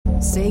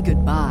Say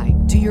goodbye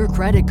to your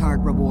credit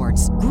card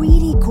rewards.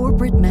 Greedy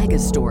corporate mega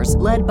stores,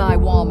 led by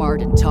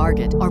Walmart and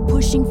Target, are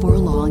pushing for a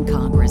law in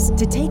Congress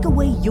to take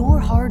away your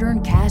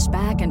hard-earned cash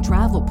back and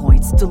travel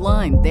points to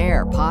line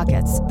their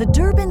pockets. The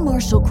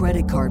Durbin-Marshall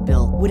credit card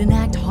bill would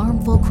enact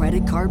harmful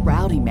credit card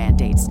routing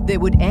mandates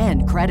that would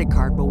end credit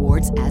card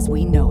rewards as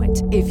we know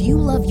it. If you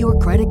love your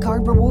credit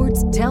card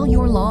rewards, tell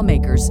your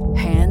lawmakers,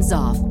 hands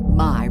off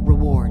my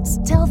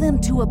rewards. Tell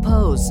them to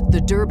oppose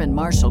the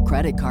Durbin-Marshall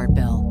credit card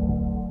bill.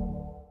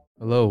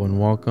 Hello and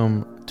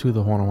welcome to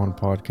the One-on-One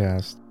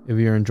podcast. If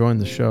you're enjoying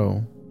the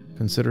show,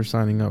 consider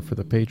signing up for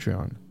the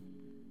Patreon.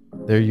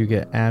 There you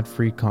get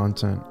ad-free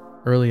content,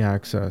 early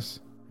access,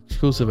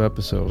 exclusive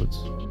episodes,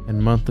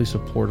 and monthly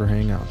supporter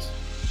hangouts.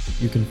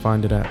 You can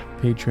find it at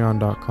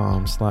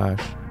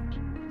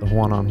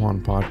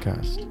patreon.com/the-One-on-One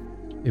podcast.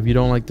 If you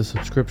don't like the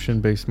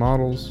subscription-based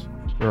models,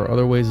 there are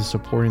other ways of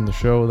supporting the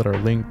show that are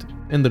linked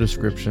in the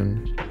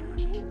description.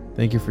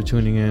 Thank you for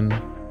tuning in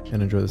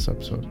and enjoy this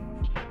episode.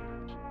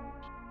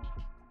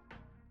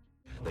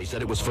 They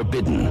said it was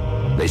forbidden.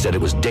 They said it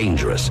was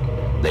dangerous.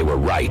 They were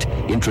right.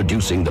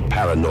 Introducing the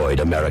Paranoid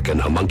American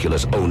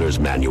Homunculus Owner's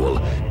Manual.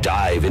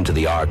 Dive into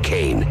the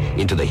arcane,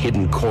 into the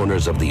hidden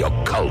corners of the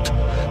occult.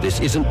 This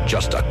isn't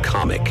just a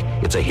comic.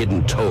 It's a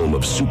hidden tome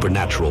of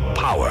supernatural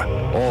power.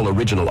 All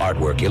original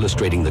artwork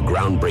illustrating the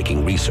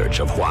groundbreaking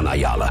research of Juan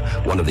Ayala,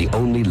 one of the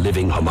only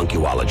living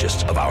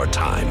homunculologists of our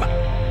time.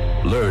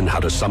 Learn how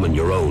to summon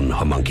your own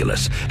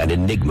homunculus, an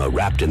enigma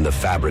wrapped in the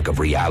fabric of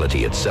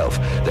reality itself,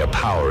 their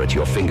power at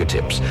your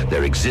fingertips,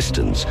 their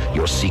existence,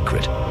 your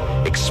secret.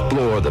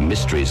 Explore the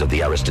mysteries of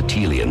the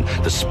Aristotelian,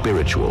 the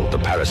spiritual, the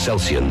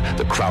Paracelsian,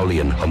 the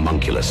Crowleyan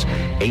homunculus,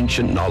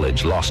 ancient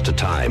knowledge lost to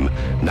time,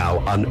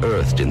 now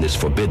unearthed in this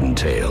forbidden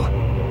tale.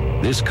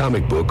 This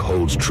comic book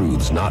holds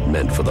truths not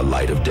meant for the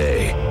light of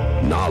day,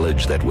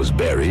 knowledge that was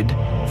buried,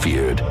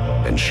 feared,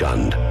 and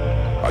shunned.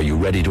 Are you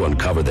ready to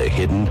uncover the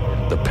hidden?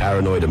 The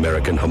Paranoid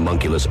American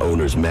Homunculus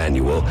Owner's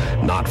Manual,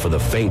 not for the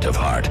faint of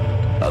heart.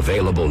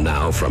 Available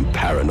now from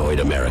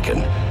Paranoid American.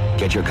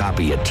 Get your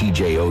copy at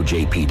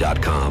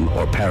tjojp.com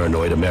or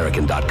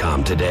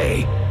paranoidamerican.com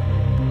today.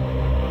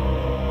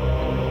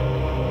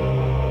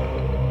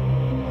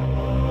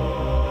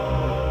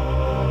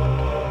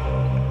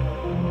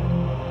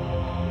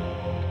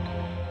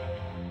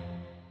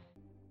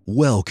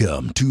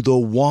 Welcome to the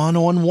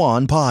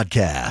One-on-One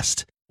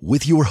podcast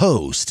with your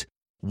host,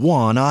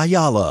 Juan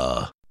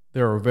Ayala.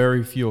 There are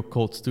very few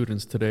occult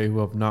students today who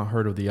have not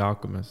heard of the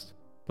alchemist,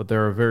 but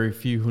there are very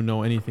few who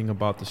know anything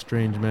about the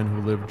strange men who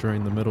lived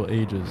during the Middle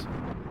Ages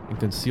and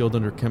concealed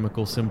under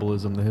chemical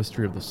symbolism the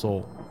history of the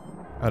soul.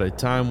 At a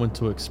time when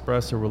to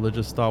express a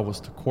religious thought was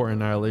to court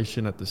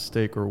annihilation at the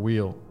stake or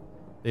wheel,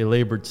 they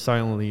labored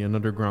silently in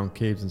underground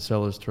caves and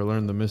cellars to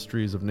learn the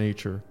mysteries of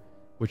nature,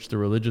 which the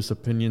religious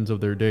opinions of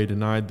their day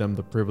denied them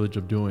the privilege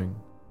of doing.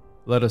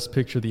 Let us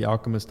picture the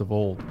alchemist of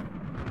old,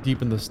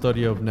 deep in the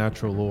study of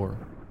natural lore.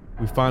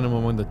 We find him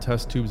among the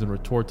test tubes and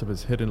retorts of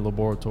his hidden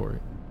laboratory.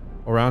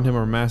 Around him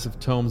are massive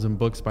tomes and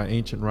books by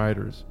ancient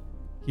writers.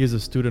 He is a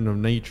student of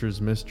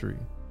nature's mystery,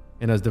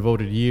 and has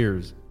devoted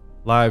years,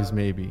 lives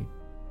maybe,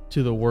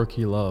 to the work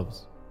he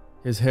loves.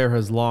 His hair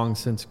has long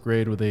since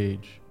grayed with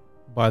age.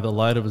 By the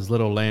light of his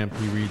little lamp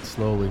he reads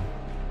slowly,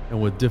 and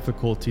with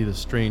difficulty the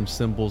strange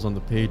symbols on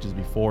the pages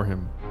before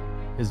him.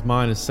 His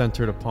mind is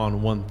centered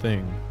upon one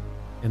thing,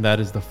 and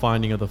that is the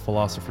finding of the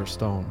Philosopher's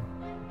Stone.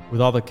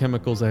 With all the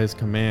chemicals at his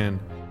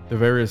command, the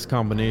various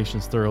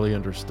combinations thoroughly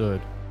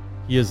understood,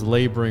 he is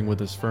laboring with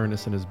his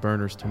furnace and his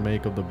burners to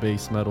make of the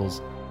base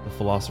metals the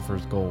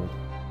Philosopher's Gold.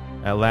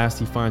 At last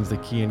he finds the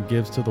key and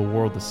gives to the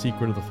world the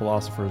secret of the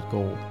Philosopher's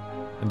Gold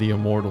and the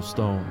immortal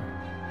stone.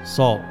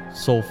 Salt,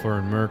 sulfur,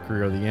 and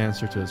mercury are the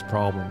answer to his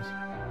problems.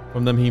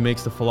 From them he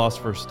makes the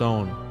Philosopher's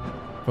Stone.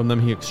 From them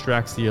he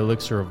extracts the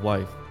elixir of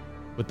life.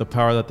 With the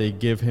power that they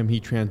give him, he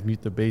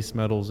transmutes the base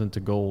metals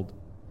into gold.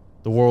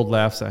 The world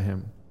laughs at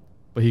him,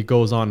 but he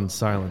goes on in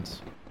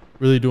silence,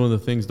 really doing the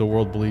things the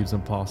world believes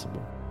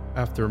impossible.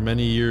 After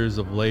many years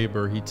of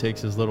labor, he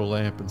takes his little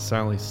lamp and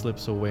silently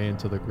slips away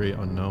into the great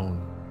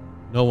unknown.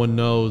 No one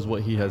knows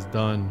what he has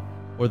done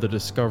or the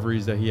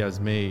discoveries that he has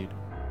made,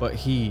 but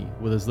he,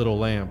 with his little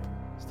lamp,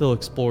 still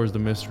explores the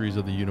mysteries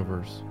of the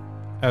universe.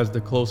 As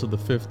the close of the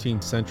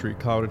 15th century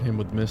clouded him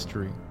with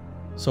mystery,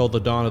 so the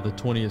dawn of the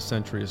 20th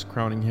century is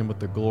crowning him with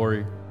the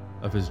glory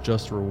of his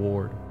just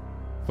reward.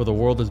 For the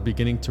world is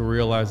beginning to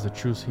realize the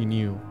truths he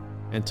knew,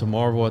 and to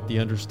marvel at the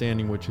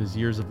understanding which his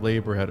years of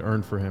labor had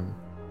earned for him.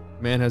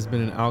 Man has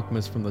been an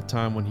alchemist from the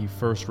time when he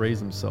first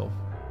raised himself,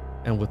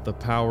 and with the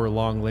power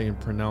long latent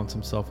pronounced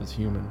himself as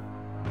human.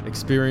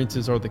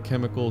 Experiences are the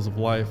chemicals of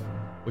life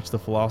which the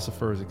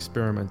philosopher is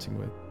experimenting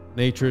with.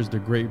 Nature is the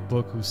great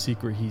book whose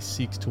secret he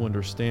seeks to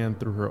understand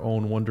through her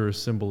own wondrous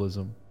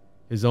symbolism.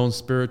 His own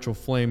spiritual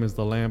flame is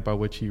the lamp by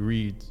which he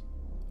reads,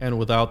 and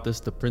without this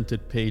the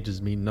printed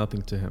pages mean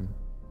nothing to him.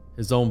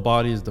 His own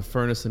body is the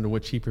furnace in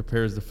which he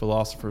prepares the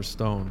Philosopher's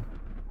Stone.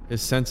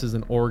 His senses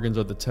and organs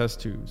are the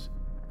test tubes,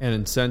 and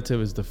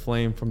incentive is the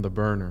flame from the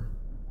burner.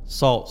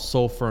 Salt,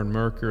 sulfur, and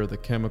mercury are the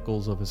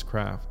chemicals of his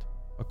craft.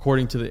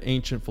 According to the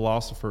ancient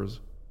philosophers,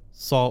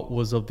 salt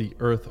was of the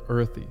earth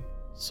earthy,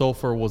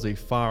 sulfur was a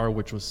fire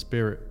which was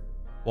spirit,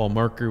 while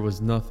mercury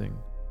was nothing,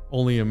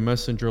 only a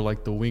messenger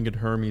like the winged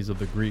Hermes of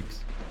the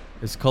Greeks.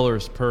 His color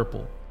is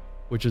purple,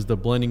 which is the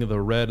blending of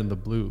the red and the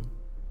blue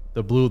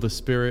the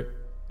spirit,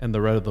 and the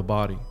red of the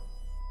body.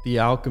 The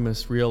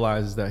alchemist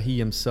realizes that he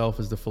himself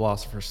is the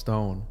philosopher's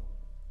stone,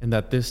 and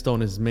that this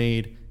stone is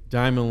made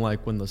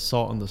diamond-like when the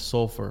salt and the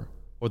sulfur,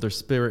 or the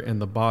spirit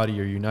and the body,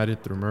 are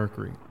united through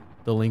mercury,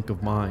 the link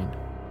of mind.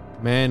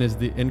 Man is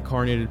the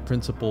incarnated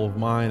principle of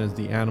mind as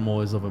the animal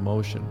is of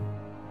emotion.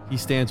 He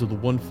stands with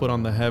one foot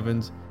on the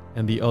heavens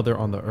and the other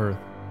on the earth.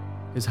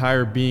 His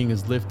higher being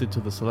is lifted to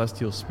the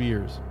celestial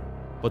spheres,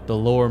 but the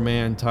lower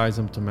man ties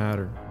him to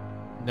matter.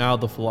 Now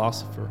the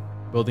philosopher,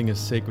 building a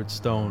sacred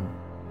stone,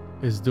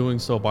 is doing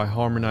so by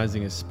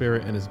harmonizing his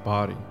spirit and his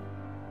body.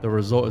 The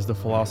result is the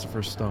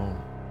philosopher's stone.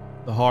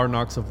 The hard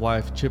knocks of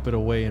life chip it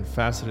away and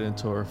facet it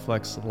until it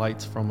reflects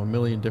lights from a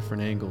million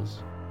different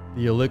angles.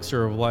 The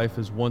elixir of life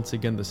is once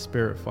again the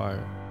spirit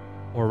fire,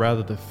 or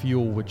rather the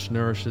fuel which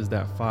nourishes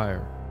that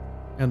fire.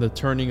 And the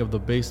turning of the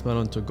base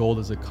metal into gold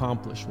is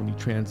accomplished when he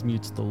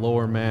transmutes the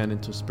lower man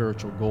into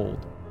spiritual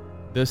gold.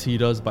 This he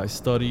does by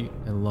study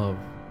and love.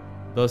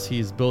 Thus he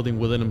is building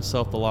within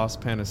himself the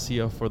lost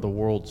panacea for the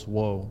world's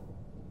woe.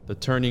 The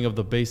turning of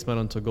the base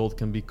metal into gold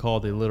can be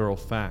called a literal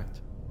fact,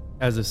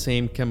 as the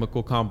same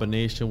chemical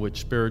combination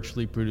which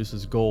spiritually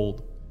produces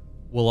gold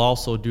will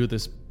also do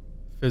this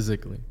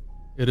physically.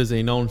 It is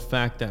a known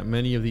fact that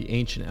many of the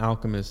ancient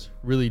alchemists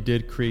really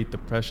did create the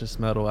precious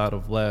metal out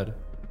of lead,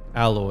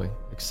 alloy,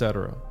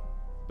 etc.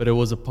 But it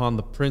was upon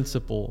the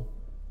principle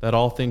that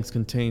all things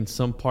contain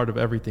some part of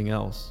everything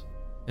else.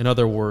 In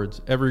other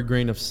words, every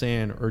grain of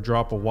sand or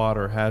drop of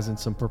water has in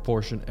some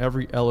proportion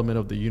every element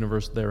of the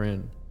universe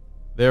therein.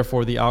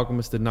 Therefore, the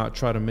alchemist did not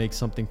try to make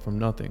something from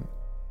nothing,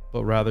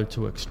 but rather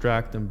to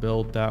extract and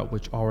build that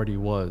which already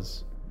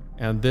was.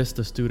 And this,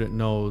 the student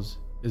knows,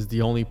 is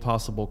the only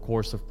possible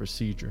course of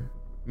procedure.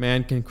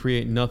 Man can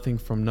create nothing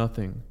from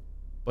nothing,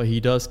 but he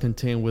does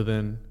contain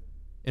within,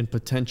 in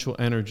potential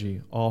energy,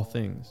 all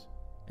things.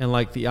 And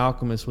like the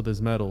alchemist with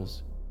his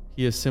metals,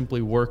 he is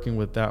simply working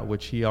with that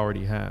which he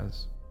already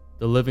has.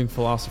 The living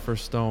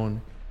philosopher's stone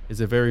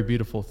is a very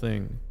beautiful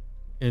thing.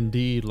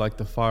 Indeed, like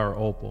the fire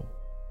opal,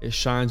 it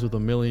shines with a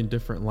million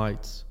different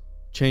lights,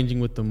 changing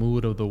with the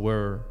mood of the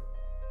wearer.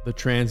 The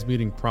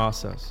transmuting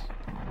process,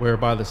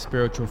 whereby the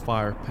spiritual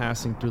fire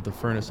passing through the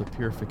furnace of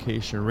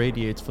purification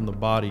radiates from the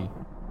body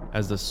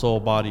as the soul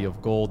body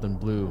of gold and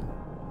blue,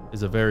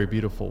 is a very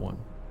beautiful one.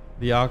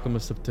 The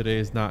alchemist of today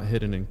is not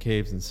hidden in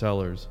caves and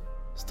cellars,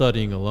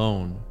 studying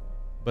alone,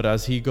 but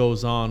as he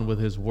goes on with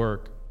his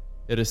work,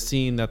 it is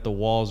seen that the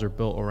walls are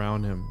built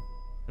around him,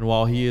 and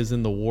while he is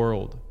in the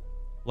world,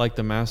 like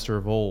the master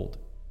of old,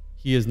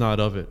 he is not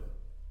of it.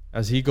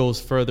 As he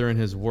goes further in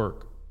his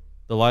work,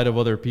 the light of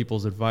other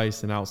people's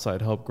advice and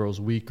outside help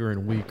grows weaker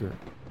and weaker,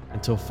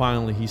 until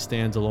finally he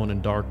stands alone in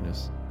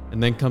darkness,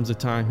 and then comes a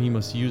time he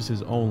must use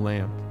his own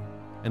lamp,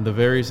 and the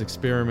various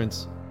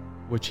experiments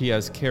which he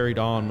has carried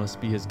on must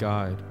be his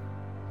guide.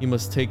 He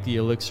must take the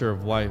elixir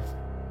of life,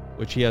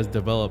 which he has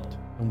developed,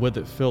 and with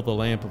it fill the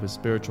lamp of his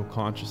spiritual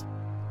consciousness,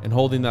 and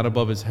holding that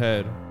above his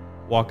head,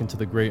 walk into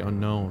the great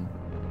unknown,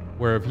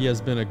 where if he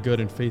has been a good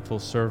and faithful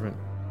servant,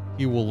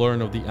 he will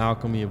learn of the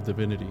alchemy of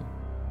divinity,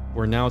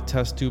 where now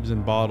test tubes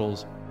and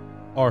bottles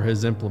are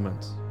his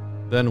implements.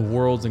 Then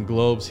worlds and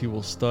globes he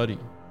will study,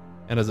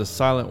 and as a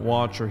silent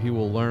watcher he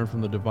will learn from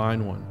the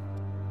Divine One,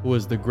 who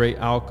is the great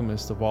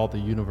alchemist of all the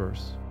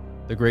universe,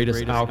 the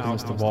greatest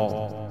alchemist of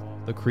all,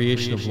 the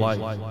creation of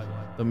life,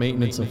 the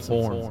maintenance of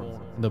form,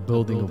 and the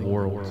building of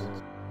worlds.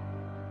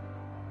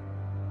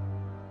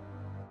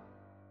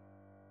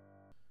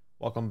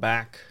 Welcome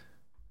back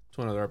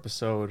to another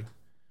episode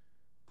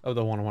of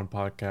the One-on-One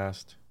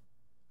Podcast.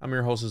 I'm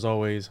your host as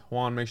always,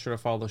 Juan. Make sure to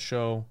follow the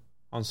show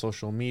on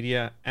social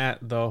media at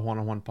the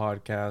One-on-One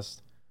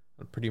Podcast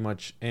on pretty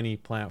much any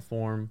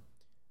platform,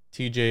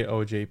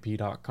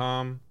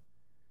 tjojp.com.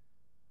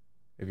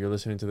 If you're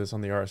listening to this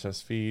on the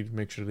RSS feed,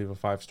 make sure to leave a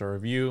 5-star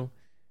review.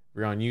 If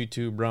you're on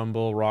YouTube,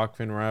 Rumble,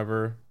 Rockfin,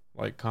 wherever,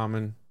 like,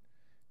 comment,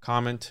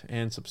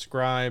 and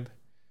subscribe.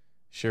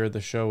 Share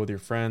the show with your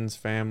friends,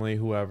 family,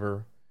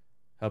 whoever.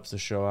 Helps the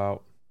show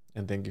out.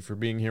 And thank you for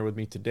being here with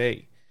me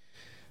today.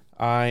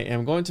 I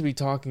am going to be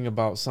talking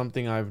about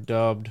something I've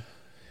dubbed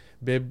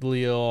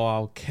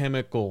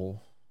BibAlchemical.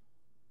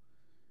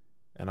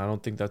 And I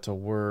don't think that's a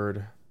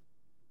word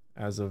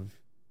as of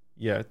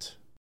yet.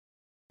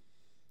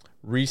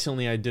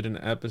 Recently, I did an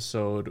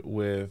episode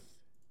with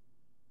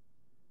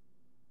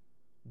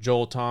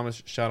Joel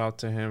Thomas. Shout out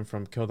to him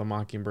from Kill the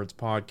Mockingbirds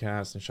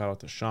podcast. And shout out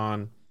to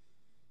Sean.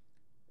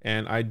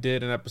 And I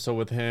did an episode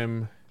with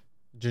him,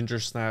 Ginger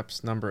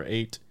Snaps number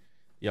 8,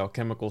 the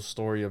alchemical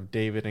story of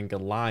David and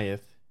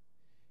Goliath.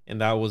 And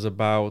that was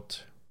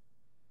about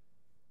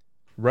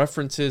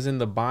references in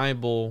the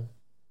Bible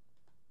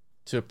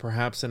to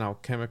perhaps an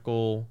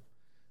alchemical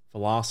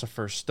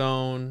philosopher's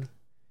stone.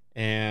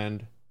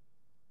 And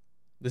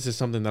this is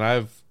something that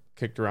I've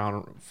kicked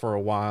around for a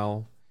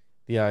while.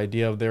 the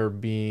idea of there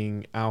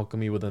being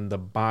alchemy within the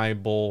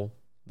Bible,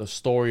 the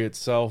story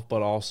itself,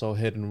 but also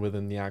hidden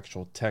within the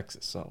actual text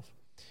itself.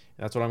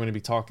 And that's what I'm going to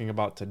be talking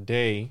about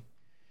today.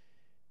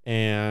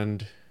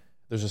 And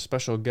there's a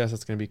special guest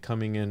that's going to be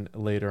coming in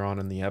later on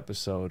in the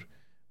episode,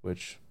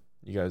 which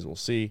you guys will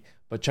see.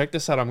 But check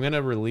this out. I'm going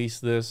to release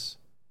this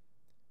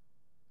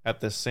at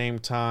the same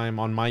time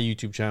on my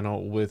YouTube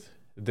channel with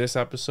this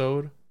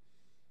episode,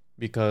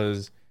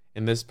 because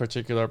in this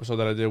particular episode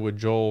that I did with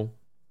Joel,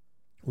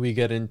 we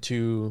get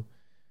into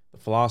the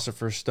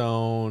Philosopher's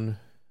Stone,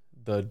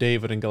 the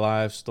David and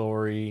Goliath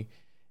story,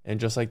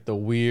 and just like the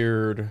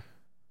weird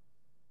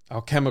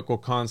alchemical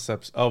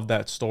concepts of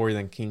that story,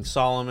 than King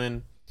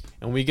Solomon,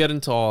 and we get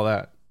into all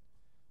that.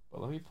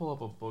 But let me pull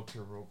up a book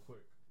here real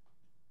quick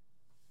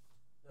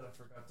that I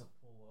forgot to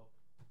pull up,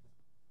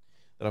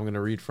 that I'm going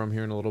to read from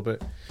here in a little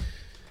bit.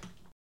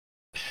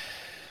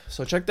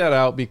 So check that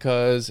out,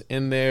 because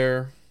in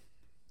there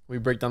we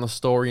break down the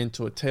story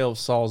into a tale of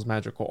Saul's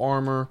magical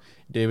armor,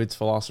 David's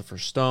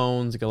philosopher's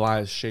stones,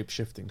 Goliath's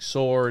shape-shifting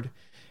sword,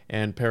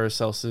 and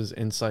Paracelsus'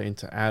 insight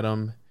into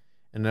Adam.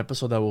 An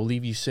episode that will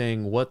leave you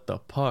saying, what the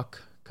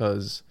puck?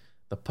 Because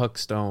the puck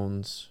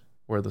stones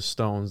were the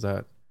stones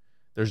that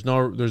there's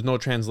no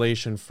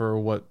translation for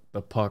what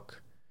the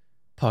puck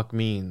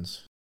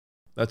means.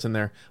 That's in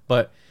there.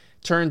 But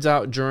turns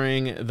out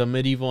during the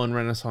medieval and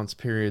Renaissance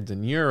periods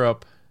in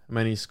Europe,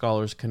 many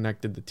scholars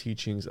connected the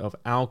teachings of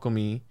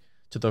alchemy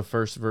to the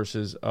first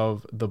verses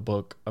of the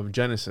book of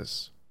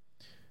Genesis.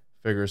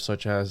 Figures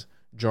such as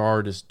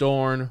Gerardus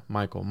Dorn,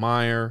 Michael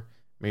Meyer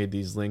made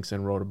these links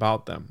and wrote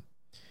about them.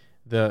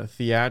 The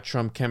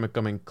Theatrum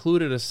Chemicum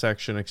included a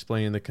section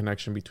explaining the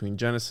connection between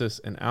Genesis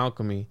and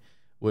alchemy,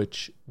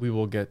 which we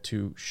will get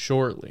to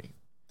shortly.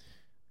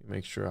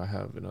 Make sure I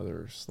have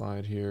another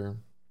slide here.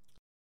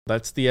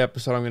 That's the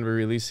episode I'm going to be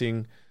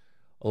releasing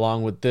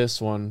along with this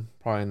one,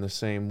 probably in the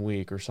same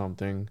week or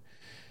something.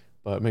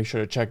 But make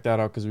sure to check that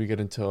out, because we get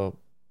into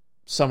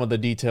some of the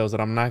details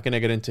that I'm not going to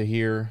get into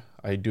here.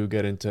 I do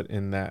get into it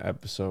in that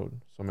episode,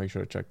 so make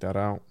sure to check that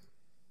out.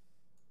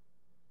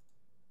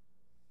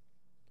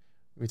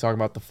 We talk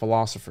about the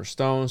Philosopher's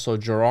Stone. So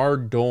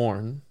Gerard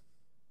Dorn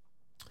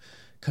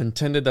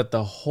contended that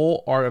the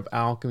whole art of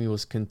alchemy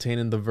was contained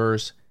in the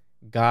verse,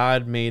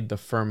 God made the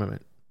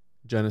firmament,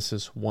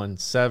 Genesis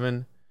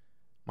 1:7.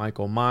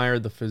 Michael Meyer,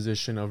 the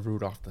physician of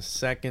Rudolf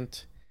II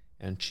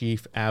and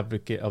chief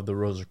advocate of the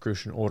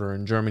Rosicrucian order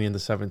in Germany in the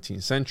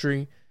 17th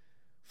century,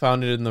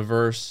 found it in the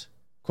verse,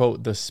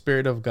 quote, the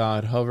Spirit of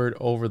God hovered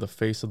over the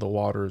face of the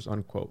waters,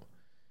 unquote,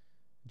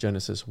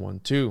 Genesis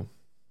 1:2.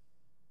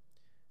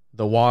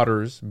 The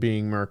waters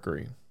being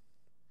Mercury.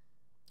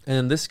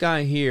 And this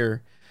guy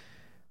here,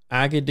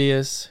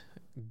 Agadius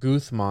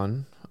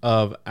Guthmann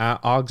of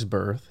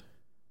Augsburg,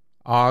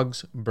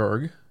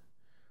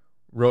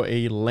 wrote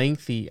a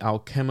lengthy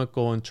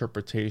alchemical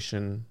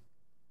interpretation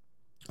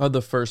of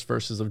the first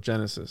verses of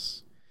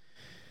Genesis.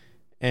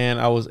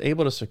 And I was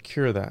able to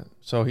secure that.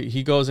 So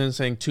he goes in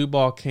saying,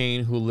 Tubal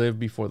Cain, who lived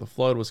before the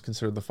flood, was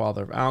considered the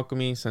father of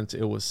alchemy, since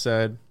it was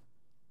said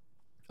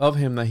of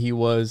him that he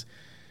was,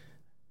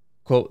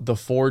 quote, the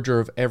forger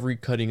of every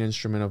cutting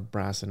instrument of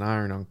brass and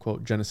iron,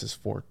 unquote, Genesis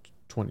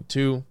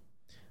 4:22.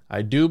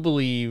 I do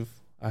believe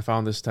I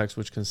found this text,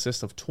 which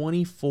consists of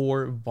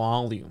 24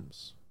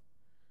 volumes.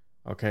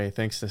 Okay,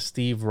 thanks to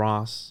Steve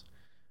Ross,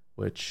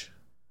 which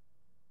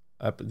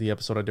the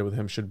episode I did with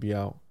him should be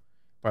out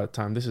by the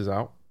time this is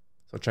out.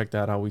 So check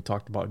that out. We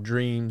talked about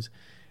dreams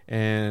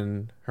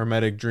and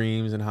hermetic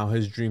dreams and how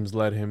his dreams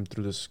led him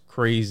through this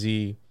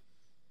crazy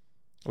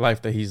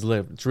life that he's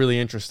lived. It's really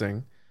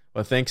interesting.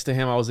 But thanks to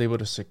him, I was able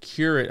to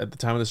secure it at the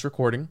time of this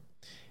recording.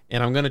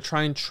 And I'm going to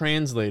try and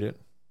translate it.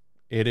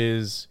 It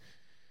is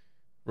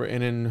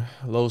written in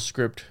low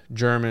script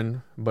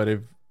German. But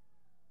if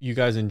you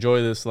guys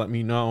enjoy this, let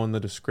me know in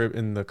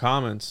the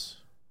comments.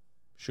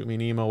 Shoot me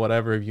an email,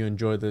 whatever, if you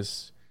enjoy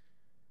this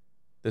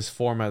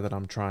format that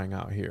I'm trying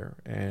out here.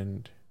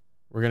 And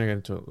we're going to get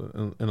into it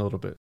in a little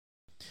bit.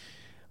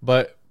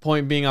 But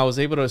point being, I was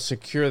able to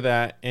secure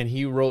that. And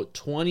he wrote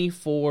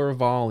 24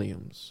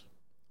 volumes.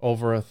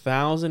 Over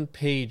 1,000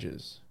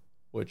 pages,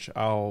 which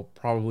I'll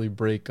probably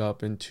break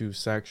up into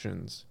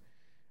sections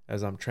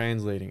as I'm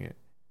translating it,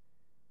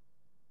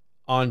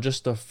 on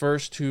just the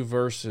first 2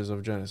 verses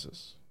of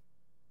Genesis.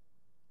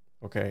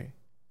 Okay.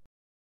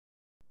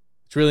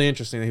 It's really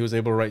interesting that he was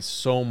able to write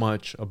so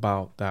much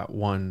about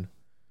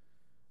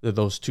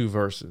those 2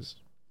 verses.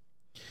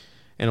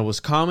 And it was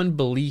common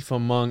belief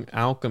among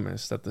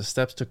alchemists that the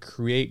steps to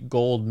create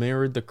gold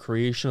mirrored the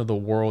creation of the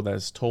world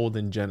as told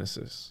in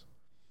Genesis.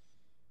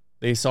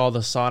 They saw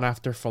the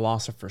sought-after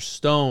Philosopher's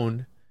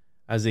Stone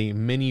as a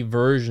mini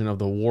version of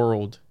the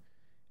world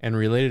and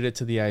related it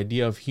to the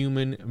idea of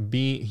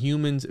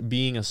humans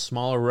being a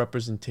smaller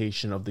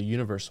representation of the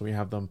universe. So we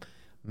have the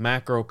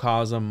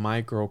macrocosm,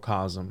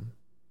 microcosm,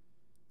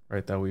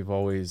 right, that we've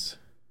always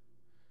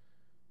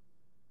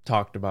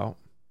talked about.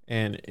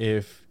 And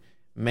if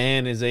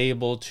man is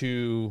able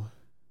to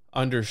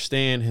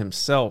understand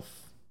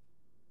himself,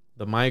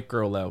 the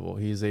micro level.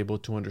 He's able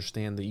to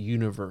understand the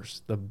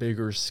universe, the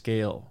bigger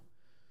scale.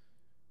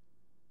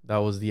 That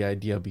was the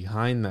idea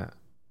behind that.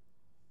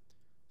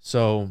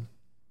 So,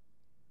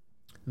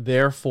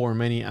 therefore,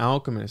 many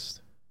alchemists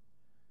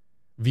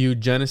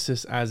viewed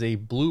Genesis as a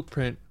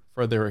blueprint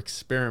for their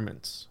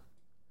experiments.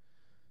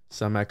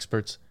 Some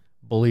experts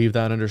believe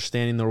that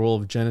understanding the role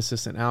of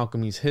Genesis in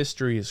alchemy's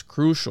history is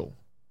crucial,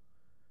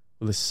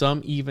 with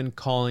some even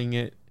calling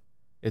it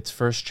its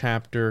first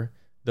chapter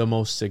the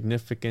most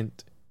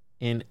significant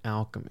in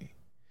alchemy.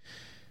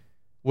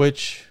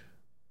 Which,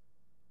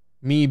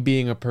 me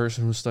being a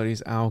person who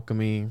studies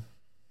alchemy,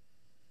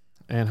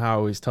 and how I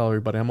always tell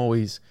everybody, I'm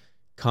always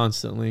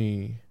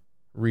constantly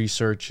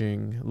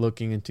researching,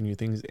 looking into new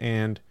things,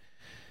 and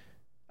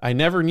I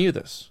never knew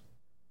this.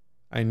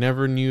 I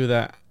never knew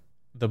that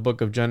the book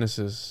of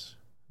Genesis,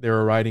 they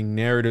were writing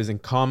narratives and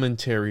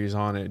commentaries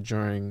on it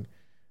during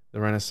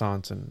the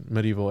Renaissance and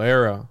medieval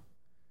era,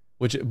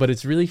 but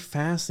it's really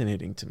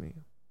fascinating to me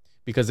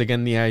because,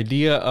 again, the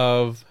idea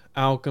of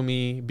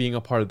alchemy being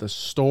a part of the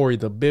story,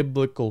 the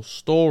biblical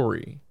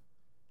story,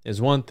 is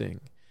one thing,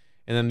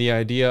 and then the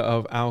idea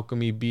of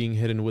alchemy being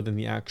hidden within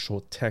the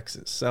actual text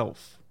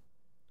itself,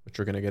 which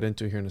we're going to get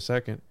into here in a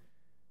second,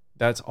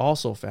 that's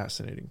also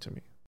fascinating to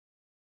me.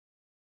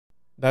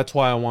 That's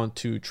why I want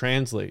to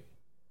translate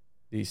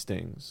these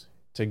things,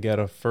 to get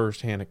a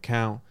first-hand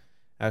account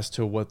as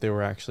to what they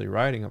were actually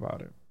writing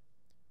about it.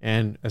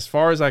 And as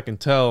far as I can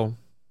tell,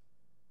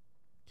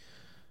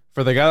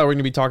 for the guy that we're going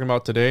to be talking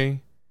about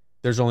today,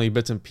 there's only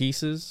bits and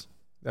pieces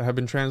that have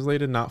been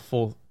translated, not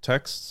full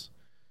texts.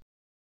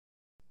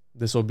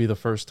 This will be the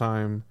first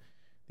time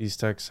these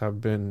texts have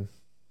been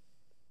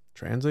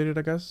translated,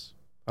 I guess.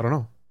 I don't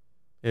know.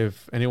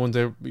 If anyone's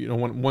ever,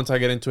 once I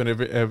get into it,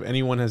 if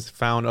anyone has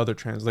found other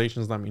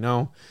translations, let me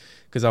know,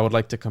 because I would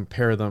like to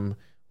compare them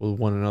with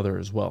one another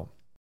as well.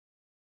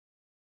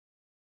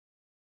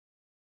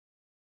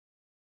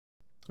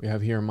 We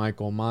have here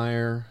Michael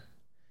Meyer,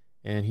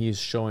 and he's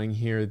showing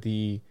here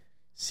the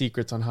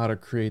secrets on how to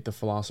create the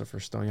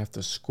Philosopher's Stone. You have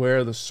to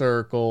square the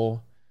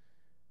circle,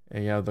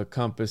 and you have the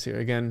compass here.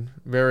 Again,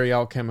 very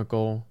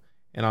alchemical,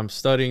 and I'm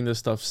studying this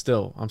stuff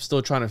still. I'm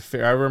still trying to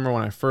figure. I remember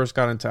when I first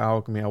got into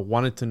alchemy, I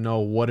wanted to know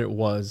what it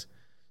was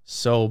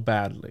so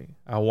badly.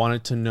 I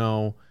wanted to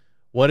know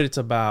what it's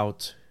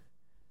about,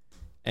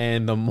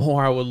 and the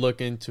more I would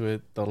look into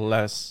it, the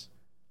less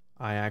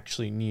I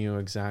actually knew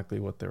exactly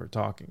what they were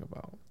talking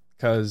about.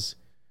 Because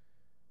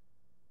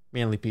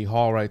Manly P.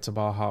 Hall writes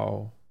about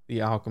how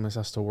the alchemist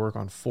has to work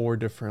on 4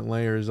 different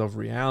layers of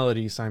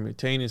reality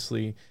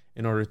simultaneously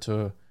in order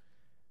to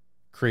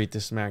create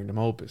this magnum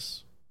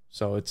opus.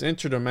 So it's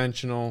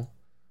interdimensional,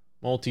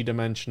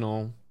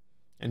 multidimensional.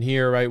 And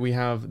here, right, we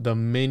have the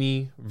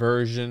mini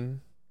version.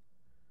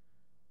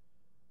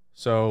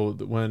 So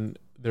when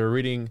they're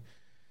reading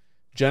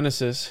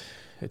Genesis,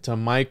 it's a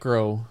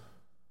microcosm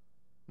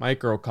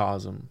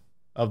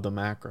of the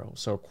macro.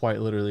 So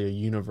quite literally a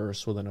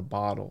universe within a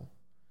bottle.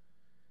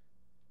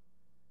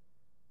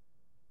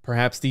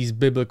 Perhaps these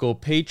biblical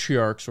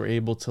patriarchs were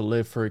able to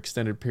live for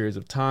extended periods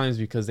of times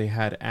because they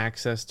had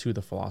access to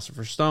the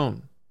Philosopher's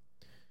Stone.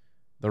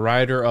 The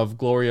writer of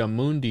Gloria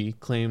Mundi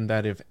claimed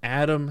that if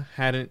Adam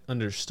hadn't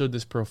understood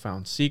this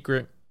profound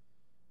secret,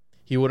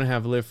 he wouldn't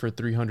have lived for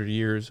 300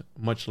 years,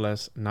 much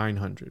less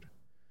 900.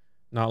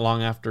 Not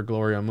long after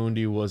Gloria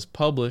Mundi was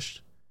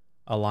published,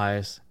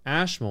 Elias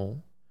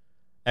Ashmole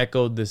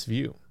echoed this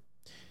view.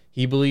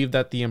 He believed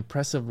that the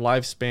impressive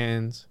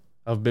lifespans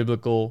of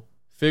biblical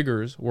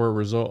figures were a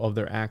result of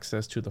their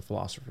access to the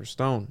Philosopher's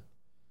Stone.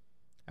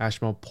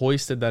 Ashmole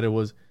posted that it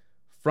was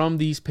from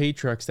these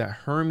patriarchs that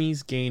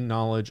Hermes gained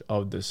knowledge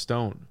of the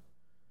stone,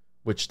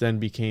 which then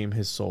became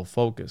his sole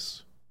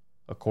focus.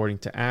 According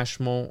to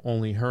Ashmole,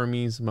 only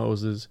Hermes,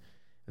 Moses,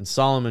 and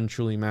Solomon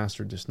truly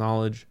mastered this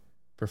knowledge,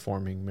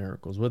 performing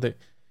miracles with it.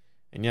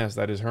 And yes,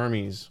 that is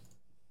Hermes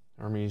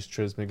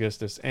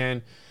Trismegistus.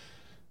 And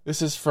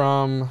this is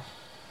from, I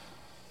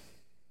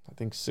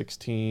think,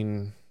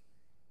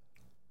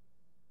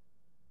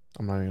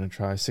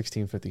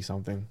 1650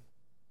 something.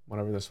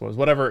 Whatever this was,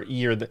 whatever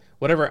year,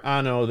 whatever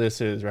anno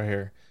this is right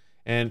here.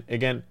 And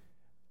again,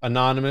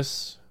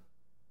 anonymous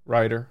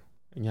writer.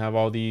 And you have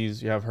all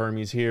these, you have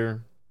Hermes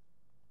here.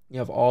 You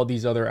have all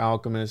these other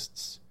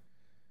alchemists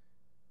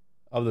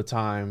of the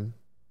time.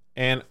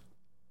 And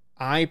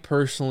I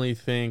personally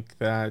think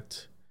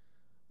that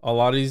a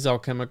lot of these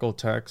alchemical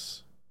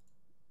texts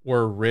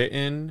were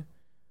written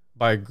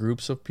by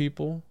groups of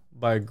people,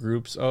 by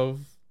groups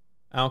of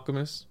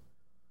alchemists,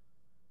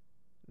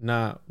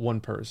 not one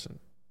person.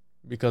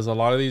 Because a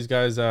lot of these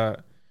guys,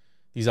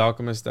 these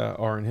alchemists that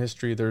are in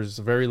history, there's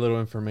very little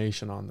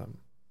information on them.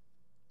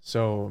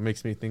 So it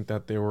makes me think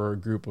that they were a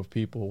group of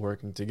people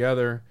working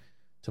together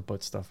to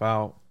put stuff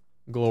out.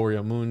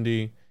 Gloria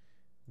Mundi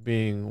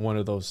being one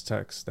of those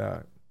texts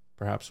that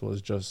perhaps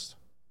was just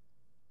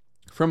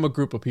from a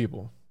group of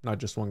people, not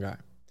just one guy.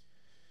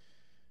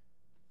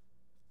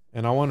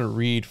 And I want to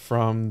read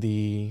from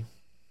the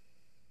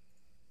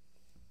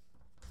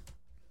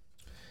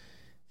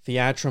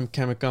Theatrum,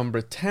 Chemicum,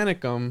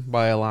 Britannicum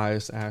by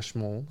Elias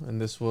Ashmole. And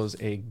this was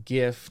a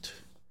gift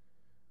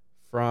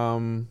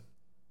from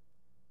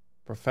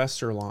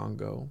Professor long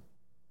ago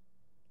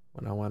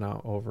when I went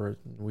out over it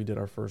and we did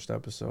our first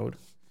episode.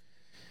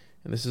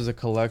 And this is a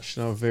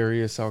collection of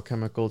various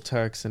alchemical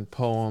texts and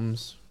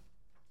poems.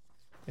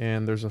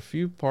 And there's a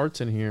few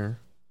parts in here,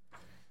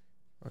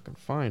 if I can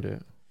find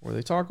it, where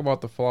they talk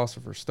about the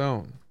Philosopher's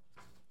Stone.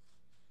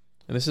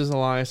 And this is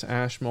Elias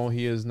Ashmole.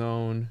 He is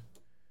known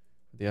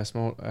the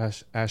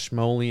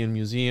Ashmolean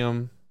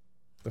Museum,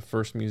 the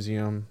first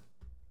museum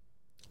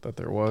that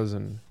there was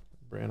in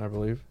Britain, I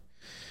believe.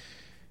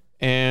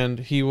 And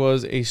he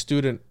was a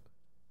student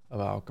of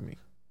alchemy.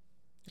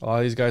 A lot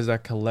of these guys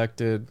that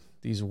collected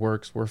these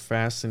works were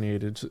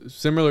fascinated.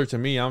 Similar to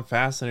me, I'm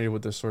fascinated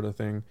with this sort of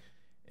thing,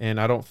 and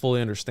I don't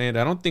fully understand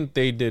it. I don't think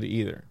they did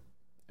either.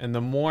 And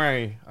the more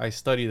I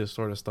study this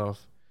sort of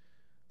stuff,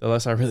 the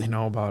less I really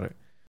know about it.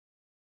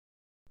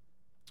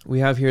 We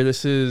have here,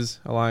 this is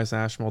Elias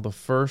Ashmole, the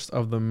first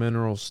of the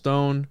mineral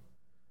stone,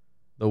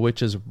 the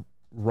which is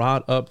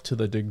wrought up to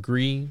the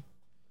degree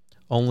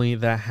only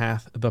that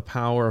hath the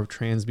power of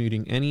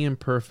transmuting any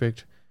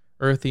imperfect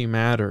earthy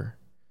matter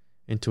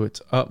into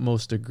its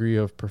utmost degree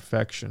of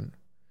perfection,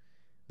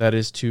 that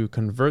is to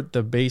convert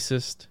the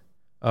basest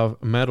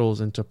of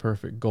metals into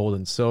perfect gold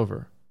and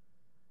silver,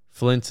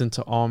 flints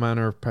into all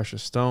manner of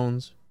precious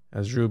stones,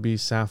 as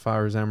rubies,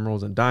 sapphires,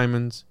 emeralds, and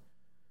diamonds,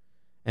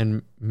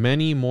 and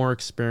many more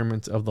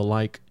experiments of the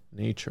like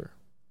nature.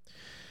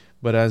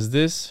 But as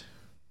this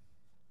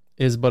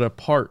is but a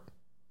part,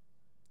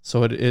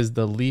 so it is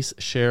the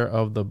least share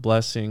of the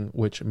blessing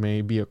which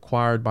may be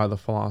acquired by the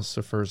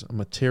philosopher's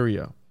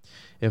materia,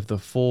 if the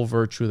full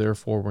virtue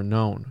therefore were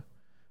known.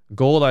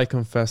 Gold, I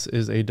confess,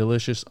 is a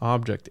delicious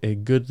object, a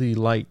goodly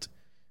light,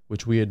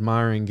 which we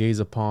admire and gaze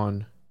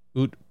upon,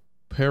 ut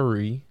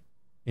peri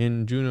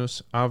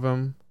ingenus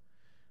avem.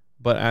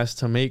 But as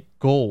to make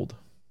gold,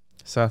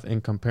 saith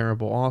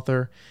incomparable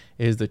author,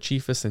 is the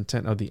chiefest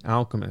intent of the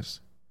alchemist.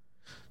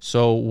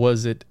 So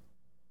was it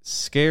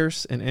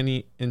scarce in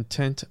any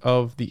intent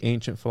of the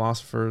ancient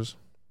philosophers.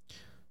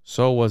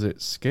 So was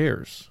it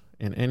scarce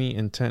in any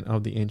intent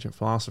of the ancient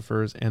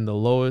philosophers, and the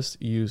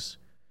lowest use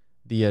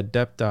the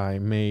adepti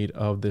made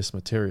of this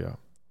material.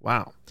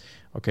 Wow.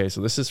 Okay,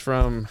 so this is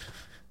from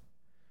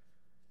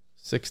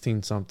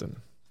 16 something.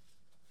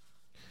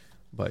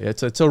 But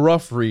it's a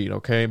rough read,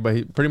 okay?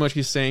 But pretty much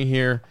he's saying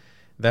here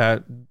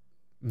that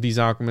these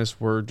alchemists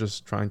were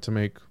just trying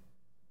to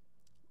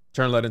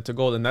turn lead into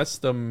gold. And that's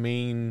the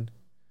main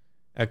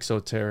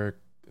exoteric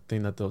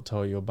thing that they'll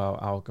tell you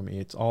about alchemy.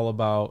 It's all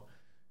about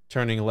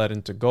turning lead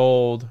into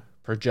gold.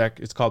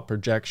 It's called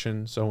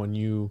projection. So when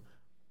you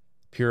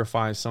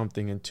purify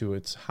something into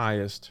its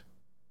highest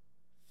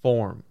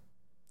form,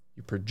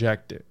 you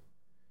project it.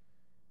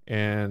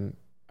 And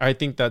I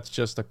think that's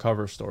just a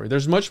cover story.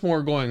 There's much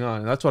more going on,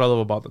 and that's what I love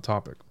about the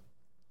topic.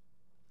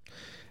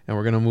 And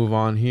we're going to move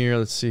on here.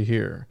 Let's see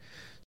here.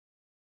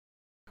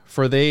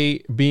 For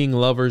they, being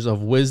lovers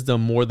of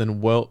wisdom more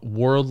than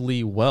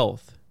worldly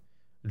wealth,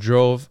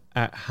 drove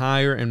at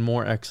higher and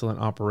more excellent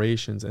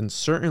operations. And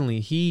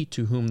certainly he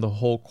to whom the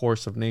whole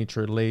course of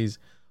nature lays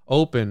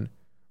open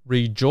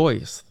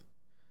rejoiceth,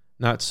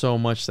 not so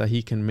much that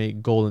he can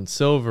make gold and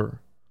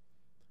silver,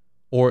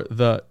 or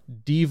the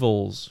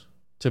devils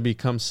to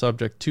become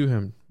subject to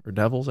him, or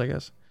devils, I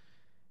guess,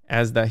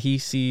 as that he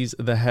sees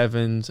the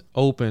heavens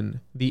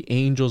open, the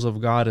angels of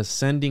God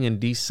ascending and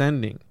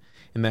descending,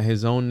 and that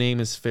his own name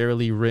is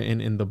fairly written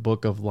in the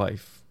book of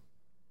life.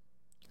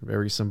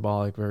 Very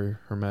symbolic, very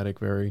hermetic,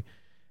 very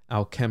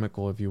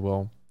alchemical, if you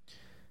will.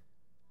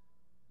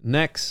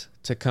 Next,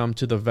 to come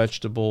to the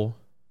vegetable,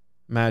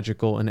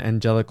 magical, and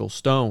angelical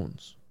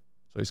stones.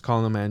 So he's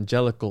calling them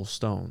angelical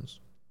stones,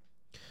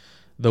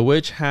 the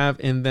which have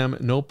in them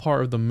no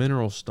part of the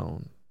mineral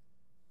stone,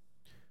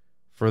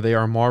 for they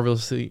are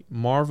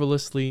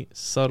marvelously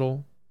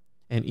subtle,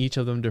 and each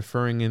of them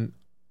differing in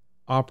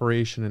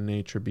operation in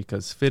nature,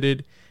 because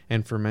fitted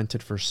and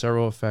fermented for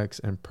several effects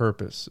and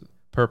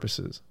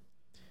purposes.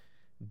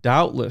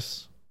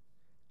 Doubtless,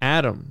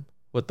 Adam,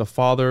 with the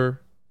fathers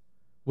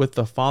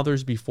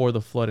before the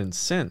flood, and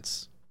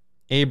since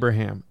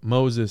Abraham,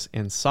 Moses,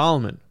 and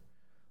Solomon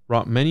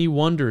wrought many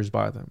wonders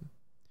by them.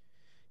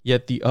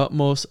 Yet the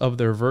utmost of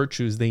their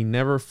virtues they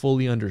never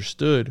fully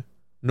understood,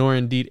 nor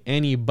indeed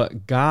any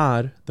but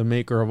God, the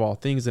maker of all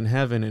things in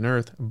heaven and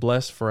earth,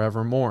 blessed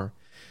forevermore.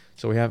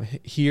 So we have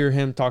here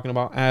him talking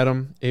about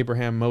Adam,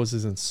 Abraham,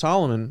 Moses, and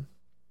Solomon,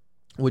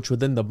 which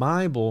within the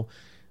Bible,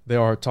 there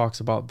are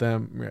talks about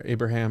them,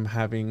 Abraham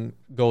having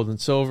gold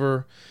and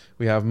silver.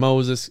 We have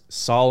Moses.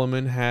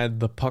 Solomon had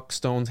the puck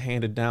stones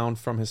handed down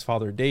from his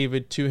father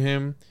David to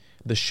him.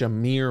 The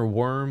shamir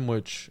worm,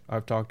 which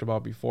I've talked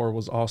about before,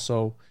 was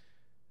also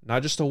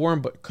not just a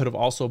worm, but could have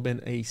also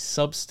been a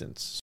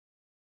substance.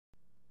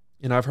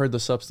 And I've heard the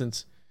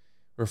substance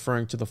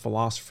referring to the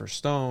philosopher's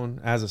stone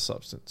as a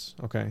substance,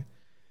 okay?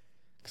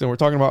 So we're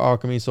talking about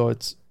alchemy, so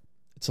it's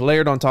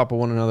layered on top of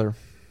one another.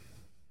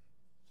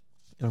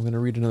 And I'm going to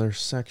read another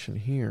section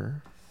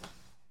here.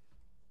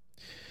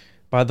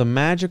 By the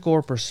magical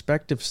or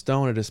perspective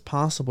stone, it is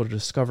possible to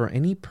discover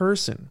any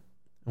person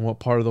in what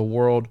part of the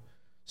world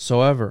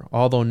soever,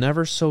 although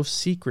never so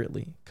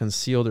secretly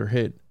concealed or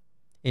hid,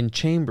 in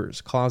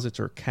chambers, closets,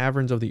 or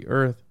caverns of the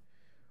earth,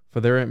 for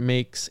there it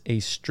makes a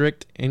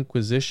strict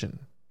inquisition.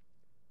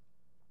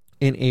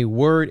 In a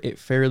word, it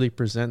fairly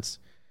presents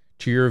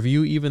to your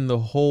view even the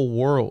whole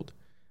world,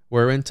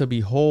 wherein to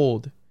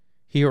behold,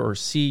 hear, or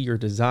see your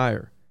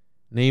desire.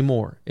 Nay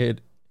more,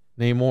 it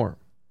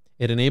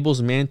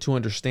enables man to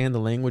understand the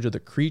language of the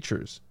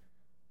creatures,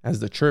 as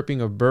the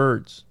chirping of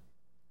birds,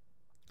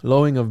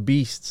 lowing of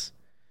beasts,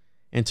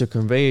 and to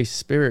convey a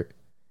spirit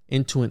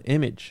into an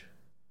image,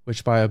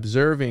 which by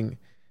observing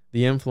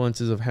the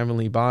influences of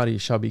heavenly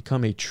bodies shall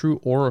become a true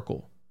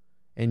oracle.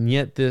 And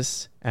yet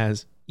this,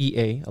 as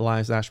E.A.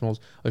 Elias Ashmole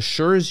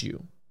assures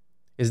you,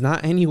 is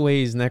not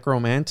anyways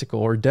necromantical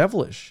or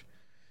devilish,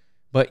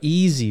 but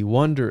easy,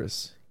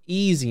 wondrous,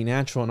 easy,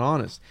 natural, and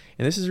honest.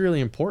 And this is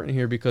really important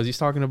here because he's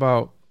talking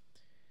about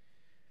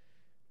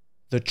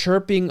the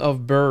chirping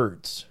of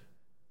birds.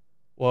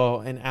 Well,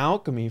 in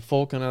alchemy,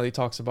 Fulcanelli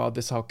talks about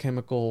this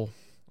alchemical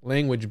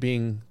language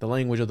being the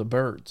language of the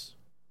birds.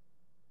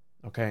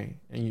 Okay,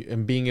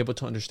 and being able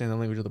to understand the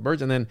language of the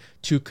birds, and then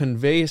to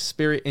convey a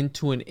spirit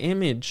into an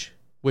image,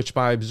 which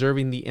by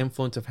observing the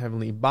influence of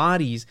heavenly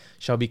bodies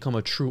shall become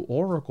a true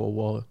oracle.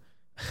 Well,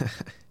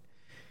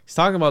 he's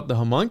talking about the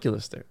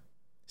homunculus there.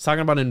 He's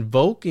talking about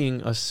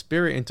invoking a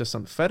spirit into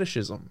some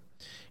fetishism,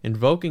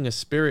 invoking a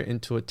spirit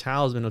into a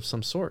talisman of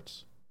some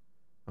sorts.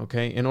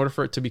 Okay, in order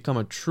for it to become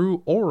a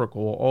true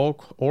oracle,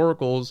 all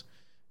oracles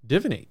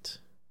divinate.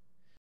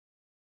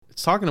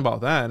 It's talking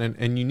about that,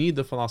 and you need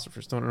the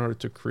Philosopher's Stone in order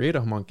to create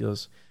a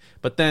homunculus.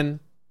 But then,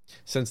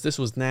 since this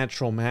was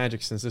natural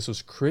magic, since this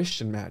was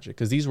Christian magic,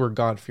 because these were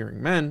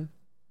God-fearing men,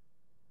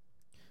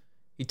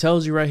 he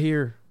tells you right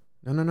here,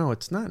 no,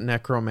 it's not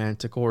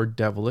necromantic or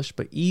devilish,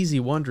 but easy,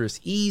 wondrous,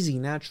 easy,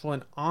 natural,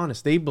 and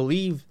honest. They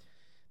believe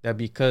that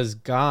because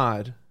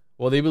they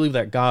believe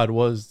that God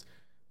was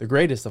the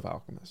greatest of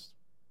alchemists.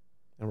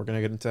 And we're going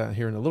to get into that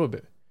here in a little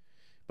bit.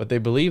 But they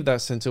believe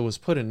that since it was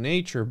put in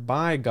nature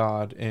by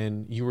God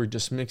and you were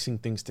just mixing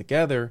things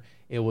together,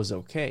 it was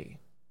okay.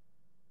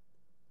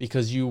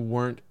 Because you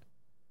weren't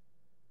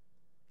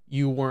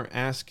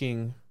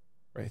asking,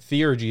 right?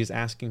 Theurgy is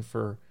asking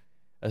for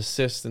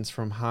assistance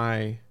from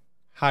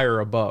higher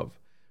above,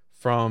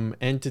 from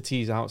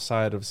entities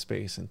outside of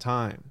space and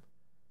time.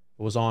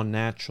 It was all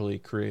naturally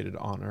created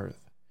on earth.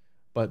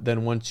 But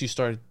then once you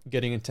start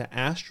getting into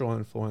astral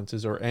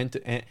influences or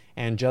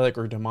angelic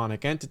or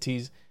demonic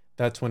entities,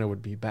 that's when it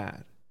would be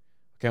bad.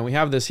 Okay, and we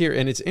have this here,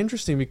 and it's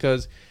interesting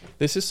because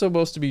this is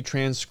supposed to be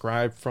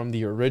transcribed from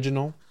the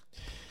original.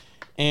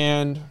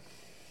 And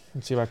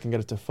let's see if I can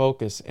get it to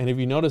focus. And if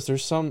you notice,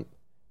 there's some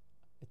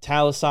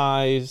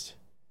italicized,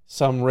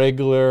 some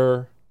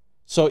regular.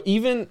 So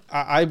even,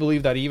 I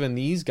believe that even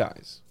these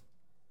guys,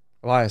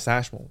 Elias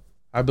Ashmole,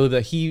 I believe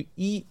that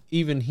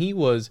he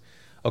was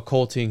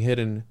occulting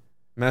hidden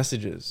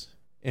messages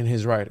in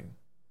his writing.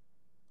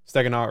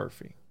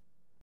 Steganography.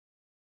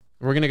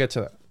 We're going to get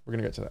to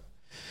that.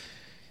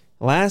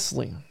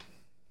 Lastly,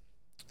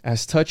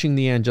 as touching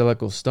the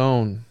angelical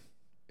stone,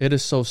 it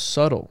is so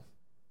subtle,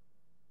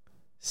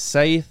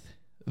 saith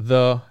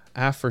the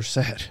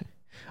aforesaid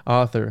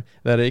author,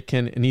 that it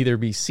can neither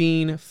be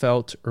seen,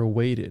 felt, or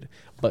weighted,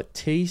 but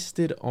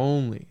tasted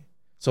only.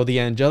 So the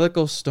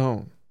angelical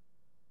stone,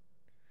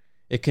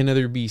 it can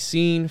neither be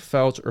seen,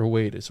 felt, or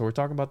weighted. So we're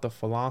talking about the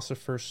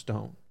Philosopher's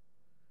Stone.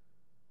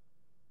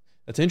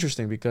 That's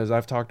interesting because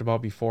I've talked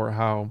about before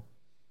how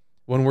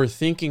when we're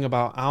thinking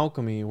about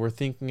alchemy, we're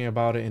thinking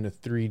about it in a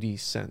 3D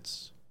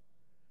sense.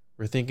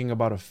 We're thinking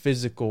about a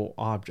physical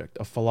object,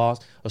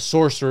 a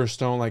sorcerer's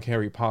stone like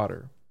Harry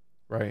Potter,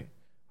 right?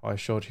 I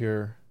showed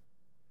here,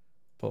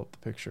 pull up the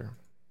picture.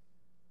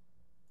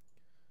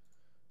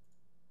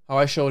 How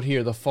I showed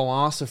here, the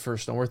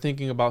Philosopher's Stone, we're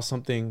thinking about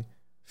something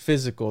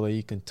physical that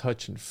you can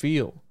touch and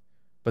feel.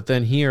 But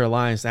then here,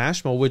 Elias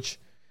Ashmole, which,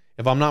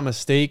 if I'm not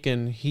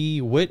mistaken,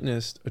 he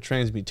witnessed a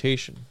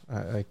transmutation.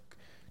 I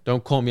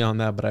don't quote me on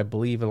that, but I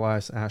believe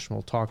Elias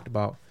Ashmole talked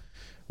about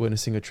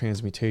witnessing a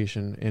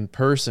transmutation in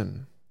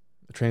person,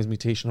 a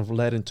transmutation of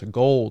lead into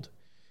gold.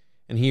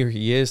 And here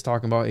he is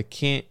talking about it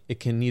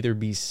can neither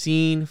be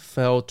seen,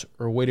 felt,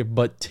 or weighted,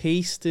 but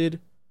tasted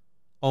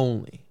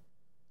only.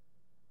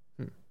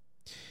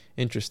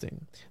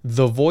 Interesting.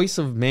 The voice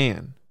of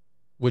man,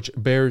 which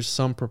bears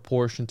some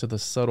proportion to the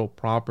subtle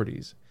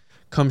properties,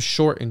 comes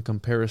short in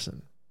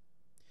comparison.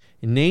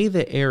 Nay,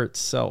 the air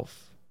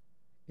itself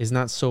is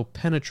not so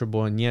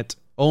penetrable, and yet,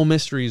 O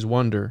mysteries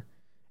wonder,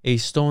 a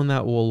stone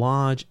that will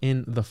lodge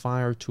in the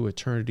fire to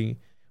eternity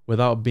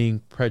without being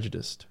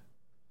prejudiced.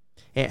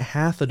 It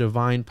hath a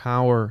divine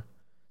power,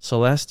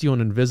 celestial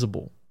and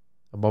invisible,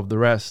 above the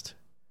rest,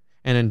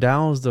 and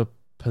endows the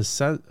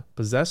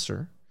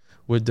possessor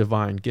with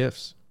divine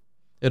gifts.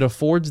 It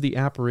affords the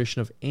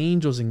apparition of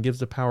angels and gives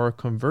the power of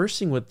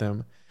conversing with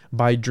them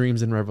by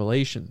dreams and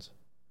revelations.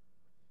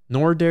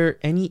 Nor dare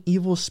any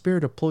evil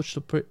spirit approach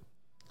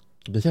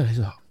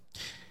the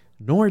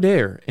nor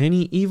dare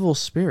any evil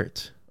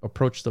spirit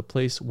approach the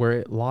place where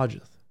it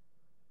lodgeth,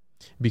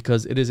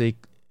 because it is a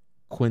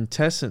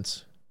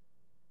quintessence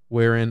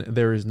wherein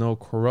there is no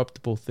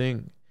corruptible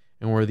thing,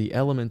 and where the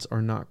elements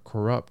are not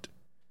corrupt,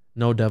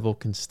 no devil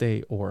can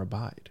stay or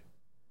abide.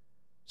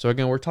 So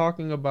again, we're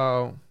talking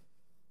about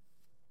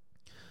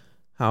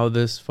how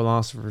this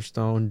philosopher's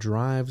stone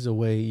drives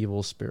away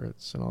evil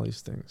spirits and all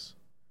these things.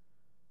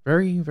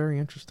 Very, very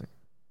interesting.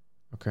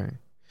 Okay.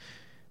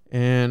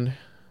 And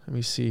let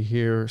me see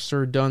here.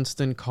 Sir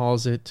Dunstan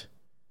calls it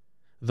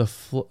the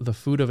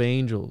food of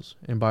angels,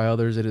 and by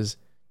others it is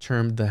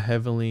termed the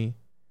heavenly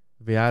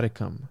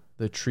viaticum,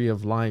 the tree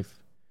of life,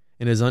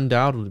 and is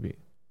undoubtedly,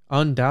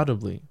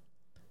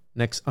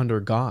 next under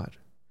God,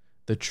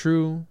 the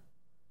true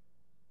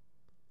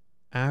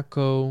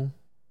acocodon,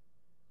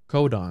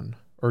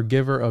 or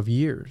giver of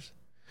years.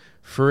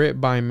 For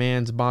it by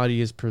man's body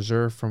is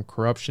preserved from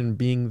corruption,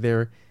 being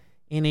there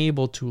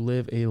enabled to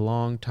live a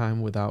long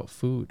time without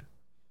food.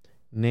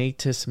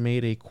 Natus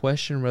made a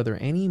question whether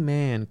any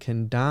man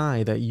can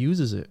die that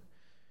uses it,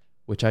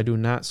 which I do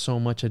not so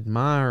much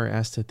admire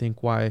as to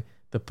think why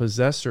the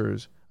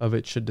possessors of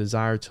it should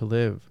desire to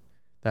live,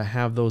 that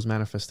have those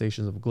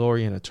manifestations of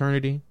glory and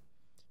eternity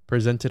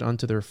presented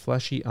unto their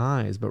fleshy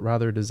eyes, but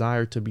rather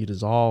desire to be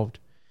dissolved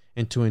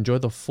and to enjoy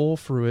the full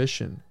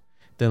fruition,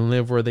 than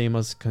live where they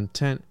must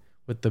content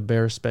with the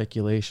bare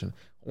speculation.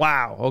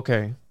 Wow,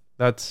 okay.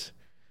 That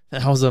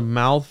was a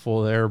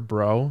mouthful there,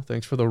 bro.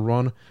 Thanks for the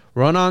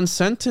run-on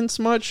sentence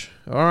much?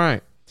 All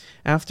right.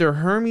 After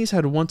Hermes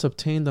had once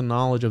obtained the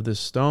knowledge of this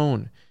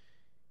stone,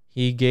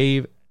 he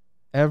gave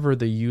ever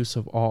the use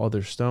of all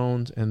other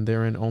stones, and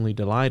therein only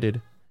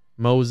delighted.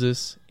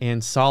 Moses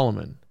and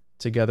Solomon,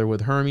 together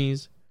with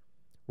Hermes,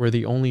 were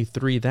the only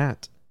three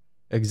that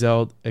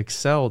excelled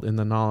in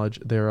the knowledge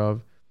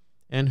thereof,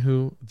 and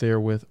who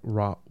therewith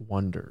wrought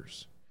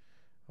wonders.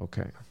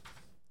 Okay.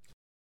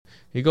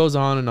 He goes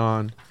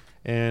on.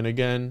 And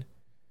again,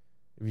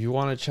 if you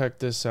want to check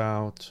this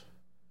out,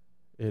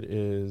 it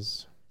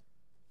is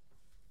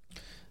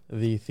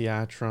the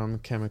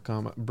Theatrum,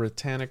 Chemicum,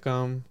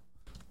 Britannicum,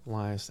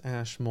 Elias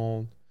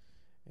Ashmold,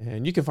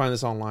 and you can find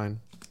this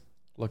online.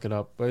 Look it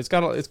up, but it's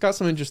got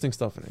some interesting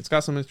stuff in it. It's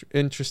got some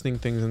interesting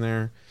things in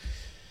there.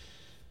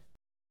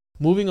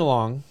 Moving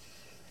along,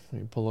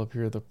 let me pull up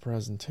here the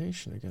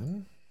presentation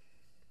again.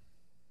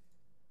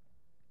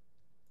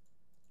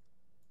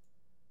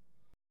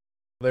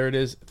 There it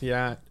is,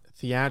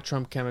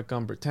 Theatrum,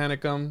 Chemicum,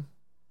 Britannicum,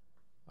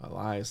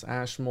 Elias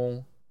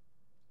Ashmole.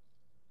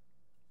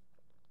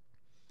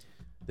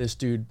 This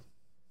dude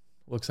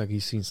looks like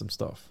he's seen some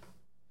stuff.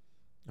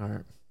 All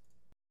right.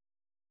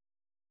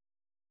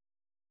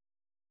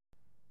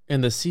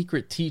 In the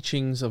Secret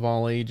Teachings of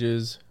All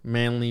Ages,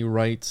 Manly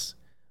writes,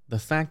 the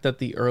fact that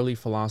the early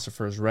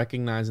philosophers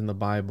recognized in the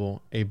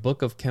Bible a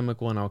book of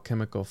chemical and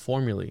alchemical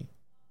formulae,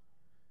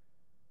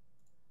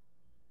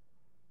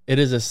 it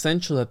is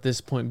essential that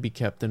this point be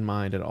kept in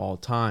mind at all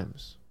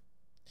times.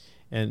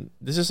 And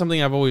this is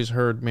something I've always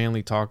heard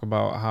Manly talk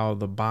about, how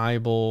the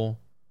Bible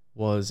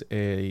was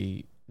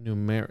a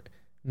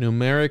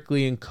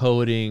numerically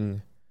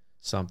encoding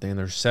something.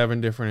 There's 7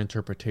 different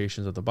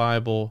interpretations of the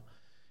Bible,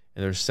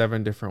 and there's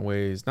 7 different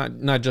ways,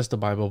 not just the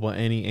Bible, but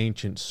any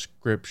ancient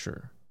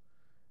scripture,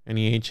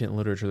 any ancient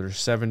literature. There's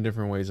 7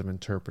 different ways of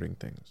interpreting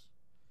things.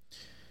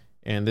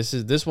 And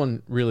this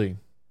one really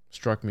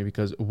struck me,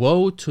 because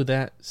woe to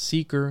that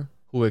seeker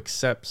who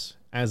accepts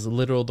as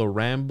literal the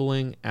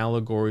rambling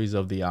allegories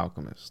of the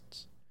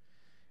alchemists.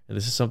 And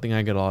this is something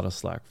I get a lot of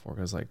slack for,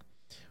 because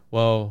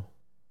well,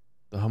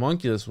 the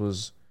homunculus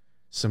was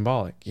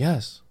symbolic.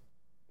 Yes,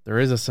 there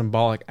is a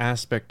symbolic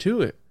aspect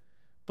to it,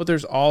 but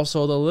there's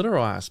also the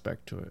literal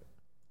aspect to it.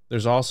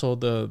 There's also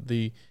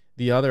the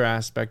other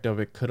aspect of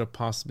it could have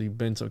possibly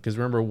been so, because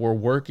remember, we're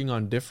working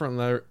on different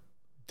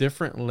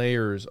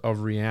layers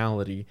of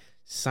reality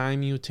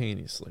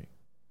simultaneously.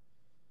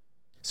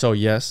 So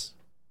yes,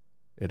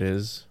 it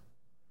is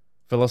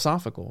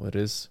philosophical, it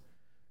is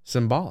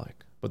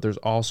symbolic, but there's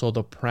also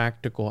the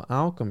practical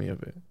alchemy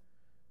of it,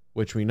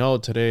 which we know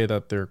today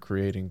that they're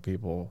creating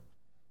people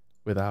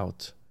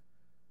without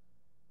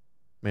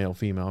male,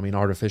 female,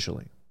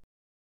 artificially.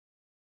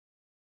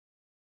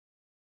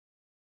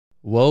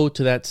 Woe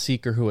to that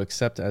seeker who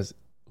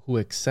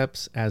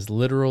accepts as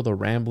literal the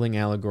rambling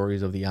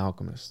allegories of the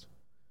alchemist.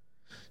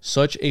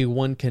 Such a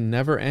one can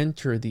never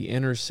enter the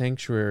inner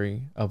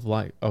sanctuary of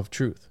life, of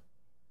truth.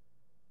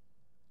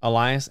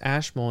 Elias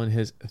Ashmole, in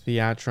his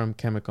Theatrum,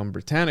 Chemicum,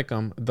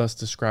 Britannicum, thus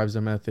describes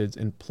the methods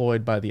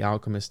employed by the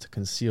alchemists to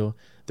conceal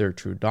their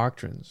true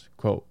doctrines.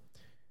 Quote,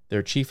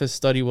 their chiefest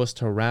study was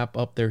to wrap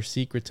up their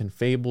secrets in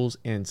fables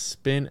and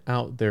spin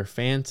out their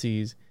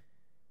fancies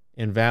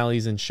in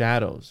valleys and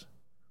shadows,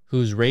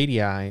 whose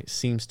radii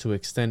seems to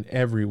extend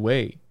every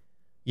way,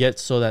 yet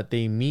so that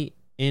they meet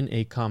in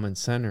a common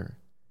center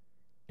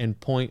and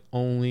point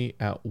only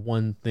at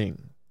one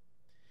thing.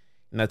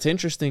 And that's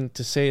interesting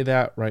to say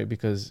that, right?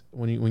 Because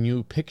when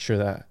you picture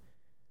that,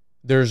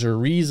 there's a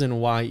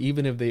reason why,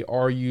 even if they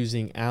are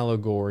using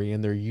allegory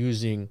and they're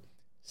using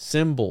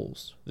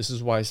symbols. This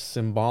is why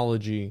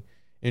symbology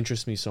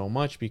interests me so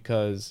much,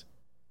 because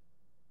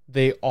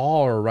they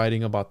all are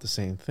writing about the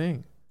same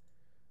thing.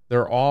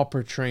 They're all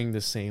portraying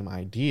the same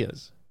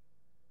ideas.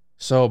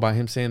 So by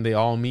him saying they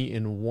all meet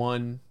in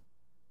one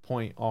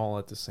point all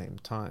at the same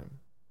time,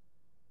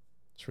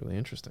 it's really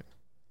interesting.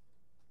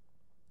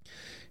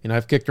 And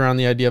I've kicked around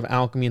the idea of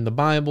alchemy in the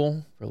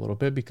Bible for a little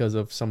bit because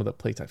of some of the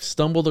plates I've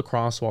stumbled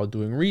across while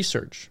doing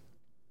research.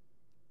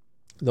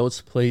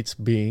 Those plates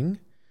being,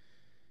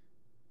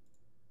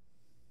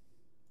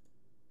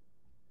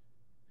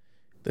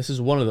 this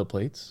is one of the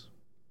plates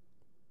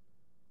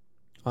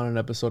on an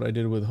episode I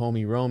did with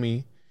homie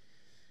Romy,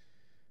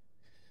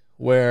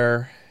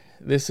 where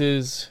this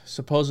is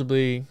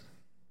supposedly,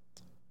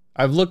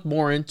 I've looked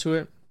more into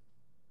it,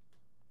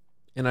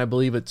 and I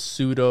believe it's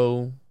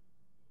pseudo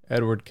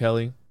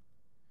Kelly,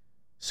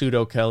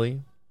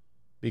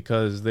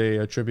 because they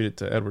attribute it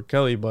to Edward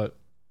Kelly, but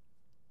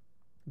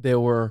they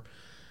were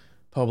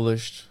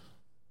published,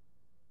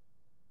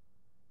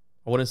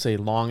 I wouldn't say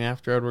long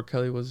after Edward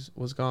Kelly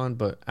was gone,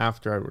 but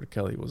after Edward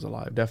Kelly was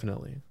alive,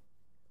 definitely.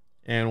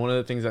 And one of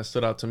the things that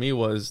stood out to me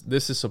was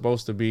this is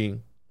supposed to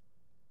be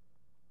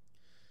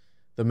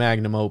the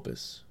magnum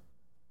opus,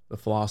 the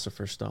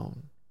Philosopher's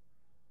Stone.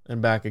 And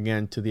back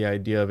again to the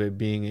idea of it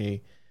being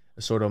a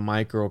sort of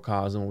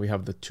microcosm. We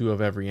have the two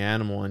of every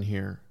animal in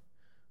here.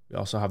 We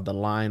also have the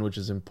lion, which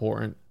is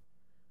important.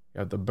 We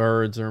have the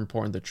birds are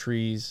important, the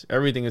trees.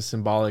 Everything is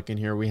symbolic in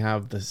here. We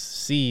have the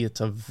sea. It's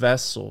a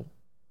vessel,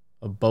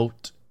 a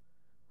boat,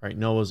 right?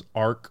 Noah's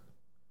Ark,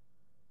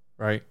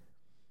 right?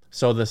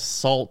 So the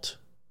salt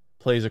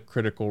plays a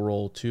critical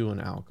role too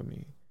in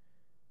alchemy.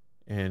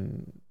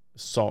 And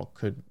salt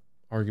could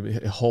arguably,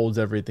 it holds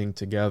everything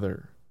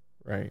together,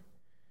 right?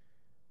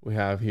 We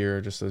have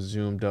here just a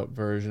zoomed up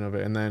version of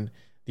it. And then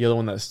the other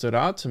one that stood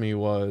out to me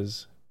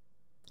was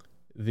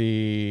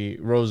the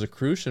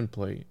Rosicrucian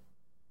plate.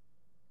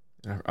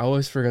 I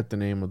always forget the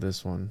name of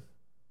this one.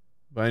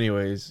 But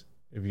anyways,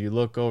 if you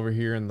look over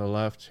here in the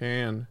left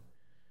hand,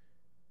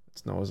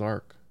 it's Noah's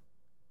Ark.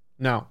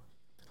 Now,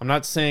 I'm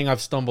not saying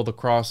I've stumbled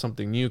across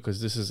something new,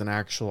 because this is an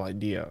actual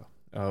idea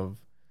of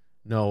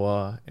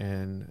Noah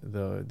and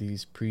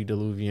these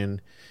pre-Diluvian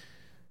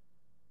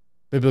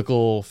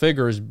biblical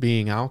figures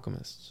being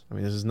alchemists. I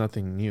mean, this is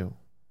nothing new.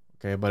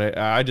 Okay, but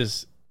I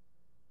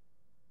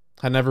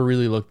never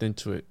really looked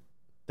into it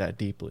that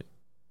deeply.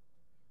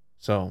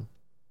 So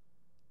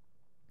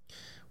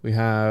we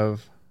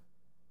have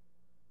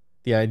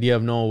the idea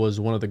of Noah was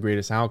one of the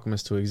greatest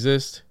alchemists to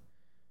exist.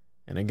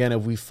 And again,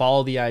 if we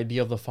follow the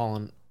idea of the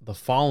fallen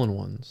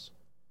ones,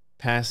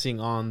 passing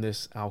on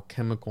this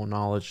alchemical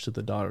knowledge to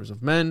the daughters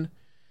of men,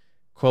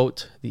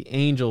 quote, the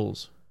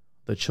angels,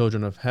 the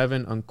children of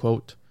heaven,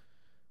 unquote,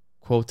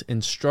 quote,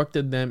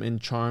 instructed them in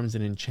charms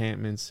and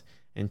enchantments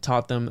and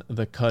taught them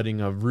the cutting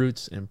of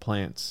roots and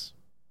plants,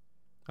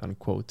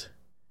 unquote.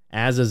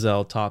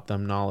 Azazel taught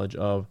them knowledge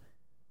of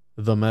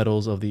the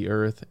metals of the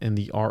earth and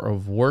the art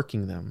of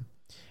working them,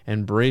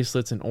 and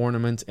bracelets and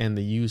ornaments, and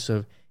the use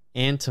of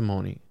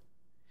antimony,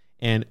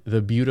 and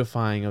the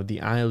beautifying of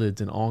the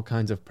eyelids, and all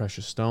kinds of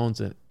precious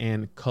stones,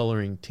 and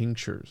coloring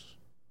tinctures.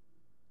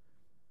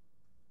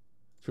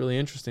 It's really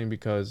interesting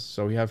because,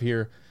 so we have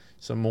here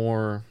some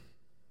more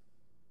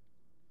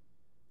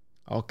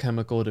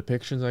alchemical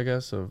depictions, I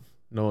guess, of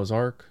Noah's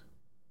Ark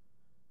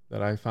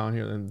that I found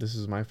here. And this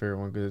is my favorite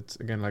one because it's,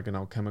 again, like an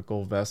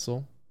alchemical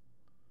vessel.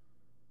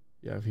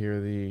 You have here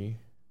the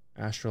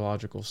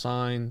astrological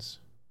signs.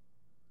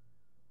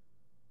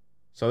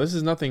 So this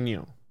is nothing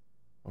new,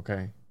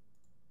 okay?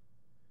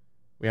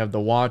 We have the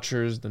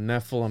Watchers, the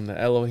Nephilim, the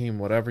Elohim,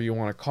 whatever you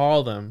want to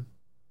call them,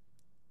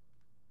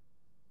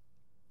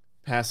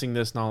 passing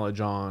this knowledge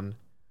on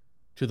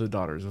to the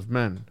daughters of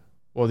men.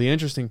 Well, the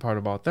interesting part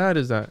about that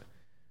is that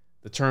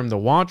the term the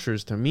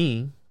Watchers, to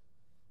me,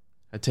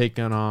 had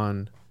taken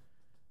on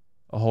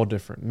a whole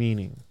different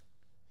meaning.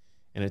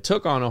 And it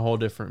took on a whole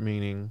different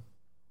meaning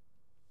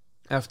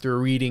after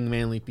reading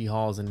Manly P.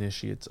 Hall's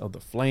Initiates of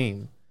the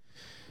Flame,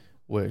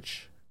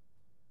 which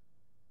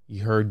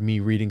you heard me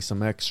reading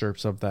some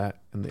excerpts of that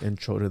in the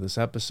intro to this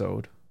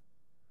episode.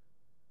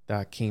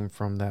 That came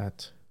from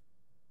that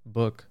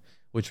book,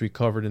 which we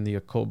covered in the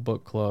Occult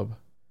Book Club,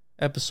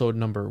 episode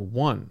number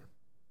 1.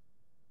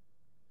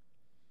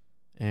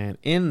 And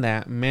in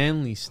that,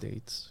 Manly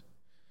states,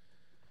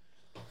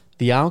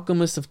 the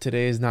alchemist of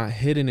today is not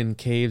hidden in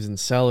caves and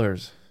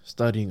cellars,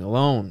 studying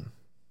alone.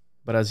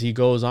 But as he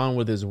goes on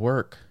with his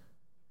work,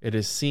 it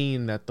is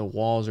seen that the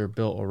walls are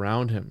built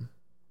around him.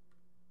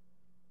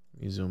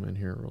 Let me zoom in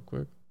here real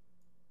quick.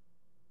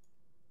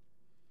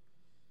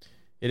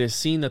 It is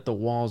seen that the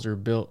walls are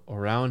built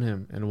around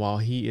him, and while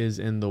he is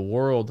in the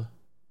world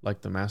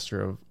like the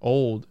master of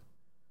old,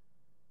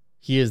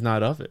 he is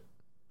not of it.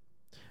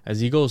 As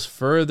he goes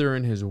further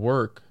in his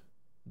work,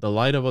 the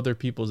light of other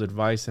people's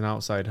advice and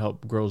outside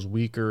help grows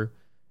weaker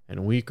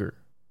and weaker,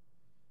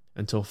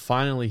 until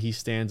finally he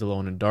stands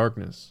alone in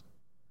darkness.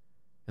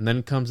 And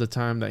then comes the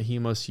time that he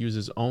must use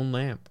his own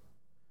lamp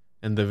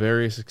and the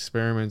various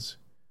experiments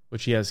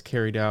which he has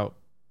carried out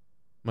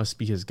must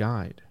be his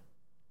guide.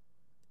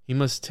 He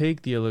must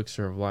take the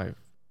elixir of life,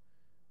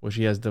 which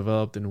he has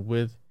developed, and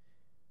with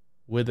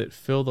it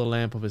fill the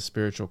lamp of his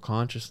spiritual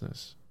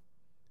consciousness,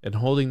 and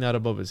holding that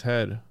above his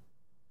head,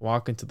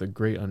 walk into the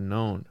great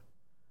unknown,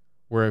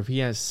 where if he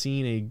has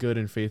seen a good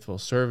and faithful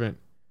servant,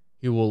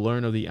 he will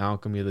learn of the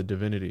alchemy of the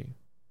divinity,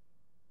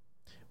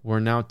 where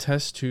now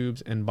test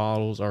tubes and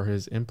bottles are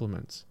his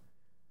implements.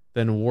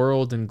 Then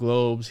worlds and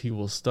globes he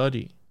will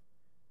study.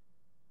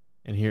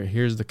 And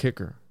here's the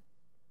kicker.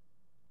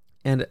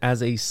 And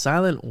as a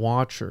silent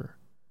watcher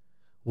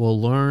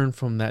will learn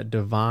from that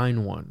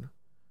divine one,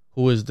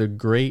 who is the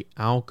great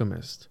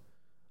alchemist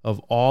of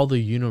all the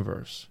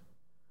universe,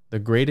 the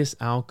greatest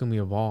alchemy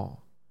of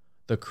all,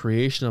 the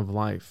creation of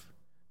life,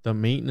 the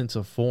maintenance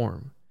of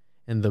form,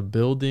 and the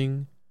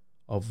building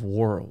of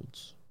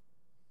worlds.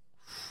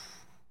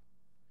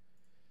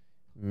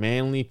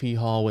 Manly P.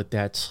 Hall with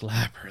that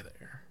slapper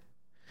there.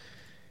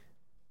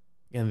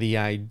 And the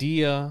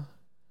idea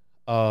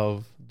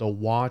of the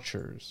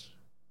watchers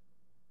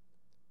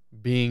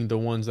being the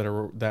ones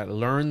that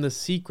learn the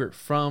secret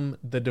from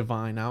the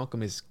divine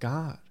alchemist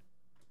God.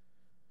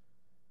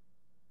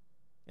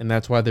 And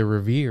that's why they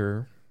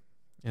revere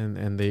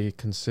and they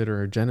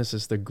consider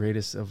Genesis the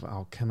greatest of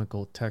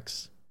alchemical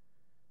texts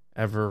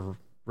ever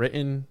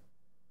written,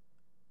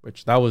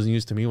 which that was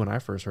news to me when I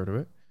first heard of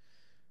it.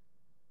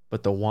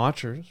 But the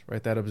watchers,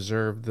 right, that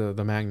observed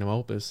the magnum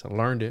opus,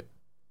 learned it,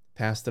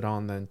 passed it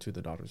on then to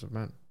the daughters of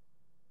men.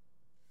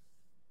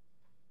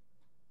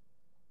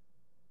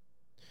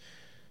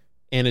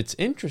 And it's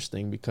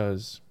interesting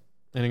because,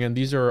 and again,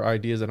 these are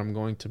ideas that I'm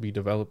going to be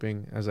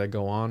developing as I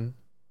go on,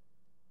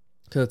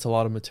 because it's a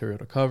lot of material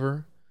to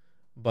cover.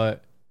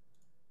 But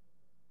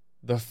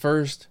the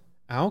first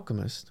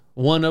alchemist,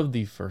 one of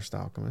the first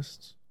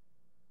alchemists,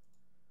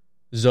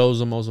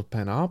 Zosimus of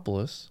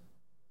Panopolis,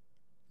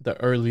 the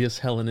earliest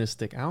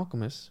Hellenistic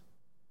alchemist,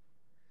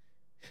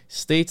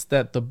 states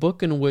that the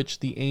book in which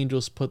the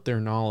angels put their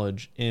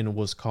knowledge in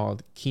was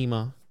called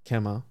Chema,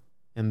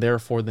 and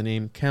therefore the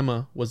name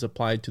Chema was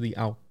applied to the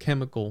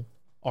alchemical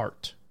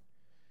art.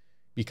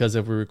 Because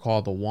if we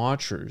recall, the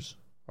watchers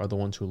are the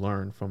ones who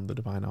learn from the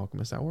divine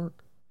alchemist at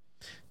work,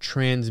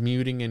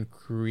 transmuting and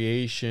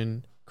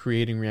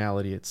creating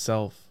reality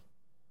itself.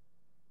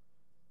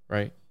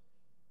 Right?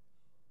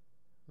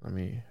 Let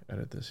me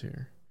edit this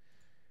here.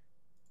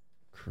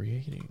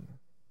 Creating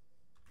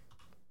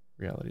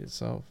reality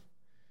itself.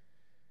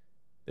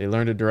 They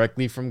learned it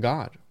directly from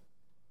God.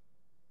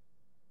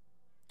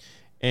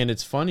 And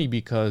it's funny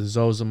because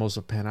Zosimus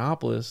of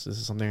Panopolis, this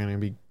is something I'm going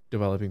to be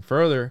developing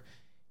further,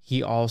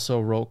 he also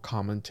wrote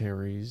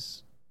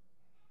commentaries.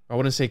 I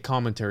wouldn't say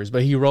commentaries,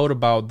 but he wrote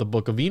about the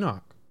Book of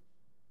Enoch,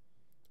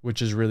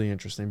 which is really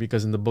interesting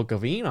because in the Book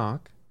of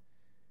Enoch,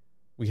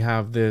 we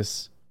have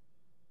these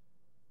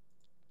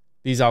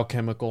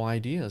alchemical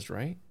ideas,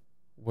 right?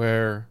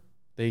 Where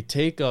they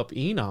take up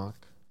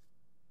Enoch,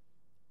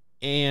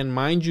 and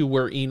mind you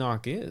where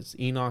Enoch is.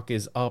 Enoch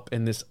is up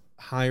in this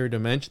higher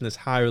dimension, this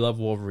higher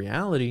level of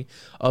reality,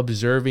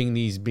 observing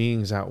these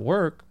beings at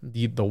work,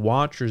 the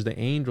watchers, the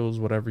angels,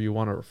 whatever you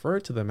want to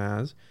refer to them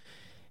as.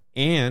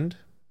 And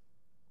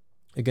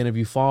again, if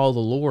you follow the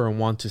lore and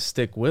want to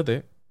stick with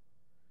it,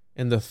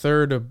 in the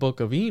third book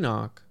of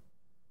Enoch,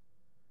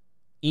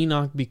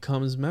 Enoch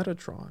becomes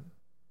Metatron.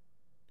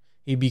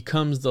 He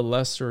becomes the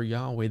lesser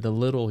Yahweh, the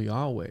little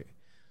Yahweh.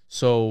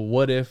 So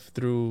what if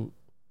through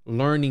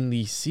learning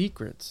these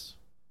secrets,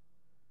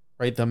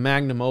 right, the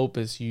magnum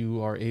opus,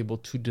 you are able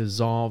to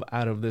dissolve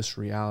out of this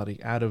reality,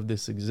 out of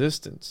this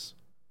existence?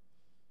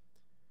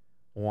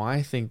 Well,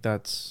 I think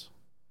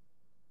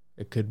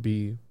it could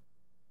be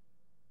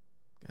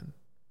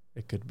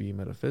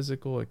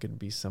metaphysical, it could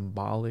be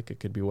symbolic, it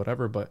could be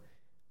whatever, but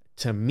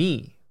to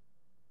me,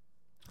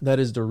 that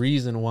is the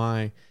reason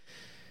why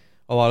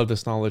a lot of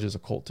this knowledge is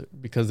occulted,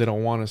 because they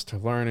don't want us to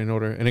learn in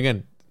order, and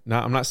again,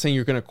 I'm not saying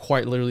you're going to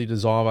quite literally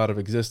dissolve out of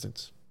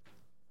existence,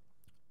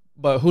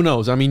 but who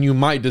knows? I mean, you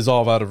might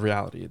dissolve out of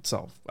reality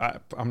itself.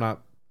 I'm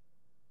not,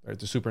 right,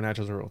 the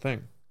supernatural is a real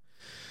thing.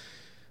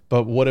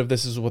 But what if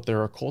this is what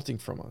they're occulting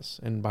from us?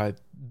 And by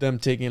them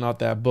taking out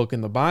that book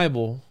in the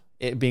Bible,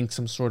 it being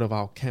some sort of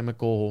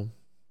alchemical,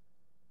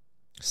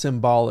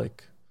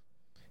 symbolic,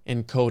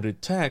 encoded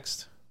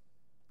text,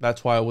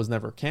 that's why it was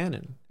never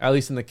canon. At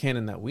least in the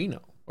canon that we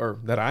know, or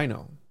that I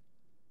know.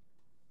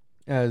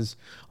 As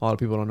a lot of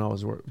people don't know, I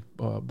was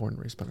born and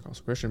raised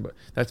Pentecostal Christian, but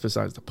that's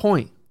besides the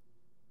point.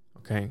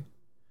 Okay?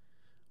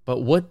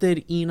 But what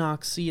did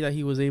Enoch see that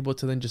he was able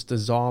to then just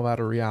dissolve out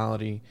of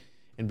reality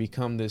and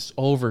become this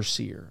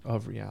overseer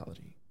of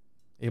reality,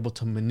 able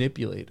to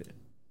manipulate it?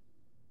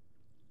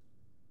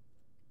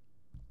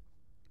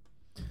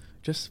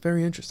 Just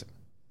very interesting.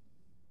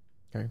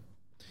 Okay.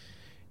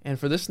 And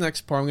for this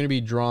next part, I'm going to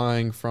be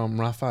drawing from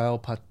Raphael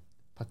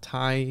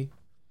Patai,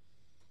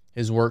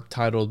 his work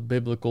titled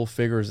Biblical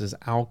Figures as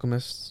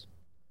Alchemists.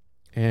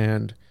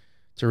 And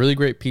it's a really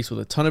great piece with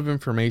a ton of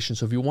information.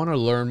 So if you want to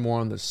learn more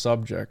on this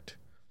subject,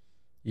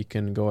 you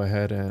can go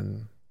ahead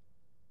and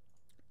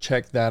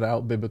check that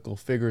out, Biblical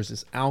Figures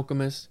as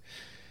Alchemists.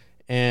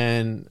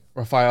 And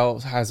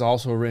Raphael has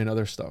also written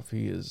other stuff.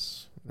 He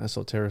is an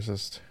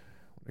esotericist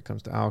when it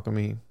comes to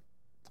alchemy.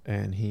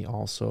 And he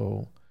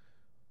also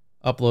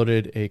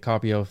uploaded a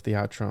copy of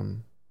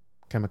Theatrum,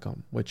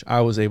 Chemicum, which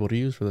I was able to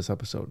use for this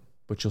episode,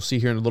 which you'll see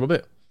here in a little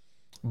bit.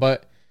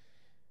 But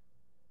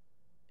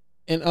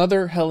in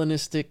other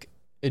Hellenistic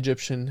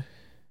Egyptian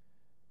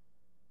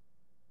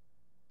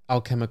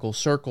alchemical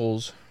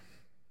circles,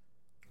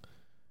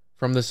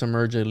 from this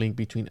emerged a link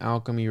between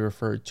alchemy,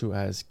 referred to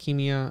as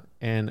chemia,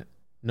 and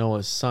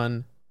Noah's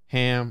son,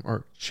 Ham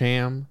or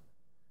Cham.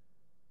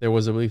 There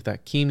was a belief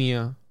that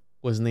chemia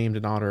was named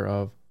in honor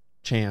of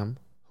Cham,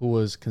 who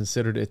was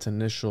considered its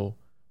initial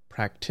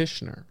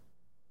practitioner.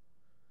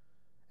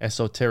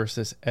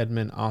 Esotericist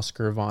Edmund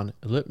Oscar von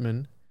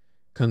Lippmann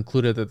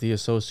concluded that the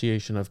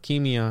association of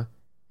chemia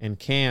and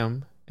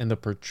Cam and the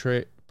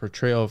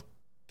portrayal of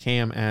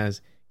Cam as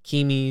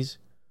chemes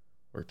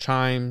or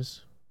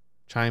chimes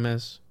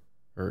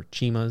or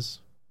chimas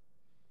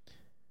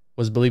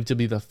was believed to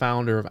be the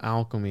founder of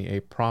alchemy, a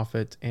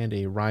prophet and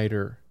a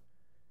writer,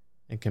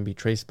 and can be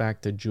traced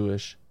back to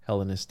Jewish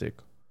Hellenistic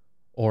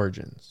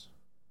origins.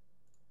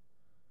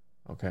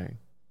 Okay.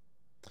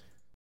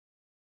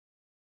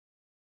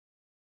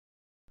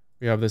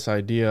 We have this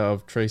idea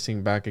of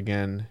tracing back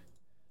again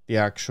the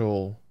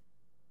actual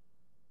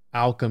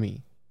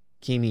alchemy,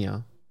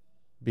 chemia,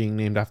 being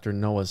named after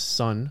Noah's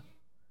son,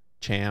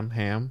 Cham,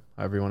 Ham,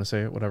 however you want to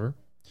say it, whatever.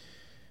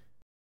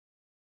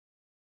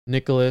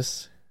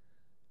 Nicolas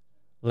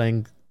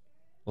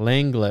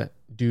Langlet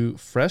du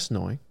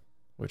Fresnoy,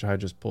 which I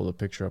just pulled a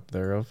picture up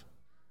there of.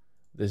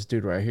 This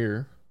dude right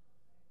here.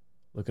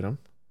 Look at him.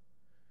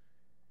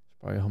 He's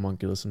probably a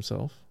homunculus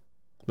himself.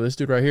 But this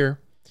dude right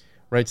here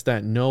writes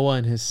that Noah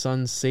and his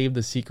sons saved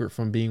the secret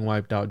from being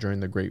wiped out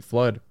during the Great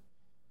Flood.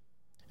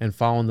 And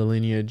following the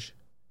lineage,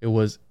 it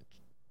was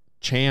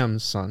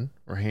Cham's son,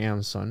 or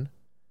Ham's son,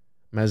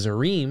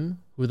 Mezarim,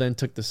 who then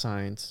took the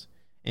science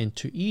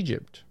into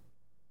Egypt.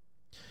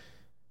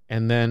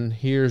 And then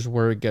here's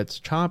where it gets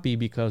choppy,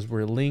 because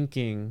we're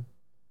linking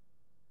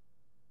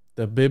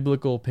the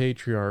biblical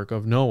patriarch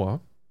of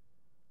Noah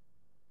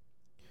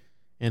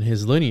and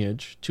his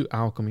lineage to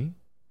alchemy,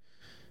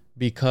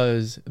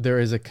 because there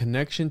is a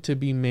connection to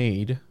be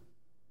made.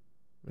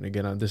 And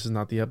again, this is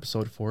not the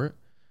episode for it,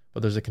 but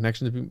there's a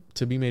connection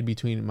to be made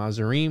between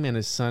Mezarim and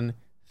his son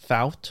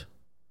Thoth,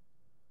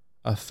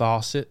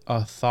 Thothis,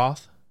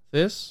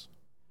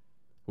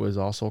 who is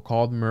also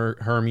called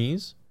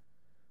Hermes,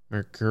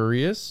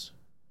 Mercurius,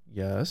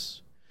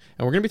 yes.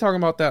 And we're going to be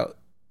talking about that,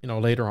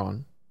 later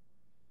on,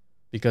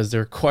 because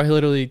they're quite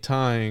literally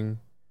tying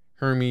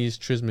Hermes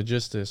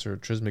Trismegistus or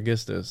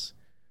Trismegistus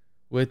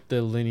with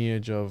the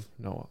lineage of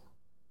Noah.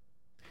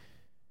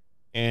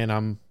 And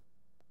I'm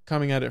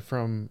coming at it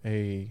from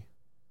a,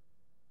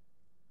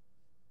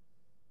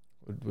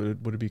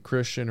 would it be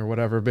Christian or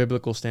whatever,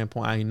 biblical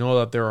standpoint. I know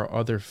that there are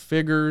other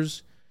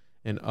figures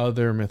and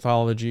other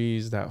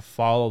mythologies that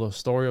follow the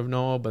story of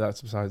Noah, but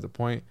that's besides the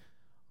point.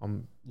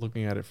 I'm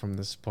looking at it from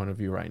this point of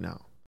view right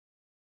now.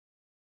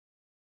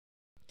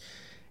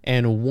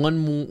 And one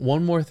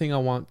more thing I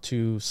want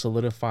to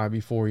solidify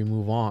before we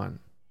move on,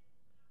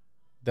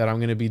 that I'm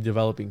going to be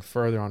developing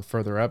further on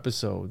further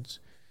episodes,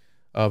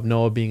 of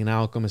Noah being an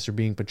alchemist or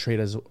being portrayed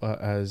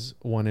as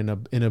one in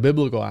a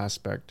biblical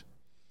aspect.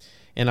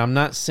 And I'm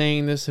not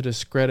saying this to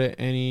discredit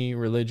any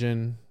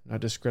religion,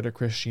 not discredit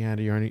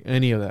Christianity or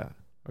any of that.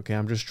 Okay,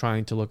 I'm just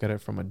trying to look at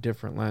it from a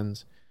different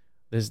lens.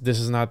 This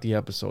is not the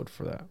episode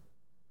for that.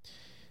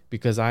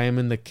 Because I am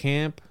in the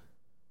camp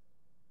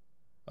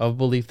of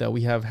belief that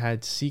we have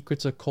had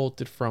secrets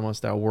occulted from us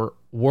that were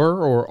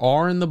or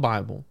are in the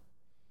Bible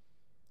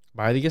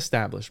by the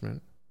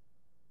establishment.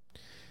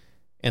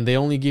 And they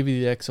only give you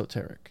the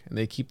exoteric. And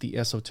they keep the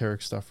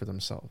esoteric stuff for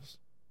themselves,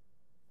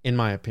 in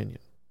my opinion.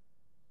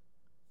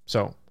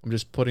 So I'm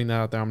just putting that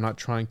out there. I'm not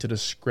trying to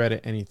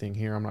discredit anything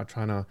here. I'm not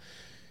trying to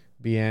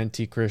be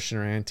anti-Christian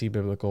or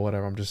anti-biblical,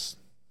 whatever. I'm just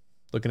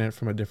looking at it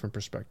from a different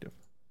perspective.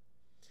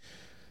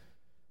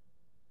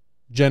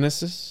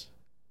 Genesis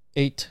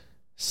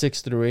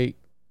 8:6-8,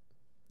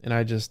 and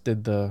I just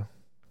did the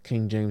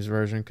King James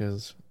version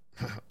because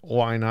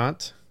why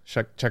not?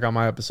 Check out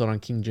my episode on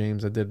King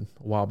James I did a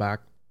while back.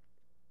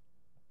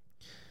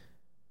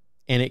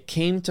 And it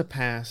came to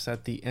pass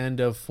at the end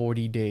of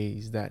 40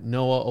 days that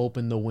Noah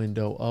opened the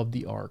window of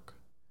the ark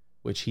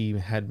which he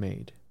had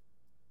made.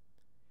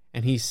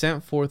 And he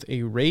sent forth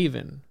a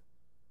raven,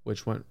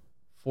 which went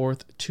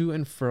forth to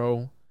and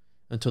fro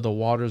until the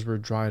waters were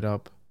dried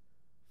up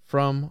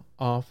from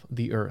off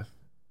the earth.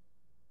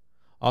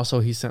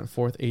 Also he sent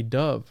forth a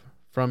dove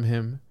from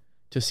him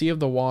to see if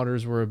the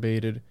waters were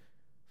abated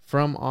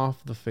from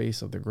off the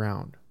face of the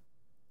ground.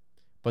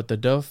 But the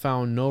dove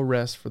found no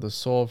rest for the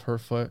sole of her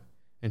foot,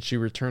 and she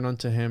returned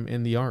unto him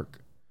in the ark,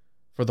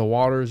 for the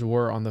waters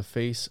were on the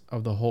face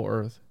of the whole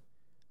earth.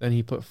 Then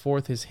he put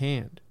forth his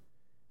hand,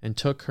 and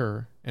took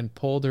her, and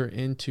pulled her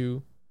in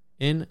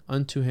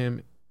unto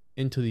him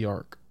into the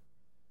ark.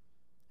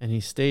 And he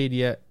stayed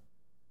yet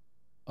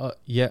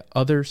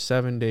other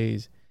 7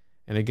 days,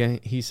 and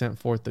again he sent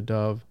forth the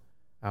dove,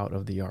 out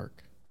of the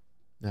ark.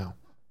 Now,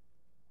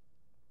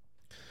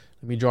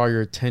 let me draw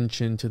your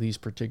attention to these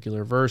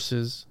particular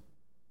verses,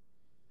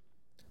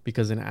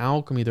 because in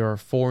alchemy there are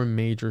 4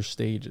 major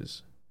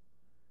stages: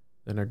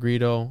 the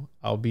negrito,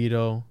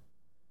 albedo,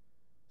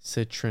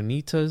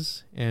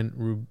 citrinitas,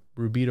 and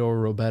rubido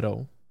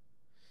robedo.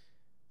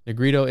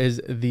 Negrito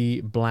is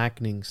the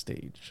blackening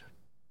stage.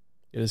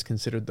 It is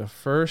considered the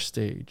first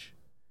stage,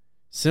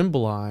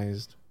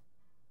 symbolized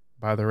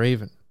by the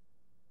raven.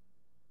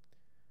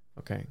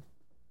 Okay.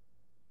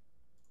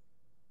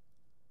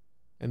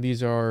 And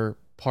these are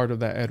part of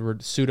that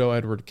pseudo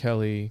Edward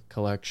Kelly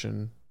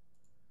collection.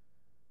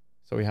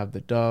 So we have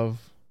the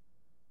dove,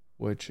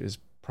 which is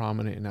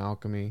prominent in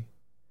alchemy.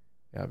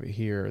 We have it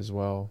here as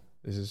well.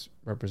 This is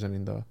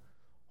representing the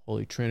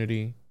Holy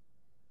Trinity.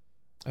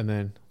 And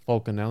then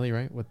Falconelli,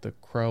 right, with the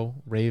crow,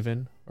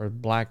 raven, or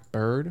black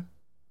bird.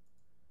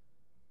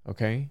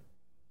 Okay.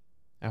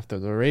 After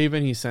the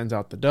raven, he sends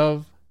out the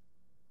dove.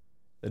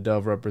 The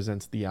dove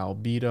represents the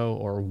albedo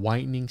or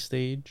whitening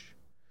stage.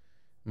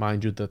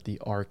 Mind you that the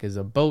ark is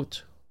a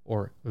boat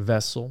or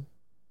vessel,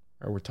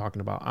 or we're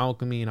talking about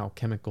alchemy and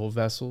alchemical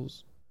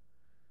vessels.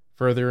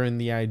 Further in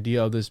the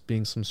idea of this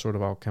being some sort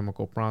of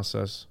alchemical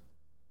process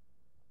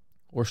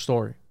or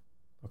story.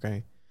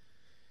 Okay.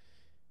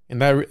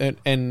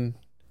 And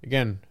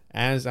again,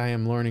 as I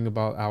am learning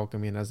about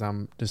alchemy and as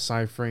I'm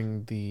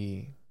deciphering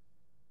the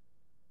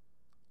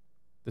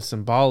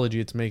symbology,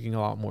 it's making a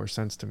lot more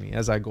sense to me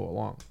as I go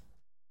along.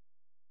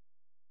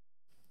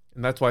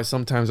 And that's why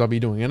sometimes I'll be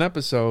doing an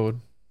episode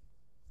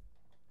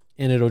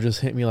and it'll just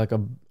hit me like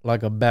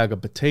a bag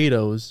of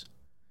potatoes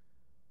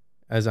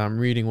as I'm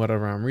reading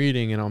whatever I'm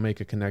reading, and I'll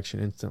make a connection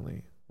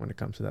instantly when it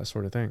comes to that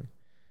sort of thing.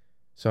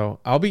 So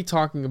I'll be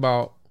talking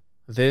about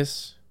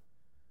this,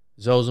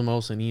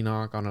 Zosamos and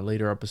Enoch, on a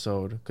later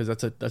episode, because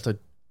that's a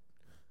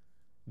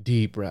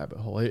deep rabbit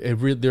hole.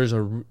 There's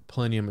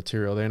plenty of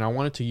material there, and I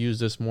wanted to use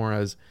this more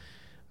as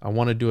I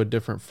want to do a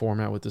different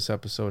format with this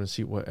episode and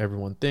see what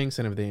everyone thinks,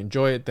 and if they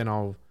enjoy it, then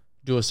I'll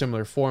do a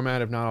similar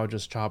format. If not, I'll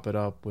just chop it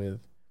up with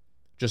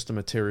just the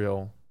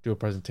material, do a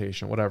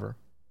presentation, whatever.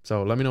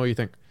 So let me know what you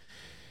think.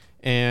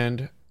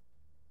 And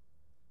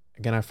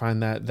again, I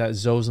find that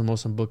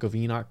Zosamos and Book of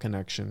Enoch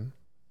connection,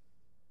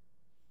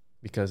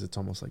 because it's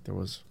almost like there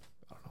was,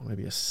 I don't know,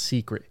 maybe a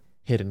secret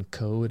hidden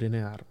code in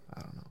it. I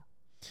don't know.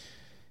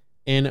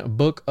 In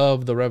Book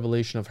of the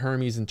Revelation of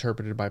Hermes,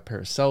 interpreted by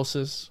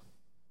Paracelsus,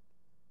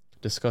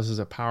 discusses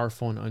a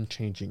powerful and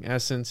unchanging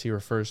essence. He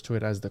refers to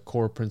it as the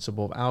core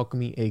principle of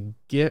alchemy,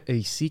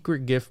 a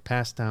secret gift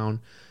passed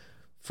down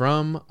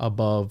from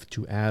above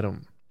to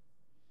Adam.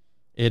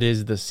 It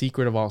is the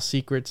secret of all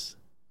secrets,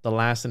 the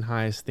last and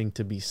highest thing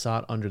to be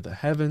sought under the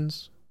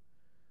heavens,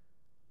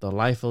 the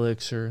life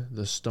elixir,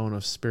 the stone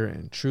of spirit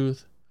and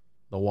truth,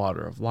 the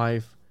water of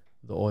life,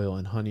 the oil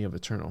and honey of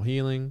eternal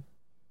healing.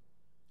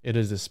 It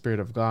is the Spirit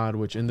of God,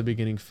 which in the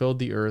beginning filled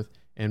the earth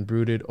and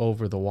brooded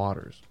over the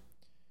waters.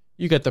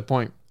 You get the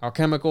point.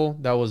 Alchemical,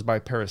 that was by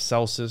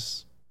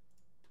Paracelsus,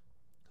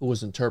 who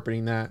was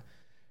interpreting that.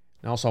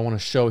 And also I want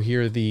to show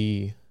here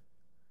the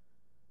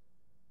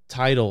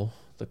title,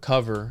 the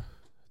cover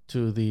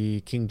to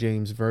the King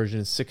James Version,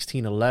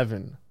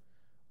 1611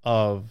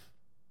 of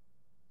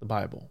the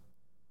Bible.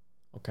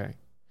 Okay.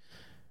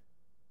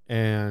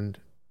 And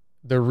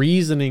the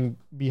reasoning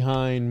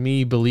behind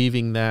me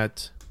believing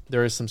that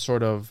there is some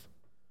sort of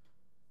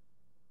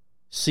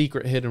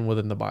secret hidden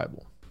within the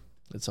Bible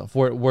itself.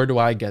 Where do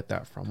I get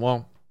that from?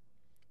 Well,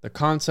 the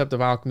concept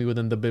of alchemy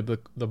within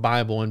the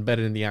Bible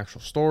embedded in the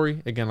actual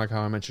story, again, like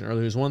how I mentioned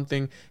earlier, is one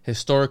thing,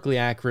 historically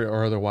accurate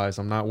or otherwise,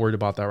 I'm not worried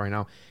about that right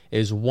now,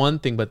 is one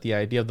thing, but the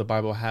idea of the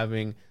Bible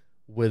having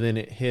within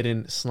it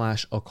hidden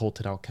 /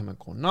 occulted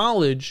alchemical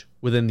knowledge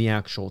within the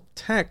actual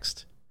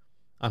text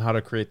on how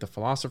to create the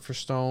Philosopher's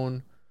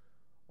Stone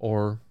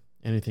or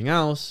anything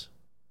else,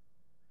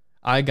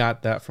 I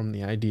got that from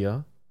the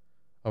idea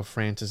of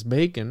Francis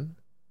Bacon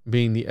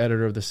being the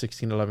editor of the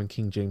 1611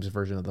 King James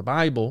Version of the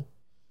Bible,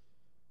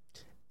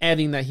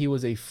 adding that he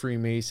was a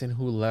Freemason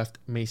who left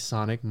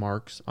Masonic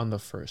marks on the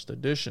first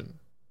edition,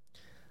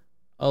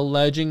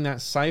 alleging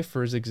that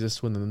ciphers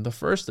exist within the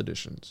first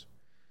editions.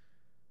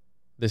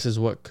 This is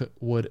what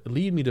would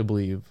lead me to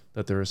believe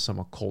that there is some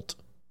occult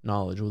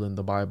knowledge within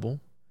the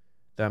Bible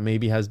that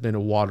maybe has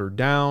been watered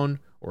down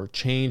or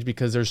changed,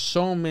 because there's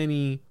so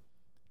many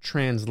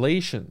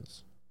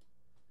translations.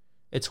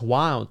 It's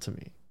wild to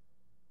me.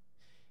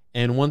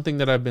 And one thing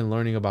that I've been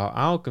learning about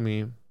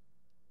alchemy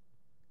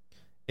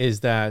is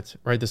that,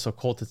 right, this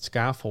occulted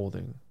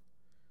scaffolding,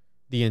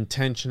 the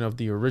intention of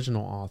the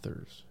original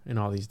authors and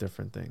all these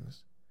different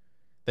things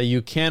that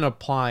you can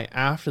apply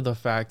after the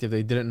fact if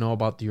they didn't know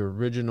about the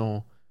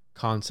original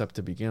concept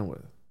to begin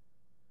with.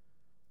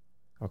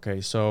 Okay,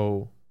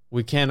 so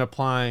we can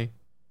apply,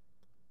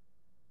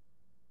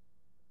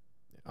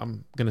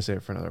 I'm going to say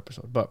it for another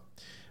episode, but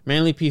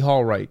Manly P.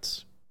 Hall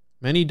writes,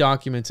 many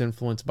documents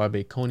influenced by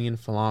Baconian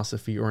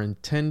philosophy or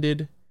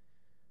intended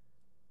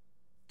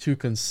to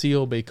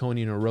conceal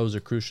Baconian or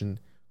Rosicrucian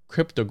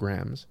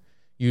cryptograms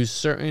use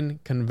certain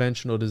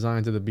conventional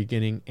designs at the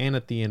beginning and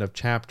at the end of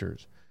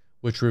chapters,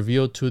 which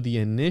reveal to the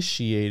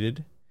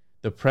initiated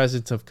the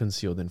presence of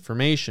concealed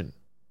information.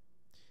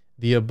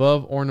 The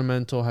above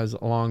ornamental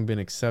has long been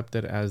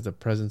accepted as the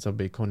presence of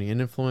Baconian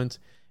influence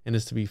and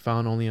is to be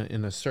found only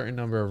in a certain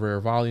number of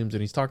rare volumes.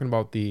 And he's talking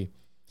about the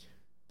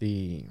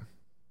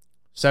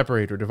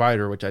separator,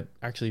 divider, which I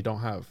actually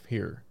don't have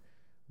here.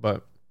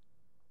 But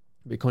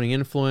Baconian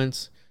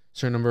influence,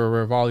 certain number of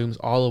rare volumes,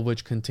 all of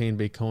which contain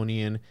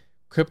Baconian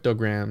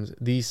cryptograms.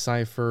 These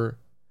cipher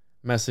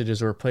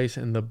messages were placed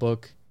in the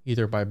book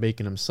either by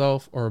Bacon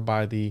himself or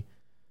by the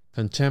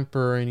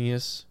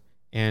contemporaneous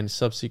and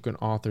subsequent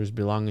authors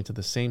belonging to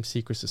the same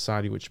secret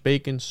society which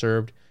Bacon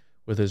served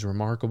with his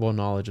remarkable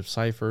knowledge of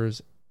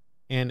ciphers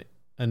and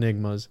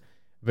enigmas.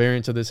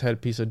 Variants of this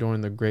headpiece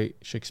adorn the great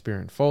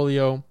Shakespearean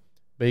folio,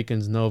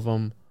 Bacon's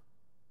Novum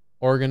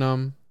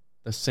Organum,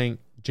 the St.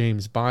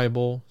 James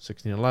Bible,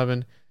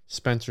 1611,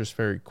 Spencer's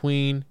Faerie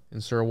Queen,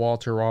 and Sir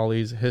Walter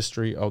Raleigh's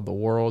History of the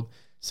World,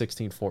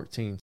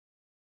 1614.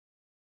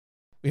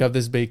 We have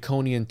this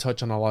Baconian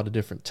touch on a lot of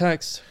different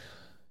texts,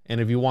 and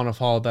if you want to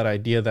follow that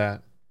idea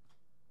that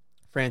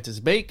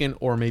Francis Bacon,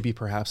 or maybe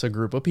perhaps a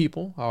group of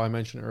people, how I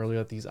mentioned earlier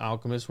that these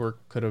alchemists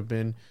could have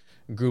been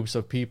groups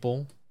of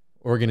people,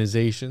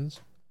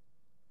 organizations,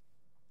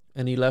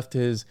 and he left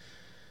his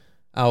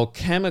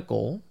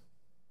alchemical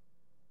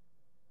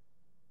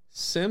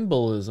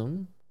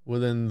symbolism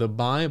within the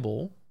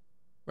Bible,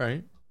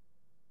 right?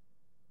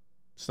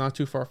 It's not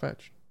too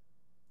far-fetched.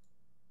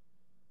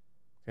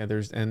 And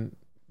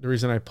the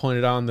reason I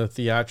pointed out in the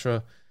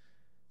Theatrum,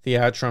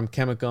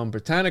 Chemicum,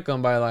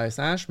 Britannicum by Elias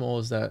Ashmole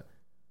is that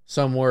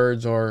some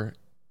words are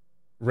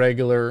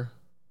regular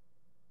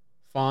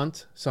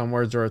font, some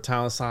words are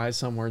italicized,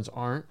 some words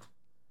aren't.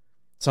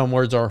 Some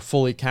words are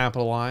fully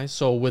capitalized.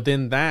 So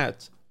within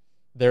that,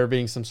 there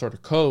being some sort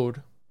of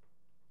code,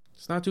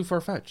 it's not too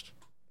far-fetched.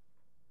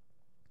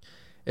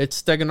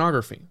 It's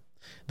steganography,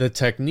 the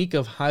technique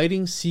of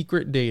hiding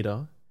secret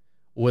data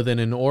within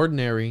an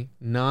ordinary,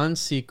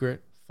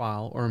 non-secret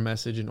file or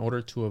message in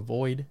order to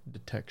avoid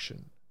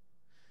detection.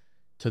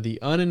 To the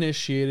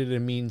uninitiated, it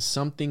means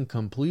something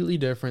completely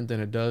different than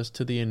it does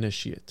to the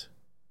initiate.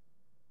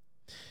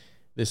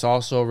 This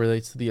also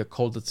relates to the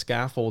occulted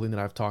scaffolding that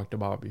I've talked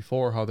about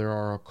before, how there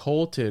are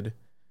occulted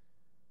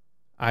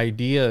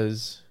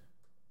ideas,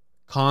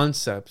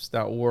 concepts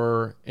that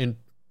were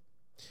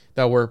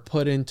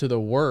put into the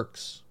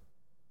works,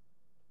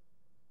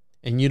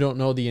 and you don't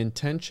know the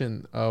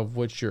intention of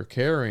which you're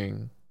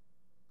carrying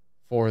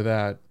for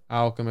that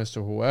alchemist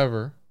or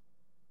whoever.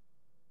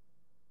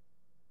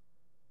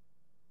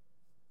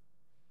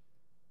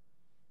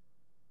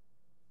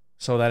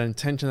 So that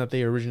intention that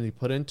they originally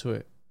put into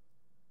it,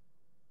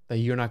 that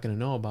you're not going to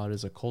know about,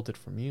 is occulted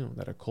from you,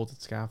 that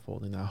occulted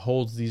scaffolding that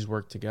holds these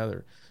work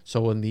together. So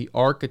when the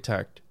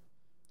architect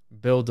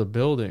builds a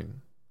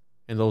building,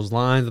 and those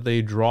lines that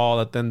they draw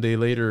that then they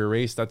later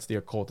erase, that's the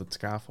occulted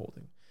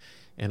scaffolding.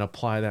 And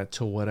apply that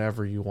to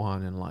whatever you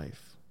want in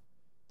life.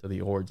 To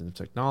the origins of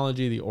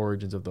technology, the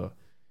origins of the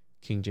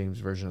King James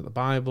Version of the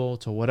Bible,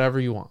 to whatever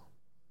you want.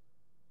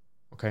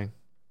 Okay?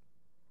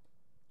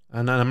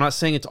 And I'm not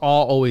saying it's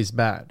all always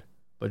bad,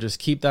 but just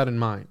keep that in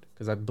mind,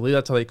 because I believe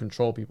that's how they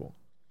control people.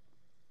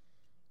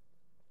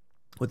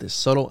 With this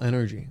subtle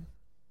energy.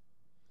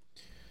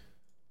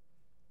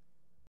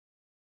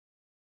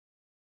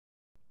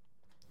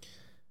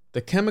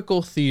 The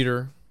chemical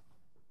theater,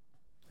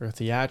 or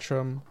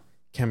Theatrum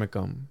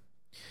Chemicum,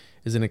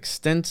 is an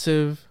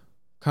extensive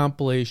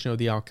compilation of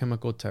the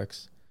alchemical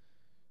texts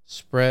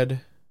spread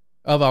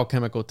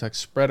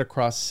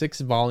across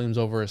 6 volumes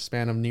over a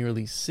span of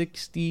nearly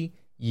 60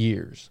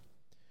 years.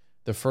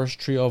 The first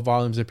trio of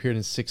volumes appeared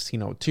in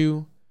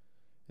 1602,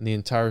 and the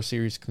entire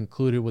series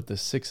concluded with the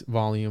 6th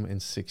volume in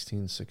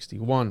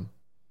 1661.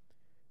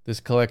 This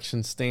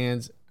collection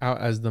stands out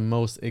as the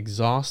most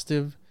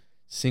exhaustive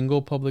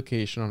single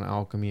publication on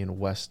alchemy in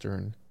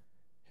Western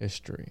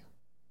history.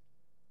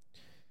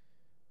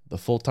 The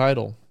full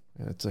title,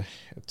 it's a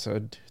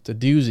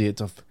doozy,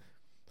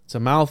 it's a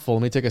mouthful.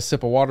 Let me take a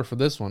sip of water for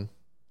this one.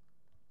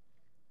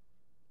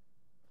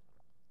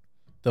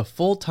 The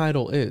full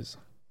title is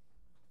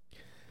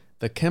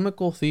The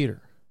Chemical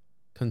Theater,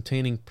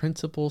 containing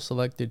principal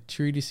selected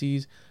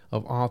treatises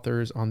of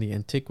authors on the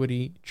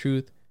antiquity,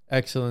 truth,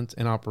 excellence,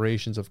 and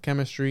operations of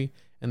chemistry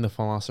and the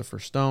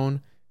philosopher's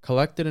stone,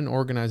 collected and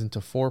organized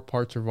into 4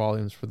 parts or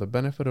volumes for the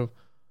benefit of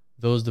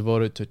those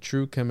devoted to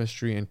true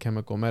chemistry and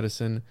chemical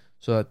medicine,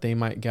 so that they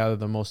might gather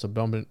the most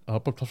abundant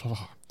harvest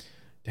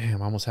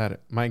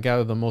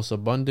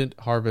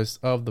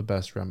of the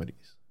best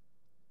remedies.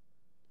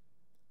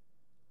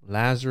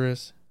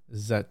 Lazarus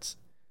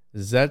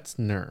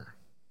Zetzner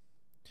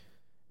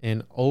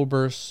in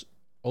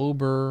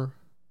Oberursel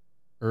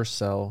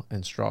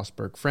and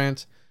Strasbourg,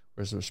 France,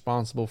 was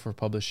responsible for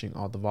publishing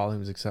all the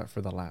volumes except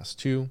for the last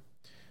 2.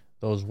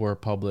 Those were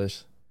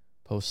published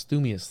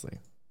posthumously.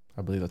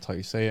 I believe that's how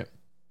you say it.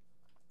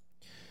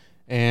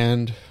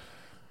 And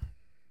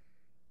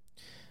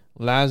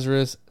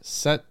Lazarus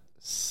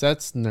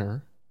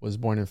Zetzner was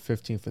born in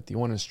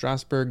 1551 in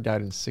Strasbourg,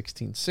 died in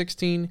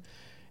 1616,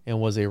 and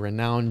was a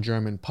renowned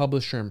German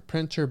publisher and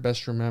printer,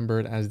 best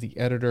remembered as the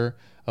editor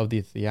of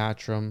the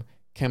Theatrum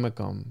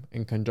Chemicum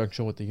in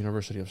conjunction with the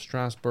University of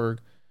Strasbourg.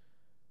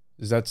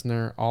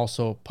 Zetzner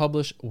also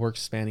published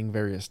works spanning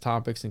various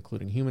topics,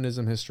 including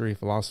humanism, history,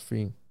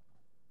 philosophy,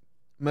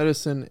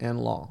 medicine, and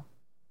law.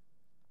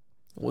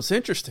 What's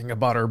interesting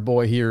about our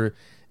boy here,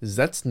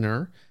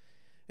 Zetzner,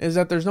 is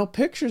that there's no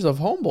pictures of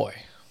homeboy.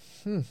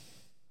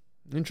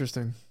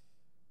 Interesting.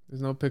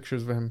 There's no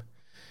pictures of him.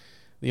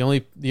 The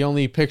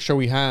only picture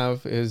we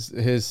have is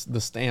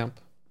the stamp,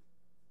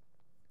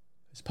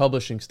 his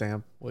publishing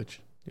stamp,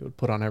 which he would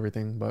put on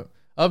everything. But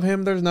of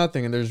him, there's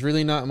nothing, and there's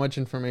really not much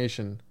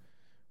information,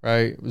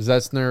 right?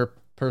 Zetzner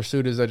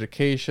pursued his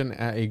education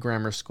at a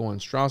grammar school in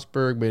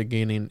Strasbourg,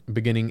 beginning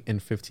in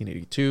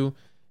 1582.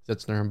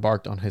 Zetzner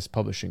embarked on his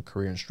publishing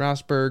career in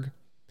Strasbourg.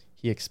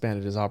 He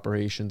expanded his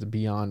operations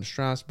beyond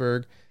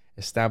Strasbourg,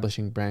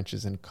 establishing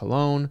branches in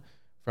Cologne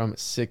from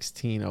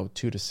 1602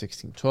 to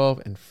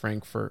 1612 and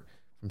Frankfurt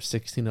from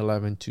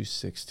 1611 to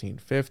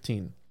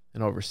 1615,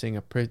 and overseeing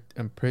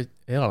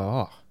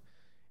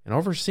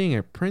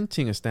a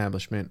printing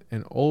establishment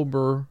in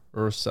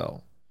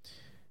Oberursel.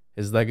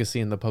 His legacy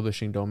in the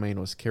publishing domain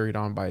was carried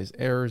on by his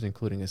heirs,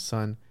 including his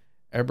son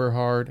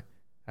Eberhard,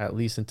 at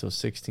least until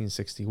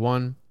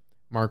 1661,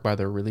 marked by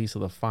the release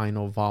of the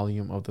final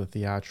volume of the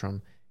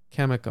Theatrum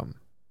Chemicum.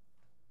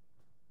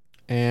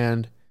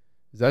 And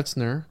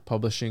Zetzner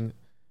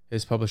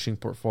his publishing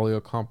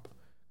portfolio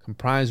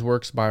comprised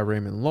works by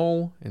Raymond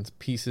Lull and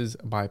pieces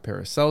by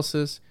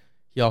Paracelsus.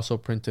 He also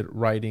printed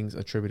writings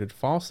attributed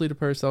falsely to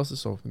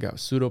Paracelsus, so we got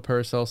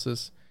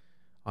pseudo-Paracelsus,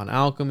 on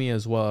alchemy,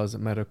 as well as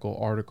medical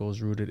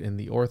articles rooted in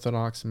the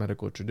orthodox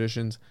medical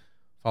traditions,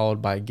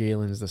 followed by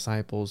Galen's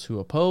disciples who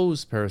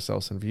opposed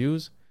Paracelsian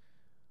views.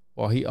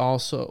 While he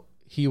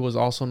was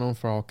also known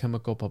for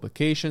alchemical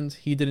publications,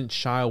 he didn't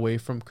shy away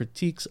from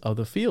critiques of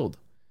the field,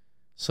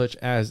 such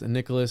as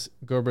Nicholas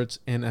Gerbert's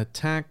An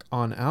Attack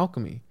on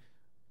Alchemy,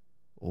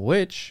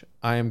 which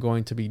I am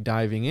going to be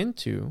diving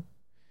into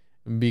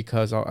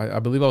because I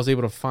believe I was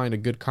able to find a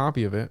good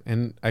copy of it.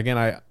 And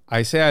again,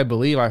 I say I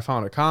believe I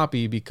found a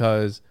copy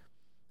because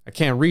I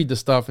can't read the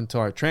stuff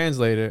until I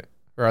translate it,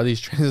 or at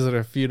least translate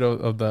a few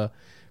of the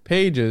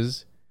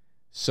pages.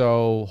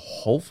 So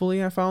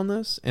hopefully I found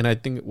this. And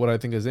what I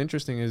think is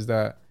interesting is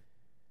that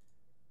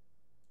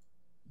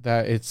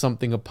it's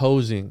something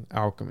opposing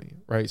alchemy,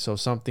 right? So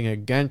something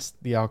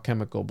against the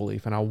alchemical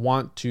belief. And I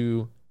want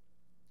to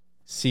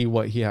see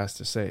what he has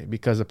to say,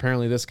 because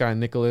apparently this guy,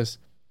 Nicholas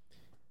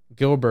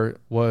Gilbert,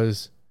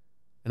 was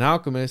an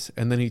alchemist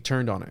and then he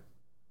turned on it.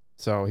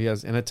 So he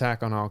has An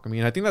Attack on Alchemy.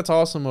 And I think that's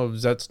awesome of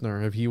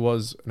Zetzner, if he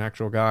was an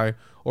actual guy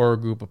or a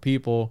group of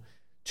people,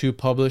 to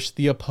publish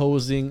the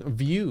opposing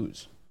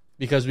views,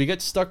 because we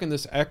get stuck in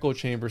this echo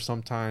chamber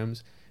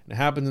sometimes, and it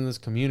happens in this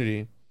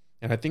community.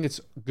 And I think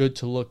it's good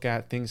to look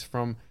at things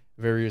from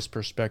various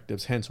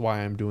perspectives, hence why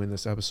I'm doing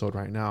this episode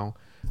right now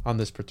on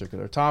this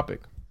particular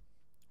topic,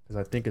 because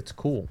I think it's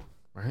cool,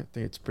 right? I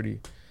think it's pretty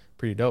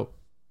dope.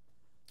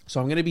 So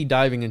I'm going to be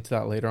diving into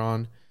that later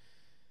on.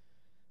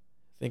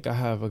 I think I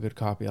have a good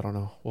copy. I don't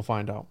know. We'll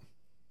find out.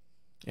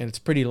 And it's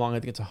pretty long. I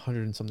think it's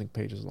 100 and something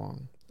pages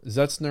long.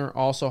 Zetzner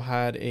also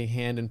had a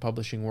hand in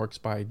publishing works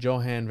by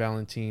Johann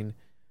Valentin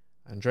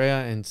Andrea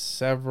and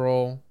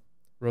several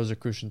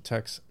Rosicrucian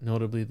texts,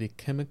 notably the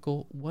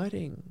Chemical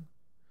Wedding.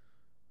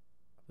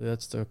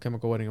 That's the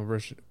Chemical Wedding of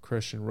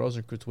Christian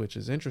Rosicrucians, which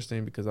is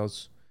interesting because that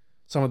was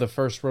some of the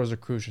first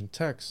Rosicrucian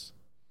texts.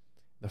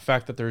 The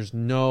fact that there's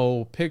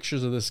no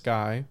pictures of this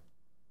guy,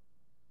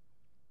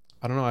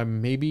 I don't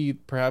know,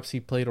 perhaps he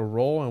played a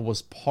role and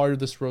was part of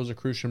this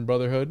Rosicrucian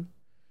Brotherhood,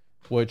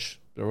 which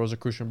the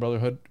Rosicrucian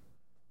Brotherhood,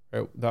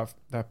 right,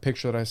 that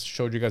picture that I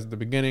showed you guys at the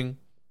beginning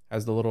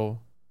has the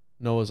little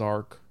Noah's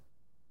Ark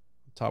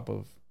on top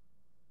of,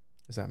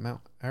 is that Mount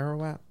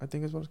Ararat, I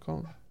think is what it's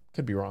called?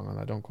 Could be wrong on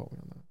that. Don't quote me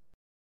on that.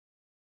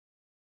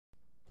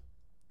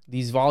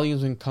 These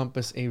volumes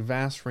encompass a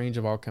vast range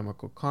of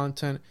alchemical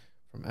content,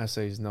 from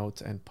essays, notes,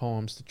 and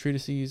poems to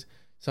treatises.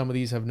 Some of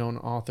these have known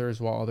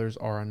authors, while others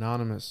are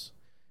anonymous.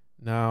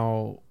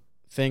 Now,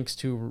 thanks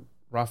to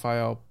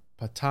Raphael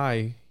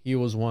Patai, he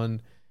was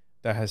one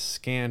that has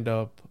scanned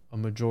up a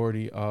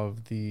majority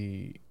of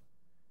the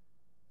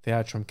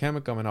Theatrum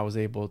Chemicum, and I was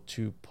able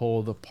to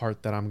pull the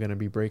part that I'm going to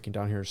be breaking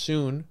down here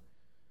soon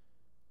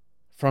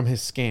from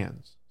his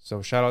scans.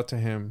 So shout out to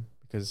him,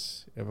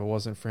 because if it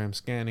wasn't for him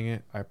scanning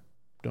it, I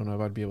don't know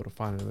if I'd be able to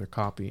find another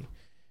copy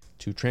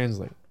to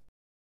translate.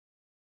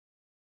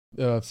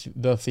 The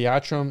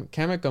Theatrum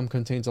Chemicum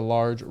contains a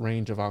large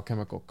range of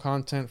alchemical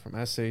content, from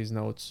essays,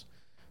 notes,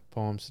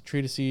 poems to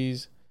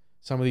treatises.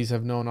 Some of these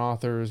have known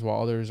authors,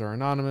 while others are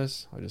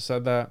anonymous. I just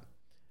said that.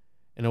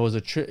 And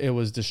it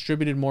was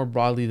distributed more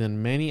broadly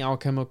than many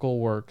alchemical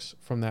works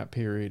from that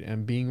period,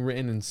 and being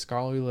written in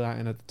scholarly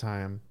Latin at the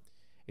time,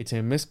 it's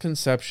a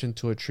misconception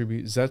to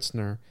attribute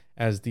Zetzner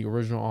as the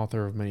original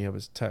author of many of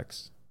his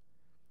texts.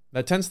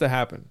 That tends to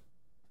happen,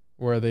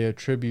 where they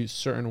attribute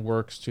certain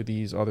works to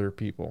these other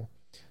people.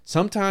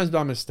 sometimes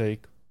by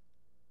mistake,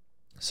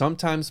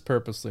 sometimes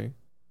purposely.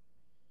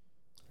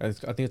 I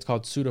think it's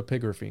called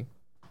pseudepigraphy,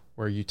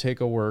 where you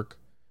take a work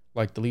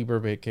like the Liber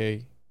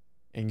Vitae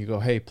and you go,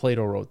 hey,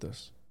 Plato wrote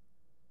this.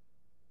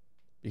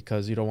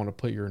 Because you don't want to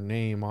put your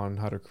name on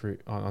how to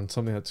create on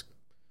something that's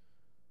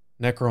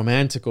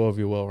necromantical, if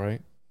you will,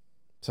 right?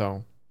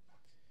 So,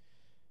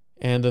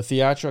 and the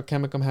Theatrum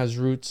Chemicum has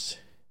roots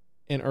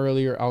in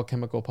earlier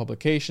alchemical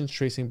publications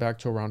tracing back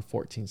to around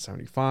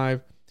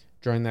 1475.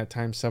 During that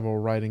time, several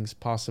writings,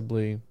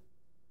 possibly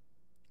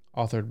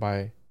authored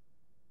by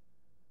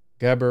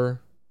Gerber,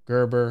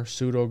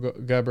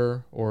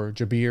 Pseudo-Geber, or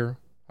Jabir,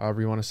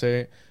 however you want to say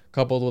it,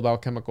 coupled with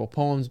alchemical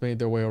poems, made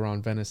their way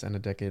around Venice and a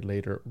decade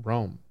later,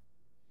 Rome.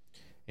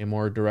 A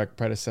more direct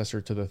predecessor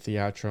to the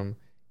Theatrum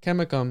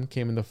Chemicum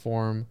came in the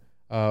form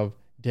of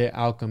De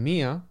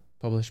Alchemia,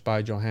 published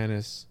by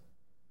Johannes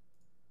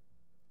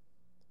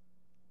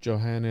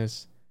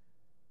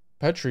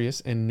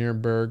Petrus in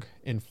Nuremberg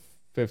in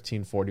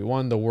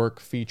 1541. The work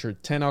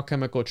featured 10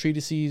 alchemical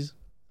treatises.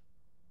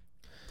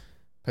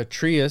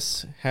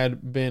 Petrus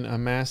had been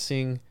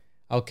amassing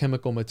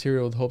alchemical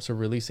material with hopes of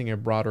releasing a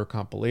broader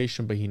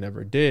compilation, but he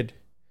never did.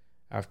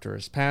 After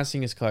his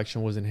passing, his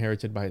collection was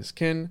inherited by his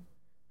kin,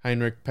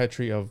 Heinrich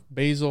Petri of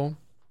Basel,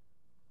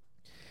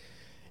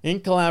 in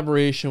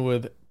collaboration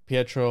with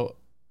Pietro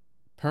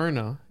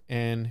Perna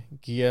and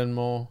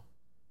Guillermo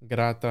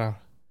Grattarolo.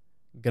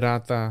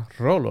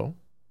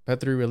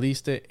 Petri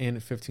released it in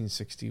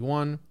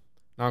 1561,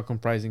 now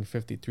comprising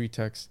 53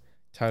 texts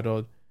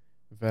titled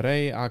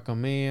Verae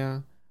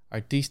Alchemia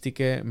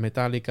Artisticae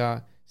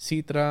Metallica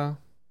Citra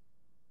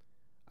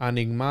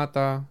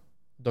Enigmata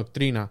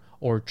Doctrina,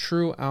 or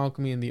True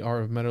Alchemy in the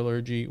Art of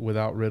Metallurgy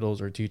Without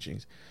Riddles or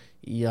Teachings.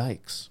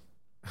 Yikes.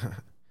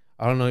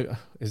 I don't know.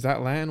 Is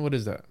that Latin? What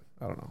is that?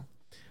 I don't know.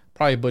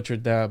 Probably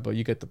butchered that, but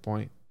you get the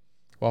point.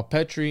 While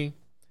Petri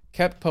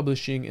kept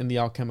publishing in the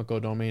alchemical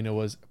domain, it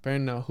was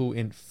Perna who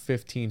in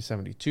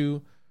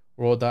 1572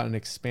 rolled out an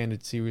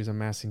expanded series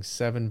amassing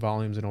 7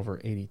 volumes and over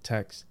 80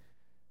 texts.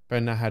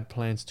 Perna had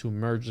plans to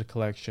merge the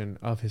collection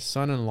of his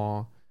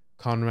son-in-law,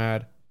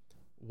 Conrad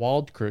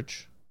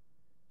Waldkirch,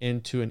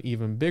 into an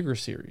even bigger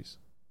series.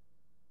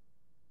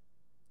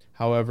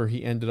 However,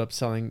 he ended up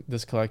selling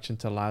this collection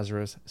to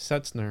Lazarus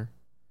Setzner.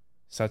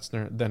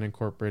 Setzner then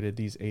incorporated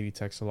these 80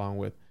 texts along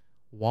with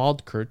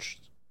Waldkirch's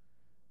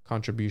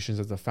contributions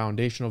as the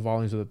foundational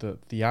volumes of the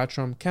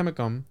Theatrum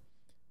Chemicum.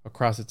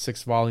 Across its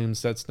 6 volumes,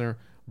 Setzner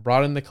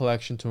broadened the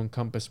collection to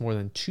encompass more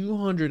than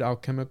 200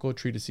 alchemical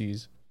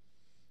treatises.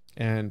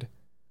 And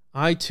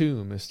I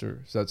too, Mr.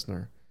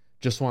 Setzner,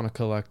 just want to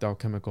collect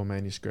alchemical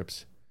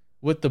manuscripts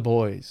with the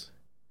boys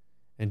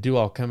and do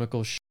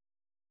alchemical shit.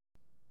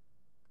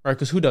 Right,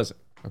 because who doesn't,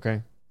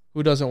 okay?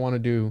 Who doesn't want to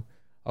do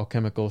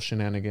alchemical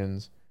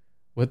shenanigans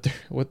with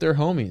their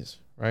homies,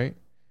 right?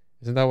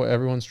 Isn't that what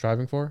everyone's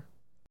striving for?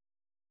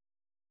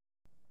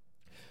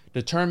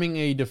 Determining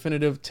a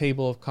definitive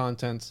table of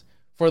contents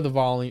for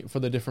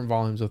the different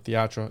volumes of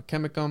Theatrum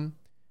Chemicum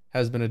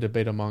has been a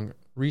debate among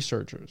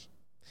researchers.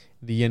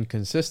 The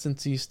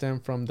inconsistency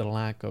stemmed from the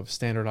lack of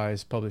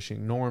standardized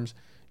publishing norms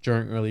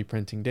during early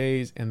printing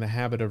days and the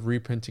habit of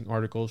reprinting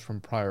articles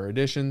from prior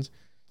editions,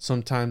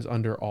 sometimes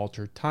under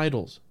altered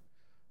titles.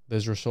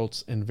 This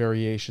results in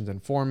variations in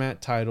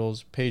format,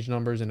 titles, page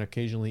numbers, and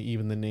occasionally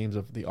even the names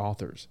of the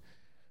authors.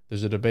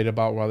 There's a debate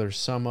about whether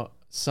some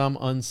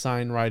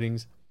unsigned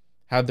writings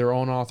had their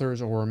own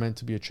authors or were meant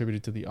to be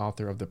attributed to the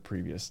author of the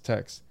previous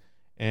text.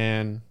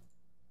 And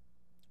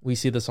we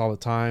see this all the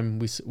time.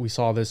 We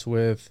saw this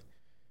with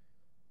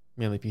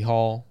Manly P.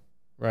 Hall,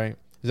 right?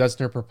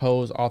 Setzner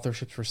proposed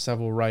authorships for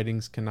several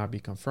writings cannot be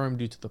confirmed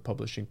due to the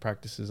publishing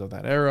practices of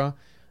that era,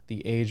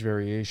 the age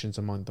variations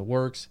among the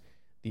works,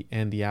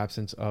 and the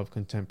absence of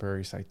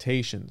contemporary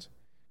citations.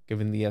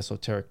 Given the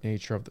esoteric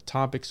nature of the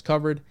topics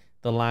covered,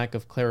 the lack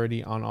of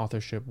clarity on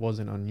authorship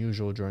wasn't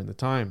unusual during the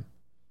time.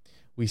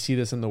 We see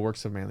this in the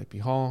works of Manly P.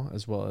 Hall,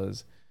 as well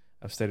as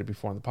I've stated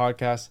before on the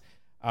podcast.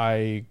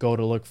 I go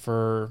to look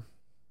for,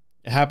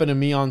 it happened to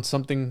me on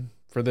something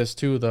for this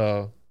too,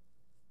 the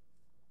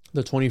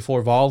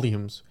 24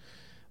 volumes.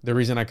 The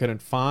reason I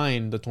couldn't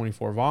find the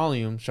 24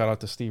 volumes, shout out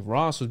to Steve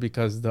Ross, was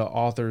because the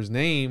author's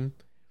name,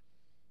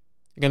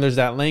 again, there's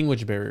that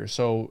language barrier.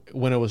 So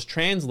when it was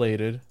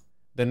translated,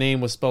 the name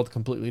was spelled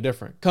completely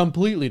different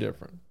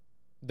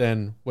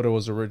than what it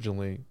was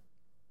originally,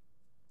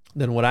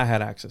 than what I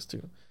had access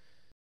to.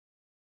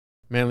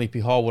 Manly P.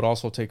 Hall would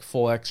also take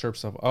full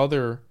excerpts of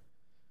other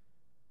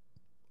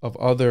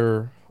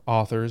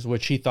authors,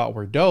 which he thought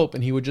were dope,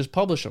 and he would just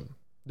publish them.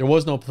 There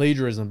was no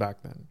plagiarism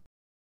back then.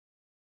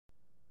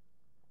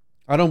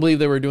 I don't believe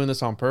they were doing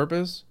this on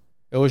purpose.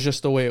 It was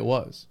just the way it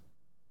was.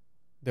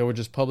 They would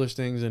just publish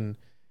things,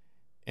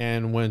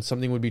 and when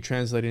something would be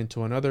translated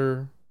into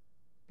another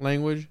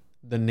language,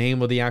 the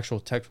name of the actual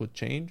text would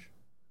change.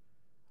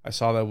 I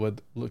saw that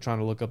with trying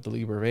to look up the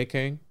Liber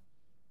Vitae.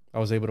 I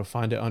was able to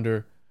find it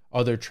under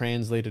other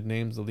translated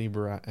names, the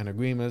Liber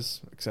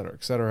Anagremus, etc.,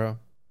 etc.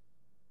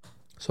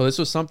 So this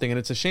was something, and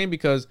it's a shame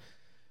because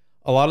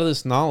a lot of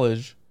this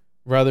knowledge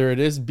whether it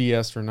is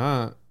BS or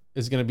not,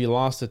 is going to be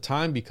lost to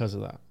time because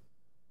of that.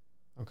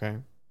 Okay.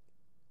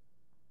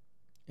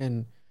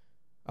 And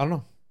I don't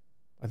know.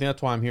 I think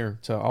that's why I'm here,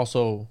 to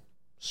also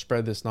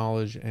spread this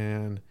knowledge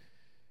and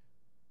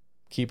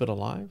keep it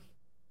alive.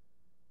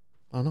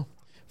 I don't know.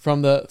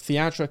 From the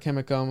Theatrum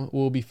Chemicum,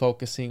 we'll be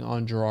focusing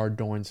on Gerard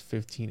Dorn's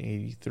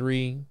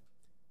 1583,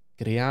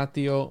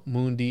 Creatio,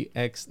 Mundi,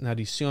 ex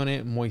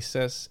Narratione,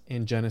 Moises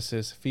in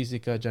Genesis,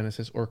 Physica,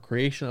 Genesis, or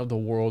creation of the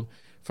world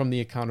from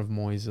the account of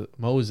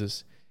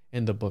Moses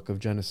in the book of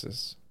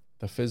Genesis,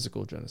 the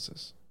physical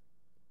Genesis.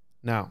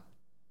 Now,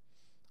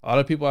 a lot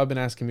of people have been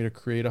asking me to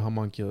create a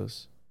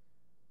homunculus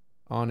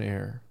on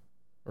air,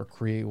 or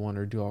create one,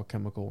 or do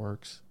alchemical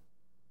works.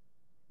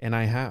 And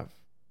I have.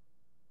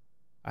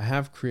 I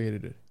have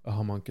created a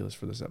homunculus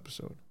for this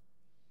episode.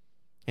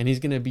 And he's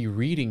going to be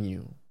reading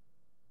you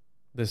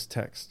this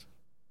text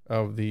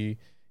of the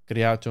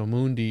Creatio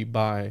Mundi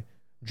by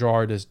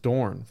Gerard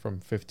Dorn from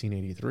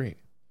 1583.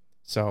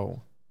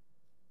 So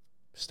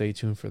stay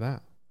tuned for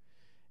that.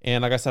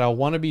 And like I said, I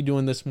want to be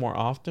doing this more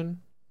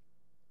often.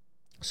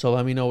 So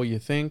let me know what you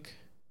think.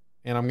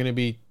 And I'm going to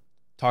be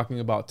talking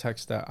about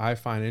texts that I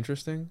find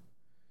interesting.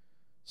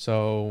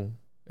 So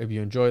if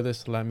you enjoy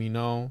this, let me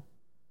know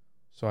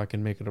so I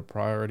can make it a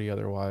priority.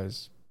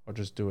 Otherwise, I'll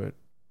just do it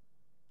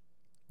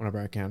whenever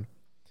I can.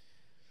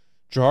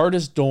 Gerard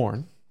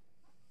Dorn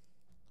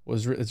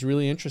it's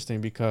really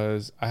interesting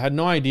because I had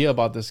no idea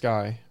about this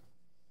guy.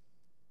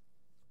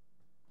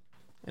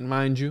 And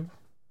mind you,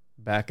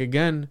 back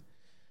again,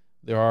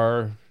 there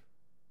are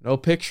no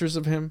pictures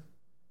of him.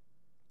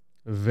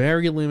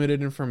 Very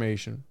limited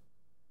information.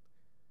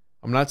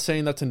 I'm not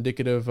saying that's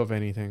indicative of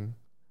anything,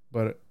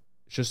 but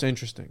it's just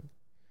interesting.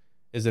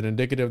 Is it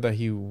indicative that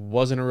he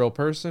wasn't a real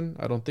person?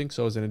 I don't think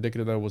so. Is it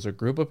indicative that it was a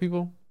group of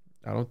people?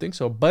 I don't think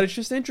so. But it's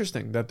just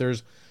interesting that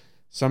there's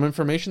some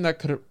information that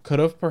could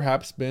have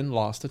perhaps been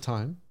lost to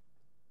time.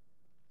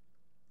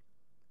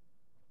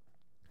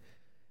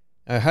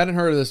 I hadn't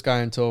heard of this guy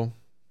until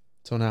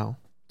now.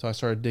 So I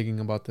started digging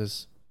about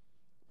this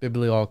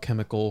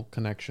biblioalchemical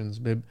connections,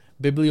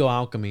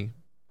 biblioalchemy.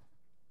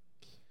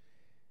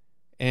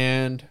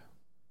 And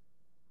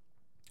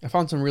I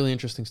found some really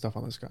interesting stuff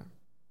on this guy.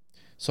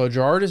 So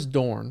Gerard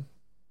Dorn,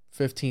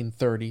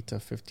 1530 to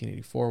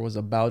 1584, was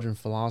a Belgian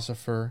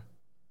philosopher,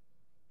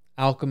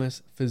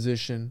 alchemist,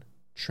 physician,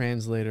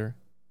 translator,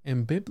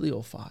 and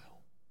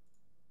bibliophile.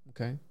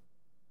 Okay?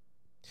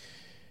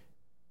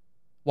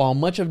 While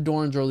much of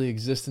Dorn's early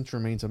existence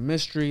remains a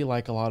mystery,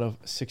 like a lot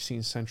of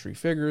 16th century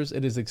figures,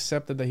 it is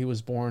accepted that he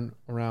was born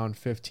around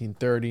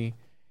 1530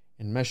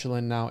 in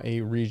Mechelen, now a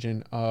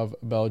region of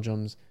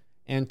Belgium's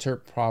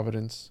Antwerp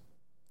province.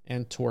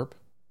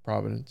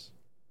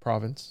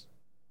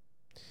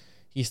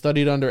 He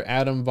studied under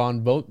Adam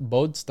von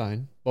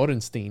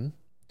Bodenstein,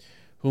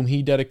 whom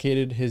he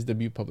dedicated his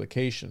debut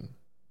publication.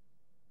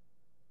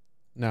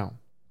 Now,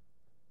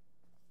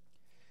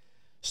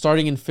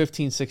 starting in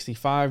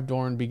 1565,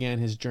 Dorn began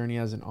his journey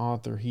as an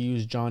author. He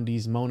used John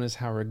Dee's Monas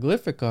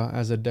Hieroglyphica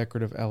as a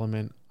decorative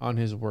element on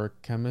his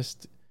work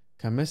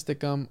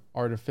Chemisticum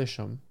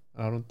Artificium.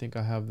 I don't think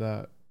I have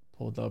that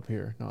pulled up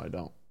here. No, I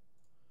don't.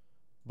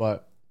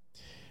 But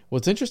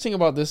what's interesting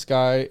about this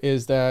guy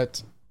is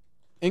that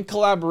in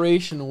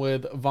collaboration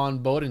with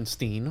von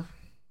Bodenstein,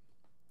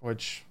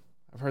 which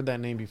I've heard that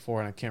name before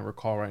and I can't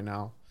recall right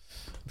now.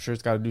 I'm sure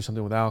it's got to do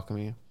something with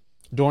alchemy.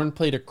 Dorn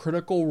played a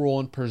critical role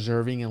in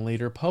preserving and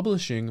later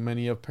publishing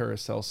many of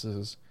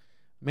Paracelsus'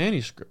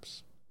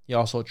 manuscripts. He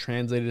also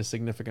translated a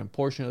significant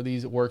portion of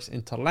these works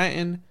into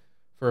Latin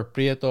for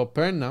Prieto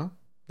Perna,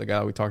 the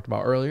guy we talked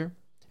about earlier,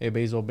 a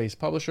Basel-based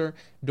publisher.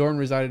 Dorn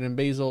resided in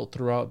Basel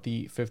throughout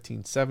the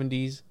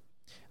 1570s,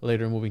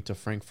 later moving to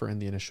Frankfurt in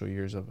the initial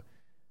years of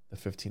the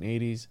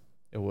 1580s.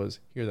 It was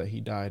here that he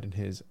died in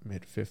his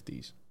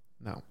mid-50s.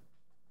 Now,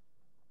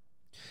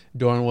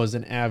 Dorn was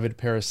an avid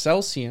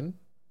Paracelsian,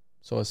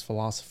 so his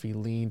philosophy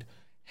leaned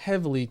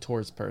heavily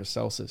towards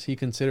Paracelsus. He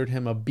considered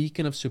him a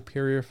beacon of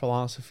superior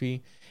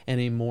philosophy and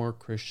a more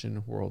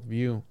Christian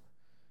worldview.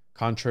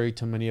 Contrary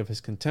to many of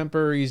his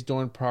contemporaries,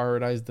 Dorn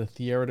prioritized the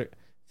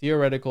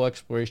theoretical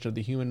exploration of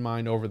the human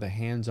mind over the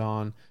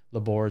hands-on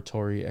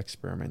laboratory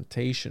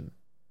experimentation.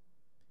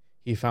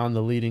 He found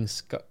the leading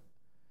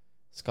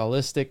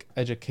scholastic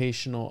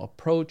educational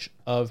approach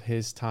of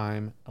his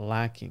time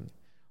lacking.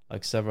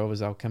 Like several of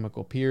his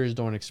alchemical peers,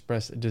 Dorn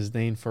expressed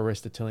disdain for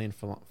Aristotelian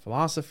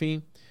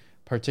philosophy,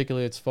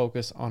 particularly its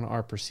focus on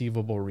our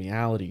perceivable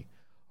reality,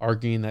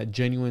 arguing that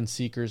genuine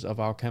seekers of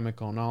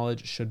alchemical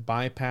knowledge should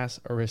bypass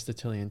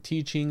Aristotelian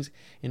teachings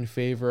in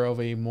favor of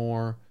a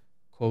more,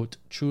 quote,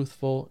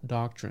 truthful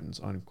doctrines,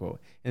 unquote.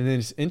 And then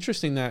it's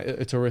interesting that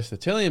it's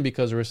Aristotelian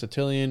because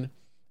Aristotelian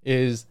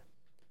is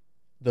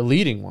the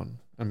leading one.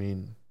 I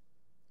mean,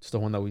 it's the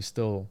one that we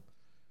still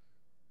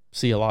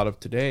see a lot of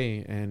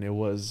today, and it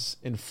was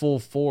in full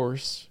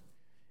force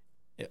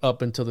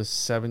up until the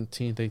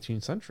 17th,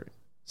 18th century.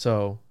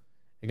 So,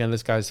 again,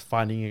 this guy's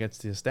fighting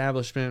against the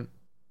establishment.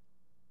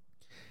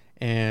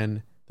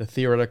 And the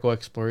theoretical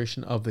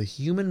exploration of the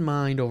human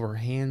mind over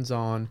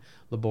hands-on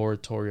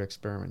laboratory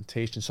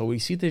experimentation. So we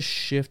see this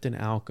shift in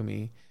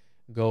alchemy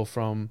go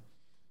from,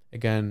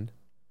 again,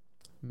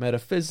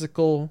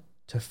 metaphysical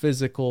to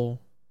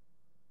physical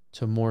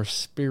to more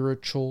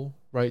spiritual,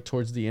 right,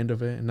 towards the end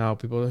of it. And now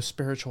people are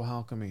spiritual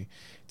alchemy.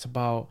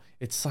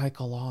 It's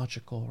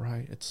psychological,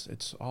 right?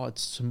 It's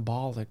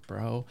symbolic,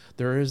 bro.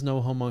 There is no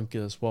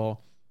homunculus.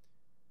 Well,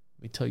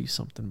 let me tell you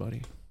something,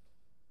 buddy.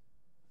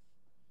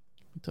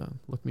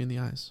 Look me in the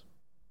eyes.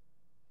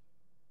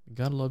 You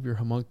gotta love your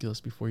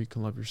homunculus before you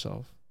can love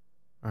yourself.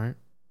 All right?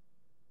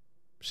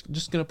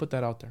 Just gonna put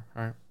that out there.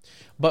 All right?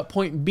 But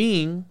point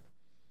being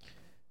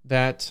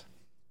that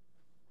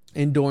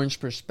in Dorn's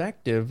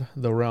perspective,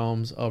 the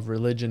realms of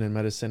religion and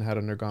medicine had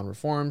undergone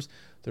reforms,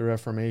 the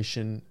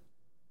Reformation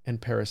and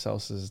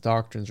Paracelsus'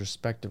 doctrines,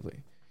 respectively.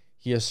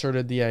 He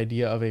asserted the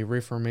idea of a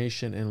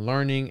reformation in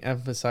learning,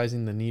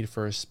 emphasizing the need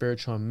for a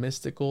spiritual and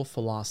mystical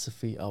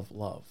philosophy of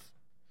love.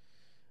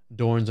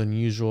 Dorn's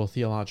unusual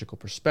theological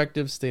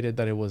perspective stated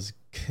that it was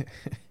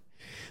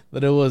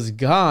that it was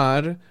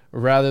God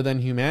rather than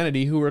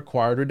humanity who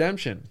required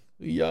redemption.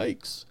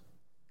 Yikes.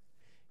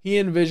 He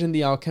envisioned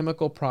the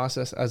alchemical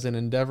process as an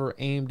endeavor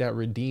aimed at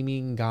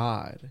redeeming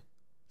God,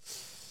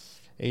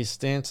 a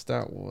stance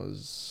that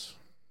was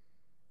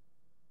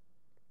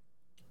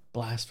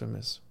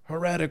blasphemous,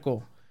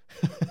 heretical,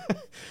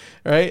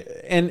 right?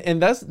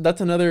 And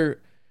that's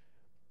another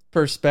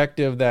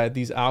perspective that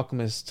these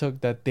alchemists took,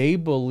 that they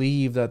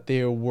believed that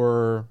they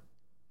were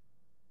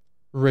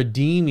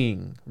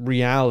redeeming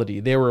reality.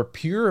 They were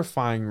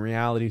purifying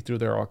reality through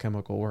their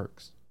alchemical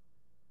works.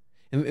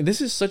 And this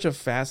is such a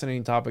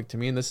fascinating topic to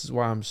me, and this is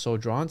why I'm so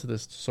drawn to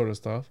this sort of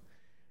stuff,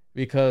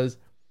 because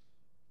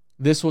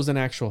this was an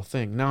actual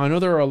thing. Now, I know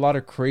there are a lot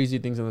of crazy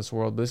things in this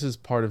world, but this is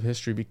part of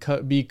history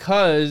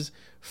because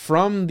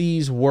from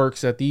these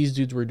works that these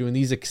dudes were doing,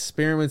 these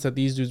experiments that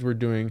these dudes were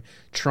doing,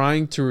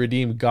 trying to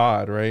redeem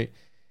God, right?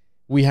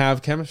 We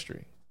have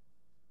chemistry.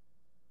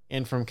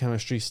 And from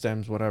chemistry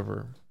stems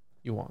whatever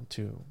you want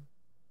to,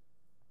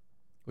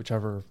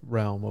 whichever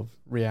realm of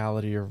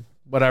reality or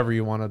whatever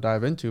you want to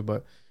dive into.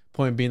 But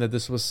point being that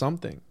this was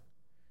something.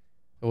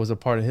 It was a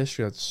part of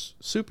history that's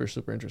super,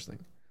 super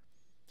interesting.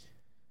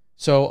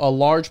 So a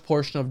large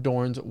portion of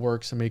Dorn's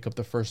works make up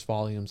the first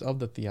volumes of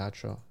the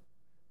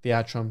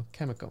Theatrum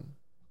Chemicum.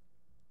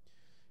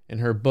 In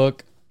her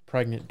book,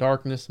 Pregnant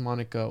Darkness,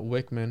 Monica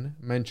Wickman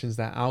mentions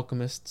that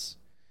alchemists,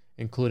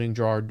 including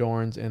Gerard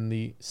Dorn's and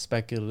the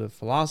speculative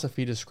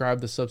philosophy,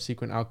 describe the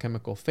subsequent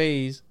alchemical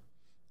phase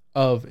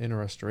of inner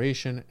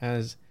restoration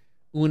as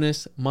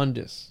unus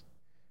mundus.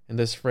 In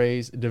this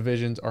phrase,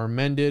 divisions are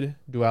mended,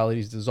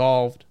 dualities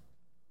dissolve,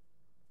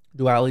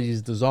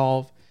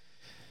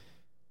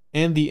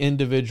 and the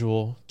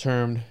individual,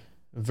 termed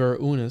ver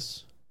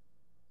unus,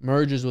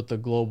 merges with the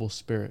global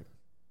spirit.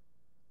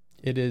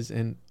 It is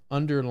an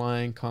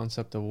underlying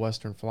concept of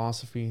Western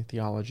philosophy,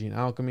 theology, and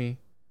alchemy,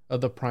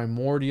 of the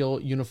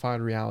primordial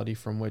unified reality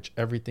from which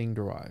everything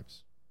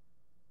derives.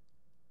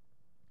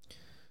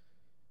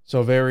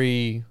 So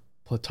very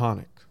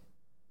Platonic.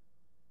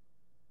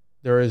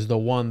 There is the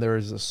one, there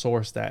is a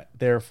source that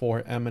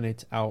therefore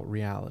emanates out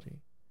reality.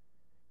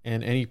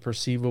 And any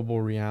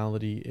perceivable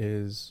reality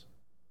is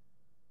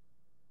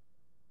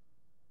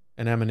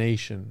an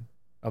emanation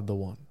of the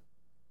one.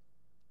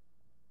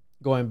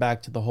 Going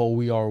back to the whole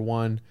we are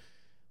one,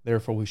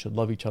 therefore we should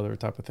love each other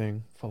type of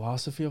thing.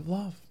 Philosophy of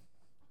love,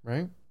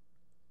 right?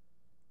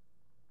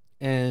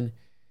 And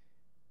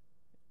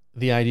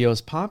the idea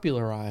was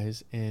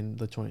popularized in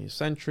the 20th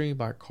century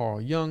by Carl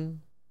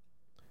Jung.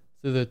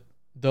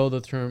 Though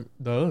the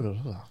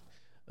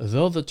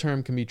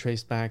term can be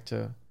traced back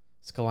to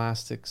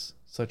scholastics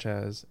such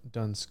as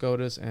Duns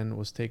Scotus, and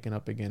was taken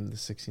up again in the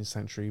 16th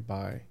century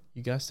by,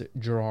 you guessed it,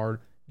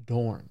 Gerard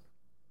Dorn.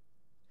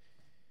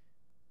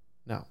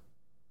 Now,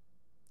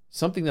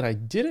 something that I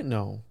didn't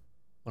know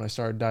when I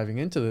started diving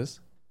into this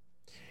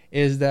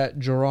is that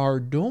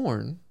Gerard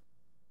Dorn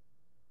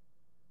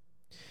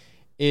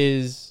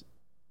is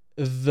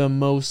the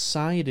most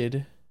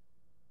cited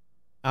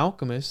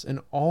alchemist in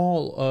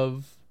all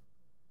of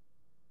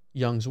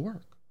Jung's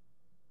work.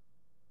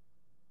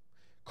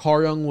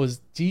 Carl Jung was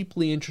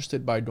deeply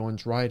interested by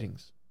Dorn's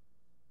writings.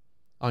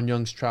 On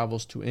Jung's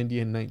travels to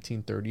India in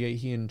 1938,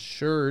 he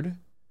ensured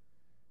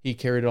he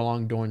carried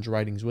along Dorn's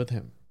writings with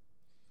him.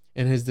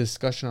 In his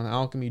discussion on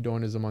alchemy,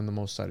 Dorn is among the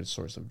most cited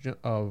sources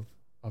of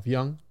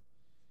Jung.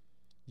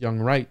 Jung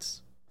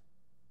writes,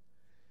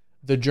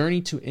 "The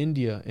journey to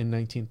India in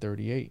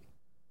 1938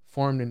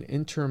 formed an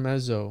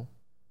intermezzo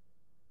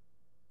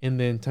in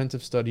the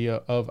intensive study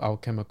of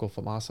alchemical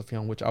philosophy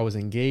on which I was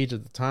engaged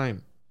at the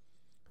time.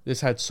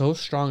 This had so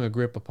strong a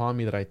grip upon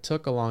me that I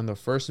took along the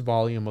first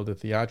volume of the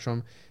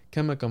Theatrum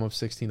Chemicum of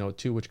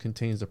 1602, which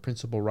contains the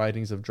principal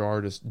writings of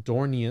Gerardus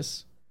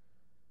Dornius.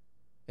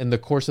 In the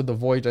course of the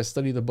voyage, I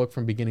studied the book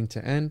from beginning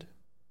to end.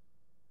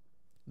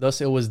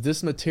 Thus, it was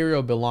this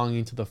material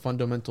belonging to the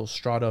fundamental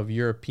strata of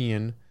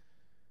European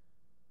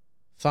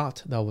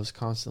thought that was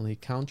constantly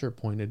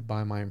counterpointed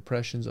by my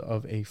impressions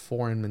of a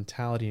foreign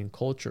mentality and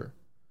culture.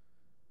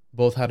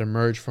 Both had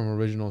emerged from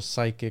original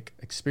psychic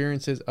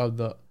experiences of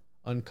the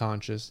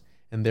unconscious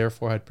and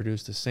therefore had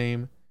produced the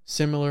same,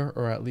 similar,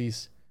 or at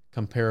least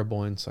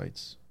comparable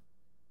insights.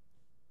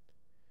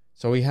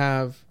 So we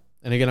have,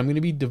 and again, I'm going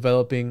to be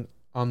developing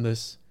on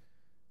this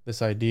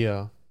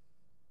idea.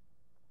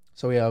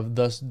 So we have,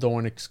 thus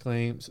Dorn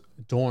exclaims,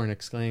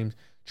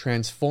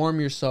 transform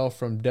yourself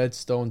from dead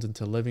stones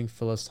into living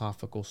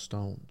philosophical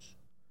stones.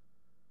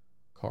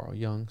 Carl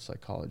Jung,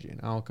 Psychology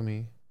and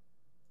Alchemy.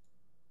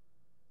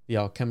 The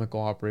alchemical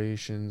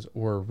operations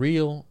were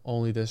real,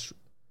 only this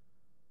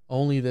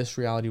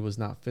reality was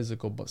not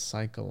physical but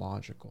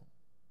psychological.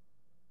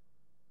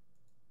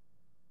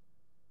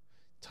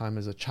 Time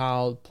as a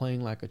child,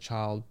 playing like a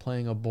child,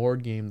 playing a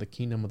board game, The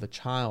Kingdom of the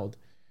Child.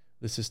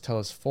 This is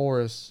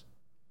Telesphorus,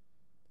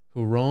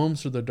 who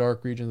roams through the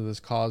dark regions of this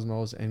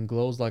cosmos and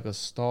glows like a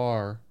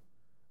star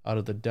out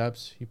of the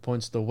depths. He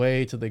points the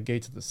way to the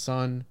gates of the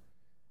sun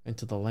and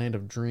to the land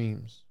of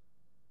dreams.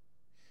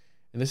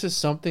 And this is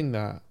something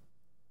that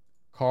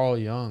Carl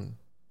Jung,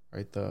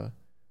 right, the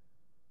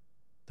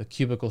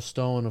cubical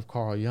stone of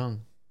Carl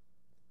Jung,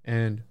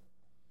 and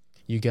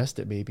you guessed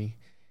it, baby,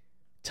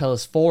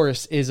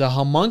 Telesphorus is a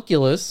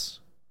homunculus.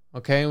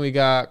 Okay, we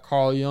got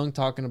Carl Jung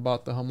talking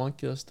about the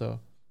homunculus, the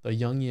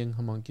Jungian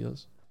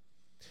homunculus.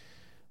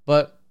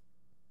 But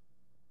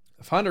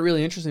I found it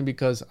really interesting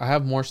because I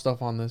have more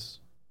stuff on this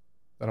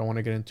that I want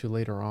to get into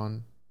later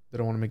on. I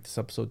don't want to make this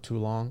episode too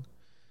long.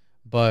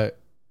 But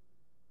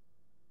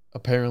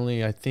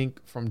apparently, I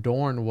think from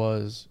Dorn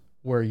was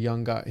where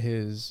Jung got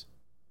his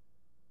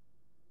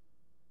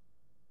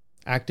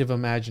active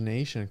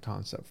imagination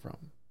concept from,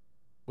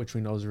 which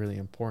we know is really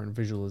important.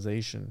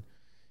 Visualization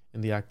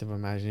in the active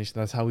imagination.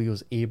 That's how he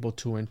was able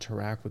to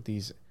interact with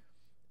these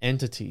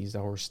entities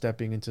that were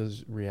stepping into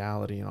his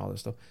reality and all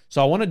this stuff.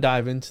 So I want to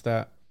dive into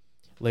that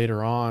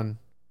later on,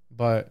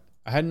 but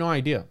I had no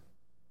idea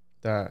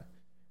that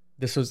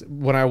this was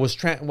when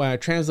I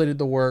translated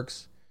the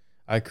works.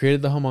 I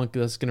created the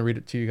homunculus, going to read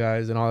it to you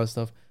guys and all that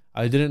stuff.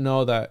 I didn't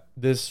know that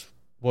this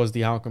was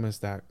the alchemist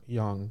that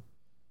Jung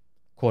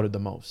quoted the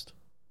most.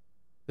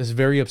 This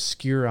very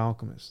obscure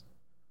alchemist,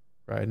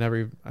 right? I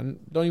don't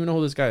even know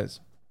who this guy is.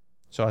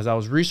 So as I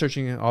was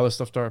researching it, all this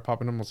stuff started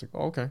popping up. I was like,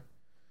 oh, okay,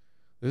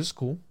 this is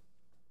cool.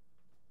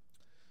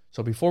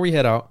 So before we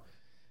head out,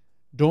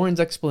 Dorn's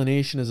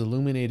explanation is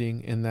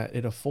illuminating in that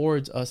it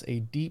affords us a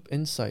deep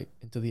insight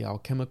into the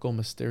alchemical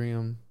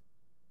mysterium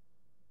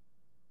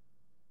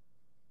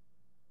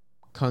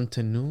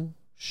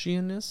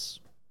continuationis.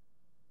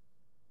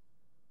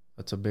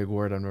 That's a big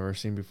word I've never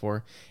seen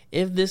before.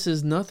 If this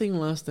is nothing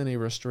less than a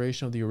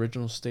restoration of the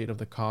original state of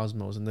the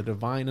cosmos and the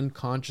divine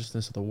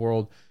unconsciousness of the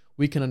world,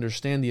 we can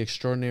understand the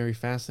extraordinary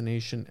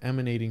fascination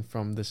emanating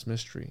from this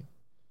mystery.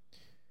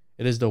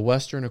 It is the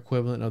Western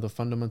equivalent of the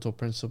fundamental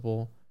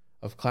principle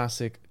of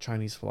classic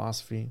Chinese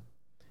philosophy,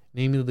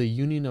 namely the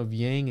union of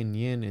yang and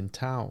yin in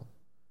Tao,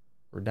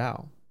 or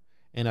Tao,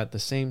 and at the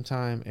same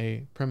time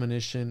a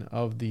premonition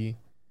of the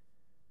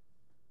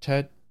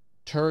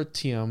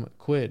tertium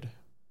quid,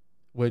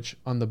 which,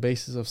 on the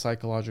basis of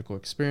psychological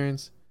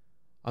experience,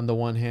 on the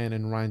one hand,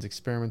 and Rhine's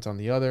experiments on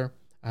the other,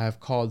 I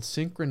have called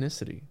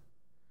synchronicity.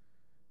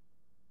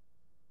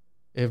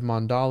 If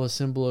mandala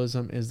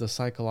symbolism is the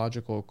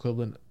psychological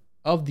equivalent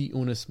of the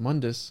unus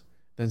mundus,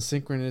 then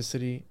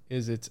synchronicity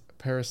is its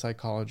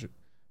parapsychological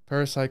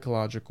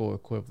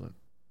equivalent.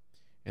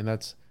 And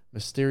that's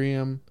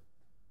Mysterium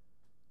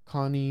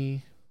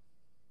Connie,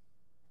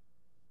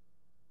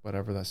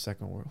 whatever that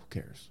second word, who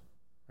cares?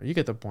 You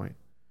get the point.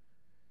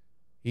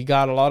 He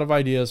got a lot of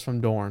ideas from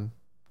Dorn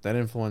that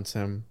influenced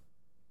him,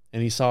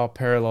 and he saw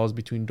parallels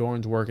between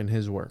Dorn's work and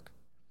his work.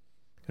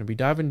 I'm going to be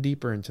diving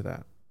deeper into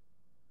that.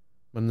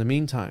 But in the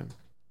meantime,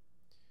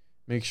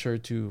 make sure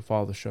to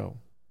follow the show.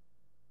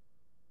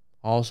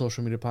 All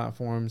social media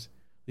platforms.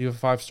 Leave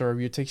a 5-star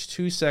review. It takes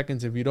 2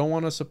 seconds. If you don't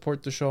want to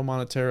support the show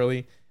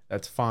monetarily,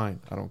 that's fine.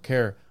 I don't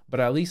care. But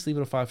at least leave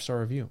it a 5-star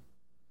review.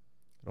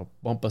 It'll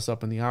bump us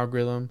up in the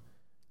algorithm.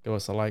 Give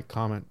us a like,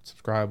 comment,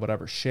 subscribe,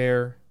 whatever.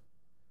 Share.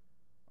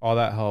 All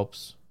that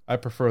helps. I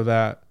prefer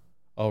that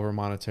over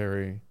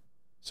monetary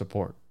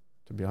support,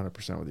 to be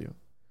 100% with you.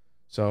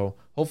 So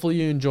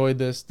hopefully you enjoyed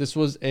this. This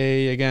was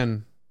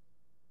an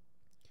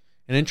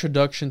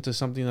introduction to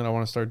something that I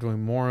want to start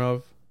doing more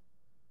of.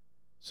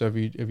 So if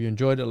you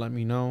enjoyed it, let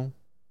me know,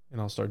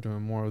 and I'll start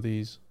doing more of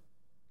these.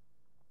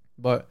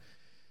 But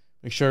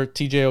make sure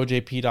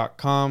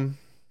tjojp.com,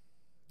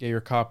 get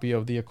your copy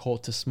of the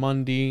Occultus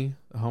Mundi,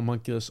 the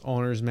Homunculus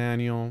Owner's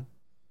Manual,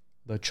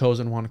 the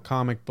Chosen One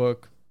comic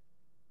book,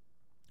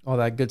 all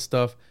that good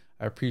stuff.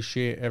 I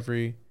appreciate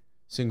every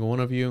single one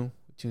of you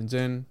who tunes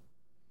in.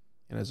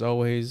 And as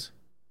always,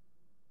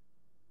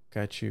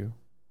 catch you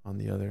on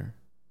the other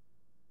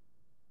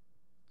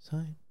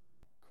side.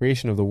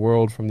 Creation of the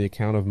world from the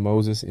account of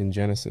Moses in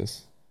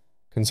Genesis.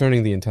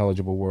 Concerning the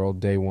intelligible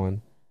world, day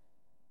 1.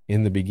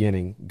 In the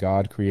beginning,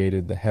 God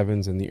created the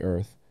heavens and the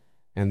earth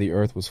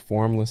was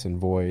formless and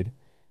void,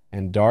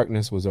 and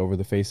darkness was over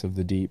the face of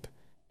the deep,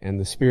 and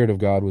the Spirit of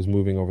God was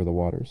moving over the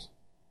waters.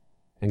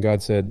 And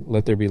God said,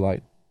 "Let there be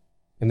light."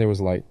 And there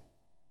was light.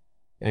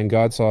 And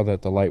God saw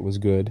that the light was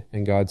good,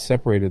 and God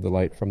separated the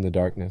light from the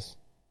darkness.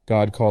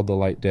 God called the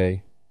light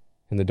day,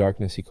 and the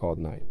darkness he called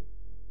night.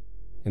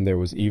 And there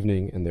was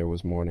evening, and there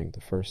was morning, the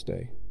first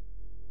day.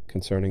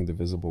 Concerning the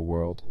visible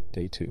world,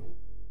 day 2.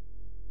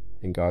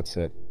 And God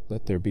said,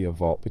 "Let there be a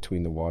vault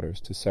between the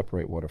waters to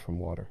separate water from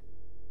water."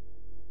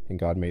 And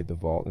God made the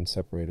vault and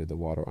separated the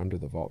water under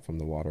the vault from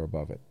the water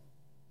above it.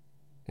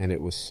 And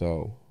it was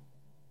so.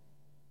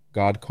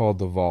 God called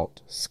the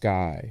vault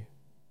sky.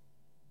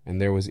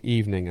 And there was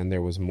evening and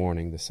there was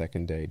morning the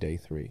second day, day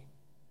 3.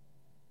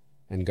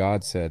 And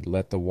God said,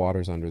 "Let the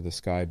waters under the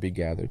sky be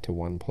gathered to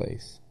one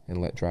place, and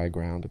let dry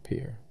ground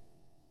appear."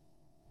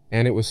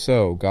 And it was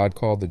so. God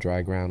called the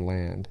dry ground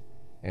land,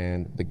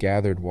 and the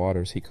gathered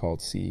waters he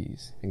called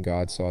seas. And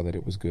God saw that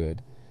it was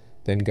good.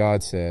 Then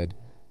God said,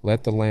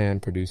 "Let the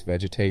land produce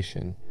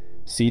vegetation,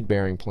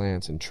 seed-bearing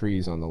plants and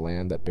trees on the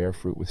land that bear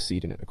fruit with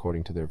seed in it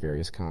according to their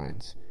various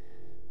kinds."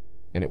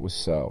 And it was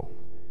so.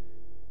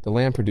 The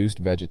land produced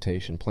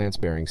vegetation, plants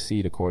bearing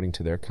seed according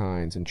to their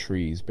kinds, and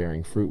trees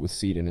bearing fruit with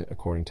seed in it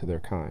according to their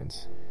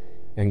kinds.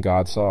 And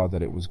God saw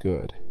that it was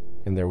good.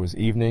 And there was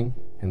evening,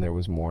 and there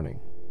was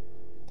morning,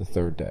 the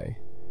third day.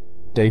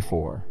 Day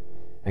 4.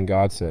 And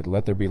God said,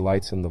 "Let there be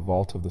lights in the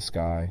vault of the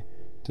sky,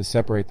 to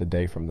separate the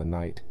day from the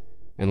night,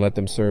 and let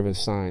them serve as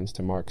signs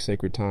to mark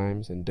sacred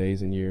times and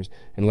days and years,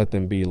 and let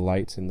them be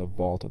lights in the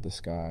vault of the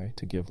sky,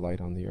 to give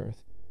light on the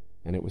earth."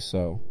 And it was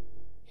so.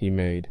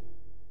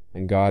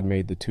 And God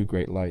made the 2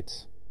 great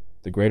lights,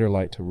 the greater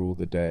light to rule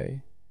the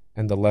day,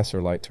 and the lesser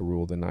light to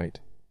rule the night,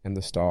 and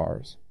the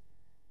stars.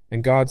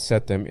 And God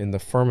set them in the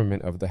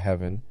firmament of the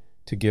heaven,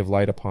 to give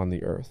light upon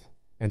the earth,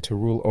 and to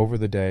rule over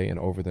the day and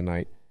over the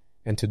night,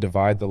 and to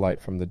divide the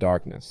light from the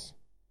darkness.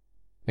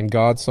 And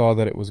God saw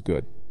that it was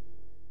good.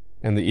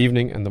 And the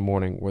evening and the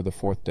morning were the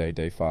 4th day,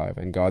 day 5.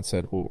 And God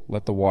said,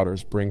 "Let the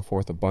waters bring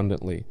forth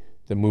abundantly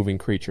the moving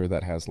creature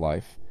that has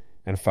life,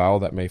 and fowl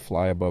that may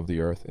fly above the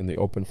earth in the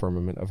open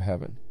firmament of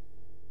heaven."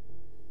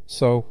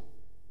 So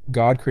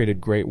God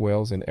created great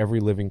whales and every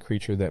living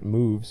creature that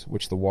moves,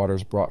 which the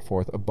waters brought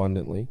forth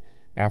abundantly,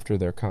 after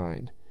their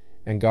kind.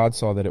 And God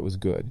saw that it was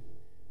good.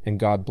 And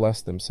God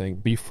blessed them, saying,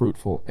 "Be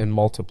fruitful and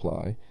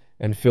multiply,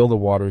 and fill the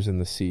waters in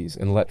the seas,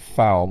 and let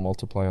fowl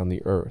multiply on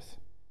the earth."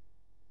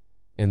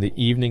 And the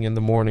evening and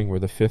the morning were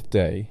the 5th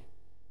day,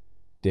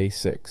 day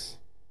 6.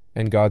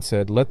 And God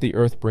said, "Let the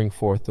earth bring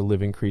forth the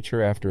living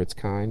creature after its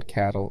kind,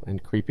 cattle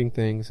and creeping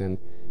things, and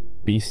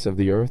beasts of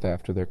the earth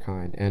after their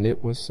kind." And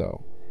it was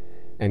so.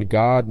 And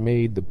God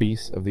made the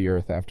beasts of the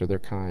earth after their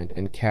kind,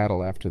 and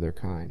cattle after their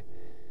kind.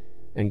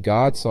 And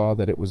God saw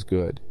that it was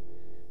good.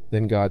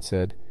 Then God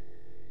said,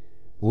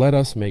 "Let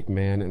us make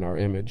man in our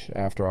image,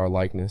 after our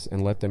likeness,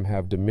 and let them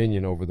have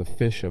dominion over the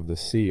fish of the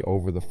sea,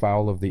 over the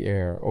fowl of the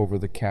air, over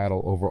the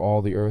cattle, over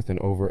all the earth, and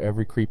over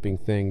every creeping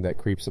thing that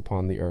creeps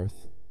upon the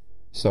earth."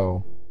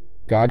 So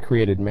God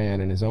created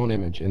man in his own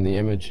image. In the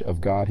image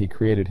of God he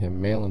created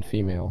him, male and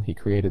female he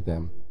created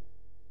them.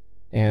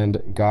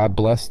 And God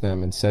blessed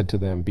them and said to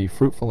them, "Be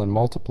fruitful and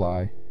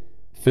multiply,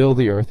 fill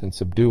the earth and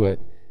subdue it,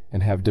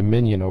 and have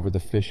dominion over the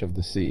fish of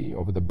the sea,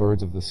 over the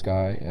birds of the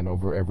sky, and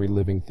over every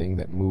living thing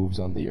that moves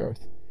on the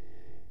earth."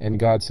 And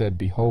God said,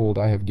 "Behold,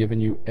 I have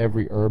given you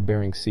every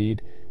herb-bearing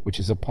seed which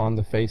is upon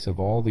the face of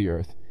all the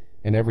earth,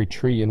 and every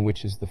tree in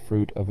which is the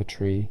fruit of a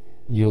tree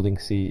yielding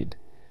seed.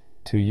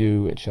 To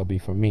you it shall be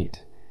for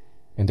meat,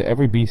 and to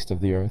every beast of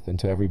the earth, and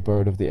to every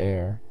bird of the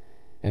air,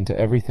 and to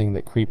everything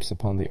that creeps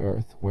upon the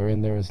earth,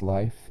 wherein there is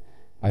life,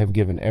 I have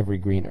given every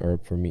green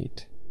herb for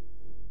meat."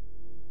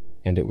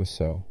 And it was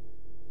so.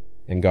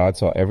 And God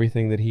saw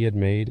everything that he had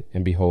made,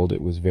 and behold,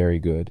 it was very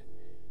good.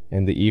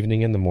 And the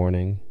evening and the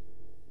morning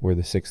were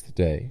the 6th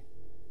day.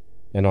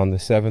 And on the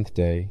 7th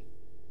day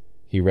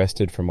he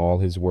rested from all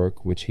his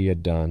work which he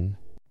had done.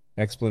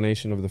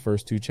 Explanation of the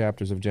first 2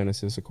 chapters of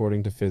Genesis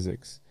according to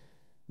physics.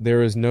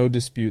 There is no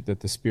dispute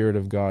that the Spirit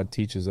of God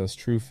teaches us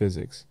true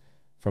physics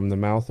from the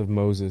mouth of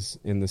Moses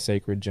in the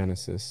sacred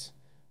Genesis.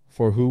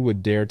 For who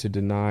would dare to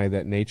deny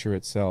that nature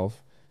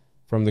itself,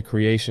 from the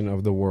creation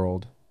of the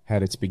world,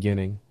 had its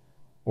beginning,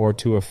 or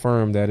to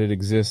affirm that it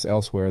exists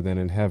elsewhere than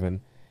in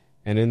heaven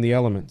and in the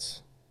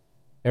elements?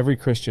 Every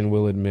Christian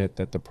will admit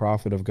that the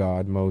prophet of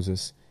God,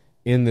 Moses,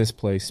 in this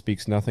place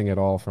speaks nothing at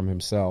all from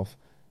himself,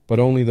 but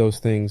only those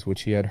things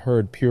which he had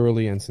heard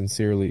purely and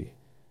sincerely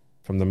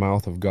from the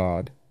mouth of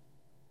God.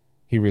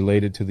 He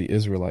related to the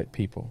Israelite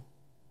people.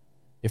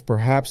 If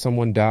perhaps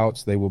someone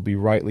doubts, they will be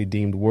rightly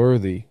deemed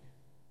worthy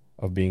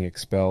of being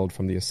expelled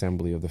from the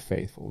assembly of the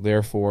faithful.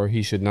 Therefore,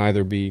 he should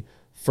neither be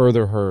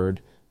further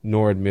heard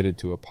nor admitted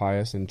to a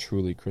pious and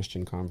truly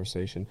Christian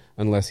conversation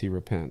unless he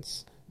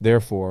repents.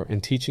 Therefore,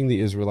 in teaching the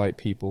Israelite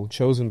people,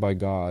 chosen by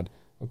God,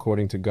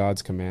 according to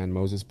God's command,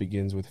 Moses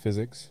begins with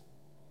physics,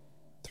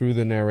 through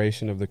the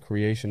narration of the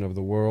creation of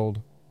the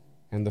world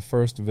and the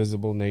first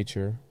visible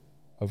nature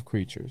of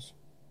creatures,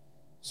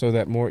 so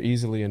that more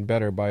easily and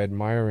better by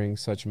admiring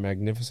such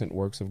magnificent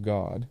works of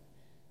God,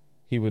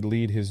 he would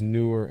lead his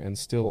newer and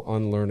still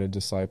unlearned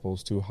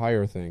disciples to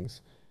higher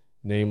things,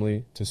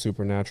 namely to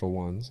supernatural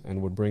ones,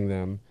 and would bring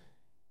them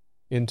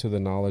into the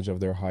knowledge of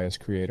their highest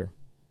Creator.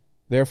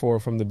 Therefore,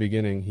 from the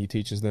beginning, he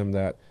teaches them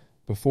that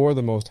before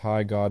the Most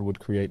High God would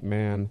create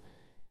man,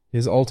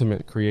 his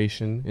ultimate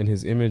creation in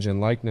his image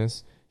and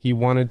likeness, he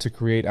wanted to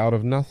create out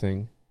of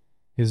nothing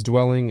his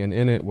dwelling, and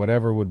in it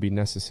whatever would be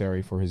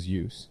necessary for his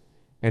use.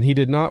 And he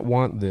did not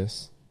want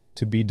this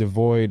to be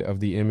devoid of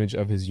the image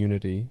of his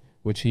unity,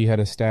 which he had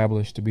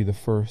established to be the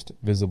first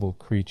visible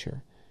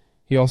creature.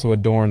 He also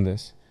adorned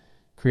this,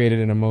 created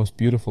in a most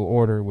beautiful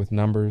order with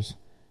numbers,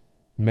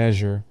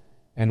 measure,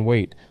 and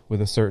weight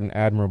with a certain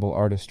admirable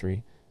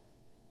artistry.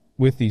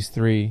 With these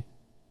three,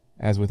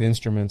 as with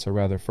instruments, or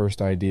rather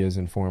first ideas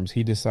and forms,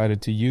 he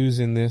decided to use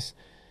in this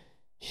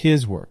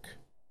his work.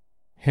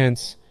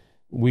 Hence,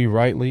 we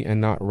rightly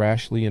and not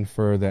rashly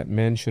infer that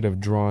men should have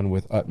drawn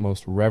with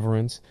utmost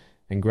reverence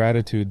and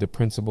gratitude the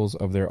principles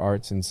of their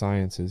arts and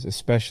sciences,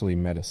 especially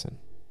medicine,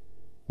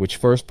 which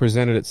first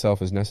presented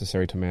itself as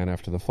necessary to man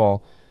after the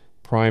fall,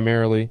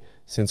 primarily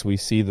since we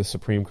see the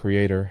Supreme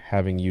Creator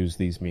having used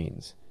these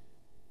means,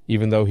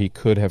 even though he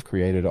could have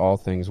created all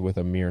things with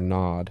a mere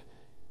nod,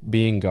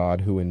 being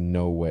God who in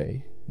no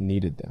way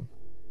needed them,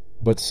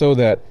 but so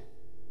that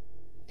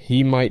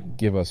he might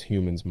give us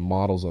humans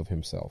models of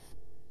himself,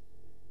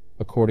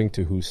 according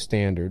to whose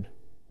standard,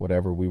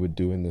 whatever we would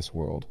do in this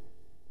world,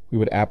 we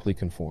would aptly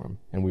conform,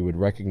 and we would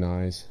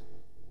recognize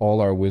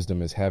all our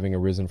wisdom as having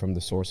arisen from the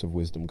source of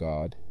wisdom,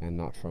 God, and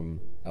not from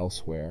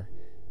elsewhere,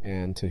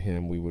 and to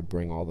him we would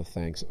bring all the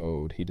thanks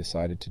owed. He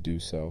decided to do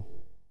so.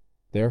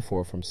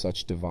 Therefore, from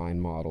such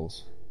divine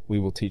models, we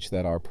will teach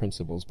that our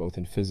principles, both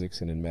in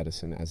physics and in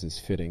medicine, as is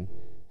fitting,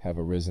 have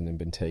arisen and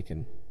been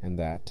taken,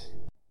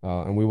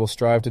 and we will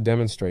strive to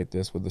demonstrate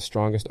this with the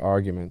strongest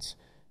arguments,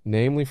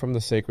 namely from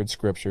the sacred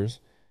scriptures,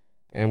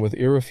 and with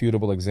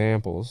irrefutable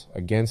examples,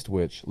 against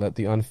which let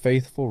the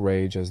unfaithful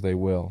rage as they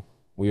will.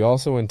 We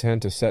also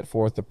intend to set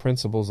forth the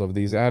principles of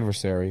these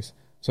adversaries,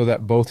 so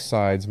that both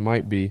sides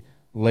might be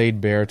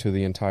laid bare to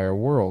the entire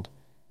world,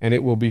 and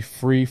it will be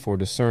free for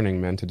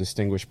discerning men to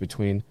distinguish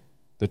between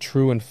the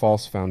true and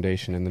false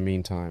foundation in the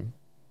meantime.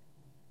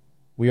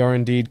 We are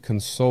indeed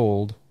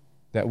consoled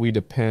that we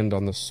depend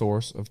on the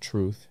source of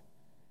truth,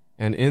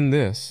 and in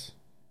this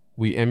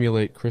we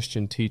emulate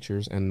Christian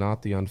teachers and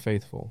not the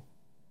unfaithful.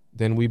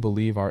 Then we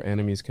believe our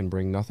enemies can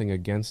bring nothing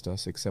against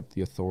us except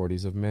the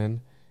authorities of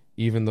men,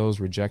 even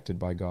those rejected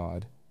by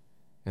God,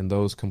 and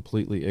those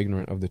completely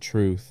ignorant of the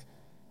truth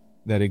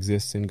that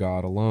exists in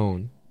God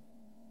alone.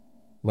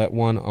 Let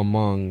one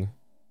among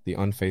the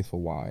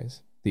unfaithful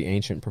wise, the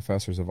ancient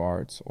professors of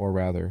arts, or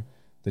rather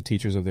the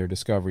teachers of their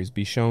discoveries,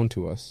 be shown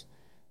to us,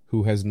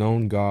 who has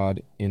known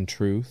God in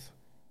truth,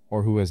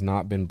 or who has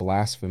not been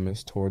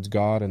blasphemous towards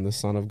God and the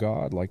Son of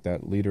God, like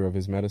that leader of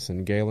his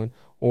medicine, Galen,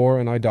 or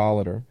an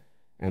idolater,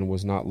 and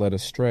was not led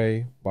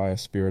astray by a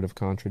spirit of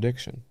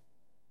contradiction.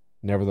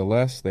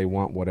 Nevertheless, they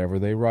want whatever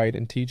they write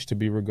and teach to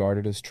be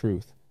regarded as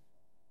truth.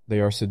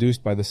 They are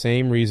seduced by the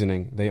same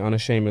reasoning they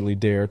unashamedly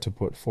dare to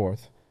put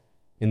forth.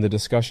 In the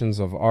discussions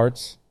of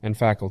arts and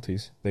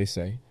faculties, they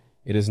say,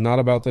 it is not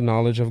about the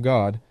knowledge of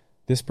God,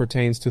 this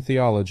pertains to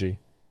theology,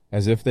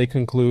 as if they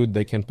conclude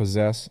they can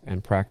possess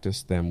and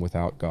practice them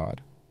without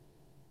God.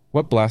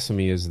 What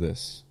blasphemy is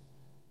this?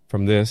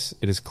 From this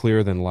it is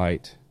clearer than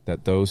light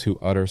that those who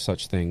utter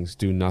such things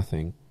do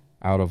nothing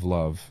out of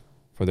love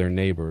for their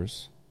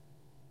neighbors,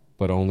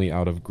 but only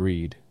out of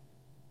greed.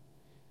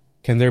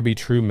 Can there be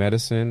true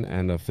medicine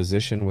and a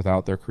physician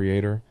without their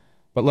Creator?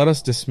 But let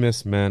us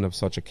dismiss men of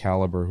such a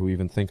caliber who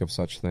even think of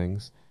such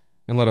things,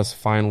 and let us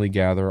finally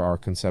gather our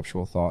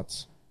conceptual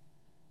thoughts.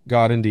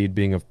 God indeed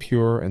being of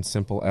pure and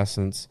simple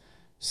essence,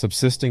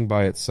 subsisting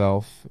by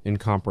itself,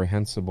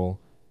 incomprehensible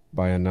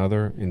by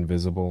another,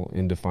 invisible,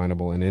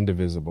 indefinable, and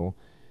indivisible,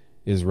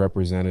 is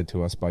represented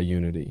to us by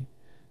unity.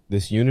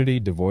 This unity,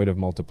 devoid of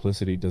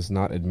multiplicity, does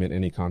not admit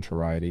any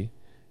contrariety,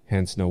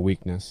 hence no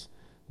weakness.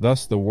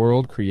 Thus the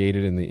world,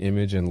 created in the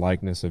image and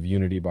likeness of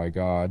unity by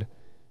God,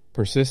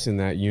 persists in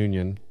that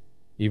union,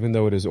 even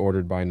though it is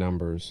ordered by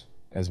numbers,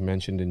 as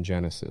mentioned in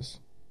Genesis.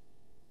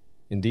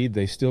 Indeed,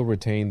 they still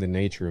retain the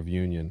nature of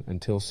union,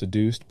 until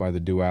seduced by the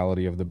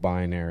duality of the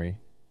binary,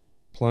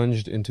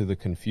 plunged into the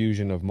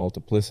confusion of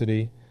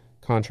multiplicity,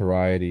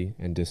 contrariety,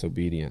 and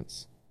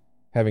disobedience.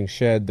 Having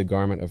shed the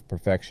garment of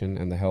perfection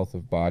and the health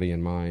of body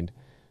and mind,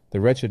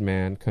 the wretched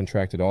man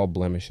contracted all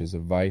blemishes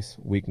of vice,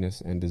 weakness,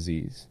 and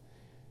disease.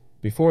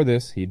 Before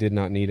this, he did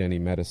not need any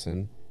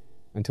medicine,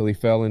 until he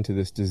fell into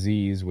this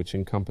disease which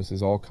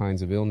encompasses all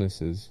kinds of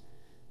illnesses,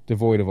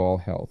 devoid of all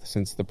health,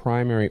 since the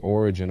primary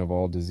origin of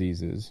all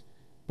diseases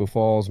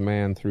befalls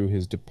man through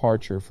his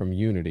departure from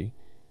unity.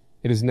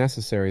 It is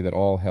necessary that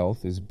all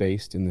health is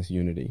based in this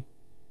unity,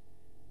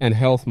 and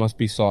health must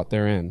be sought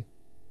therein.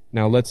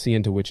 Now let's see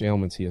into which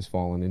ailments he has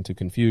fallen, into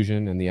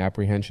confusion and the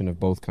apprehension of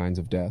both kinds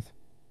of death.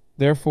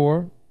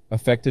 Therefore,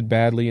 affected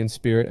badly in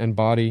spirit and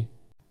body,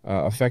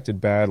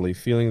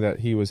 feeling that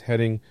he was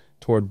heading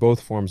toward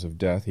both forms of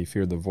death, he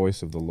feared the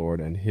voice of the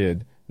Lord and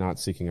hid, not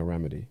seeking a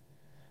remedy.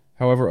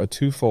 However, a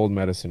twofold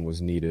medicine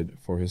was needed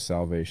for his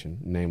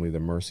salvation, namely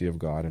the mercy of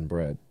God and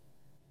bread.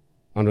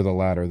 Under the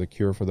latter, the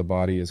cure for the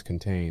body is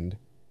contained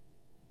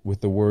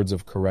with the words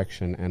of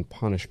correction and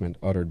punishment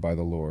uttered by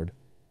the Lord.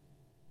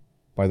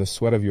 By the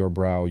sweat of your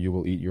brow you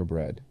will eat your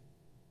bread.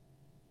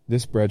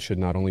 This bread should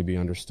not only be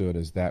understood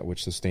as that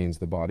which sustains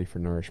the body for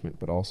nourishment,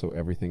 but also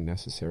everything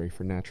necessary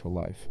for natural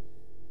life.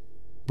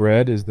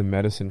 Bread is the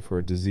medicine for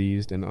a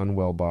diseased and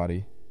unwell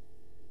body.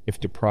 If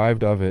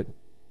deprived of it,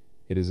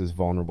 it is as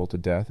vulnerable to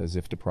death as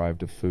if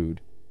deprived of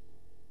food.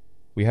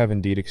 We have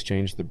indeed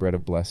exchanged the bread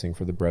of blessing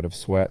for the bread of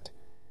sweat,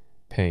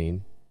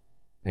 pain,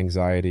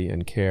 anxiety,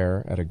 and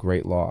care at a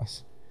great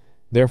loss.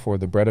 Therefore,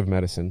 the bread of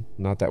medicine,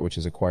 not that which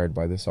is acquired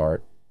by this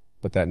art,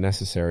 but that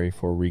necessary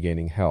for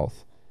regaining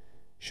health,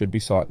 should be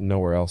sought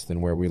nowhere else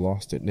than where we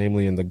lost it,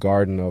 namely in the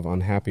garden of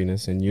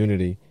unhappiness and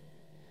unity,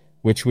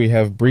 which we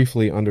have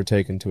briefly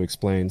undertaken to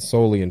explain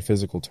solely in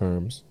physical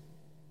terms.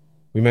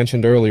 We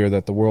mentioned earlier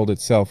that the world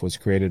itself was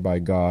created by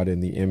God in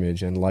the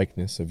image and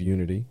likeness of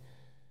unity.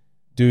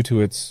 Due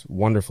to its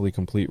wonderfully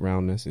complete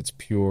roundness, its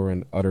pure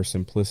and utter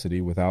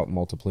simplicity without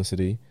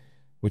multiplicity,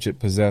 which it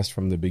possessed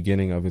from the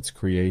beginning of its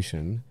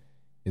creation,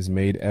 is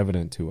made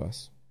evident to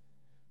us.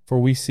 For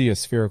we see a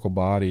spherical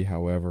body,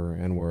 however,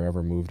 and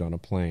wherever moved on a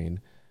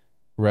plane,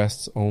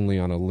 rests only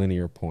on a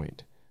linear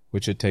point,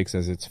 which it takes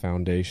as its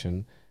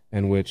foundation,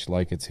 and which,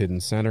 like its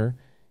hidden center,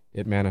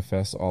 it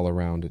manifests all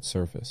around its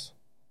surface.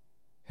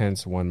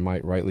 Hence one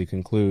might rightly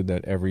conclude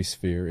that every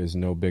sphere is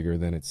no bigger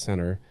than its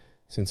center,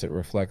 since it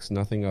reflects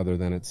nothing other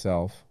than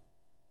itself,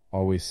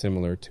 always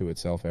similar to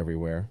itself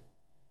everywhere,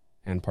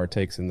 and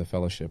partakes in the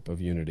fellowship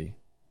of unity.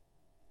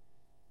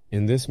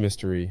 In this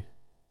mystery,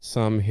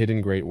 some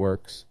hidden great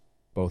works,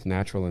 both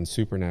natural and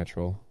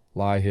supernatural,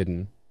 lie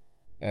hidden,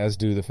 as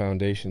do the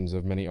foundations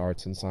of many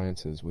arts and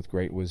sciences with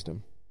great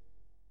wisdom.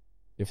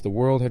 If the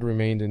world had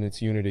remained in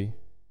its unity,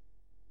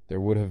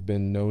 there would have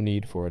been no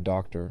need for a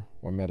doctor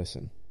or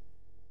medicine.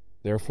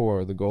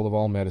 Therefore, the goal of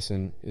all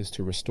medicine is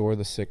to restore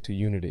the sick to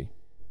unity,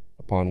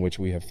 upon which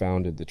we have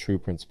founded the true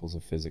principles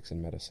of physics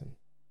and medicine.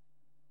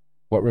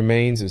 What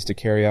remains is to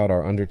carry out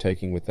our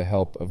undertaking with the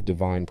help of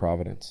divine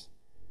providence,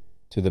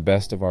 to the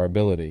best of our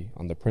ability,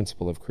 on the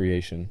principle of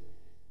creation.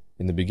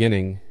 In the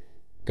beginning,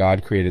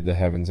 God created the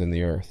heavens and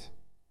the earth.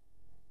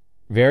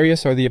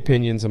 Various are the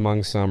opinions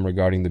among some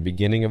regarding the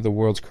beginning of the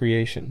world's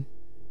creation.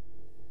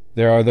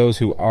 There are those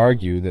who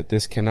argue that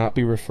this cannot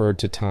be referred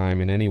to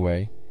time in any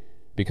way,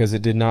 because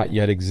it did not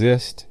yet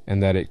exist,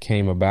 and that it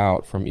came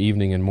about from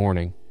evening and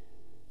morning.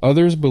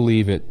 Others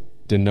believe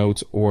it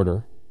denotes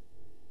order,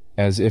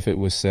 as if it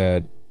was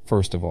said,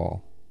 first of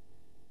all.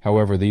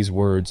 However, these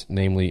words,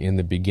 namely, in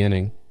the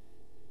beginning,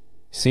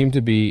 seem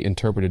to be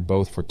interpreted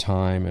both for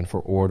time and for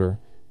order,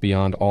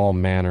 beyond all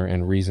manner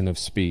and reason of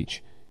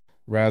speech.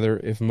 Rather,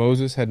 if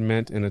Moses had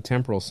meant in a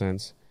temporal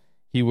sense,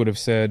 he would have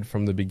said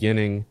from the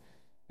beginning,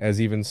 as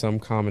even some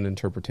common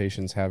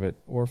interpretations have it,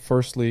 or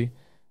firstly,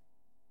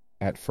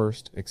 at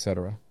first,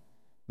 etc.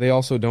 They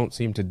also don't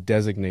seem to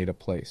designate a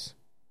place.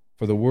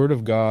 For the word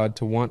of God,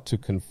 to want to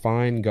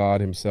confine God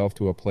himself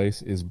to a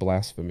place is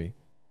blasphemy.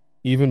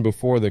 Even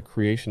before the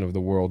creation of the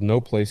world,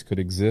 no place could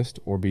exist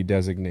or be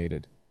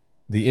designated.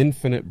 The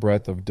infinite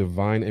breadth of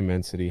divine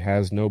immensity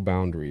has no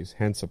boundaries,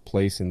 hence a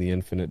place in the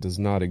infinite does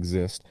not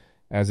exist,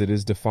 as it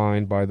is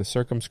defined by the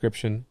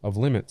circumscription of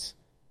limits.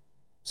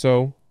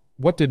 So,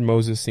 what did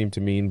Moses seem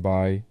to mean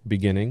by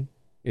beginning?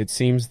 It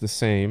seems the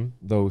same,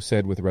 though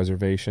said with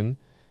reservation,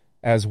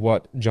 as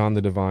what John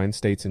the Divine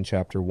states in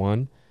chapter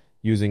 1,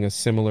 using a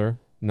similar,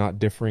 not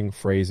differing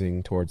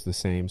phrasing towards the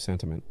same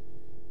sentiment.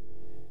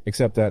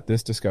 Except that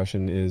this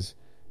discussion is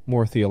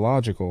more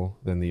theological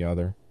than the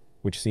other,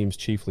 which seems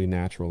chiefly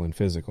natural and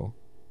physical.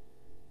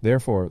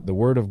 Therefore, the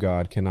Word of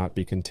God cannot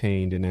be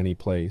contained in any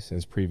place,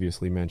 as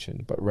previously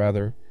mentioned, but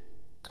rather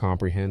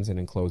comprehends and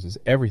encloses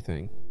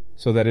everything,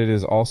 so that it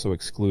is also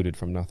excluded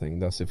from nothing.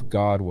 Thus, if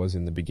God was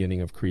in the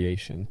beginning of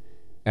creation,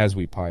 as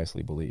we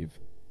piously believe,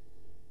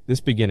 this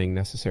beginning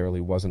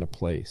necessarily wasn't a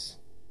place.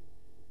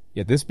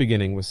 Yet this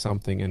beginning was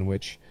something in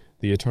which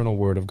the eternal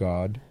Word of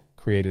God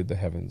created the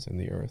heavens and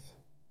the earth.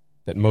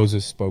 That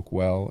Moses spoke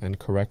well and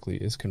correctly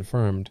is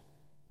confirmed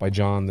by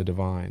John the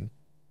Divine,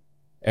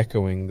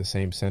 echoing the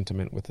same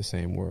sentiment with the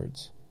same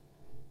words.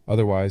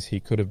 Otherwise, he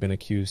could have been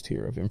accused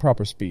here of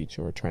improper speech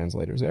or a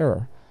translator's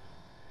error.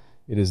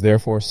 It is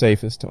therefore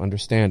safest to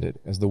understand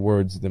it as the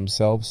words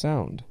themselves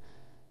sound,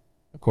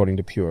 according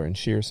to pure and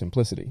sheer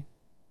simplicity.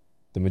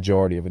 The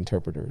majority of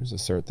interpreters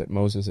assert that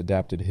Moses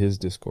adapted his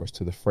discourse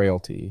to the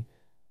frailty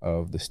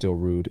of the still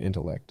rude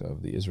intellect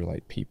of the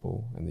Israelite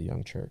people and the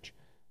young church.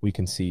 We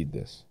concede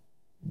this.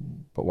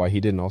 But why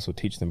he didn't also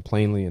teach them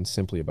plainly and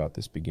simply about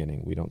this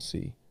beginning, we don't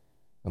see,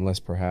 unless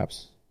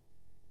perhaps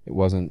it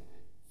wasn't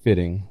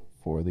fitting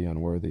for the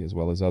unworthy as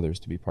well as others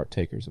to be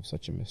partakers of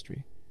such a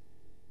mystery.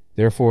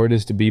 Therefore it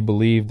is to be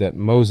believed that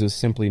Moses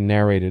simply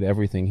narrated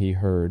everything he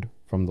heard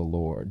from the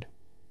Lord,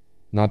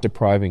 not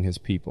depriving his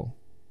people.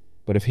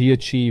 But if he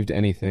achieved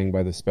anything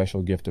by the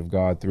special gift of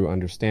God through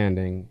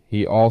understanding,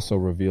 he also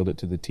revealed it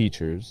to the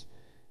teachers,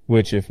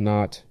 which, if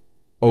not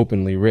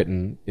openly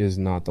written is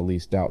not the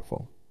least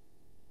doubtful.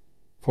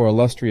 For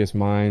illustrious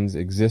minds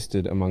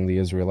existed among the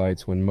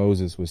Israelites when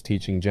Moses was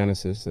teaching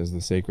Genesis, as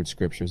the sacred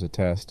scriptures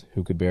attest,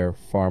 who could bear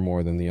far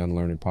more than the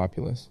unlearned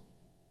populace.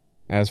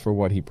 As for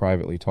what he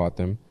privately taught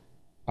them,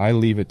 I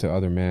leave it to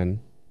other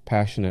men,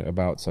 passionate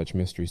about such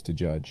mysteries, to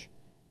judge.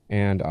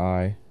 And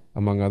I,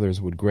 among others,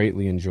 would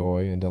greatly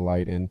enjoy and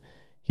delight in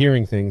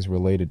hearing things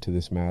related to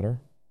this matter.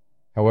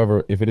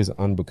 However, if it is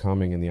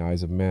unbecoming in the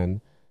eyes of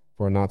men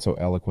for a not so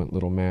eloquent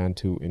little man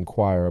to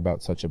inquire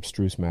about such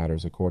abstruse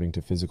matters according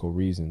to physical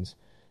reasons,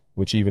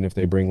 which even if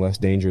they bring less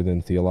danger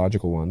than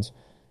theological ones,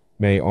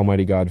 may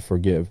Almighty God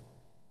forgive,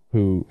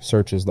 who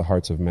searches the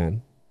hearts of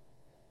men.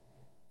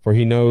 For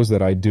he knows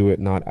that I do it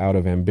not out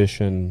of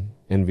ambition,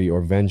 envy,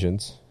 or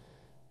vengeance,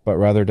 but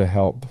rather to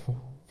help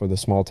for the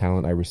small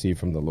talent I receive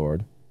from the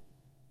Lord,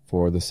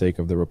 for the sake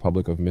of the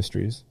Republic of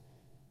Mysteries,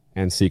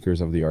 and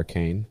seekers of the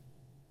arcane,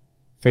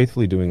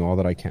 faithfully doing all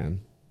that I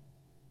can.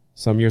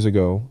 Some years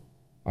ago,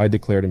 I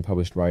declared in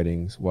published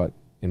writings what,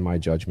 in my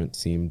judgment,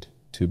 seemed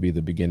to be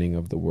the beginning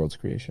of the world's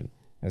creation.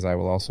 As I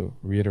will also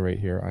reiterate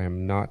here, I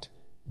am not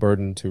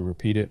burdened to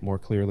repeat it more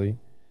clearly,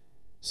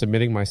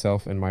 submitting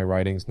myself and my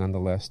writings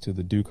nonetheless to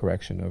the due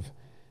correction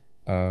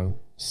of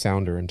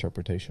sounder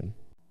interpretation.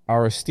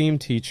 Our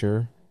esteemed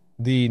teacher,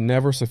 the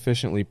never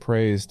sufficiently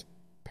praised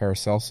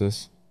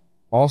Paracelsus,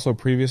 also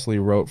previously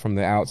wrote from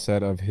the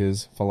outset of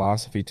his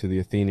philosophy to the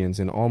Athenians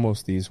in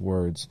almost these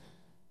words: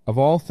 "Of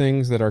all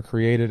things that are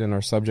created and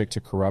are subject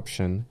to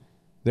corruption,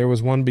 there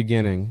was one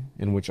beginning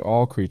in which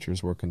all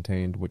creatures were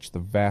contained, which the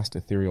vast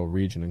ethereal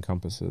region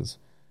encompasses.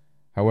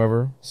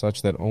 However,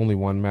 such that only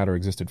one matter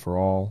existed for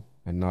all,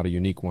 and not a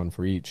unique one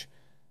for each.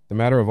 The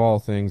matter of all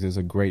things is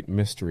a great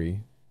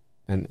mystery,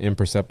 an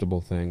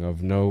imperceptible thing,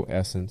 of no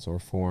essence or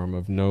form,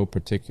 of no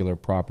particular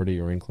property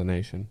or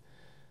inclination.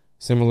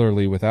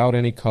 Similarly, without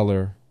any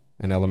color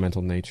and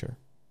elemental nature.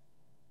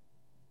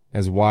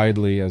 As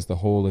widely as the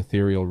whole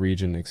ethereal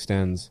region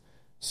extends,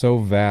 so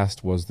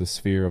vast was the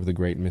sphere of the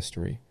great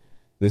mystery.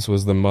 This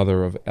was the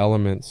mother of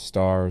elements,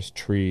 stars,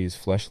 trees,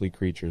 fleshly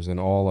creatures, and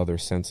all other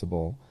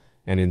sensible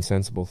and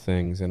insensible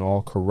things, and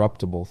all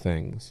corruptible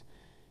things.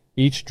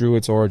 Each drew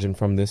its origin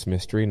from this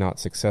mystery, not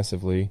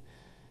successively,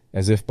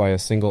 as if by a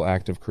single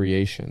act of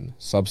creation.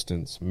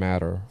 Substance,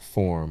 matter,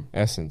 form,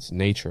 essence,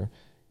 nature,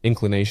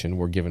 inclination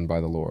were given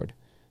by the Lord.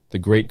 The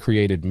great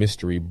created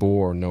mystery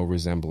bore no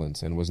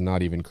resemblance, and was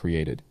not even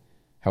created.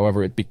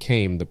 However, it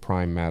became the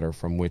prime matter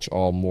from which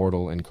all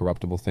mortal and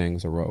corruptible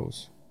things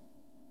arose.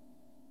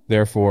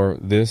 Therefore,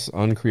 this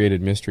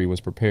uncreated mystery was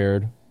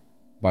prepared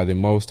by the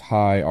Most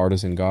High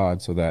Artisan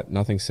God, so that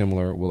nothing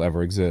similar will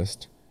ever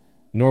exist,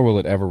 nor will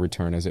it ever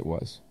return as it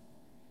was.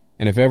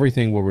 And if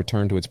everything will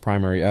return to its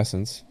primary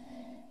essence,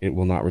 it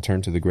will not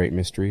return to the great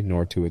mystery,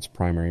 nor to its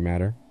primary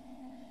matter.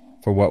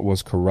 For what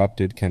was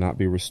corrupted cannot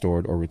be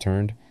restored or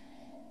returned,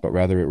 but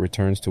rather it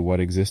returns to what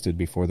existed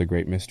before the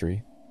great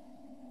mystery.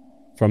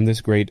 From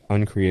this great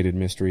uncreated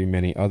mystery,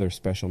 many other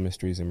special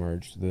mysteries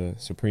emerged. The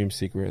supreme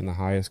secret and the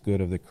highest good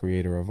of the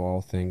Creator of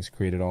all things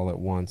created all at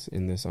once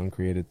in this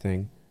uncreated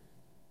thing,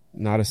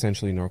 not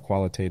essentially nor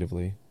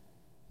qualitatively,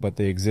 but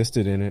they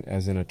existed in it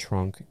as in a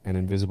trunk an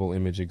invisible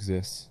image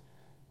exists.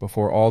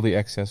 Before all the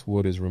excess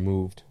wood is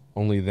removed,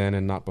 only then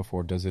and not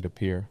before does it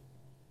appear.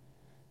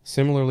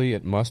 Similarly,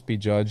 it must be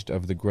judged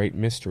of the great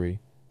mystery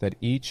that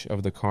each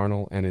of the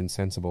carnal and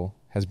insensible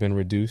has been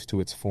reduced to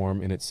its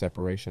form in its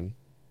separation.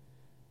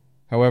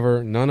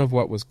 However, none of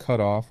what was cut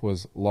off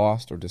was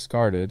lost or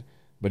discarded,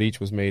 but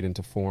each was made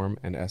into form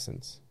and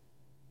essence.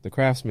 The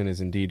craftsman is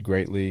indeed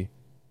greatly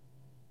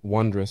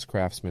wondrous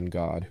craftsman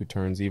God, who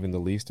turns even the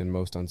least and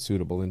most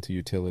unsuitable into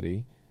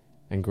utility,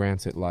 and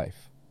grants it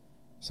life,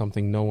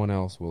 something no one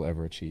else will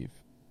ever achieve.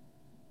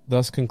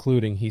 Thus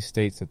concluding, he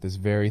states that this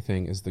very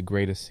thing is the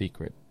greatest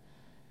secret.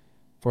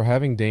 For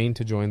having deigned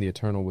to join the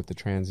eternal with the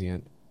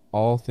transient,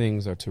 all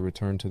things are to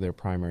return to their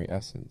primary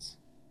essence,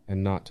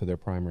 and not to their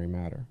primary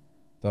matter.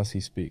 Thus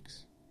he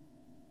speaks.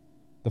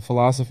 The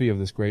philosophy of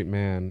this great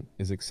man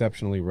is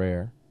exceptionally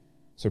rare,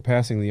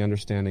 surpassing the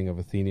understanding of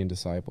Athenian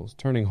disciples,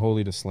 turning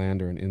wholly to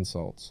slander and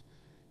insults,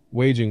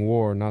 waging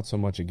war not so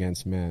much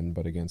against men,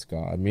 but against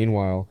God.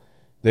 Meanwhile,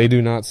 they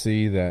do not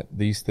see that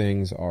these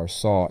things are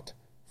sought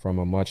from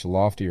a much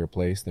loftier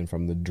place than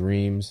from the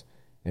dreams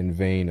and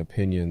vain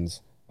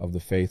opinions of the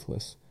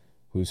faithless,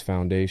 whose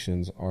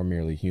foundations are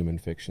merely human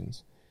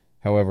fictions.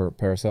 However,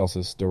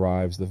 Paracelsus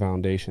derives the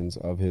foundations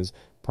of his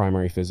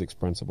primary physics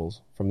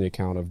principles from the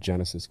account of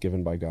Genesis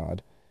given by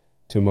God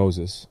to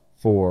Moses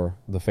for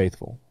the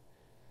faithful.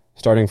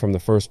 Starting from the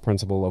first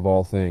principle of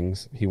all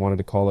things, he wanted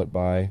to call it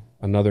by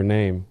another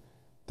name,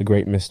 the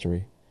great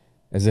mystery,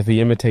 as if he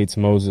imitates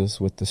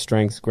Moses with the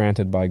strength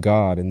granted by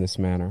God in this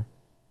manner.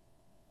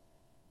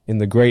 In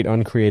the great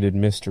uncreated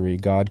mystery,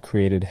 God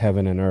created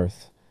heaven and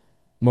earth.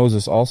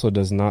 Moses also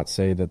does not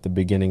say that the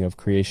beginning of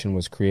creation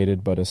was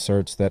created, but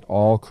asserts that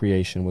all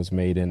creation was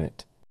made in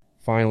it.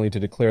 Finally, to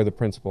declare the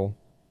principle,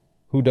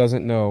 who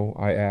doesn't know,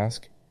 I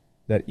ask,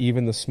 that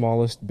even the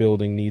smallest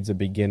building needs a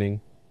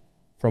beginning,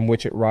 from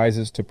which it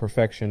rises to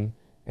perfection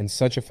and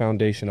such a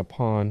foundation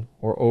upon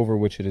or over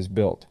which it is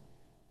built.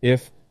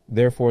 If,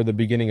 therefore, the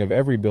beginning of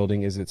every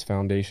building is its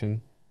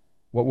foundation,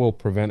 what will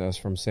prevent us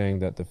from saying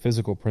that the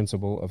physical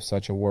principle of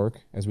such a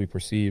work, as we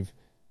perceive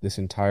this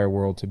entire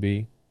world to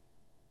be,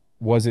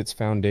 was its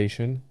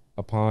foundation,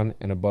 upon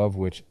and above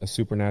which a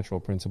supernatural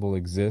principle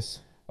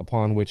exists,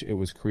 upon which it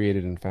was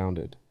created and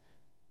founded?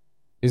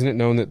 Isn't it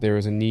known that there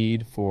is a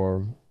need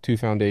for two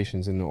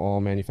foundations in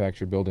all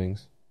manufactured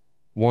buildings,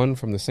 one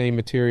from the same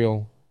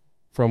material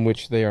from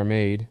which they are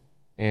made,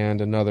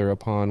 and another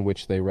upon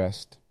which they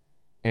rest,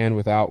 and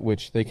without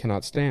which they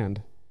cannot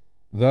stand?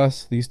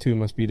 Thus, these two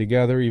must be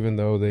together, even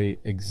though they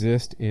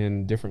exist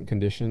in different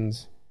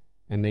conditions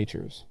and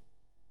natures.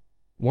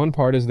 One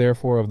part is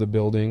therefore of the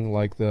building,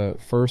 like the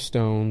first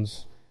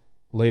stones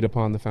laid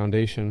upon the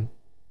foundation.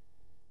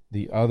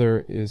 The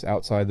other is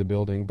outside the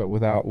building, but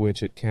without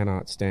which it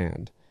cannot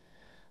stand,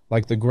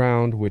 like the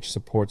ground which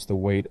supports the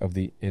weight of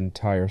the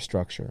entire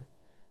structure.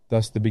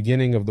 Thus, the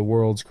beginning of the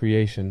world's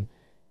creation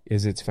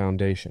is its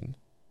foundation.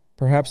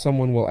 Perhaps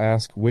someone will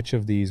ask which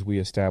of these we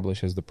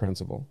establish as the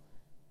principle.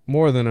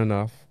 More than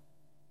enough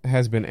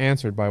has been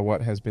answered by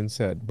what has been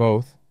said,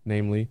 both,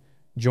 namely,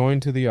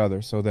 joined to the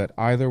other, so that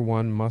either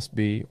one must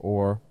be,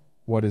 or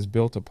what is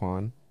built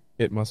upon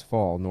it must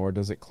fall, nor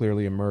does it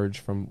clearly emerge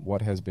from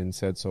what has been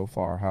said so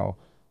far, how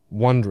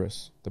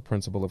wondrous the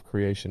principle of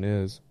creation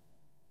is.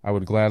 I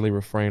would gladly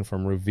refrain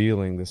from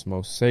revealing this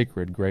most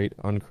sacred, great,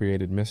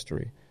 uncreated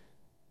mystery.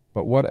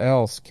 But what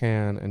else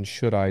can and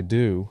should I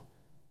do,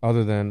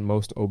 other than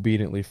most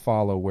obediently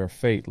follow where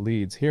fate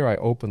leads? Here I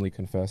openly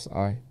confess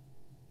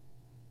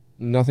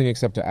nothing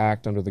except to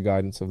act under the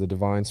guidance of the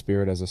divine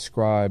spirit as a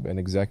scribe and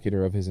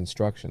executor of his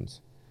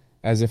instructions,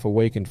 as if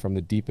awakened from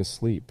the deepest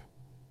sleep.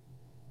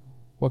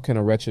 What can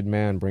a wretched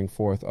man bring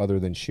forth other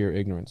than sheer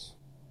ignorance?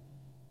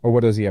 Or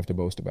what does he have to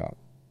boast about,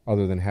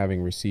 other than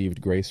having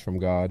received grace from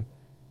God?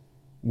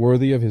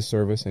 Worthy of his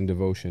service and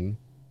devotion,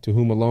 to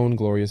whom alone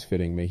glory is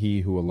fitting, may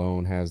he who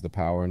alone has the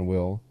power and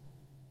will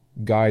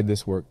guide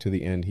this work to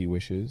the end he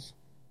wishes,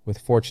 with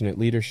fortunate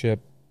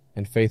leadership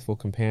and faithful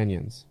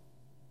companions.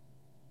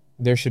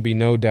 There should be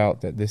no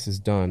doubt that this is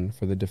done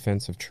for the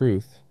defense of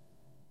truth,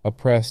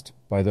 oppressed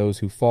by those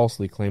who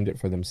falsely claimed it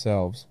for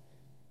themselves,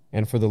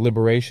 and for the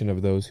liberation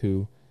of those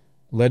who,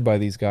 led by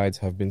these guides,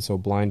 have been so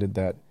blinded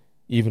that,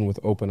 even with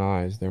open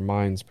eyes, their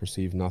minds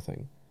perceive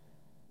nothing.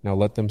 Now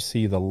let them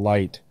see the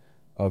light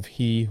of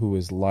He who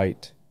is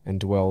light and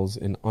dwells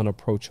in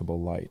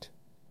unapproachable light,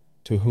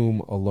 to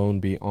whom alone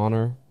be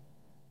honor,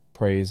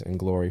 praise, and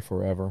glory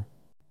forever.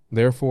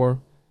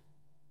 Therefore,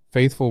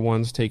 faithful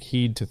ones, take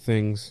heed to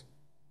things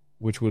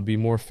which would be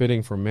more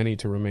fitting for many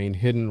to remain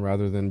hidden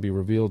rather than be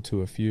revealed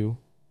to a few.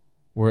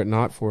 Were it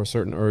not for a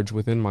certain urge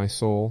within my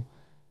soul,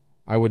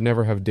 I would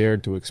never have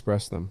dared to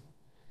express them.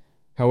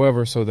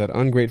 However, so that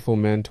ungrateful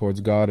men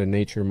towards God and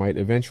nature might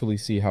eventually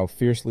see how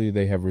fiercely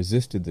they have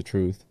resisted the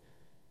truth,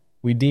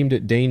 we deemed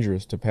it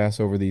dangerous to pass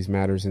over these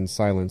matters in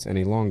silence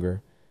any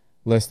longer,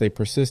 lest they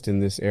persist in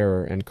this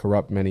error and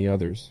corrupt many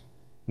others,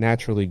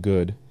 naturally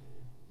good,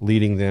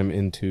 leading them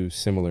into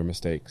similar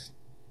mistakes.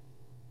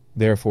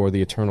 Therefore,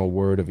 the eternal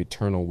word of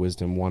eternal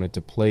wisdom wanted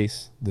to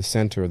place the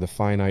center of the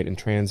finite and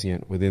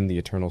transient within the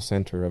eternal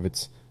center of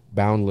its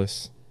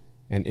boundless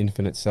and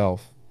infinite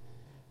self,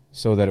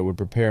 so that it would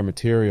prepare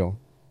material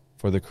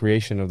for the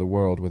creation of the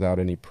world without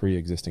any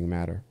pre-existing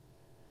matter.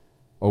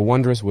 O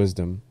wondrous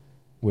wisdom,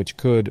 which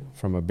could,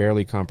 from a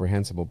barely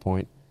comprehensible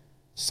point,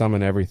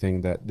 summon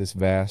everything that this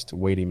vast,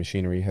 weighty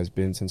machinery has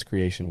been since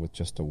creation with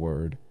just a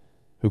word,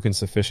 who can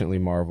sufficiently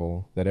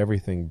marvel that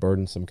everything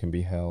burdensome can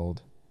be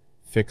held,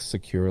 fixed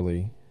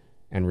securely,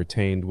 and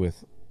retained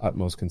with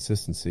utmost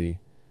consistency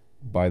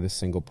by this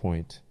single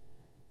point,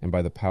 and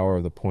by the power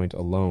of the point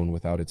alone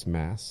without its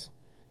mass,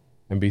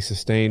 and be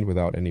sustained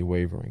without any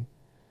wavering.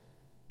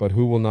 But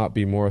who will not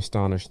be more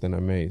astonished than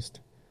amazed,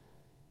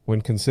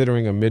 when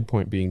considering a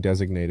midpoint being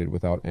designated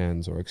without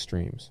ends or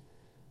extremes?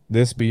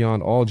 This,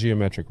 beyond all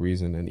geometric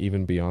reason, and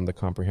even beyond the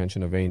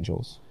comprehension of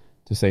angels,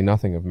 to say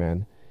nothing of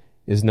men,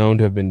 is known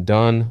to have been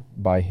done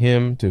by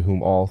Him to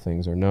whom all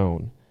things are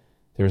known.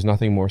 There is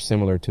nothing more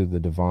similar to the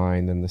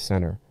divine than the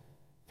center,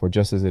 for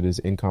just as it is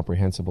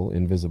incomprehensible,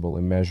 invisible,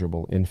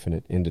 immeasurable,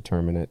 infinite,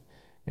 indeterminate,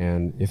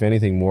 and if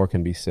anything more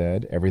can be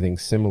said, everything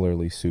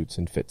similarly suits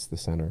and fits the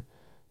center.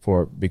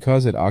 For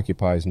because it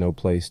occupies no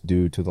place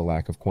due to the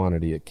lack of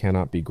quantity, it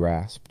cannot be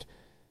grasped,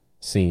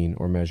 seen,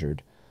 or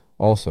measured.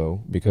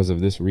 Also, because of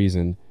this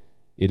reason,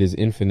 it is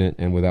infinite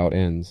and without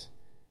ends.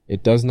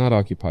 It does not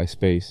occupy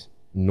space,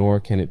 nor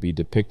can it be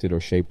depicted or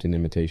shaped in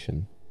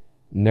imitation.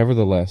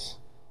 Nevertheless,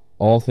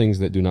 all things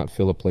that do not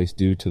fill a place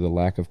due to the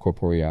lack of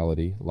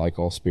corporeality, like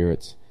all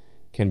spirits,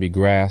 can be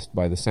grasped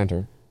by the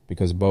center,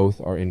 because both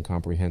are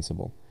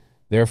incomprehensible.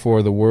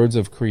 Therefore, the words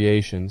of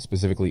creation,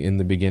 specifically in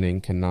the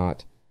beginning,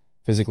 cannot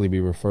physically be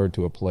referred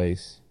to a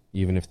place,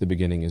 even if the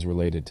beginning is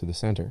related to the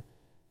center.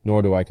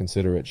 Nor do I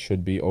consider it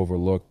should be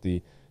overlooked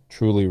the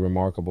truly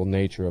remarkable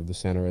nature of the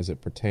center as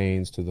it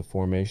pertains to the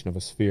formation of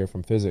a sphere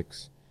from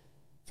physics.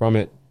 From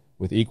it,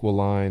 with equal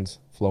lines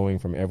flowing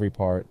from every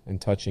part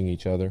and touching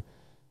each other,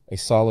 a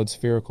solid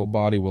spherical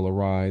body will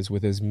arise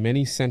with as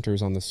many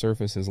centers on the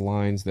surface as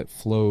lines that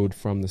flowed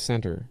from the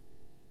center.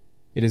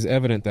 It is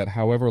evident that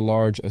however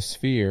large a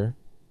sphere,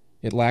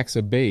 it lacks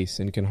a base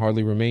and can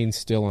hardly remain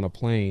still on a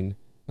plane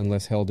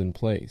unless held in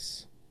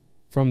place.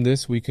 From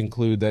this we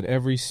conclude that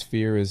every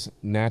sphere is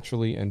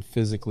naturally and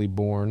physically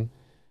born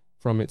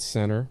from its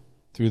center,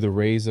 through the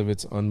rays of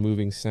its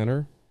unmoving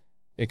center,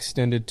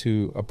 extended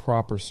to a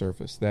proper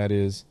surface, that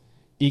is,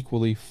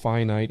 equally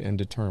finite and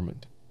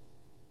determined.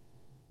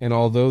 And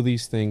although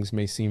these things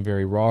may seem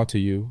very raw to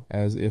you,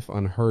 as if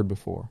unheard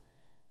before,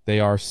 they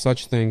are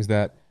such things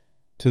that,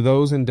 to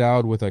those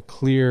endowed with a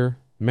clear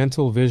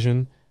mental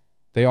vision,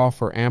 they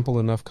offer ample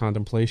enough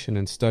contemplation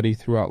and study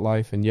throughout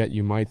life, and yet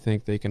you might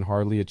think they can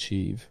hardly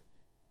achieve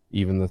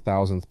even the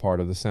 1,000th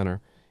part of the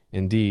center.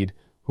 Indeed,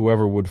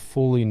 whoever would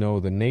fully know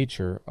the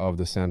nature of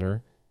the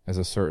center, as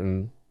a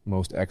certain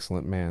most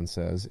excellent man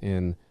says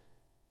in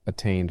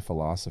Attained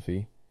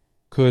Philosophy,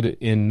 could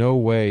in no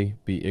way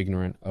be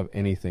ignorant of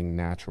anything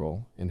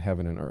natural in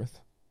heaven and earth.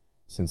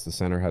 Since the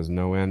center has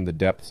no end, the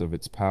depths of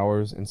its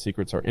powers and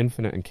secrets are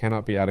infinite and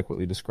cannot be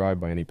adequately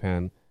described by any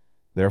pen.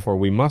 Therefore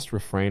we must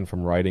refrain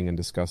from writing and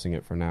discussing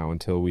it for now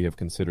until we have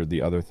considered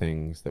the other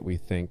things that we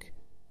think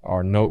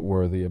are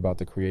noteworthy about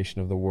the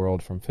creation of the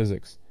world from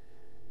physics.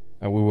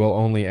 And we will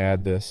only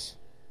add this,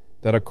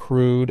 that a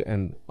crude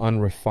and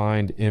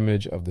unrefined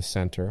image of the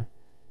center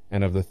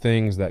and of the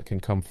things that can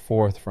come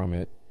forth from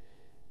it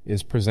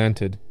is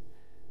presented,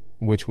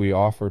 which we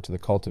offer to the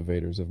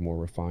cultivators of more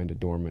refined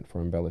adornment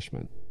for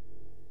embellishment.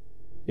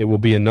 It will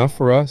be enough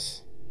for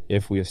us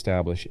if we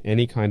establish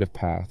any kind of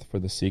path for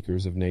the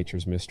seekers of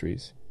nature's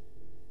mysteries,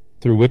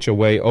 through which a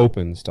way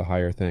opens to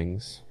higher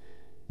things.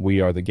 We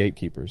are the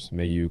gatekeepers.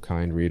 May you,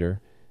 kind reader,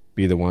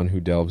 be the one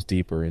who delves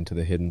deeper into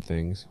the hidden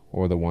things,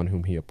 or the one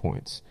whom he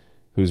appoints,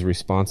 whose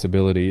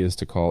responsibility is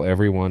to call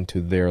everyone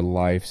to their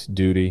life's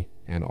duty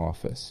and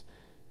office.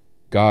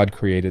 God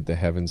created the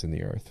heavens and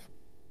the earth.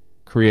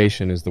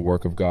 Creation is the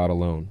work of God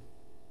alone.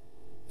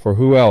 For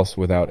who else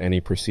without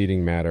any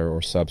preceding matter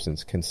or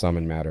substance can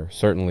summon matter?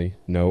 Certainly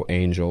no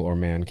angel or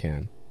man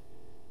can.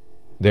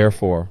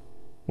 Therefore,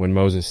 when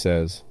Moses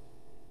says,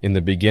 "In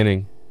the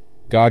beginning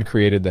God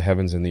created the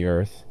heavens and the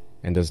earth,"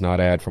 and does not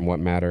add from what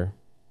matter,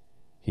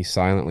 he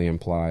silently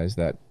implies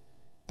that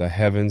the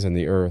heavens and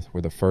the earth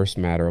were the first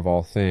matter of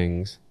all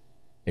things,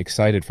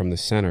 excited from the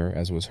center,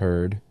 as was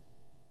heard,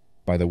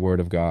 by the word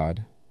of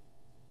God.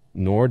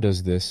 Nor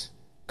does this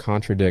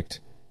contradict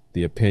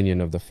the opinion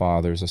of the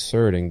fathers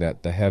asserting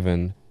that the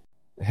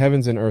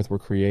heavens and earth were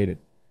created.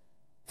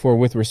 For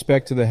with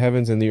respect to the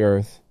heavens and the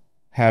earth,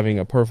 having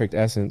a perfect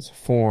essence,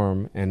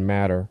 form, and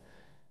matter,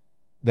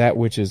 that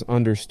which is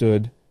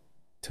understood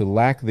to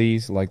lack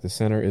these, like the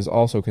center, is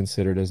also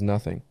considered as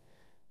nothing.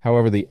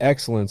 However, the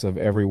excellence of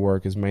every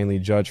work is mainly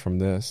judged from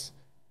this,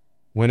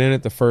 when in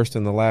it the first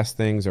and the last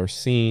things are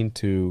seen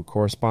to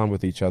correspond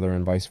with each other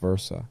and vice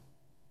versa.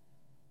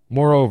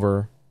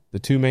 Moreover, the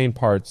two main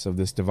parts of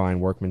this divine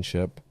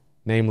workmanship,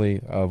 namely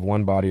of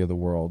one body of the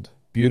world,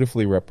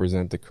 beautifully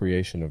represent the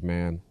creation of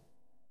man,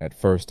 at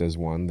first as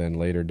one, then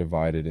later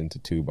divided into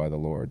two by the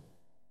Lord.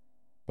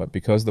 But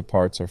because the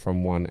parts are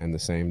from one and the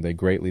same, they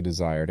greatly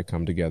desire to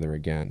come together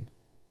again.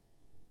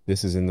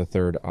 This is in the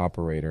third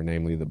operator,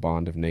 namely the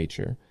bond of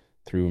nature,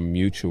 through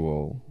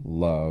mutual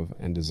love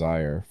and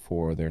desire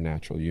for their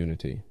natural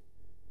unity.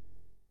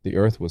 The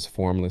earth was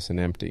formless and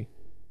empty.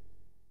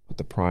 What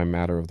the prime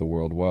matter of the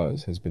world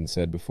was has been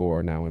said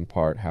before. Now in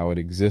part how it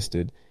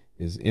existed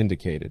is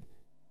indicated.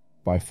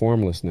 By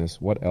formlessness,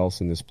 what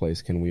else in this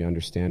place can we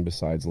understand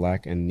besides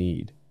lack and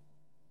need,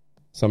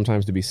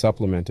 sometimes to be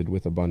supplemented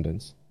with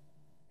abundance,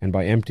 and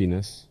by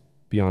emptiness,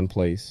 beyond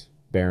place,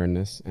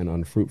 barrenness, and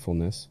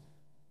unfruitfulness,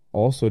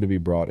 also to be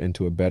brought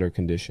into a better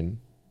condition,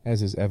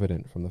 as is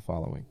evident from the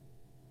following.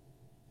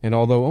 And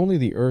although only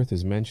the earth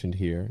is mentioned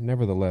here,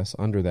 nevertheless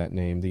under that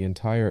name the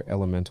entire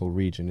elemental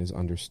region is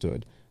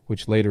understood,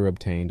 which later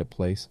obtained a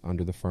place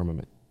under the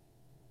firmament.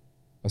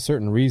 A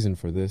certain reason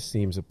for this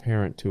seems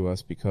apparent to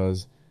us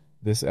because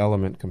this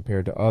element,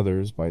 compared to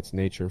others, by its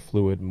nature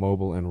fluid,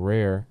 mobile, and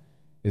rare,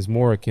 is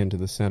more akin to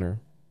the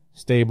center,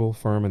 stable,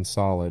 firm, and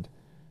solid,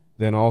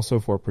 than also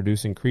for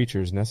producing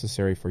creatures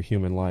necessary for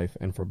human life,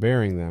 and for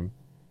bearing them,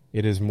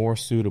 it is more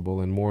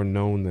suitable and more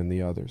known than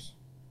the others.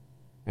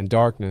 And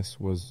darkness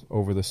was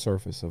over the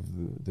surface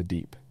of the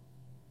deep.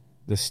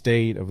 The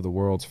state of the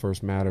world's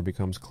first matter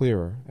becomes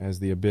clearer as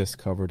the abyss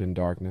covered in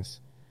darkness,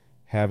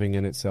 having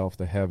in itself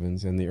the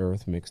heavens and the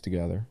earth mixed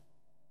together.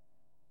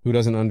 Who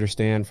doesn't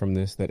understand from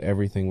this that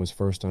everything was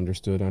first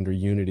understood under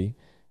unity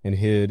and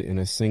hid in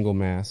a single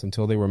mass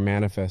until they were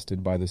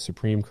manifested by the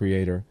Supreme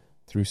Creator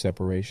through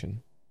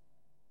separation?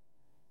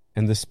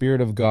 And the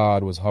Spirit of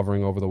God was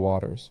hovering over the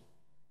waters.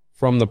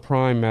 From the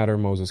prime matter,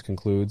 Moses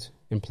concludes,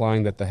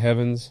 implying that the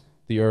heavens,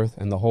 the earth,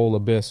 and the whole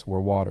abyss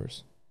were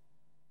waters.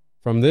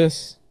 From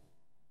this,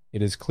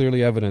 it is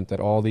clearly evident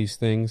that all these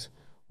things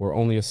were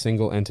only a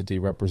single entity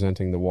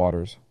representing the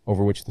waters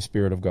over which the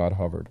Spirit of God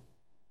hovered.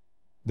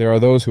 There are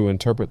those who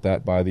interpret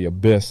that by the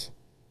abyss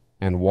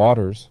and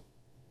waters,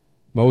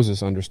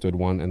 Moses understood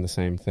one and the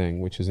same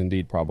thing, which is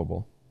indeed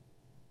probable.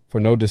 For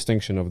no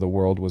distinction of the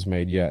world was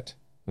made yet,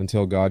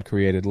 until God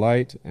created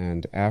light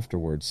and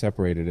afterward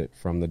separated it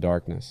from the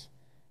darkness.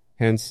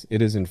 Hence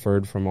it is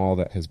inferred from all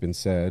that has been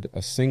said,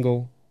 a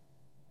single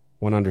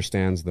one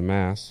understands the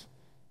mass,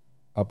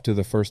 up to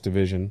the first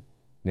division,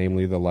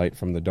 namely the light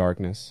from the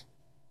darkness.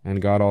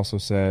 And God also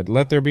said,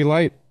 "Let there be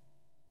light,"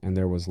 and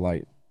there was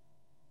light.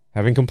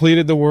 Having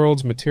completed the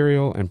world's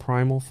material and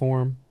primal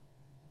form,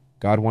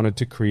 God wanted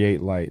to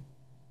create light.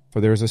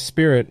 For there is a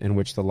spirit in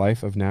which the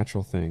life of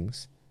natural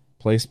things,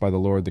 placed by the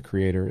Lord the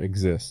Creator,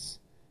 exists.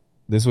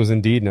 This was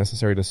indeed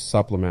necessary to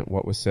supplement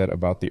what was said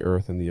about the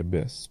earth and the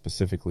abyss,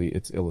 specifically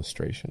its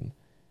illustration,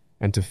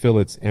 and to fill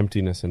its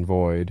emptiness and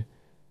void.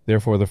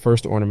 Therefore the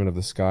first ornament of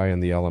the sky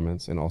and the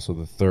elements, and also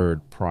the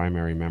third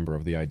primary member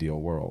of the ideal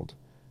world.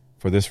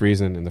 For this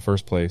reason, in the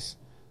first place,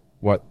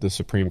 what the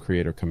Supreme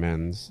Creator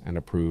commends and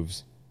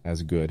approves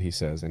as good, he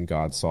says, and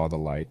God saw the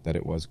light, that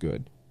it was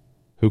good.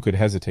 Who could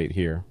hesitate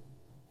here,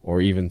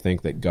 or even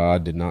think that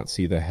God did not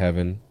see the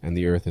heaven and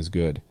the earth as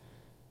good?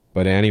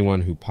 But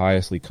anyone who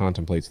piously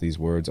contemplates these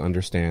words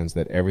understands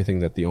that everything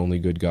that the only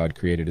good God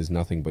created is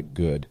nothing but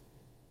good,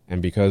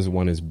 and because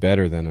one is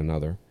better than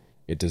another,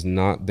 it does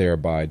not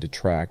thereby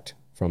detract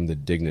from the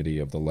dignity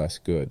of the less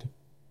good.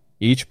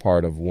 Each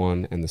part of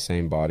one and the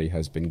same body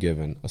has been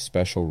given a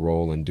special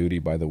role and duty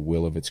by the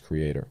will of its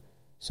Creator,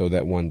 so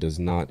that one does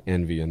not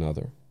envy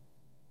another.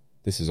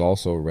 This is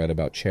also read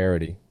about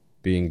charity,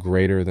 being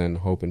greater than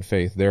hope and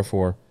faith.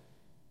 Therefore,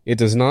 it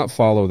does not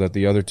follow that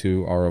the other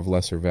two are of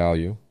lesser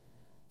value,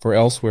 for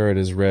elsewhere it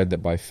is read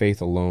that by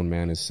faith alone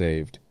man is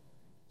saved.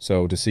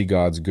 So, to see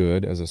God's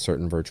good, as a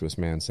certain virtuous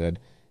man said,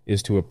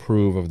 is to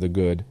approve of the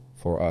good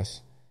for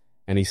us,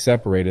 and he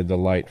separated the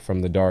light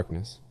from the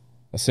darkness.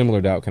 A similar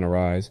doubt can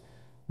arise,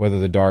 whether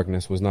the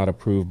darkness was not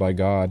approved by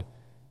God,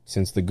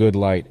 since the good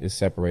light is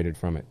separated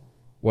from it.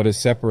 What is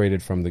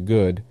separated from the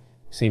good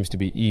seems to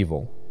be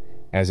evil,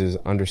 as is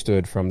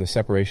understood from the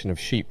separation of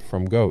sheep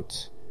from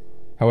goats.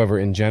 However,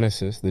 in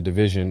Genesis, the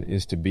division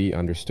is to be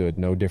understood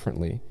no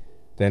differently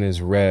than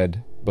is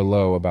read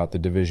below about the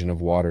division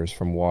of waters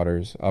from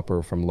waters,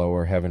 upper from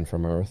lower, heaven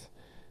from earth,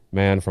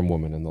 man from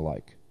woman, and the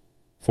like.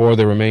 For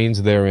there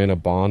remains therein a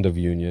bond of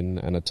union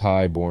and a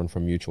tie born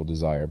from mutual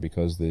desire,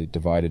 because the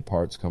divided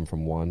parts come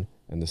from one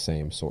and the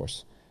same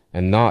source,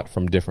 and not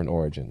from different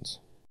origins.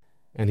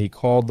 And he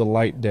called the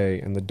light day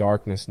and the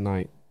darkness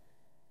night.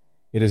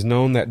 It is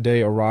known that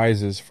day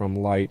arises from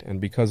light, and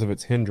because of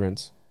its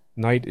hindrance,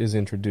 night is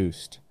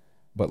introduced.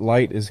 But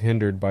light is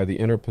hindered by the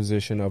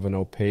interposition of an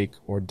opaque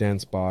or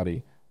dense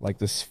body, like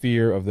the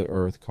sphere of the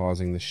earth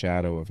causing the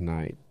shadow of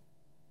night.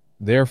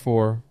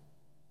 Therefore,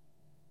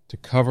 to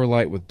cover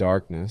light with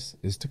darkness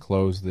is to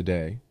close the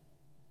day,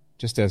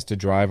 just as to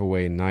drive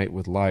away night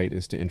with light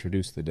is to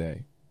introduce the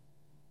day.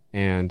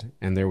 And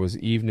there was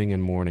evening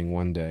and morning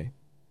one day.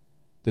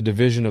 The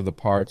division of the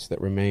parts that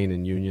remain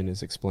in union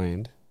is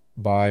explained.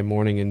 By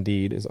morning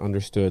indeed is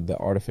understood the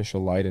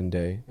artificial light and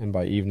day, and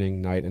by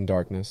evening night and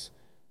darkness,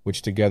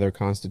 which together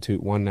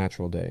constitute one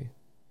natural day.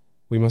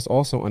 We must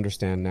also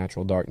understand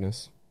natural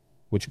darkness,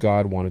 which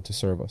God wanted to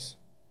serve us.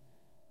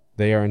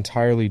 They are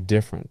entirely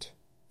different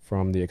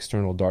from the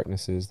external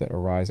darknesses that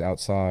arise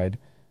outside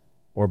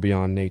or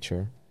beyond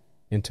nature,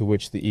 into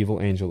which the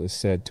evil angel is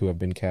said to have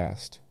been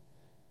cast.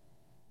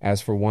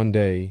 As for one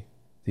day,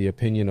 the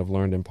opinion of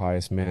learned and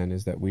pious men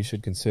is that we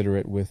should consider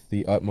it with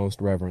the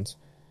utmost reverence,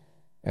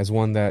 as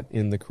one that,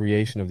 in the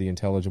creation of the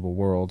intelligible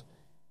world,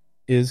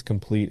 is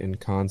complete in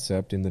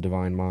concept in the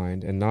divine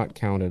mind, and not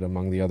counted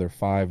among the other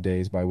 5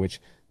 days by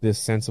which this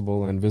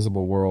sensible and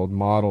visible world,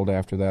 modeled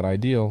after that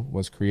ideal,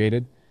 was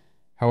created.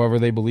 However,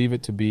 they believe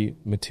it to be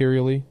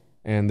materially,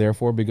 and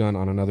therefore begun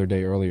on another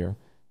day earlier.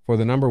 For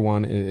the number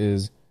one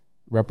is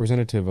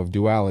representative of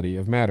duality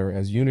of matter,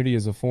 as unity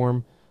is a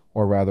form,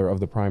 or rather of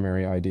the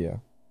primary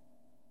idea.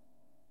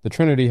 The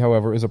Trinity,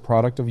 however, is a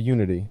product of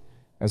unity,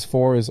 as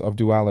 4 is of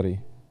duality.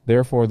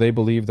 Therefore they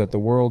believe that the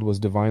world was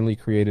divinely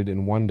created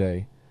in one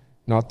day,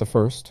 not the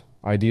first,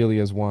 ideally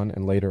as one,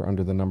 and later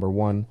under the number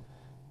 1,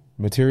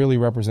 materially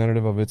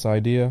representative of its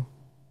idea,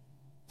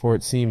 for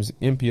it seems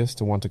impious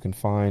to want to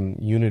confine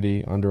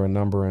unity under a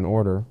number and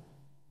order,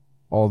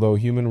 although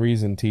human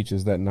reason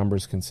teaches that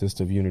numbers consist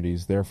of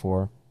unities.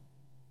 Therefore,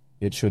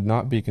 it should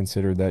not be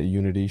considered that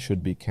unity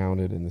should be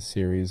counted in the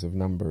series of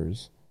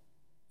numbers,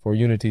 for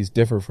unities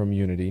differ from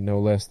unity no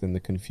less than the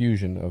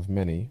confusion of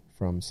many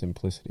from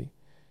simplicity.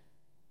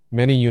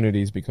 Many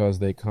unities because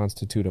they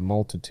constitute a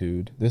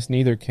multitude. This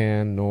neither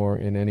can nor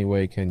in any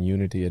way can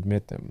unity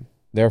admit them.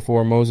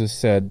 Therefore Moses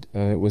said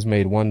it was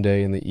made one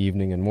day in the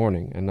evening and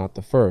morning, and not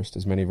the first,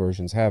 as many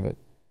versions have it.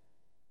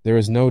 There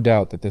is no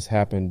doubt that this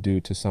happened due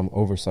to some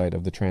oversight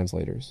of the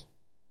translators.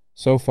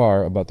 So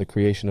far about the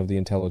creation of the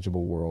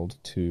intelligible world,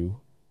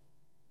 to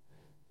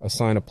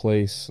assign a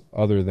place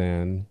other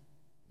than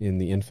in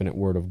the infinite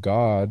Word of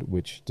God,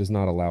 which does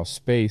not allow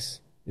space,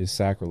 is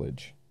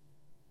sacrilege.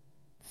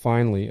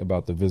 Finally,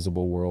 about the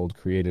visible world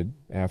created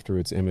after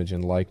its image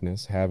and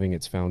likeness, having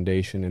its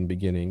foundation and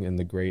beginning in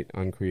the great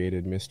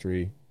uncreated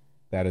mystery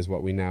that is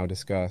what we now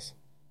discuss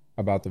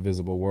about the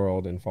visible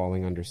world and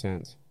falling under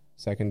sense.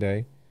 Second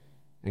day,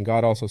 and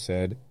God also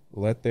said,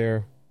 let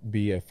there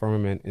be a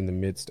firmament in the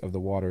midst of the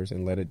waters,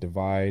 and let it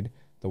divide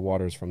the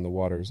waters from the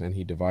waters. And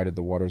he divided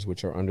the waters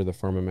which are under the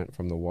firmament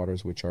from the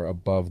waters which are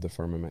above the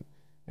firmament.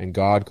 And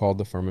God called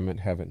the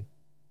firmament heaven.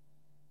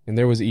 And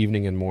there was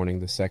evening and morning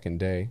the second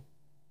day.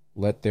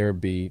 Let there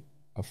be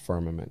a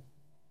firmament.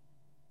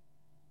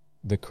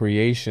 The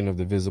creation of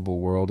the visible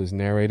world is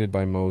narrated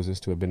by Moses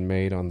to have been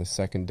made on the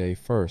second day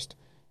first,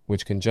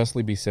 which can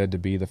justly be said to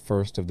be the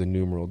first of the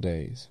numeral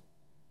days.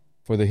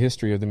 For the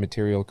history of the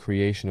material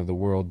creation of the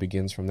world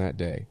begins from that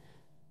day.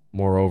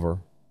 Moreover,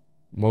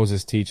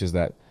 Moses teaches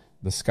that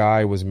the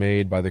sky was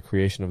made by the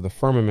creation of the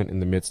firmament in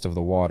the midst of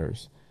the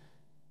waters.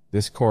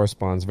 This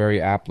corresponds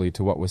very aptly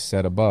to what was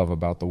said above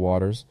about the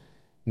waters,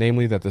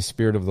 namely that the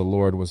Spirit of the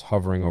Lord was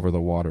hovering over the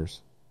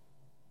waters,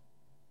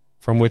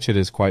 from which it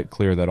is quite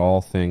clear that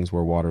all things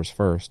were waters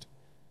first,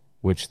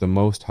 which the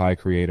Most High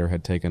Creator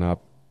had taken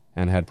up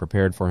and had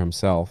prepared for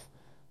himself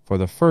for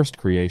the first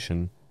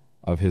creation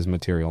of his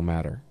material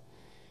matter.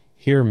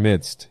 Here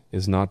midst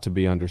is not to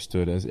be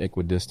understood as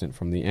equidistant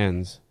from the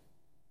ends,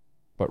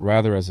 but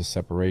rather as a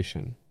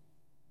separation.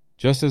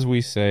 Just as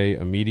we say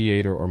a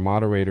mediator or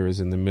moderator is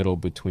in the middle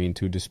between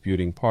two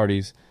disputing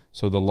parties,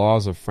 so the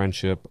laws of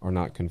friendship are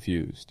not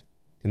confused.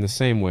 In the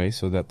same way,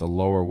 so that the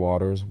lower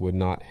waters would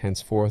not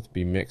henceforth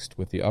be mixed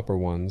with the upper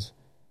ones,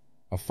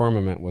 a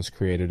firmament was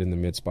created in the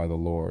midst by the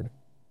Lord.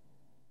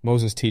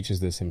 Moses teaches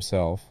this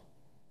himself,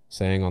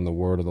 saying on the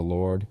word of the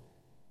Lord,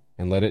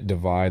 and let it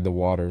divide the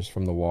waters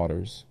from the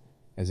waters,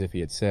 as if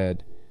he had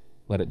said,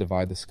 let it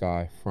divide the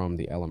sky from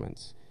the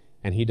elements.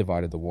 And he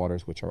divided the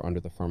waters which are under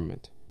the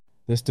firmament.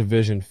 This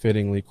division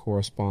fittingly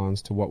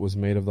corresponds to what was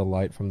made of the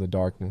light from the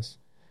darkness,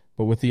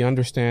 but with the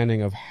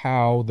understanding of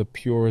how the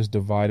pure is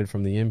divided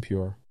from the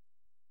impure.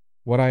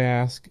 What I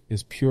ask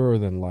is purer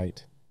than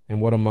light,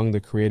 and what among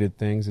the created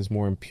things is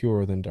more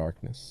impure than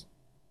darkness?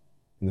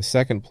 In the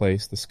second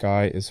place, the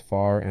sky is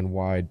far and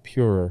wide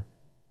purer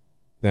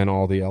than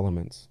all the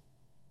elements.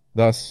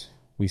 Thus,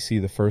 we see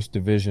the first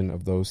division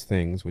of those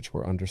things which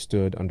were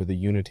understood under the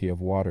unity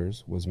of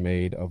waters was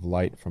made of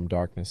light from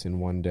darkness in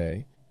one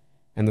day,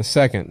 and the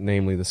second,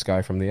 namely the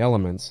sky from the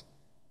elements,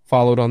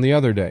 followed on the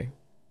other day.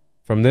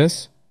 From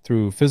this,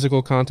 through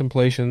physical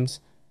contemplations,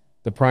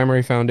 the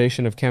primary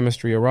foundation of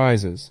chemistry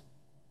arises,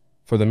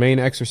 for the main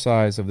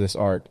exercise of this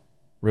art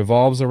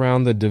revolves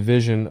around the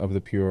division of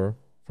the pure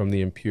from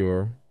the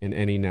impure in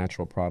any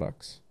natural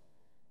products.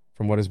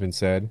 From what has been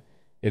said,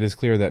 it is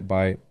clear that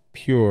by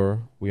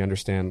pure we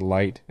understand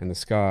light and the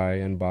sky,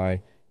 and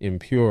by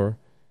impure,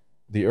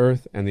 the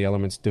earth and the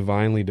elements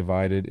divinely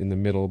divided in the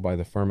middle by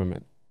the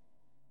firmament.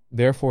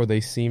 Therefore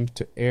they seem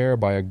to err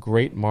by a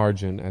great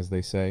margin, as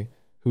they say,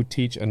 who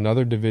teach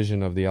another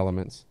division of the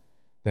elements,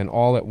 than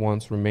all at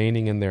once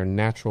remaining in their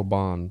natural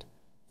bond,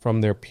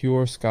 from their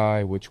pure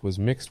sky which was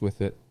mixed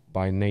with it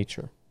by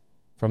nature.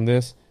 From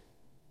this,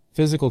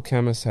 physical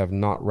chemists have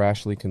not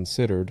rashly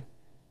considered,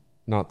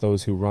 not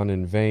those who run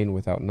in vain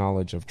without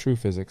knowledge of true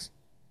physics,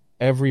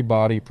 every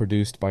body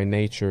produced by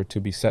nature to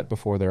be set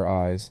before their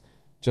eyes,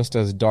 just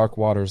as dark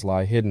waters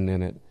lie hidden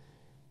in it,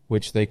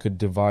 which they could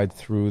divide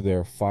through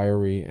their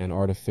fiery and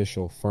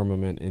artificial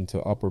firmament into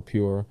upper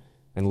pure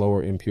and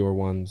lower impure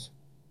ones.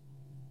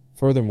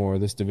 Furthermore,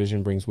 this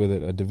division brings with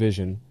it a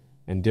division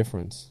and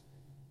difference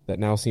that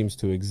now seems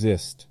to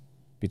exist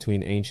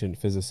between ancient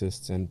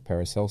physicists and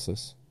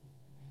Paracelsus.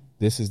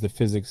 This is the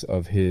physics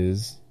of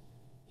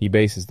he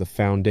bases the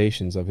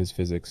foundations of his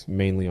physics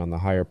mainly on the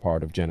higher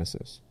part of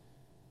Genesis.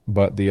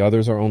 But the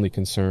others are only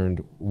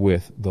concerned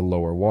with the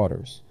lower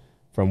waters,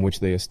 from which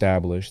they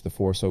establish the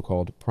four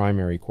so-called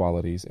primary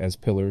qualities as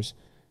pillars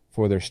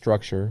for their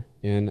structure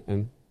in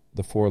and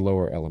the four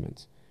lower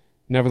elements.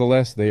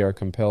 Nevertheless, they are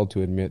compelled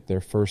to admit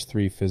their first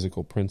three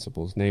physical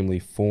principles, namely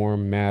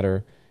form,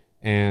 matter,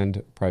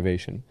 and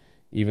privation,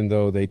 even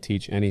though they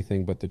teach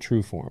anything but the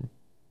true form.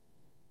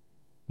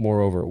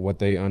 Moreover, what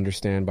they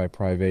understand by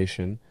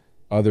privation,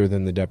 other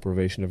than the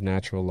deprivation of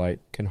natural light,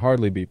 can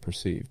hardly be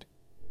perceived.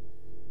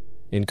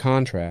 In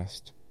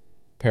contrast,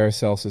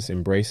 Paracelsus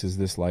embraces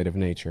this light of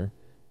nature,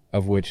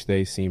 of which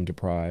they seem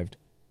deprived,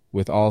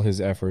 with all his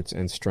efforts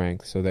and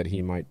strength, so that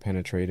he might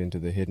penetrate into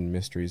the hidden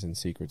mysteries and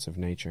secrets of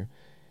nature.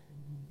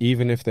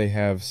 Even if they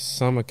have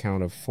some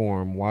account of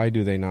form, why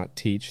do they not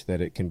teach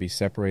that it can be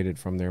separated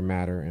from their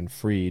matter and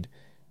freed,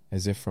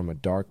 as if from a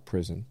dark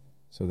prison,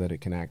 so that it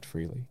can act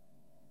freely?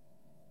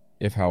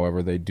 If,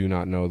 however, they do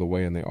not know the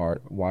way in the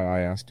art, why,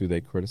 I ask, do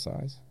they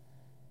criticize?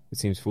 It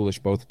seems foolish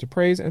both to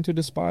praise and to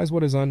despise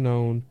what is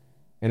unknown,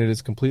 and it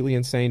is completely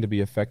insane to be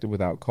affected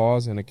without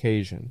cause and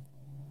occasion.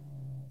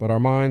 But our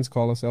minds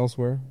call us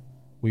elsewhere.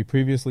 We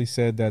previously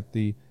said that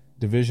the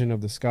division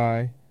of the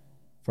sky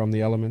from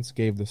the elements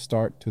gave the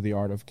start to the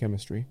art of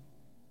chemistry.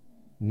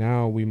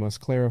 Now we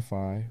must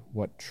clarify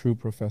what true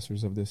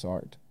professors of this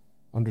art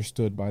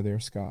understood by their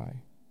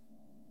sky.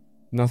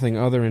 Nothing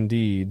other,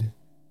 indeed,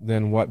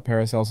 than what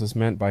Paracelsus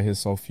meant by his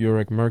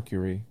sulfuric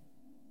mercury.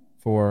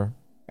 For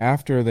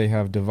after they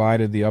have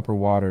divided the upper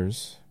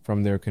waters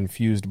from their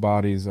confused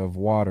bodies of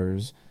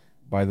waters,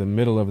 by the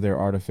middle of their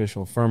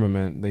artificial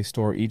firmament, they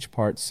store each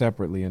part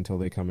separately until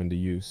they come into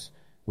use,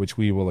 which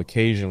we will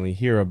occasionally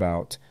hear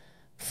about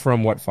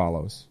from what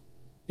follows.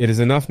 It is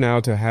enough now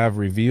to have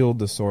revealed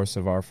the source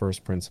of our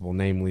first principle,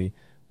 namely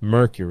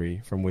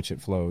Mercury, from which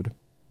it flowed.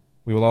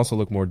 We will also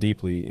look more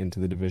deeply into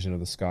the division of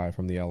the sky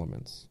from the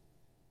elements.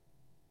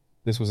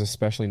 This was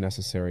especially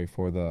necessary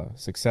for the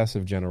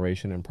successive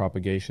generation and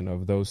propagation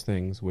of those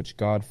things which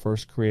God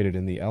first created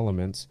in the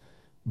elements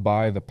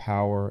by the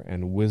power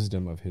and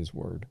wisdom of his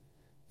word.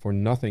 For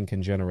nothing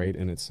can generate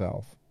in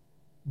itself,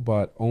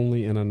 but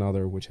only in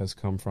another which has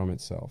come from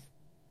itself.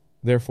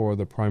 Therefore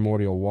the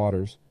primordial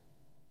waters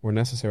were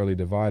necessarily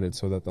divided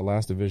so that the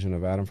last division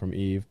of Adam from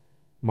Eve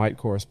might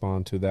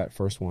correspond to that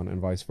first one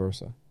and vice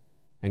versa.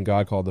 And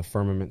God called the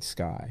firmament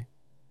sky.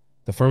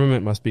 The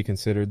firmament must be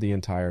considered the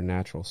entire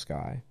natural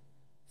sky,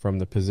 from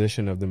the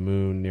position of the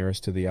moon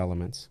nearest to the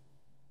elements,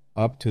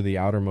 up to the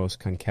outermost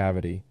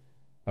concavity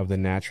of the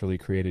naturally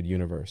created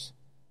universe,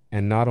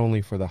 and not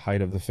only for the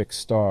height of the fixed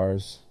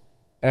stars,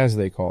 as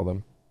they call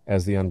them,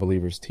 as the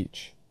unbelievers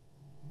teach.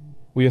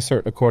 We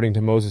assert, according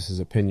to Moses'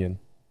 opinion,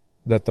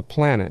 that the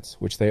planets,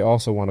 which they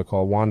also want to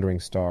call wandering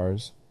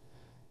stars,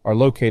 are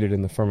located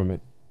in the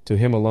firmament. To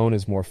him alone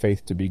is more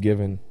faith to be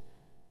given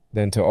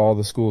than to all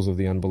the schools of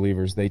the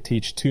unbelievers. They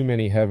teach too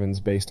many heavens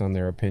based on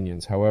their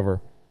opinions.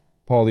 However,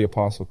 Paul the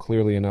Apostle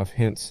clearly enough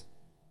hints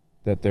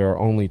that there are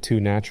only two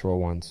natural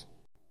ones,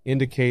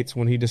 indicates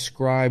when he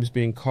describes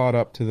being caught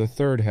up to the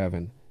third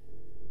heaven.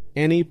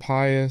 Any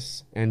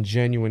pious and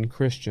genuine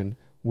Christian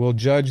will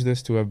judge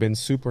this to have been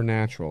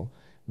supernatural,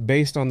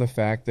 based on the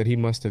fact that he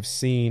must have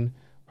seen,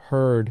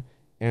 heard,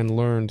 and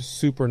learned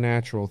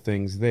supernatural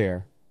things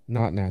there,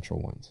 not natural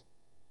ones.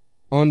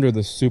 Under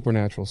the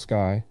supernatural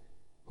sky,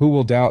 who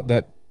will doubt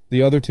that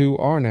the other two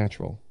are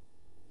natural?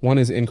 One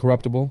is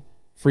incorruptible,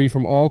 free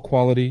from all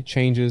quality,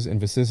 changes, and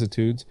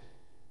vicissitudes.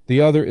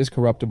 The other is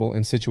corruptible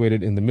and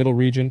situated in the middle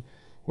region,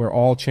 where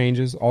all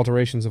changes,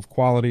 alterations of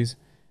qualities,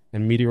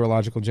 and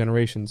meteorological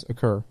generations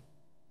occur.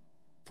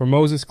 For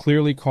Moses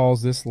clearly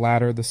calls this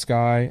latter the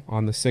sky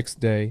on the sixth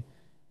day,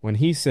 when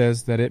he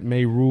says that it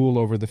may rule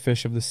over the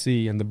fish of the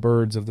sea and the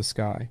birds of the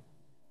sky.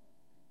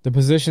 The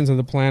positions of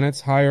the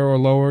planets, higher or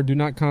lower, do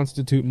not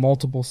constitute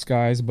multiple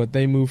skies, but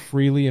they move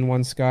freely in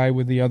one sky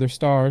with the other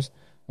stars,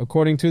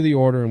 according to the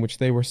order in which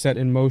they were set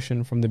in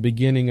motion from the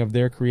beginning of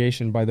their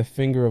creation by the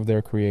finger of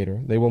their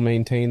Creator. They will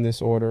maintain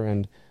this order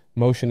and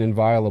motion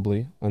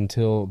inviolably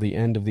until the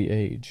end of the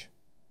age.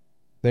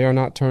 They are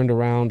not turned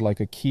around like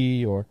a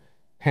key or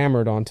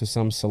hammered onto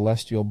some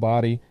celestial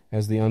body,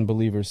 as the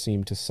unbelievers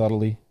seem to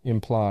subtly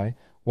imply,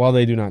 while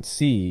they do not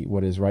see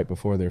what is right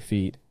before their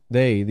feet.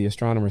 They, the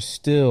astronomers,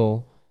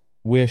 still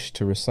wish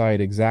to recite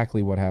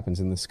exactly what happens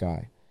in the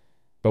sky.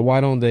 But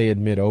why don't they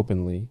admit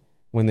openly,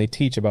 when they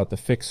teach about the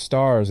fixed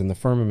stars in the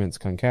firmament's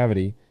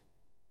concavity,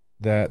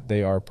 that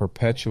they are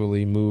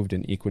perpetually moved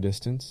in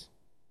equidistance?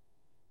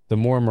 The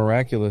more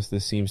miraculous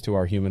this seems to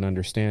our human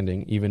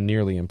understanding, even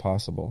nearly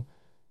impossible,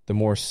 the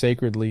more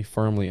sacredly,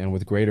 firmly, and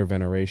with greater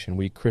veneration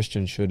we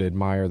Christians should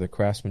admire the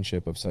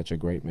craftsmanship of such a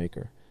great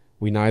maker.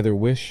 We neither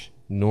wish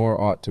nor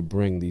ought to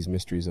bring these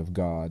mysteries of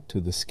God to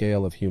the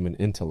scale of human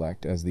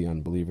intellect as the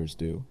unbelievers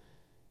do,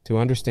 to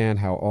understand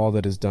how all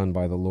that is done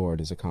by the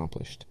Lord is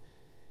accomplished.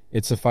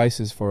 It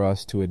suffices for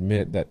us to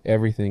admit that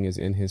everything is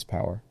in his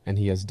power, and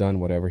he has done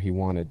whatever he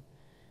wanted.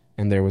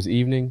 And there was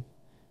evening,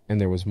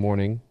 and there was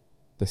morning,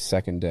 the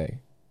second day.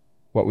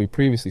 What we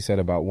previously said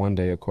about one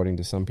day, according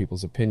to some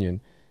people's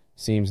opinion,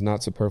 seems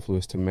not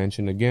superfluous to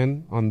mention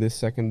again on this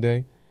second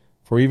day,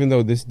 for even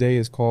though this day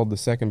is called the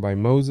second by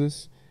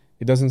Moses,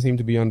 it doesn't seem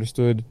to be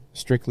understood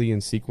strictly in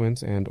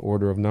sequence and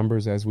order of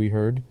numbers as we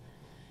heard.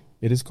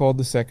 It is called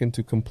the second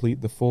to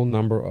complete the full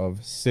number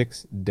of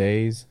 6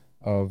 days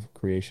of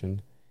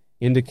creation,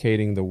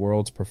 indicating the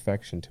world's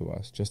perfection to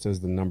us, just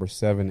as the number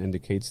 7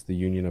 indicates the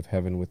union of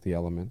heaven with the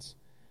elements.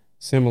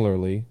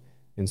 Similarly,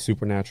 in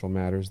supernatural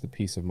matters, the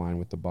peace of mind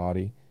with the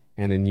body,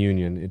 and in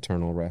union,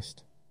 eternal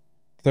rest.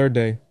 Third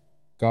day,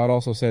 God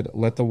also said,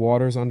 "Let the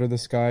waters under the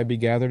sky be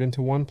gathered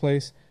into one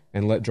place,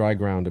 and let dry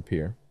ground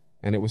appear."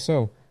 And it was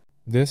so.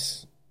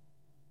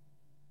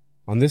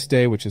 On this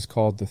day, which is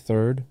called the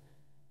third,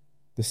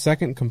 the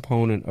second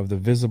component of the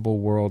visible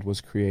world was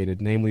created,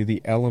 namely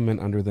the element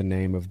under the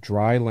name of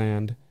dry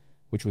land,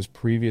 which was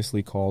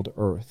previously called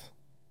earth.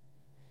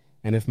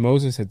 And if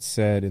Moses had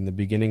said in the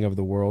beginning of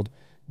the world,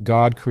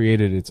 God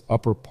created its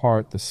upper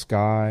part, the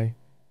sky,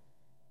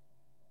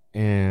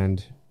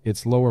 and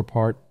its lower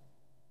part,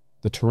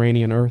 the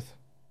terranean earth,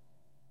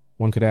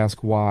 one could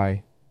ask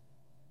why.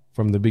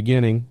 From the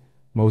beginning,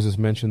 Moses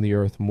mentioned the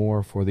earth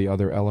more for the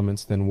other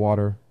elements than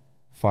water,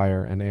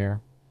 fire, and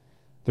air.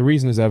 The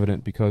reason is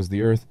evident, because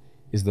the earth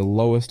is the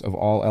lowest of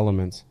all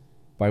elements,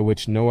 by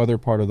which no other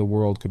part of the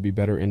world could be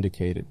better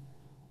indicated.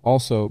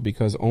 Also,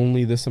 because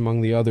only this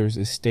among the others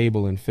is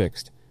stable and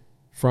fixed,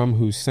 from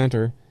whose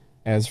center,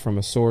 as from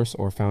a source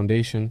or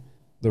foundation,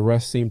 the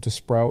rest seem to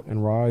sprout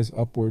and rise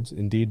upwards,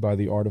 indeed by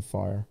the art of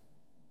fire.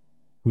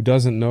 Who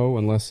doesn't know,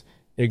 unless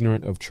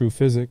ignorant of true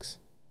physics,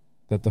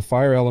 that the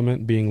fire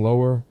element, being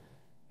lower,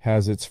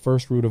 has its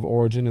first root of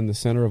origin in the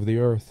center of the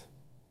earth,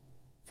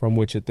 from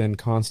which it then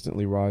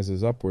constantly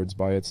rises upwards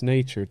by its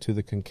nature to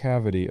the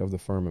concavity of the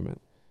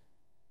firmament.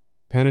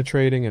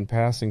 Penetrating and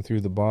passing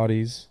through the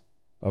bodies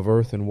of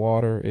earth and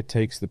water, it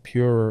takes the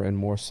purer and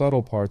more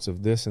subtle parts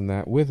of this and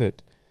that with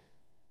it,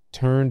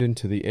 turned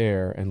into the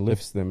air, and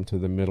lifts them to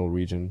the middle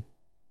region.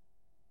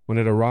 When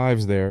it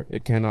arrives there,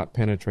 it cannot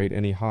penetrate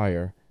any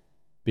higher,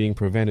 being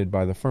prevented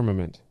by the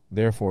firmament.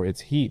 Therefore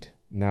its heat,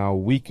 now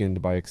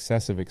weakened by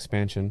excessive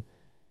expansion,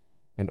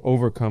 and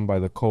overcome by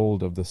the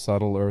cold of the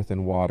subtle earth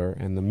and water,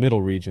 and the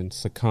middle region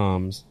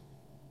succumbs,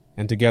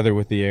 and together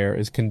with the air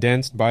is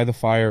condensed by the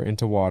fire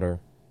into water,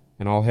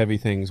 and all heavy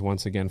things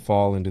once again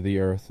fall into the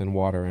earth and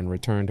water and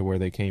return to where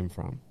they came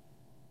from.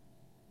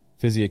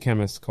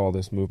 Physiochemists call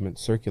this movement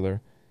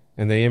circular,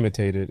 and they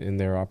imitate it in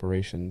their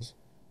operations.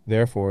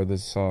 Therefore the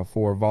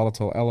 4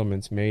 volatile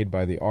elements made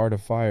by the art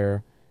of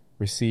fire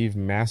receive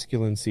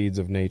masculine seeds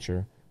of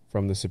nature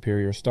from the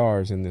superior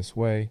stars in this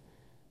way,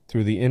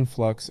 through the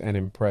influx and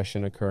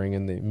impression occurring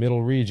in the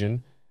middle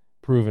region,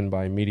 proven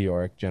by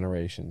meteoric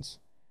generations.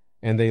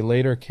 And they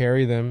later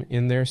carry them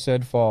in their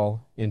said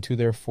fall into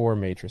their 4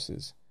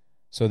 matrices,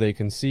 so they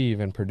conceive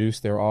and produce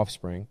their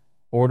offspring,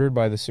 ordered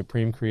by the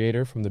Supreme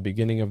Creator from the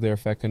beginning of their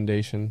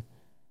fecundation,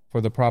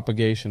 for the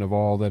propagation of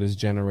all that is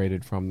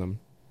generated from them.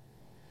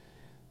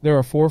 There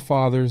are 4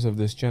 fathers of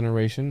this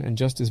generation, and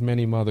just as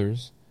many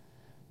mothers,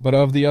 but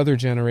of the other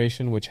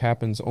generation which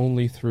happens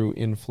only through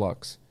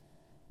influx.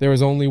 There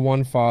is only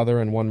 1 father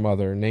and 1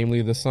 mother,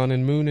 namely the sun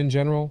and moon in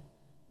general,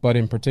 but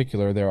in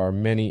particular there are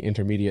many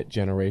intermediate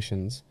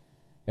generations,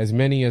 as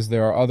many as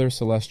there are other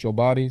celestial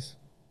bodies.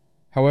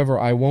 However,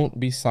 I won't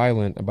be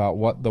silent about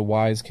what the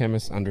wise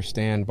chemists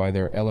understand by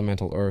their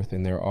elemental earth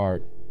in their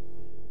art.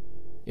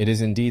 It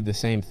is indeed the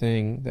same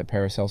thing that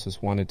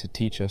Paracelsus wanted to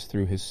teach us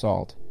through his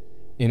salt.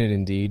 In it,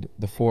 indeed,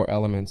 the 4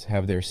 elements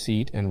have their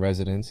seat and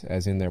residence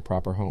as in their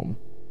proper home.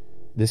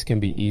 This can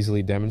be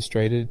easily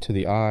demonstrated to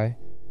the eye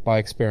by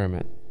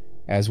experiment,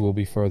 as will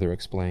be further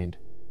explained.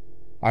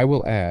 I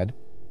would add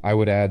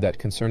that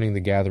concerning the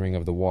gathering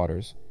of the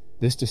waters,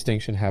 this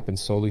distinction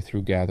happens solely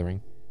through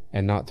gathering,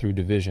 and not through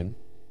division,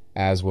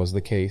 as was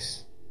the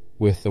case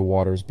with the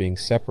waters being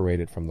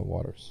separated from the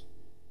waters.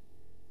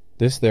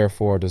 This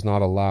therefore does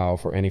not allow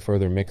for any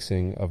further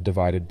mixing of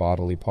divided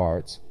bodily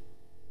parts,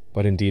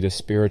 but indeed a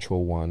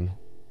spiritual one,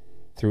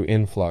 through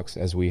influx,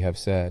 as we have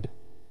said.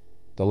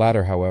 The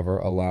latter, however,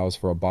 allows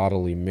for a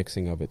bodily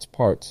mixing of its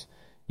parts,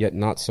 yet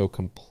not so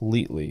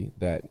completely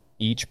that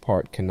each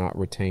part cannot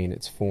retain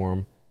its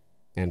form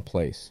and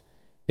place.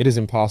 It is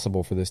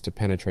impossible for this to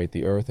penetrate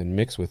the earth and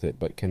mix with it,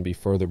 but can be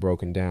further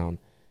broken down.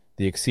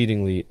 The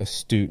exceedingly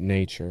astute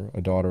nature,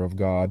 a daughter of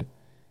God,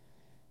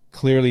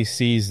 clearly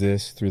sees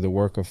this through the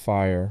work of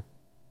fire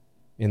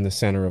in the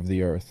center of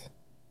the earth.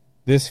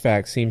 This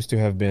fact seems to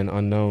have been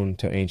unknown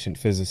to ancient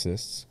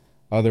physicists,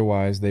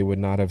 otherwise they would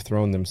not have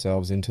thrown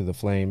themselves into the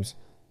flames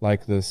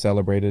like the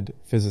celebrated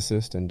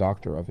physicist and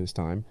doctor of his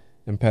time,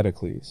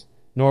 Empedocles,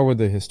 nor would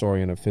the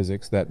historian of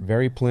physics, that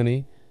very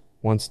Pliny,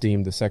 once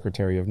deemed the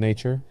secretary of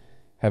nature,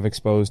 have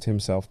exposed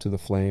himself to the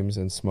flames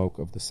and smoke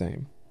of the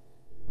same.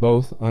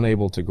 Both,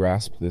 unable to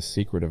grasp this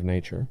secret of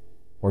nature,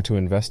 or to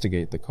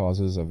investigate the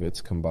causes of its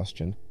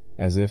combustion,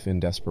 as if in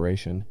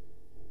desperation,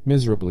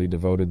 miserably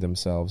devoted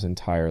themselves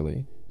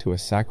entirely to a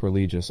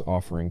sacrilegious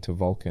offering to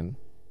Vulcan.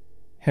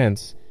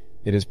 Hence,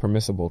 it is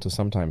permissible to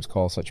sometimes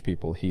call such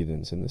people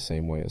heathens in the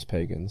same way as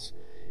pagans,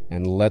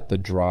 and let the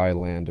dry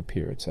land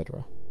appear,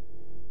 etc.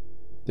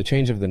 The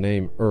change of the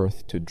name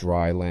earth to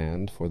dry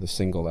land for the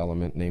single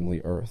element,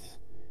 namely earth,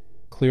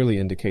 clearly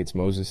indicates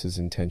Moses'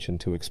 intention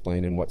to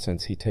explain in what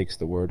sense he takes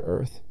the word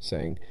earth,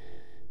 saying,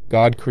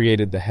 God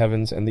created the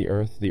heavens and the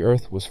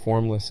earth was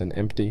formless and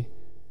empty,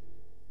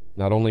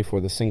 not only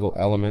for the single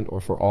element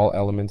or for all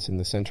elements in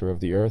the center of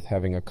the earth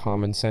having a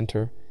common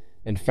center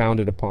and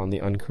founded upon the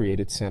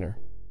uncreated center.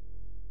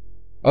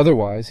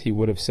 Otherwise, he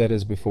would have said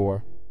as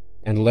before,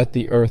 and let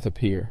the earth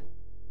appear.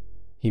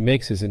 He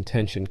makes his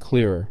intention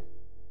clearer,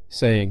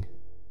 saying,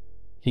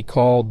 he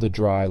called the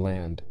dry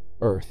land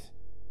earth,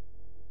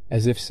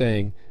 as if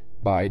saying,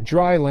 by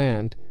dry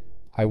land,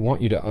 I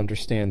want you to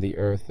understand the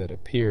earth that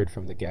appeared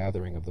from the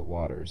gathering of the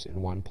waters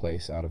in one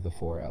place out of the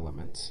 4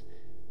 elements.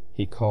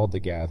 He called the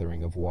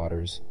gathering of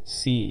waters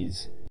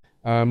seas.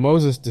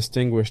 Moses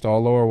distinguished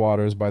all lower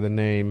waters by the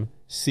name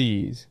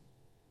seas,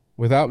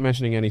 without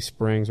mentioning any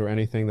springs or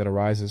anything that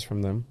arises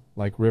from them,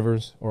 like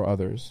rivers or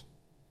others.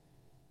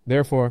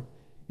 Therefore,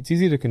 it's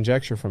easy to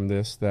conjecture from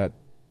this that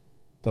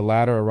the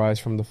latter arise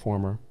from the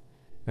former,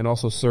 and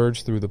also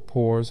surge through the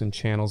pores and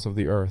channels of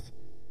the earth,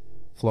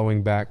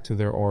 flowing back to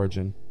their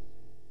origin,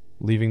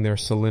 leaving their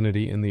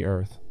salinity in the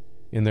earth.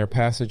 In their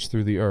passage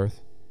through the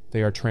earth,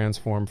 they are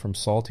transformed from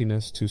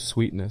saltiness to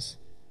sweetness,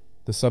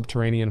 the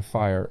subterranean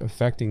fire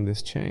effecting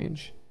this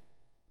change,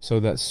 so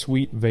that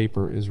sweet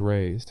vapor is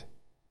raised,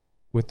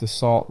 with the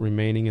salt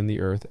remaining in the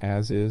earth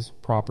as is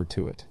proper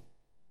to it.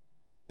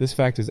 This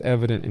fact is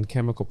evident in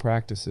chemical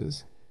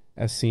practices,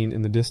 as seen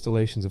in the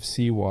distillations of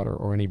seawater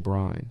or any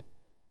brine,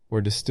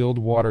 where distilled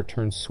water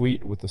turns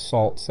sweet with the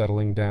salt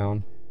settling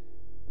down.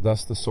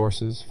 Thus the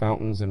sources,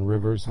 fountains and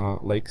rivers,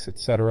 lakes,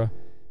 etc.,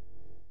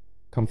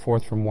 come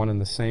forth from one and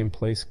the same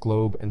place,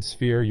 globe and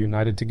sphere,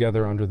 united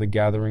together under the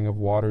gathering of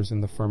waters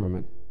in the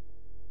firmament.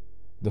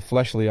 The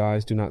fleshly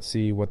eyes do not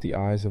see what the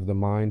eyes of the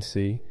mind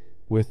see,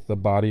 with the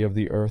body of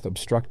the earth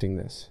obstructing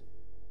this.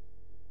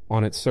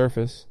 On its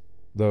surface,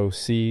 though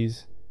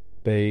seas,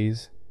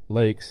 bays,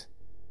 lakes,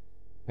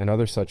 and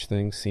other such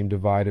things seem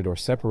divided or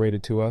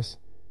separated to us,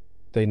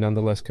 they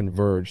nonetheless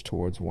converge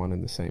towards one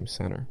and the same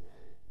center.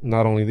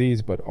 Not only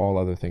these, but all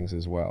other things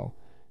as well.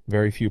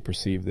 Very few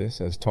perceive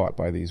this, as taught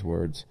by these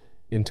words,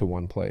 into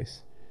one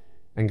place.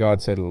 And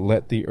God said,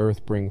 "Let the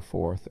earth bring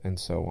forth," and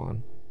so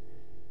on.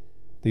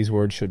 These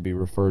words should be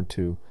referred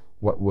to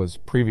what was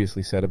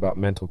previously said about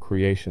mental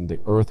creation. The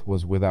earth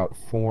was without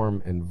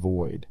form and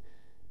void,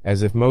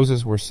 as if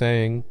Moses were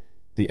saying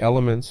the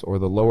elements or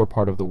the lower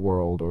part of the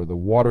world or the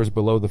waters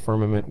below the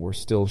firmament were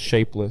still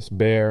shapeless,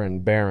 bare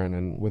and barren,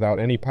 and without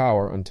any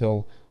power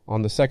until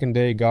on the second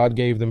day God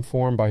gave them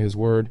form by his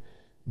word,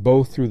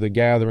 both through the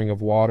gathering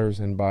of waters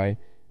and by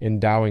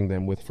endowing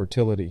them with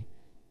fertility.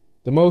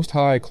 The Most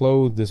High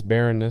clothed this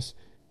barrenness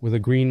with a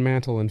green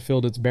mantle and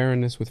filled its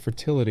barrenness with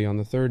fertility on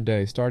the third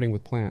day, starting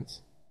with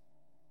plants,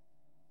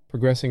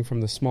 progressing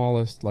from the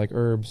smallest, like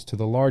herbs, to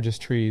the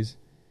largest trees,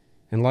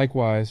 and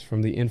likewise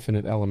from the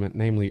infinite element,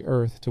 namely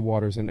earth, to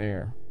waters and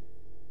air.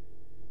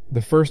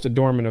 The first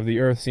adornment of the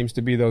earth seems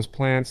to be those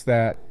plants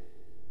that,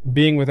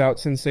 being without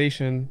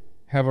sensation,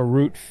 have a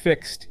root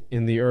fixed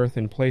in the earth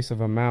in place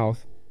of a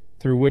mouth,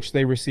 through which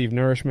they receive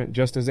nourishment,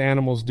 just as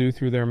animals do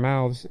through their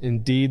mouths.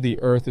 Indeed, the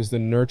earth is the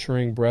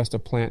nurturing breast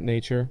of plant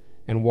nature,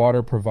 and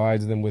water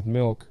provides them with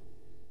milk.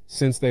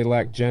 Since they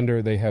lack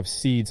gender, they have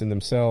seeds in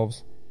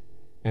themselves,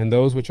 and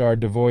those which are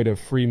devoid of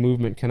free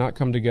movement cannot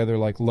come together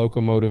like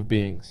locomotive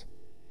beings.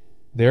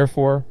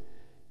 Therefore,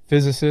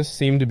 physicists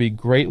seem to be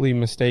greatly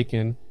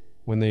mistaken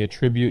when they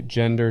attribute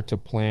gender to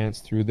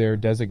plants through their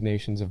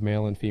designations of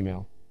male and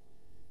female.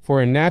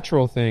 For in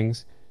natural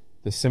things,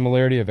 the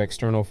similarity of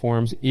external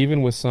forms,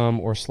 even with some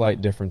or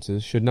slight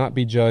differences, should not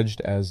be judged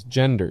as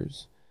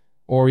genders,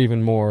 or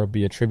even more,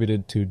 be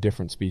attributed to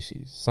different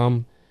species.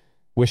 Some,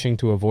 wishing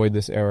to avoid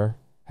this error,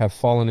 have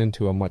fallen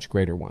into a much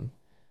greater one,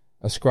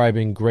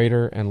 ascribing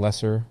greater and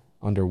lesser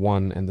under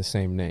one and the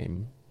same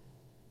name.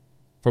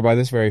 For by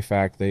this very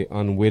fact they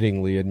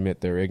unwittingly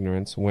admit their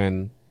ignorance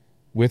when,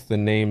 with the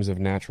names of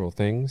natural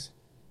things,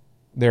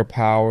 their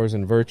powers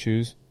and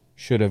virtues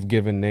should have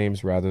given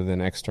names rather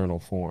than external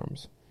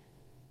forms.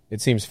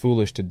 It seems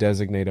foolish to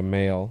designate a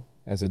male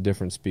as a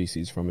different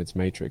species from its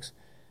matrix,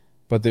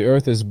 but the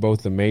earth is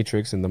both the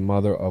matrix and the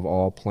mother of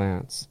all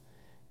plants,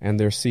 and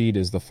their seed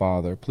is the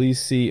father. Please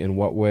see in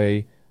what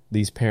way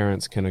these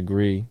parents can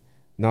agree.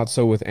 Not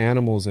so with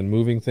animals and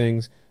moving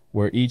things,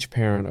 where each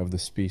parent of the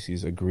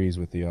species agrees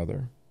with the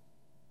other.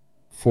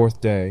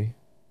 Fourth day,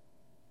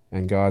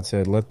 and God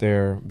said, "Let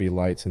there be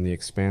lights in the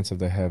expanse of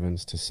the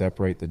heavens to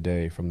separate the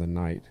day from the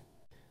night."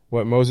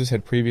 What Moses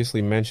had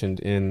previously mentioned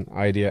in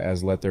idea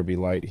as "let there be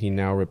light," he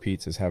now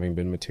repeats as having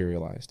been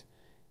materialized.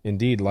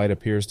 Indeed, light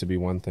appears to be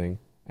one thing,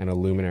 and a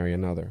luminary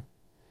another.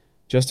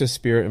 Just as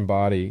spirit and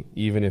body,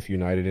 even if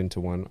united into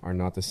one, are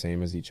not the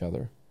same as each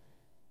other.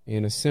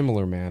 In a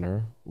similar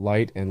manner,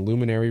 light and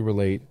luminary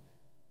relate,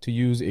 to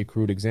use a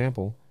crude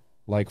example,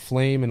 like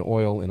flame and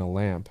oil in a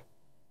lamp,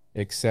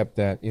 except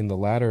that in the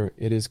latter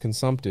it is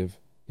consumptive,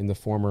 in the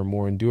former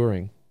more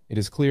enduring. It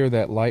is clear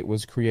that light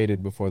was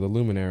created before the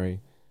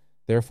luminary.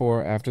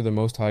 Therefore, after the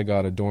Most High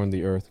God adorned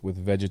the earth with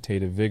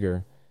vegetative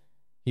vigor,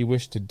 he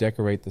wished to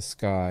decorate the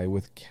sky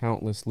with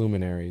countless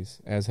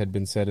luminaries, as had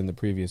been said in the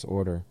previous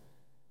order.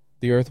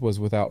 The earth was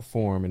without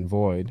form and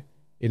void.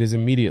 It is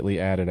immediately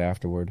added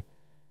afterward.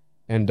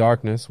 And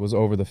darkness was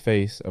over the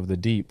face of the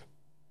deep.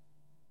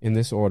 In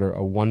this order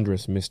a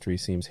wondrous mystery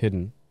seems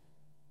hidden.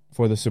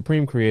 For the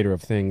supreme creator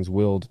of things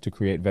willed to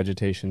create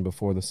vegetation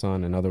before the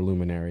sun and other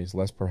luminaries,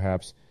 lest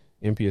perhaps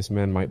impious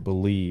men might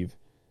believe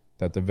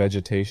that the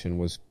vegetation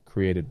was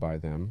created by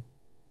them,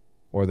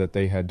 or that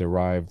they had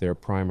derived their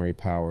primary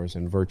powers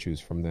and virtues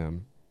from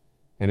them,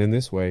 and in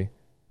this way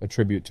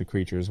attribute to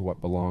creatures what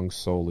belongs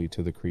solely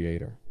to the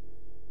Creator.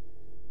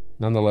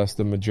 Nonetheless,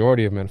 the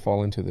majority of men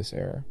fall into this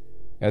error,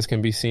 as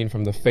can be seen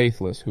from the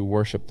faithless who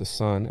worship the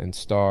sun and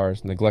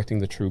stars, neglecting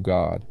the true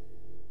God,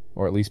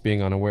 or at least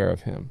being unaware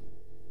of him.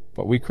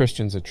 But we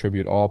Christians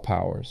attribute all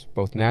powers,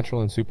 both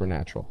natural and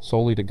supernatural,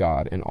 solely to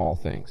God in all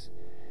things.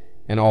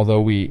 And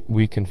although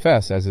we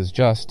confess, as is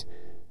just,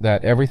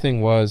 that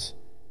everything was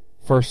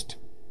first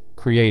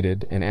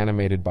created and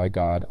animated by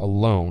God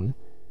alone,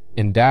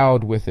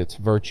 endowed with its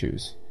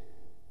virtues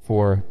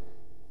for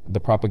the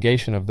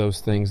propagation of those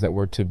things that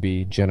were to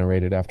be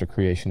generated after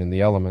creation in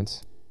the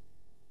elements,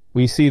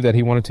 we see that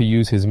he wanted to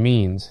use his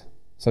means,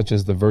 such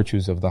as the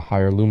virtues of the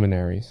higher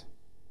luminaries,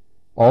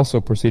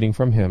 also proceeding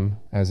from him,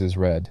 as is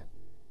read,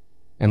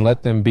 and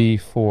let them be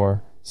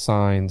for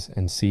signs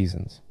and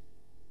seasons.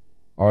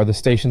 Are the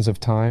stations of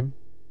time?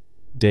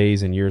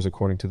 days and years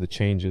according to the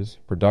changes,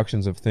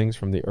 productions of things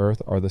from the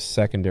earth are the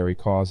secondary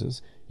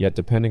causes. Yet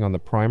depending on the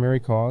primary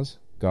cause,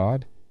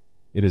 God,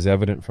 it is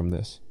evident from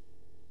this.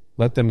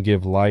 Let them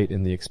give light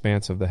in the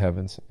expanse of the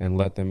heavens, and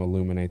let them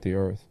illuminate the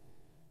earth.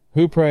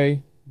 Who,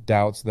 pray,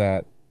 doubts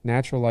that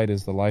natural light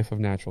is the life of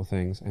natural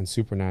things, and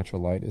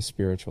supernatural light is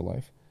spiritual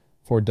life?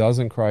 For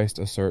doesn't Christ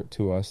assert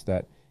to us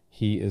that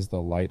he is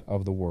the light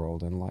of the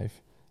world and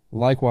life?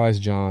 Likewise,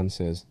 John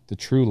says, the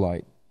true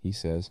light, he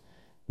says,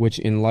 which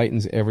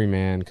enlightens every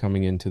man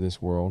coming into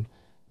this world,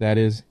 that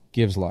is,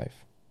 gives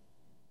life.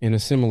 In a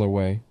similar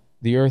way,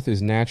 the earth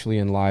is naturally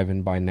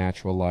enlivened by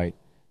natural light,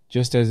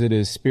 just as it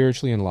is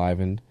spiritually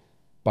enlivened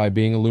by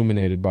being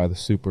illuminated by the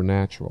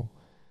supernatural.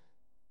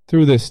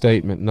 Through this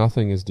statement,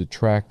 nothing is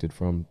detracted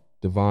from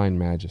divine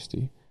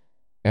majesty,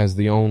 as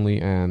the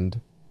only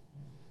and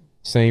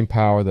same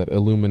power that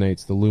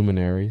illuminates the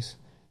luminaries,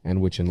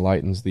 and which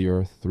enlightens the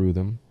earth through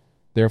them.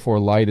 Therefore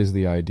light is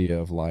the idea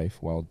of life,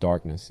 while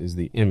darkness is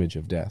the image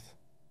of death.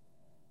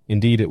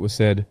 Indeed, it was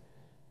said,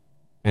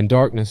 "And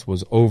darkness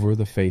was over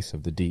the face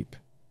of the deep."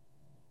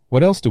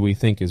 What else do we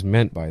think is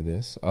meant by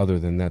this, other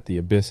than that the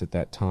abyss at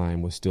that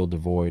time was still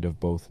devoid of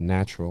both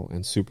natural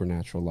and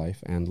supernatural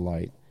life and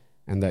light,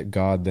 and that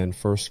God then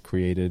first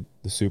created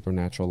the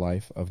supernatural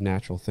life of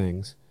natural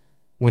things,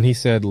 when he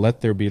said,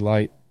 "Let there be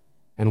light,"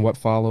 and what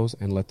follows,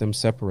 "And let them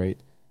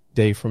separate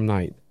day from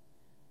night"?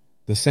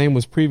 The same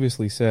was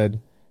previously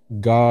said,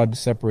 God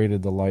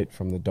separated the light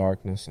from the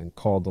darkness and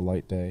called the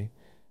light day,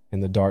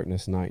 and the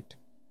darkness night.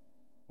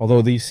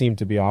 Although these seem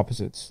to be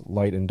opposites,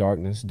 light and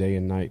darkness, day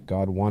and night,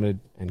 God wanted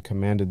and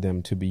commanded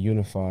them to be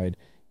unified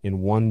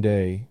in one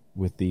day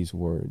with these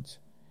words.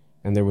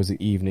 And there was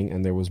the evening,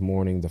 and there was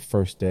morning, the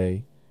first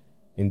day.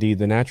 Indeed,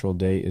 the natural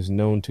day is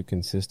known to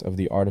consist of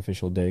the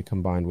artificial day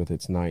combined with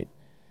its night.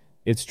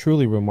 It's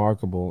truly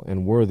remarkable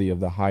and worthy of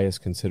the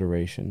highest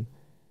consideration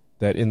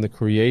that in the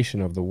creation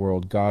of the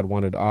world God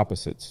wanted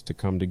opposites to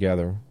come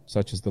together,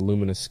 such as the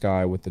luminous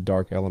sky with the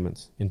dark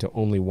elements, into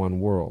only one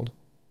world,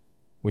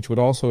 which would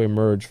also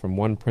emerge from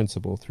one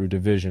principle through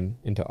division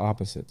into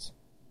opposites.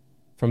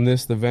 From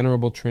this, the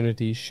venerable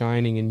Trinity,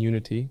 shining in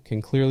unity,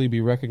 can clearly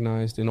be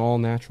recognized in all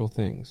natural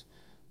things,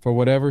 for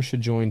whatever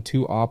should join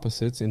two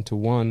opposites into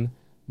one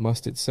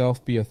must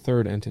itself be a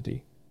third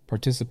entity,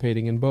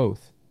 participating in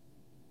both.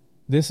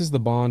 This is the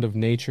bond of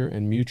nature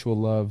and mutual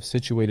love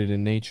situated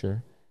in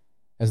nature,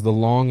 as the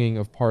longing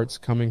of parts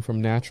coming from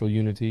natural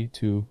unity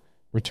to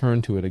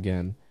return to it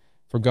again.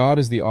 For God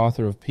is the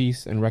author of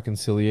peace and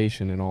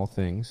reconciliation in all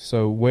things.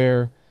 So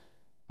where,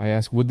 I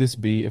ask, would this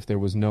be if there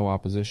was no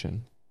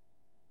opposition?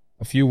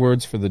 A few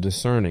words for the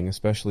discerning,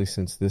 especially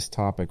since this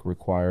topic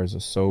requires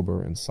a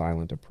sober and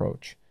silent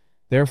approach.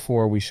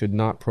 Therefore, we should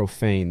not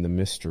profane the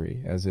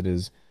mystery, as it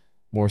is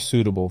more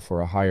suitable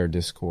for a higher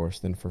discourse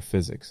than for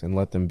physics, and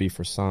let them be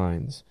for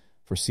signs,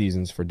 for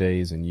seasons, for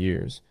days and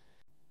years.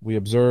 We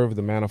observe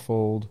the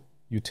manifold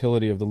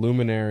utility of the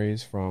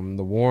luminaries from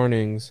the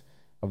warnings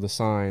of the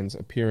signs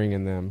appearing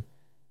in them,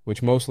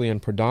 which mostly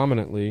and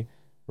predominantly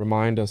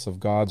remind us of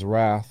God's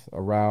wrath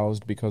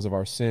aroused because of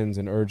our sins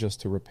and urge us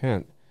to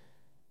repent,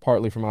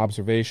 partly from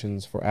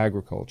observations for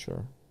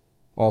agriculture,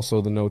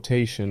 also the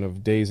notation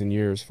of days and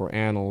years for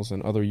annals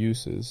and other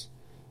uses,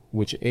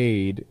 which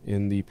aid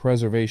in the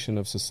preservation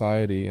of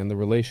society and the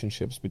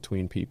relationships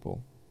between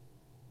people.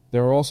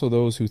 There are also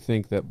those who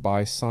think that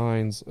by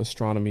signs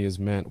astronomy is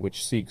meant,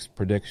 which seeks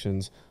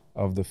predictions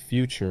of the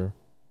future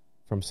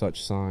from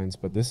such signs,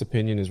 but this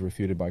opinion is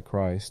refuted by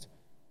Christ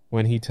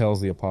when he tells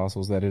the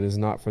apostles that it is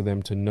not for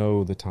them to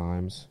know the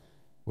times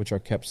which are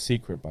kept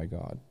secret by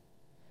God.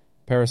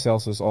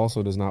 Paracelsus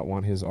also does not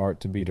want his art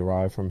to be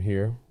derived from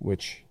here,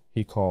 which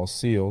he calls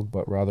sealed,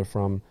 but rather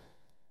from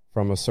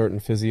a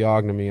certain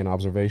physiognomy and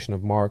observation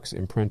of marks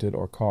imprinted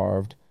or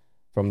carved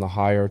from the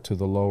higher to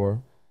the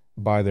lower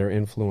by their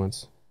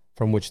influence,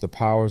 from which the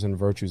powers and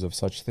virtues of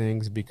such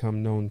things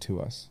become known to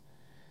us.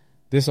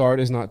 This art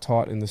is not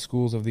taught in the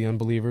schools of the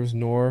unbelievers,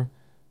 nor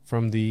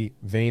from the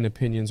vain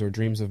opinions or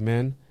dreams of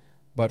men,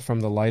 but from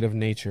the light of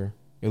nature,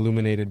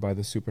 illuminated by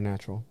the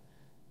supernatural.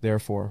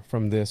 Therefore,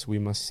 from this we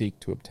must seek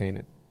to obtain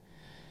it.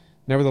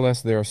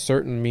 Nevertheless, there are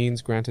certain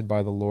means granted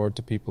by the Lord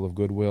to people of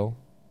good will,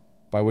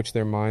 by which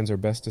their minds are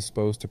best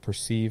disposed to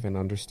perceive and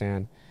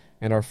understand,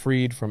 and are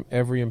freed from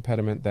every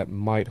impediment that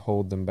might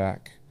hold them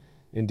back.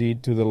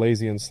 Indeed, to the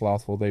lazy and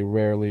slothful they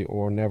rarely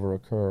or never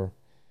occur,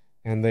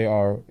 and they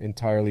are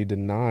entirely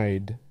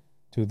denied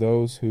to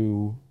those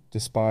who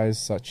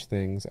despise such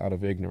things out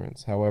of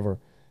ignorance. However,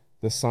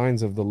 the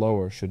signs of the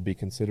lower should be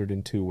considered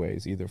in two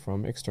ways, either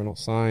from external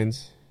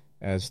signs,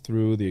 as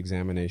through the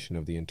examination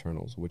of the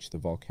internals, which the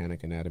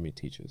volcanic anatomy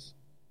teaches,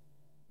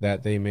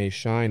 that they may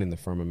shine in the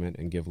firmament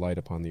and give light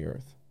upon the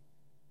earth.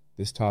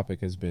 This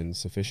topic has been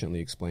sufficiently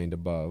explained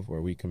above,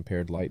 where we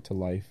compared light to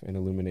life and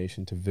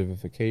illumination to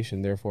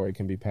vivification. Therefore, it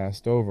can be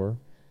passed over.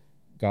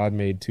 God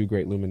made two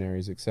great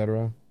luminaries,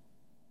 etc.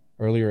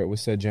 Earlier it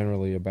was said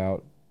generally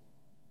about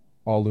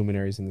all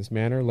luminaries in this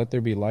manner, let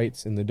there be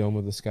lights in the dome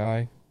of the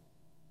sky.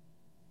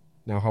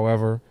 Now,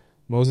 however,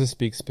 Moses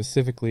speaks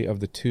specifically of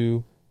the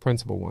two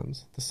principal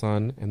ones, the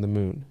sun and the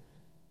moon.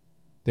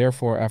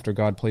 Therefore, after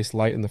God placed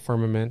light in the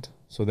firmament,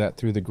 so that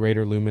through the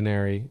greater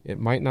luminary it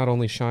might not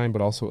only shine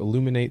but also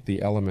illuminate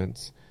the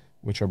elements,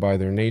 which are by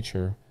their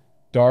nature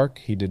dark,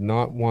 he did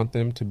not want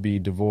them to be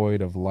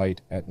devoid of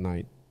light at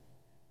night.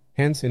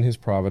 Hence, in his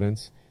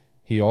providence,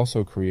 he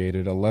also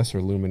created a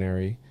lesser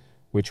luminary,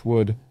 which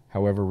would,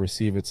 however,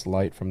 receive its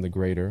light from the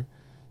greater,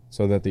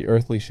 so that the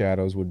earthly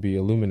shadows would be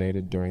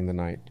illuminated during the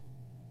night.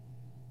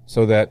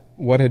 So that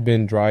what had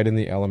been dried in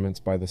the elements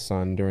by the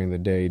sun during the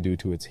day due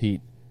to its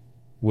heat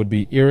would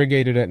be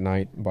irrigated at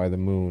night by the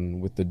moon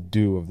with the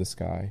dew of the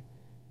sky,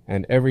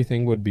 and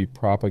everything would be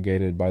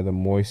propagated by the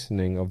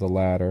moistening of the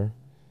latter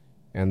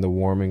and the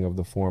warming of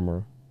the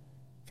former,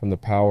 from the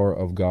power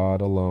of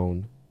God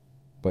alone,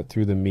 but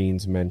through the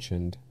means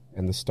mentioned,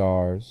 and the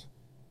stars,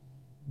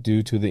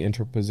 due to the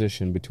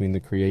interposition between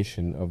the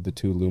creation of the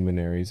two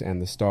luminaries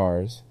and the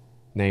stars,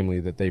 namely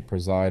that they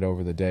preside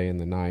over the day and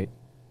the night,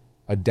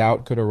 a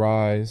doubt could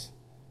arise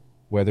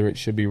whether it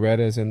should be read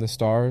as in the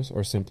stars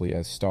or simply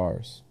as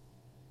stars.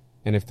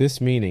 And if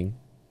this meaning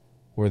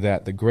were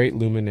that the great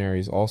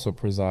luminaries also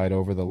preside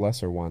over the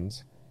lesser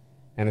ones,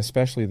 and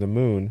especially the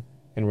moon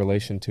in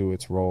relation to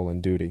its role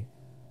and duty.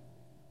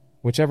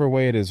 Whichever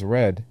way it is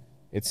read,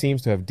 it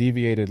seems to have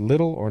deviated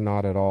little or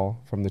not at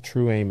all from the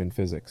true aim in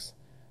physics,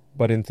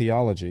 but in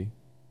theology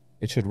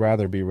it should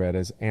rather be read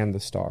as "and the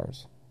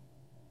stars."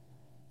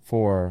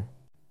 For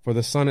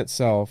the sun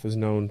itself is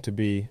known to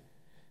be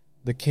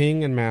the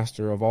king and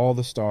master of all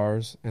the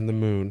stars and the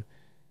moon,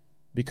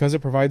 because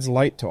it provides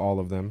light to all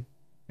of them,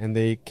 and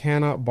they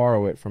cannot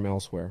borrow it from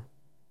elsewhere.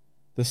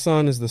 The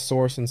sun is the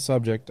source and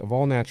subject of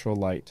all natural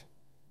light.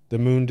 The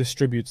moon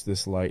distributes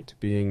this light,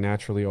 being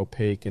naturally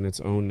opaque in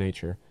its own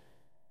nature,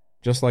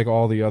 just like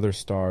all the other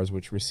stars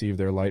which receive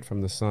their light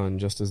from the sun,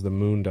 just as the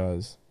moon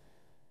does.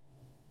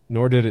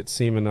 Nor did it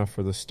seem enough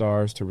for the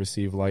stars to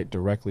receive light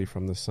directly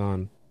from the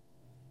sun.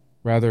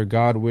 Rather,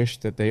 God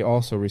wished that they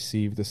also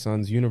receive the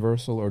sun's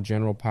universal or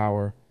general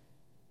power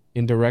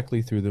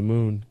indirectly through the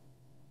moon,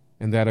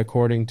 and that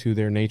according to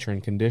their nature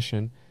and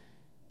condition,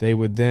 they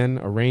would then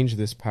arrange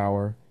this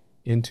power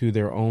into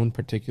their own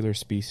particular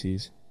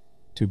species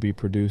to be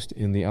produced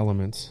in the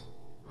elements.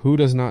 Who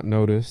does not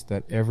notice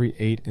that every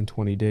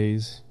 28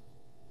 days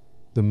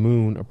the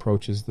moon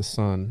approaches the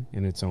sun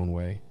in its own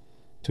way,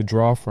 to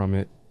draw from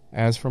it,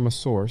 as from a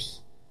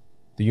source,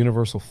 the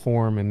universal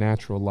form and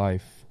natural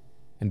life,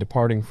 and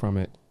departing from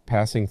it,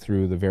 passing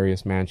through the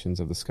various mansions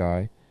of the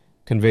sky,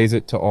 conveys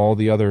it to all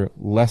the other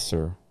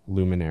lesser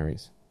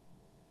luminaries.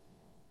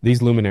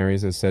 These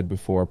luminaries, as said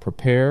before,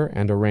 prepare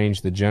and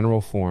arrange the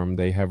general form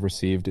they have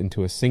received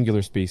into a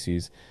singular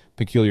species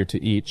peculiar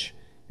to each,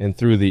 and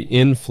through the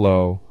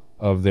inflow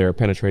of their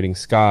penetrating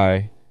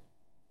sky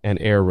and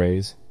air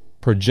rays,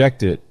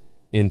 project it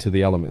into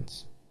the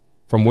elements.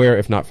 From where,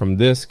 if not from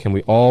this, can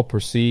we all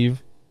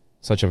perceive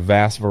such a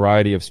vast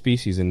variety of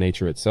species in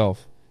nature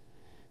itself?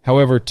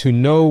 However, to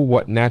know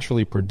what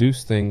naturally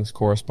produced things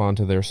correspond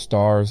to their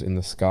stars in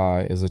the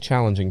sky is a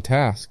challenging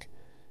task,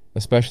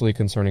 especially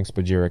concerning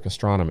spagyric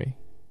astronomy.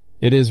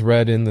 It is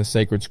read in the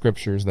sacred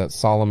scriptures that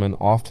Solomon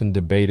often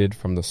debated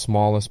from the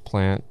smallest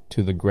plant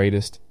to the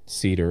greatest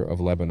cedar of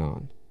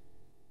Lebanon.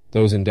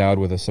 Those endowed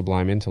with a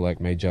sublime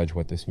intellect may judge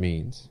what this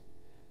means.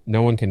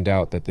 No one can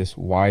doubt that this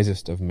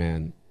wisest of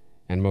men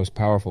and most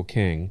powerful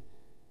king,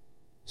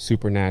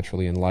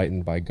 supernaturally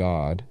enlightened by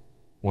God,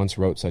 once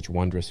wrote such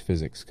wondrous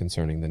physics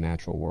concerning the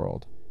natural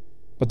world.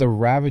 But the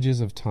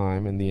ravages of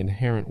time and the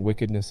inherent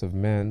wickedness of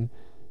men,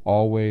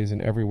 always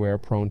and everywhere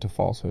prone to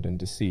falsehood and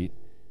deceit,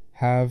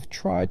 have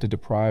tried to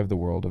deprive the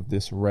world of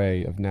this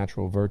ray of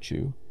natural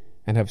virtue,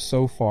 and have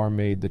so far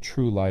made the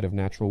true light of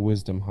natural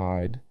wisdom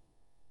hide,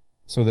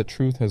 so that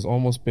truth has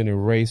almost been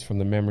erased from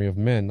the memory of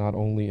men, not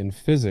only in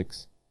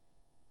physics,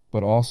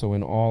 but also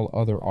in all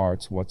other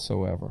arts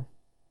whatsoever.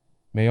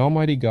 May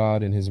Almighty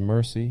God, in His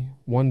mercy,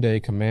 one day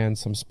command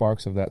some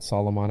sparks of that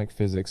Solomonic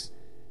physics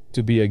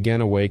to be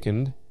again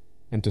awakened,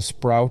 and to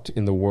sprout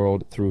in the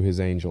world through His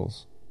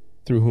angels,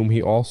 through whom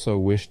He also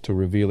wished to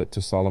reveal it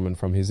to Solomon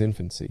from his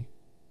infancy.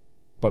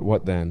 But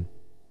what then?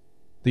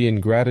 The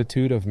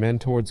ingratitude of men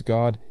towards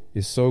God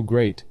is so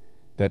great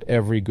that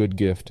every good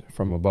gift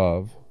from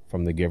above,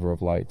 from the giver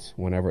of lights,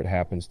 whenever it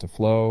happens to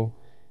flow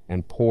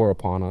and pour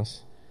upon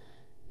us,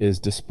 is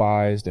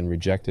despised and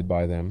rejected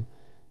by them,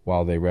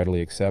 while they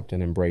readily accept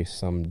and embrace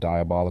some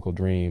diabolical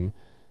dream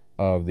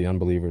of the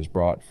unbelievers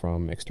brought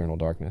from external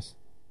darkness.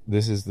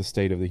 This is the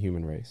state of the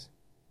human race.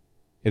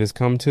 It has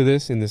come to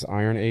this in this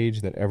iron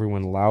age that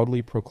everyone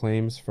loudly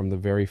proclaims from the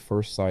very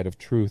first sight of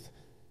truth,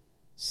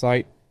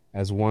 sight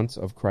as once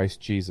of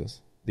Christ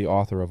Jesus, the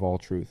author of all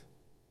truth.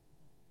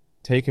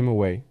 Take him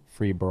away,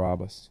 free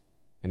Barabbas.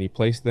 And he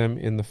placed them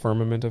in the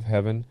firmament of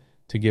heaven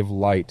to give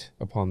light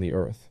upon the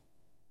earth.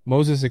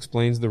 Moses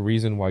explains the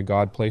reason why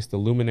God placed the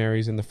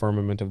luminaries in the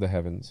firmament of the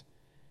heavens,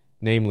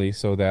 namely,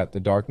 so that the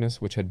darkness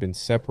which had been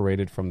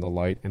separated from the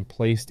light and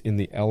placed in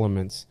the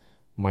elements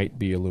might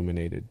be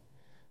illuminated.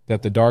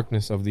 That the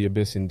darkness of the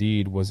abyss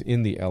indeed was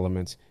in the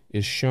elements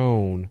is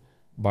shown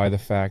by the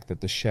fact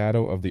that the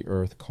shadow of the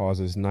earth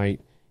causes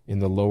night in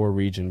the lower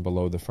region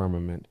below the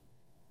firmament.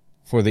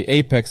 For the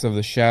apex of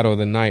the shadow of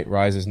the night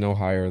rises no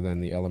higher than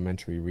the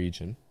elementary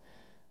region.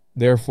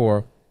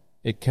 Therefore,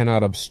 it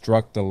cannot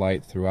obstruct the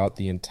light throughout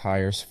the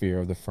entire sphere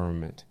of the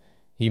firmament.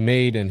 He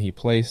made and he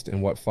placed,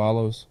 and what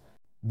follows?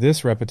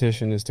 This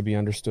repetition is to be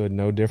understood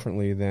no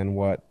differently than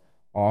what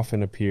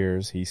often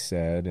appears, he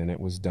said, and it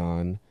was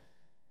done,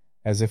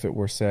 as if it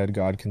were said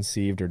God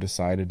conceived or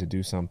decided to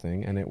do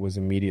something, and it was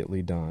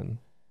immediately done.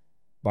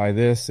 By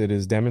this it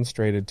is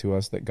demonstrated to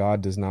us that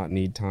God does not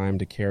need time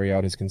to carry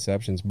out his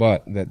conceptions,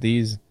 but that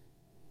these,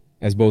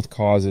 as both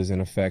causes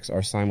and effects,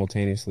 are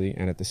simultaneously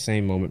and at the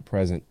same moment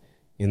present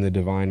in the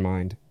divine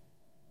mind.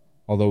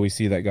 Although we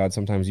see that God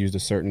sometimes used a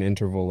certain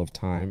interval of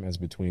time, as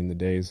between the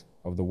days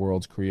of the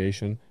world's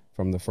creation,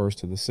 from the first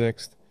to the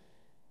sixth,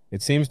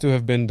 it seems to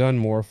have been done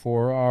more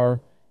for our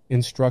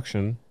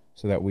instruction,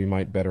 so that we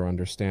might better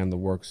understand the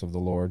works of the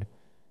Lord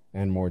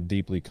and more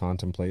deeply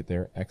contemplate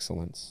their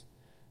excellence.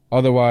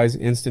 Otherwise,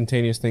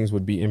 instantaneous things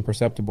would be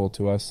imperceptible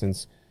to us,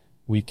 since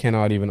we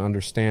cannot even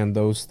understand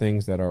those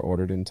things that are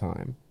ordered in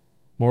time.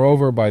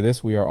 Moreover, by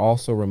this we are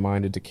also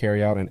reminded to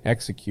carry out and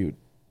execute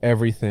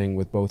everything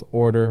with both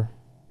order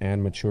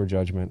and mature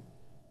judgment,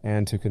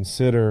 and to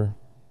consider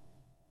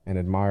and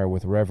admire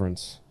with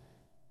reverence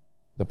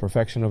the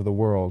perfection of the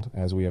world,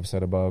 as we have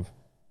said above,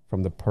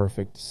 from the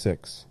perfect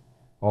 6.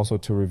 Also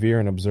to revere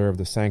and observe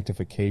the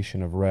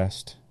sanctification of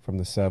rest from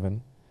the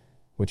 7,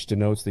 which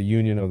denotes the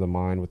union of the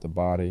mind with the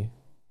body,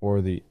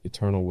 or the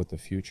eternal with the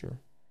future.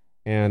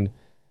 And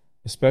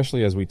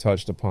especially as we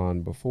touched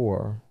upon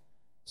before,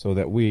 so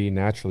that we,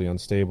 naturally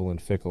unstable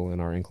and fickle in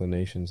our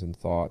inclinations and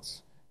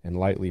thoughts, and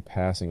lightly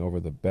passing over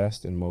the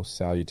best and most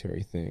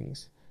salutary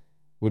things,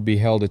 would be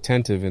held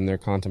attentive in their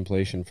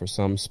contemplation for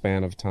some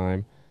span of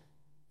time.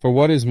 For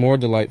what is more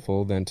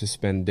delightful than to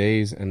spend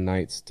days and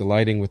nights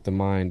delighting with the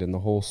mind and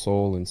the whole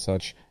soul in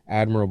such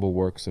admirable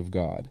works of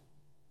God?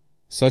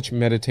 Such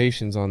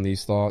meditations on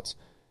these thoughts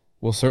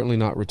will certainly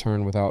not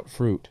return without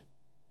fruit.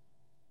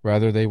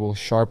 Rather, they will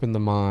sharpen the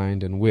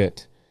mind and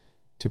wit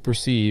to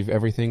perceive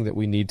everything that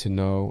we need to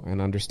know and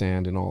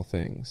understand in all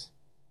things.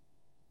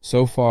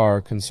 So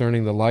far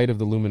concerning the light of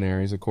the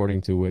luminaries,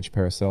 according to which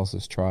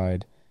Paracelsus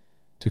tried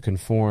to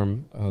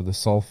conform the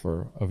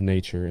sulfur of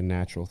nature in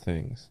natural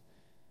things.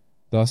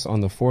 Thus,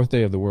 on the 4th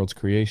day of the world's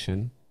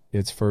creation,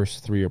 its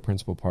first 3 or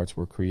principal parts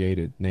were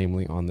created,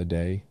 namely on the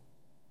day.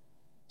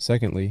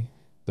 Secondly,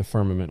 the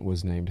firmament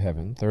was named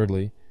heaven.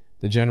 Thirdly,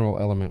 the general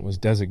element was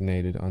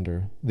designated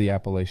under the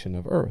appellation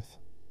of earth.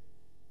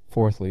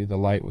 Fourthly, the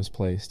light was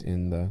placed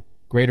in the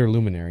greater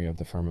luminary of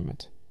the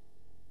firmament.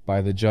 By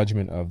the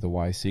judgment of the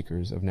wise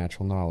seekers of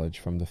natural knowledge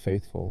from the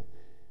faithful,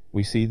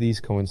 we see these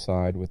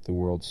coincide with the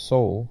world's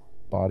soul,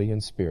 body,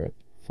 and spirit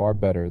far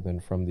better than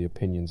from the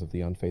opinions of the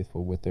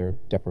unfaithful with their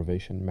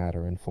deprivation,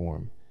 matter, and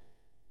form,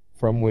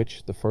 from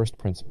which the first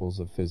principles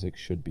of physics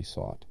should be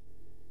sought.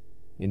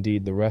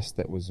 Indeed, the rest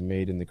that was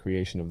made in the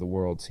creation of the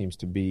world seems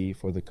to be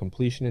for the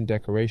completion and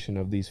decoration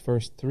of these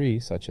first 3,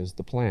 such as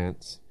the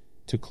plants,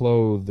 to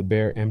clothe the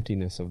bare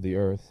emptiness of the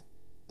earth,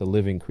 the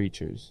living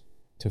creatures,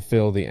 to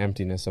fill the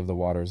emptiness of the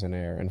waters and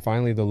air, and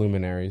finally the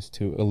luminaries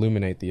to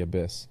illuminate the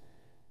abyss.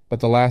 But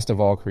the last of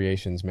all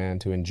creations, man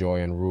to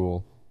enjoy and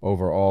rule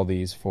over all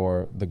these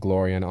for the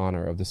glory and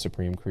honor of the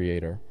Supreme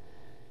Creator.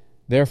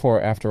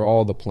 Therefore, after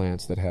all the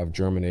plants that have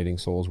germinating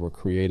souls were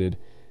created,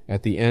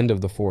 at the end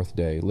of the 4th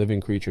day, living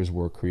creatures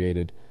were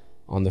created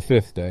on the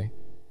 5th day,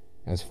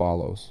 as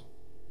follows.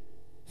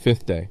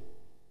 5th day,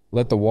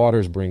 let the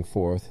waters bring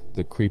forth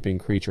the creeping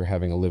creature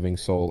having a living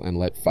soul, and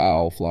let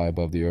fowl fly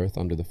above the earth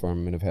under the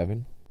firmament of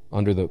heaven.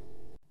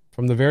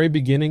 From the very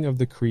beginning of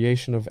the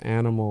creation of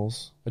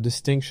animals, a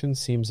distinction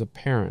seems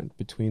apparent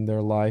between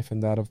their life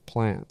and that of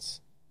plants.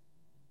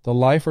 The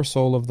life or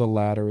soul of the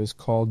latter is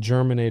called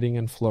germinating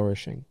and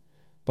flourishing,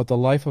 but the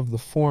life of the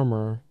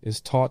former is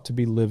taught to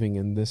be living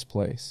in this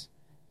place.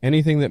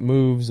 Anything that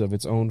moves of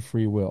its own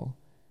free will,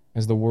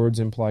 as the words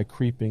imply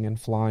creeping and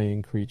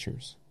flying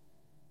creatures.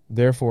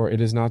 Therefore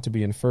it is not to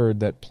be inferred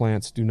that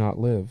plants do not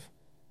live,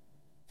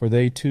 for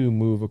they too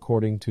move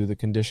according to the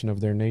condition of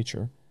their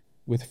nature,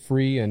 with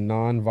free and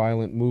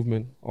non-violent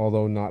movement,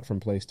 although not from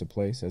place to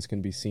place, as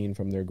can be seen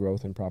from their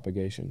growth and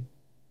propagation.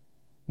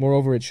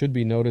 Moreover, it should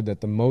be noted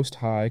that the Most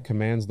High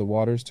commands the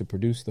waters to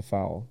produce the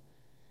fowl,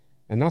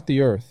 and not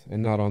the earth,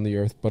 and not on the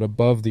earth, but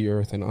above the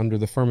earth and under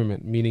the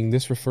firmament, meaning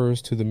this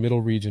refers to the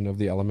middle region of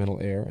the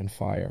elemental air and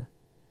fire.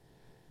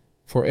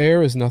 For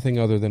air is nothing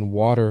other than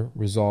water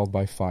resolved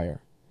by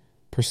fire,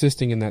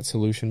 persisting in that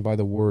solution by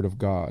the word of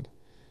God.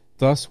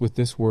 Thus, with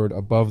this word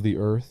above the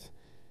earth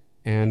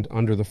and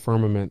under the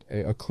firmament,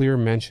 a clear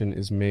mention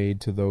is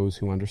made to those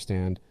who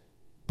understand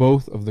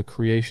both of the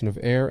creation of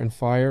air and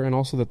fire, and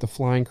also that the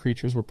flying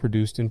creatures were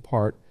produced in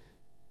part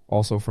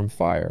also from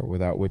fire,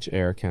 without which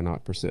air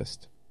cannot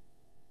persist.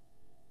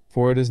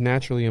 For it is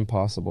naturally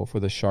impossible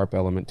for the sharp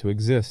element to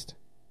exist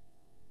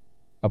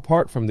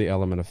apart from the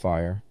element of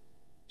fire,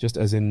 just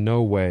as in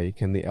no way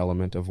can the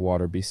element of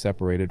water be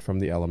separated from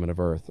the element of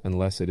earth,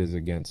 unless it is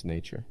against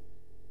nature.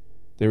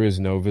 There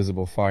is no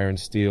visible fire in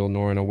steel,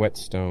 nor in a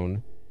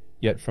whetstone,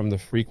 yet from the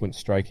frequent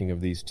striking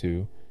of these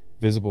two,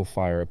 visible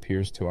fire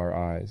appears to our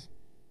eyes,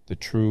 the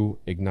true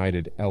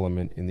ignited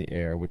element in the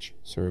air which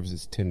serves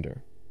as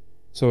tinder.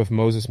 So if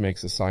Moses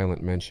makes a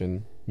silent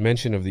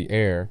mention of the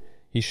air,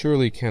 he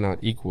surely cannot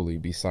equally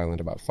be silent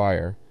about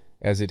fire,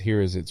 as it here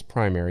is its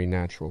primary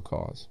natural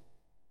cause.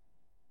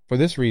 For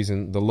this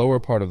reason, the lower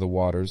part of the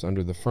waters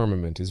under the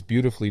firmament is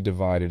beautifully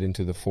divided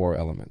into the four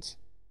elements.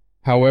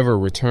 However,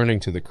 returning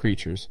to the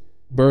creatures,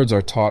 birds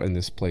are taught in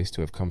this place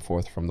to have come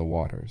forth from the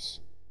waters.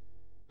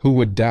 Who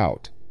would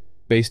doubt,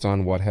 based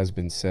on what has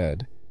been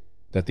said,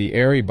 that the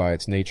airy by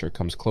its nature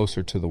comes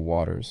closer to the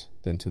waters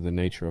than to the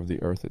nature of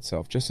the earth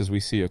itself, just as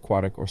we see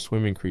aquatic or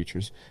swimming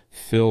creatures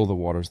fill the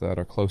waters that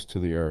are close to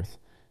the earth.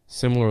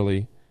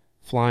 Similarly,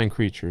 flying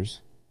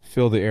creatures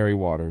fill the airy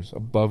waters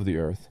above the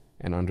earth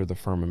and under the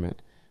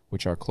firmament,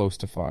 which are close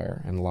to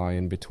fire and lie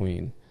in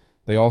between.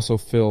 They also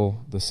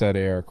fill the said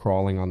air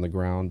crawling on the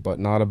ground, but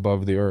not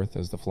above the earth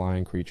as the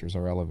flying creatures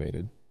are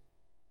elevated.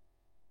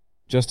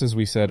 Just as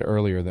we said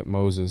earlier that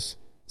Moses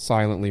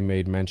silently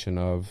made mention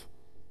of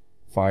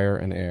fire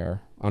and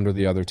air under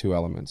the other two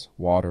elements,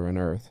 water and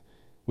earth,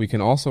 we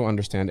can also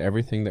understand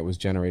everything that was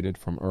generated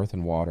from earth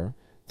and water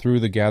through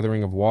the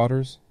gathering of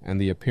waters and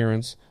the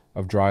appearance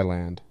of dry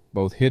land,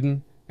 both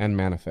hidden and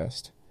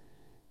manifest.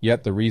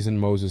 Yet the reason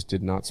Moses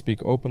did not speak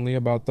openly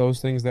about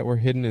those things that were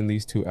hidden in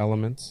these two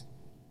elements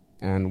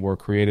and were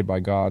created by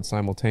God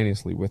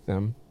simultaneously with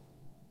them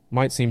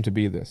might seem to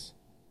be this.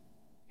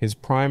 His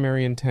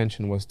primary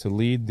intention was to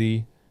lead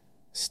the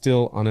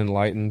still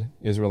unenlightened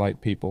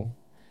Israelite people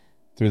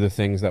through the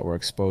things that were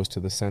exposed to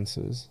the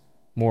senses,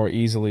 more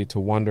easily to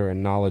wonder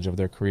and knowledge of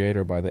their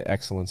Creator by the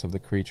excellence of the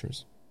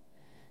creatures.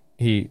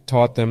 He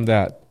taught them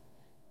that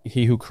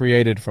he who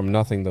created from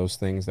nothing those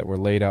things that were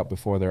laid out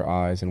before their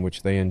eyes and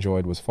which they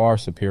enjoyed was far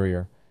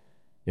superior.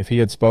 If he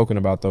had spoken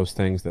about those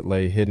things that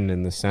lay hidden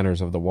in the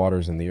centers of the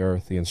waters and the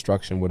earth, the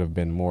instruction would have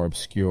been more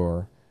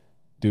obscure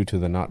due to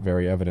the not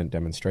very evident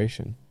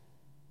demonstration.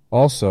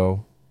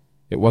 Also,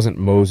 it wasn't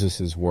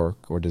Moses'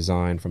 work or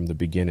design from the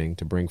beginning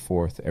to bring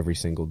forth every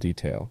single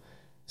detail,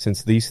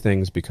 since these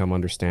things become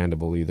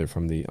understandable either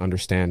from the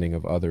understanding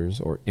of others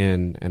or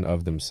in and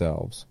of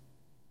themselves.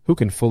 Who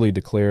can fully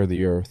declare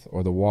the earth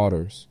or the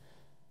waters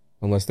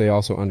unless they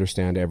also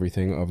understand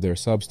everything of their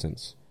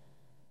substance?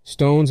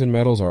 Stones and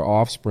metals are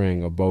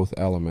offspring of both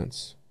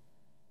elements,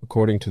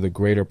 according to the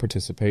greater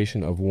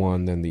participation of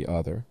one than the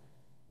other.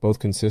 Both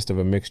consist of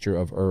a mixture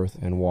of earth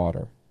and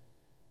water.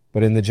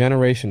 But in the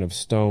generation of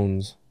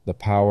stones, the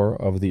power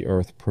of the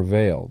earth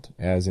prevailed,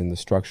 as in the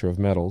structure of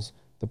metals,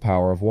 the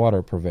power of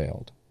water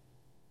prevailed.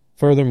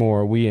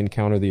 Furthermore, we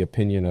encounter the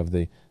opinion of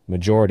the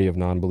majority of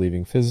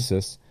non-believing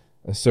physicists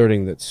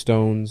asserting that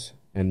stones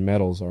and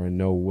metals are in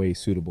no way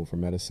suitable for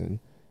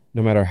medicine,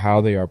 no matter how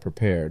they are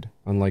prepared,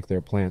 unlike their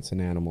plants and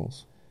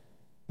animals.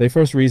 They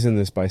first reason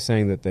this by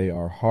saying that they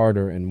are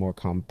harder and more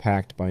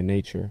compact by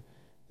nature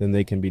than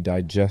they can be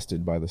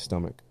digested by the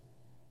stomach,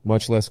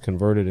 much less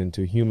converted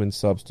into human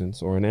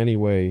substance or in any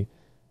way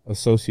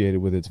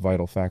associated with its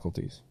vital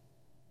faculties.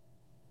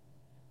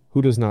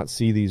 Who does not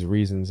see these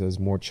reasons as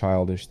more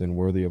childish than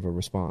worthy of a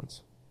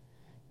response?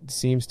 It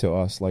seems to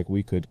us like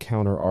we could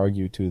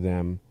counter-argue to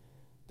them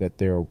that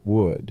their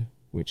wood,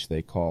 which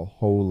they call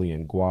holy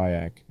and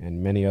guaiac,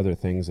 and many other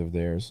things of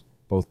theirs,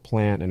 both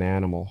plant and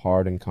animal,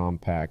 hard and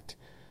compact,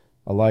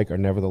 alike are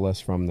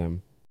nevertheless from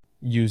them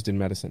used in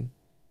medicine.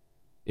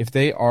 If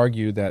they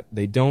argue that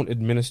they don't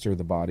administer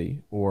the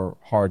body, or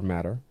hard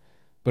matter,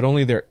 but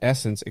only their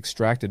essence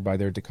extracted by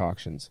their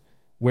decoctions,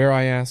 where,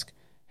 I ask,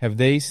 have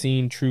they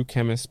seen true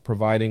chemists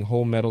providing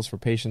whole metals for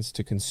patients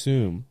to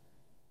consume?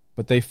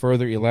 But they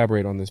further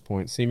elaborate on this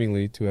point,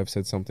 seemingly to have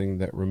said something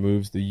that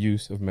removes the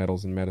use of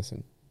metals in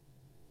medicine.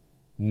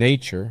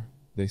 Nature,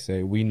 they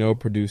say, we know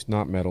produced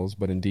not metals,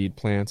 but indeed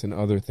plants and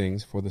other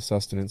things for the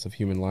sustenance of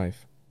human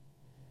life.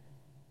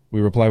 We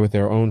reply with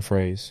their own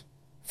phrase,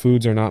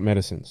 foods are not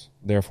medicines,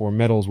 therefore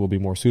metals will be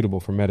more suitable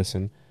for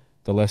medicine,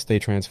 the less they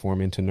transform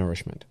into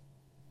nourishment.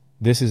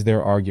 This is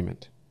their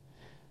argument.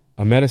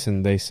 A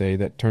medicine, they say,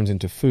 that turns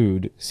into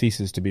food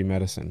ceases to be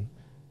medicine.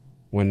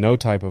 When no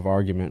type of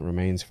argument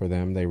remains for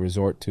them, they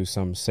resort to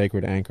some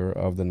sacred anchor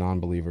of the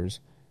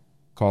non-believers,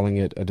 calling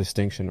it a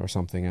distinction or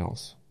something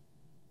else.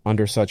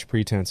 Under such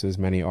pretenses,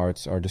 many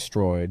arts are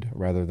destroyed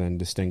rather than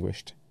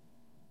distinguished.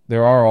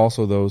 There are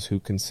also those who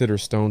consider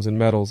stones and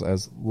metals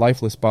as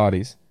lifeless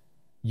bodies,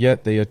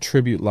 yet they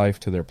attribute life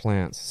to their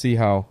plants. See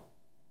how,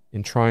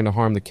 in trying to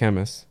harm the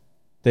chemists,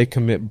 they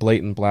commit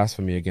blatant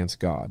blasphemy against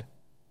God.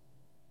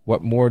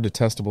 What more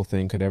detestable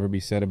thing could ever be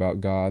said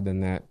about God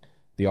than that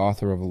the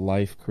author of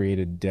life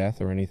created death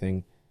or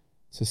anything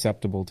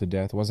susceptible to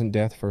death? Wasn't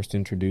death first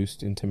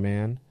introduced into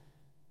man,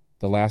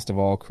 the last of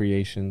all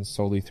creations,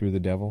 solely through the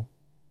devil?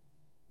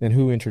 Then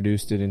who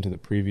introduced it into the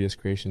previous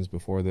creations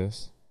before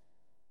this?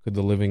 Could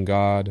the living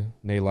God,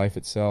 nay life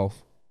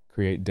itself,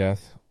 create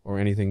death or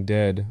anything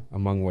dead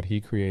among what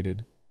he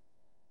created?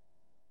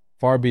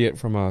 Far be it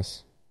from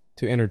us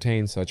to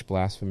entertain such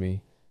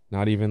blasphemy,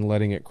 not even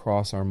letting it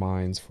cross our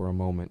minds for a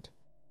moment.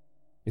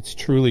 It's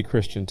truly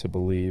Christian to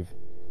believe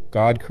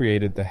God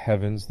created the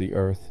heavens, the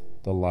earth,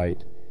 the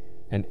light,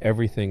 and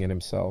everything in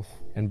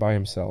himself and by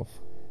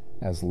himself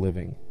as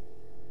living.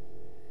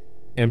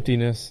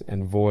 Emptiness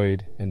and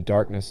void and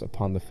darkness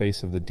upon the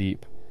face of the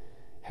deep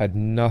had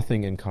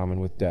nothing in common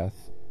with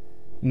death,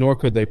 nor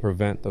could they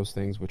prevent those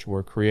things which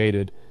were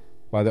created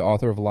by the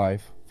author of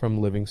life from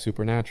living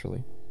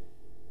supernaturally.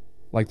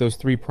 Like those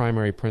three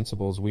primary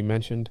principles we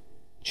mentioned,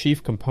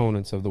 chief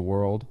components of the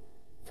world,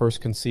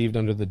 first conceived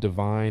under the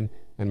divine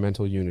and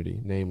mental unity,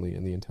 namely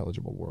in the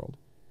intelligible world,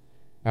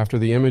 after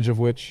the image of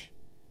which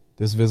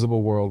this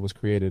visible world was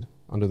created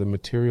under the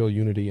material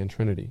unity and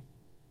trinity.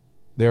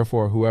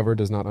 Therefore, whoever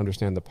does not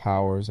understand the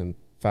powers and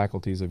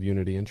faculties of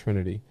unity and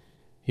trinity,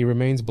 he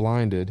remains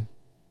blinded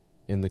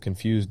in the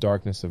confused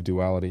darkness of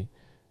duality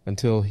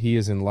until he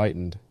is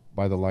enlightened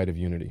by the light of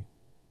unity.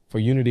 For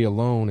unity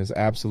alone is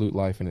absolute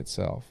life in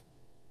itself.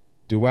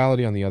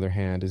 Duality, on the other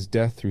hand, is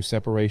death through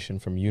separation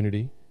from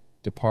unity,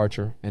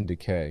 departure, and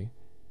decay,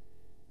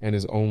 and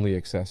is only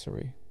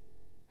accessory.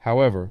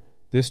 However,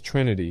 this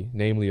trinity,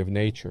 namely of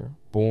nature,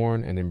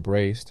 born and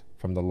embraced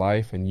from the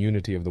life and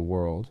unity of the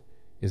world,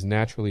 is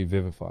naturally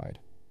vivified.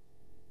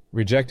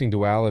 Rejecting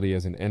duality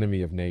as an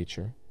enemy of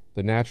nature,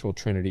 the natural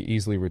trinity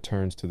easily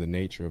returns to the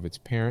nature of its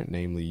parent,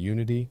 namely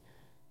unity,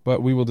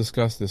 but we will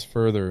discuss this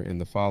further in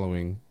the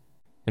following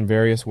in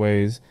various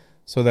ways,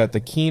 so that the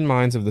keen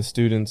minds of the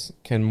students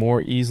can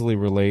more easily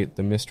relate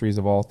the mysteries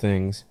of all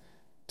things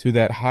to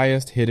that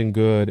highest hidden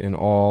good in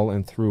all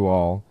and through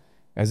all,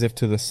 as if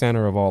to the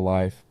center of all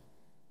life.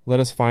 Let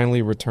us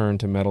finally return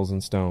to metals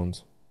and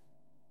stones.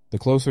 The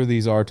closer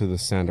these are to the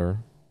center,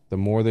 the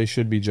more they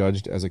should be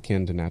judged as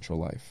akin to natural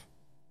life.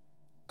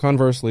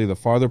 Conversely, the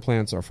farther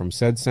plants are from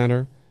said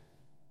center,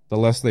 the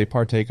less they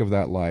partake of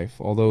that life,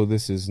 although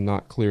this is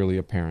not clearly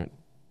apparent.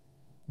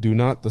 Do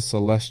not the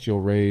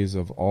celestial rays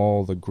of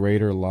all the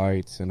greater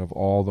lights and of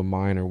all the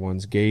minor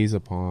ones gaze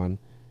upon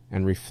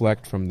and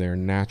reflect from their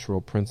natural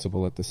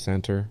principle at the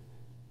center?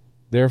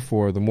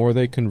 Therefore, the more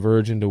they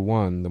converge into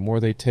one, the more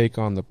they take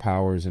on the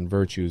powers and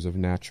virtues of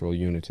natural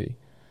unity.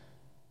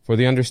 For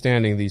the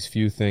understanding, these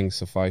few things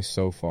suffice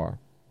so far.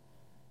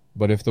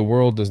 But if the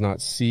world does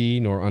not see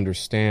nor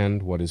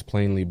understand what is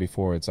plainly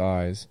before its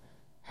eyes,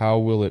 how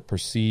will it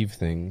perceive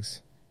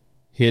things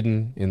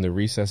hidden in the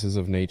recesses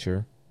of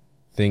nature,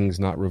 things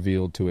not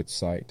revealed to its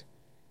sight?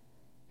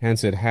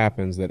 Hence it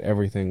happens that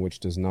everything which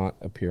does not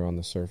appear on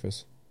the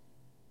surface,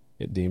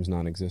 it deems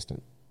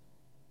non-existent.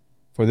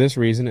 For this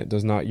reason it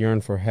does not yearn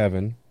for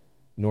heaven,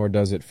 nor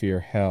does it fear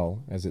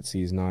hell, as it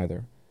sees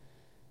neither.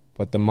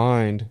 But the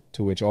mind,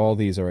 to which all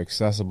these are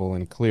accessible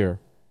and clear,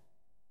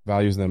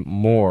 values them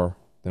more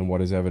than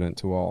what is evident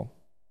to all.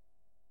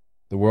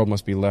 The world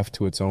must be left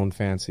to its own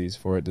fancies,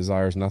 for it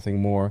desires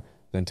nothing more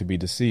than to be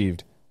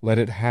deceived. Let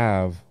it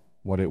have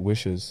what it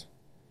wishes.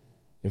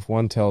 If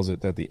one tells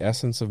it that the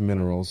essence of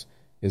minerals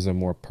is a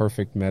more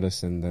perfect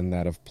medicine than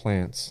that of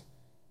plants,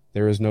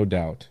 there is no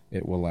doubt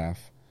it will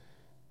laugh.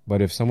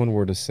 But if someone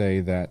were to say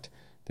that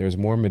there is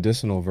more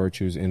medicinal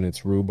virtues in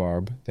its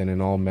rhubarb than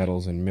in all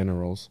metals and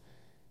minerals,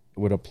 it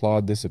would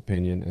applaud this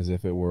opinion as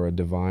if it were a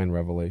divine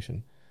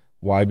revelation.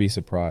 Why be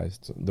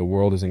surprised? The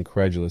world is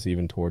incredulous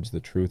even towards the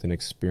truth and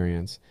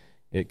experience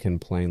it can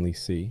plainly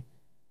see.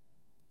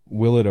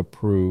 Will it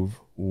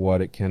approve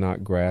what it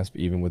cannot grasp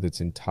even with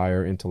its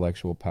entire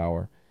intellectual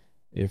power?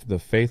 If the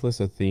faithless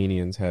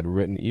Athenians had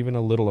written even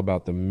a little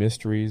about the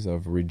mysteries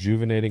of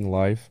rejuvenating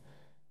life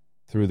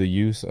through the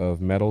use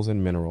of metals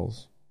and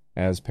minerals,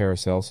 as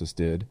Paracelsus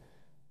did,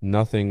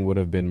 nothing would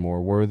have been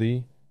more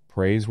worthy,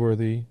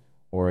 praiseworthy,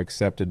 or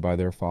accepted by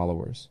their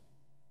followers.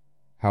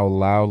 How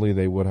loudly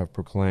they would have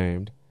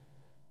proclaimed,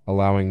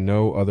 allowing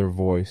no other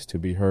voice to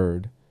be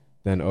heard,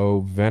 than, O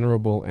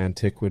venerable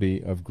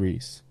antiquity of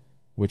Greece,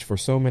 which for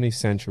so many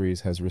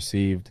centuries has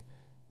received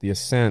the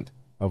assent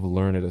of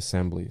learned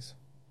assemblies.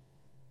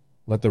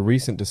 Let the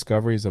recent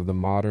discoveries of the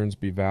moderns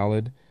be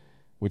valid,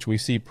 which we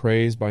see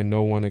praised by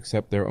no one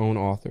except their own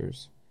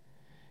authors.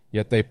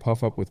 Yet they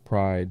puff up with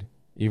pride,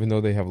 even though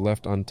they have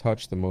left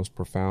untouched the most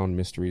profound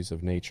mysteries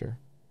of nature.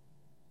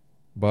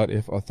 But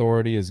if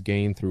authority is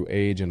gained through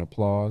age and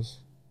applause,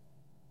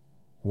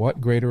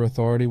 what greater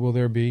authority will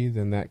there be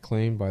than that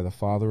claimed by the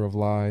father of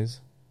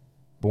lies,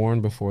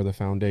 born before the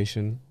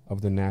foundation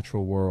of the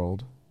natural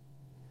world,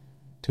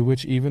 to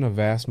which even a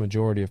vast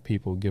majority of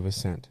people give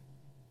assent?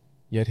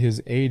 Yet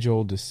his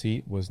age-old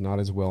deceit was not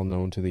as well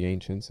known to the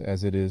ancients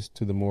as it is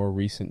to the more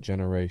recent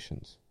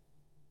generations.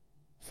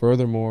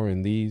 Furthermore,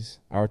 in these,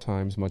 our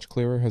times, much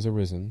clearer has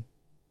arisen.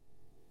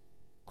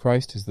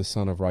 Christ is the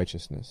Son of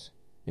Righteousness,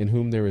 in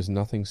whom there is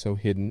nothing so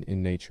hidden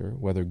in nature,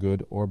 whether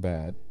good or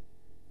bad,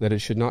 that it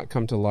should not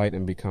come to light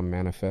and become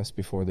manifest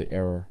before the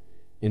error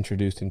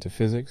introduced into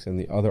physics and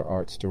the other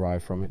arts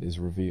derived from it is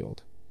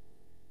revealed.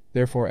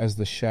 Therefore, as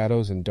the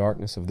shadows and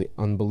darkness of the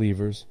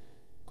unbelievers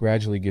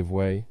gradually give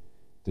way,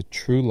 the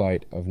true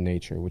light of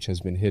nature, which has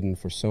been hidden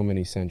for so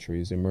many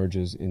centuries,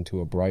 emerges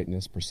into a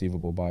brightness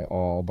perceivable by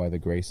all by the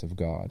grace of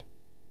God.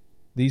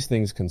 These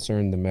things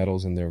concern the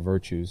metals and their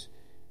virtues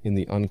in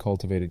the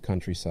uncultivated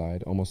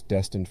countryside, almost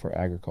destined for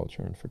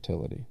agriculture and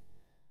fertility.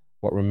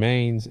 What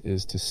remains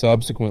is to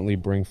subsequently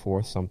bring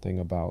forth something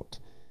about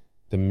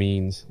the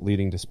means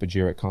leading to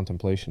spagyric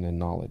contemplation and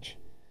knowledge,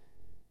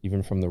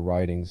 even from the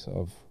writings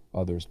of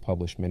others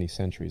published many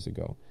centuries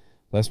ago.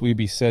 Lest we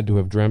be said to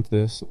have dreamt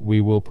this,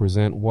 we will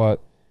present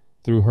what,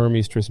 through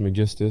Hermes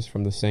Trismegistus,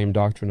 from the same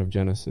doctrine of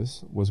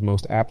Genesis, was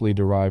most aptly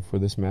derived for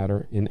this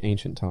matter in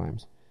ancient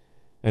times.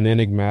 An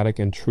enigmatic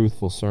and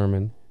truthful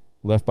sermon,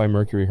 left by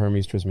Mercury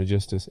Hermes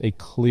Trismegistus, a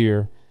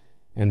clear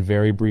and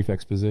very brief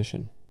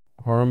exposition.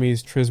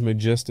 Hermes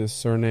Trismegistus,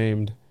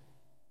 surnamed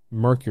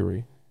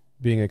Mercury,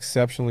 being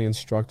exceptionally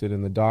instructed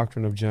in the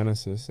doctrine of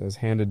Genesis as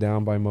handed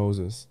down by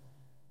Moses,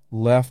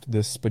 left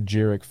this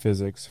spagyric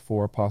physics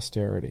for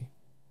posterity.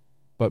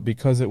 But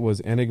because it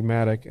was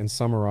enigmatic and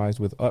summarized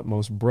with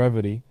utmost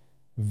brevity,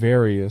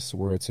 various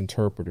were its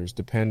interpreters,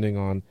 depending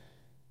on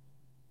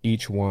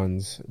each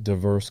one's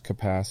diverse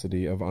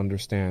capacity of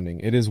understanding.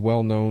 It is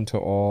well known to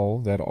all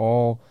that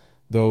all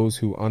those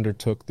who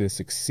undertook this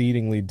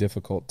exceedingly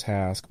difficult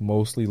task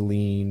mostly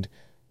leaned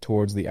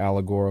towards the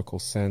allegorical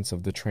sense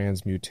of the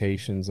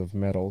transmutations of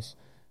metals.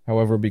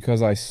 However,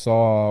 because I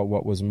saw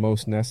what was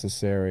most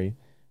necessary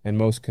and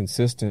most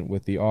consistent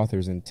with the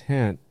author's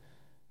intent,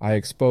 I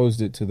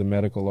exposed it to the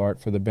medical art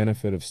for the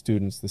benefit of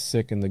students, the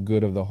sick, and the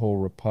good of the whole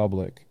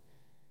republic.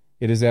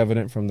 It is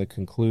evident from the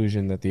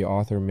conclusion that the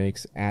author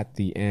makes at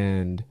the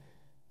end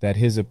that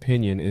his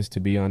opinion is to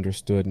be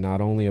understood not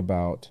only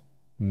about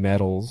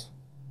metals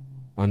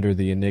under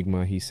the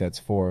enigma he sets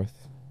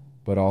forth,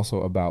 but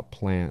also about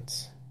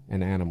plants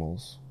and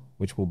animals,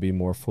 which will be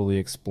more fully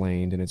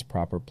explained in its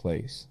proper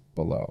place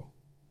below.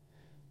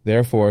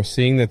 Therefore,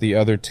 seeing that the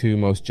other two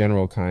most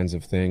general kinds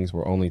of things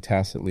were only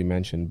tacitly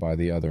mentioned by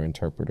the other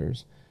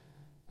interpreters,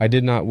 I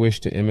did not wish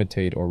to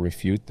imitate or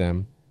refute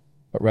them,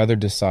 but rather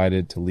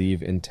decided to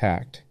leave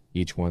intact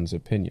each one's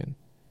opinion.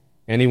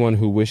 Anyone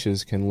who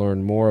wishes can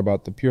learn more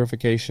about the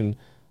purification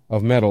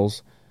of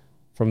metals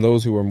from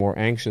those who were more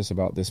anxious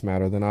about this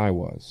matter than I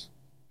was.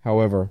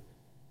 However,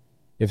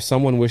 if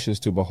someone wishes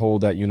to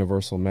behold that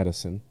universal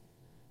medicine,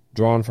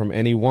 drawn from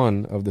any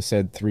one of the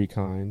said three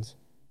kinds,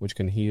 which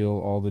can heal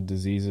all the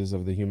diseases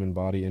of the human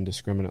body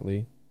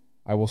indiscriminately,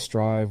 I will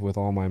strive with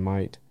all my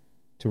might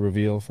to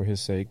reveal for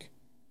his sake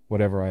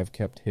whatever I have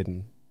kept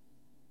hidden.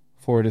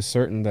 For it is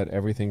certain that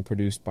everything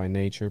produced by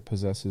nature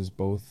possesses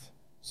both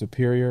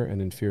superior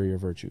and inferior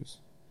virtues.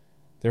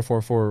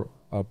 Therefore, for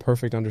a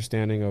perfect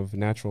understanding of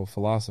natural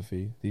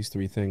philosophy, these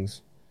three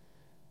things,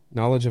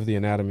 knowledge of the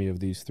anatomy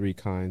of these three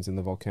kinds in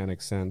the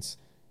volcanic sense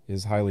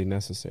is highly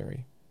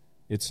necessary.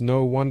 It's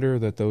no wonder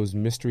that those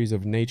mysteries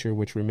of nature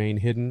which remain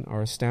hidden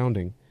are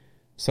astounding,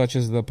 such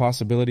as the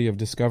possibility of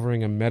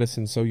discovering a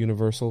medicine so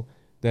universal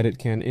that it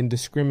can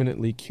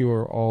indiscriminately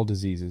cure all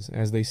diseases.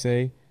 As they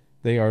say,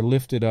 they are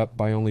lifted up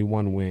by only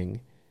one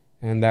wing,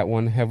 and that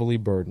one heavily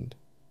burdened.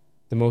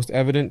 The most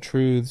evident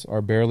truths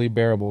are barely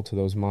bearable to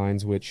those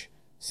minds which,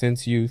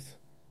 since youth,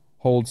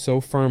 hold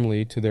so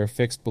firmly to their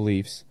fixed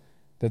beliefs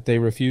that they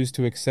refuse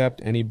to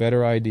accept any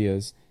better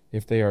ideas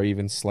if they are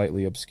even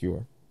slightly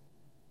obscure.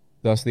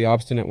 Thus the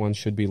obstinate ones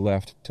should be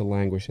left to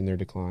languish in their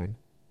decline.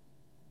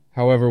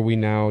 However, we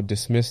now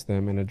dismiss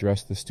them and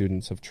address the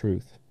students of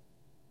truth.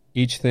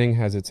 Each thing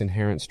has its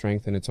inherent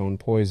strength and its own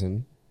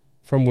poison,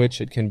 from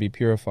which it can be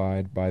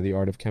purified by the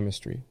art of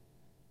chemistry.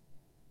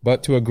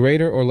 But to a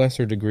greater or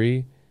lesser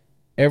degree,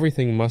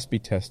 everything must be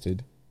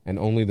tested, and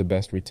only the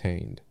best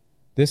retained.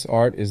 This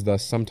art is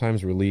thus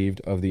sometimes relieved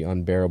of the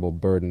unbearable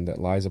burden that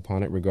lies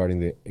upon it regarding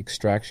the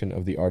extraction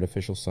of the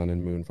artificial sun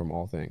and moon from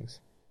all things.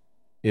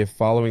 If,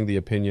 following the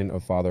opinion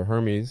of Father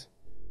Hermes,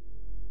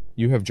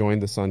 you have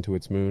joined the sun to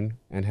its moon,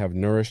 and have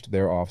nourished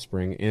their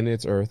offspring in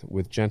its earth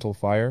with gentle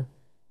fire,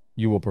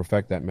 you will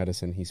perfect that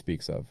medicine he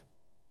speaks of,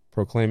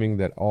 proclaiming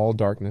that all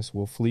darkness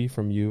will flee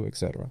from you,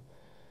 etc.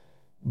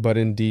 But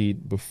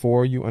indeed,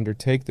 before you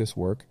undertake this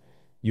work,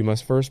 you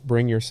must first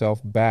bring yourself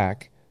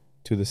back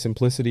to the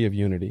simplicity of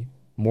unity,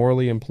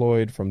 morally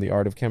employed from the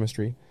art of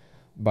chemistry,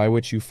 by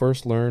which you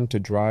first learn to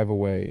drive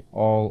away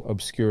all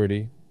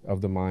obscurity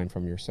of the mind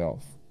from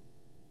yourself.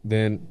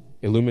 Then,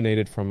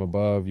 illuminated from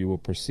above, you will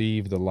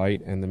perceive the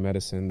light and the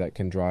medicine that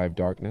can drive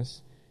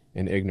darkness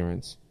and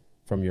ignorance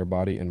from your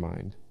body and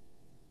mind.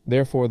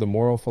 Therefore, the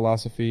moral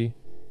philosophy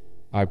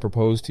I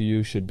propose to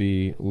you should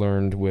be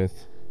learned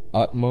with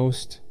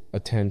utmost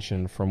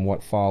attention from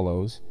what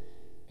follows,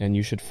 and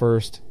you should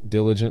first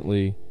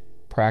diligently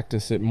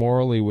practice it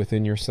morally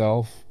within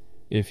yourself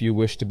if you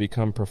wish to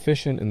become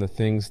proficient in the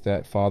things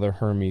that Father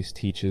Hermes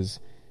teaches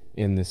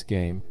in this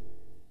game.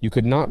 You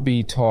could not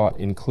be taught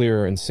in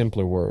clearer and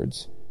simpler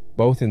words,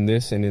 both in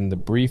this and in the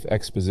brief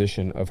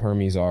exposition of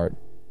Hermes' art,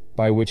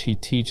 by which he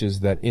teaches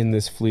that in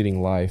this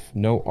fleeting life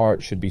no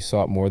art should be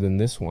sought more than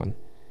this one.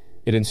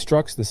 It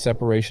instructs the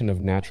separation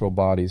of natural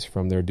bodies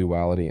from their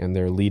duality and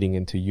their leading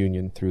into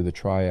union through the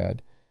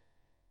triad.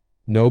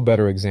 No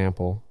better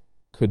example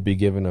could be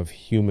given of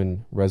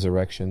human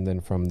resurrection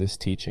than from this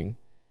teaching.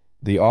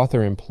 The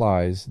author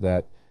implies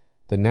that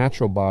The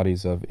natural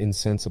bodies of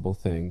insensible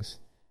things,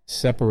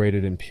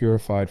 separated and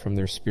purified from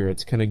their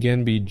spirits, can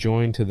again be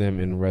joined to them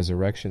in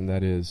resurrection,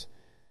 that is,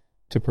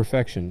 to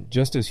perfection,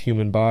 just as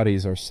human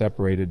bodies are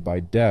separated by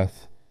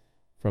death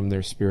from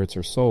their spirits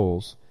or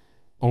souls,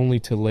 only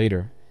to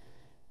later,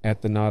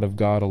 at the nod of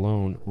God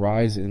alone,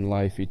 rise in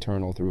life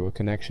eternal through a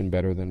connection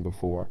better than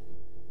before.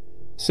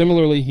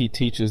 Similarly, he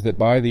teaches that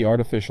by the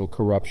artificial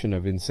corruption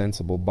of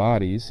insensible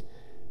bodies,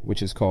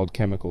 which is called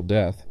chemical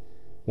death,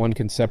 one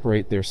can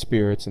separate their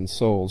spirits and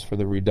souls for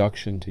the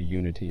reduction to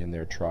unity in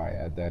their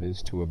triad, that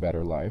is, to a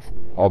better life,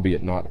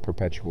 albeit not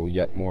perpetual,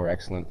 yet more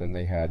excellent than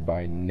they had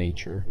by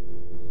nature.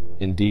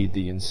 Indeed,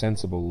 the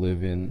insensible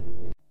live in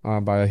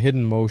by a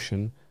hidden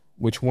motion,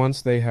 which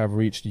once they have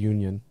reached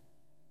union,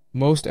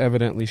 most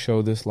evidently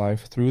show this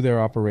life through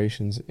their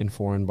operations in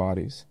foreign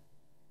bodies,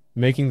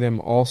 making them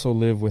also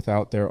live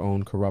without their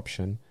own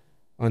corruption,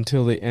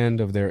 until the end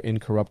of their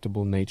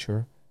incorruptible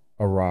nature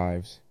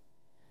arrives,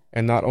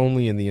 and not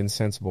only in the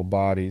insensible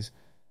bodies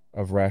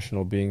of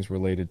rational beings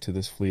related to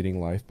this fleeting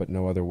life, but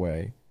no other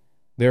way.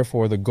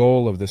 Therefore, the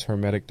goal of this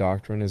Hermetic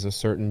doctrine is a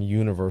certain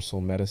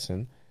universal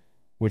medicine,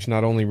 which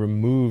not only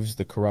removes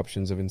the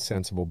corruptions of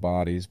insensible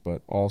bodies,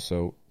 but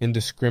also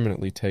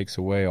indiscriminately takes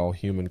away all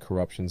human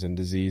corruptions and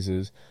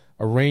diseases,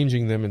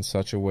 arranging them in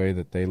such a way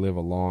that they live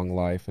a long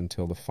life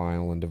until the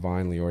final and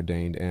divinely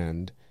ordained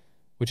end,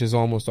 which is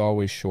almost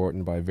always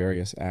shortened by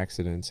various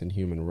accidents and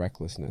human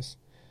recklessness.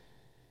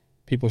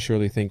 People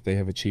surely think they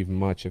have achieved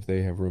much if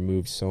they have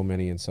removed so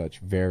many and such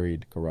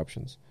varied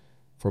corruptions,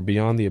 for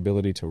beyond the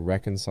ability to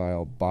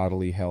reconcile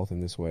bodily health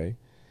in this way,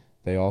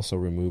 they also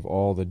remove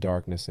all the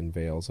darkness and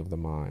veils of the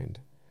mind.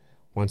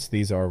 Once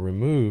these are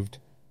removed,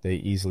 they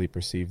easily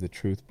perceive the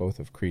truth both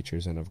of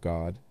creatures and of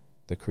God,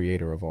 the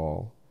Creator of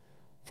all,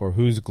 for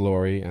whose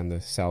glory and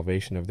the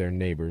salvation of their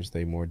neighbors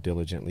they more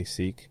diligently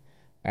seek,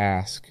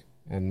 ask,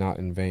 and not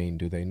in vain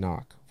do they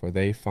knock, for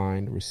they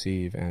find,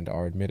 receive, and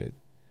are admitted.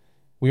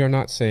 We are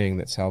not saying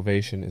that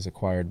salvation is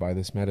acquired by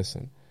this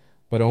medicine,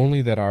 but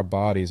only that our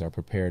bodies are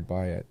prepared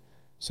by it,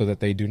 so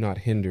that they do not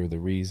hinder the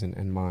reason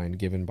and mind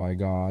given by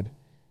God,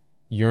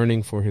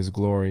 yearning for his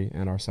glory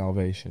and our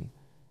salvation.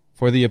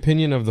 For the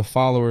opinion of the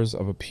followers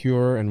of a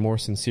pure and more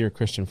sincere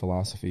Christian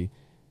philosophy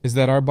is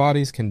that our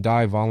bodies can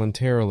die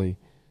voluntarily,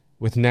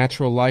 with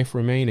natural life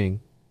remaining,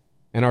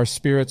 and our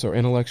spirits or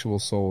intellectual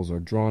souls are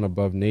drawn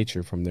above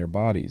nature from their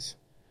bodies,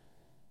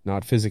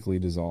 not physically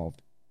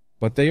dissolved.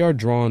 But they are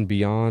drawn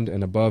beyond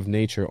and above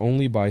nature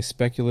only by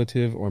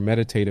speculative or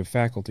meditative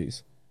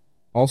faculties,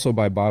 also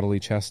by bodily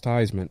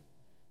chastisement,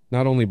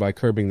 not only by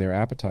curbing their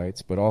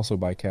appetites, but also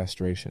by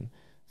castration,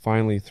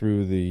 finally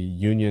through the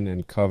union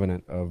and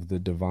covenant of the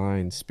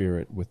divine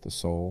spirit with the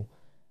soul,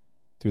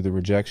 through the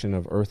rejection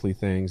of earthly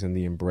things and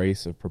the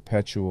embrace of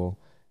perpetual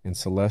and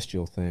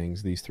celestial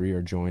things. These three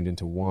are joined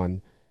into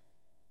one,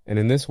 and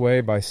in this way,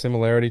 by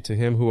similarity to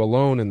him who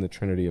alone in the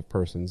Trinity of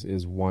persons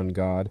is one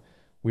God,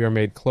 we are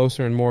made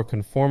closer and more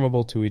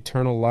conformable to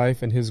eternal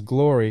life and his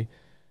glory,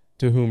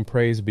 to whom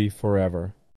praise be forever.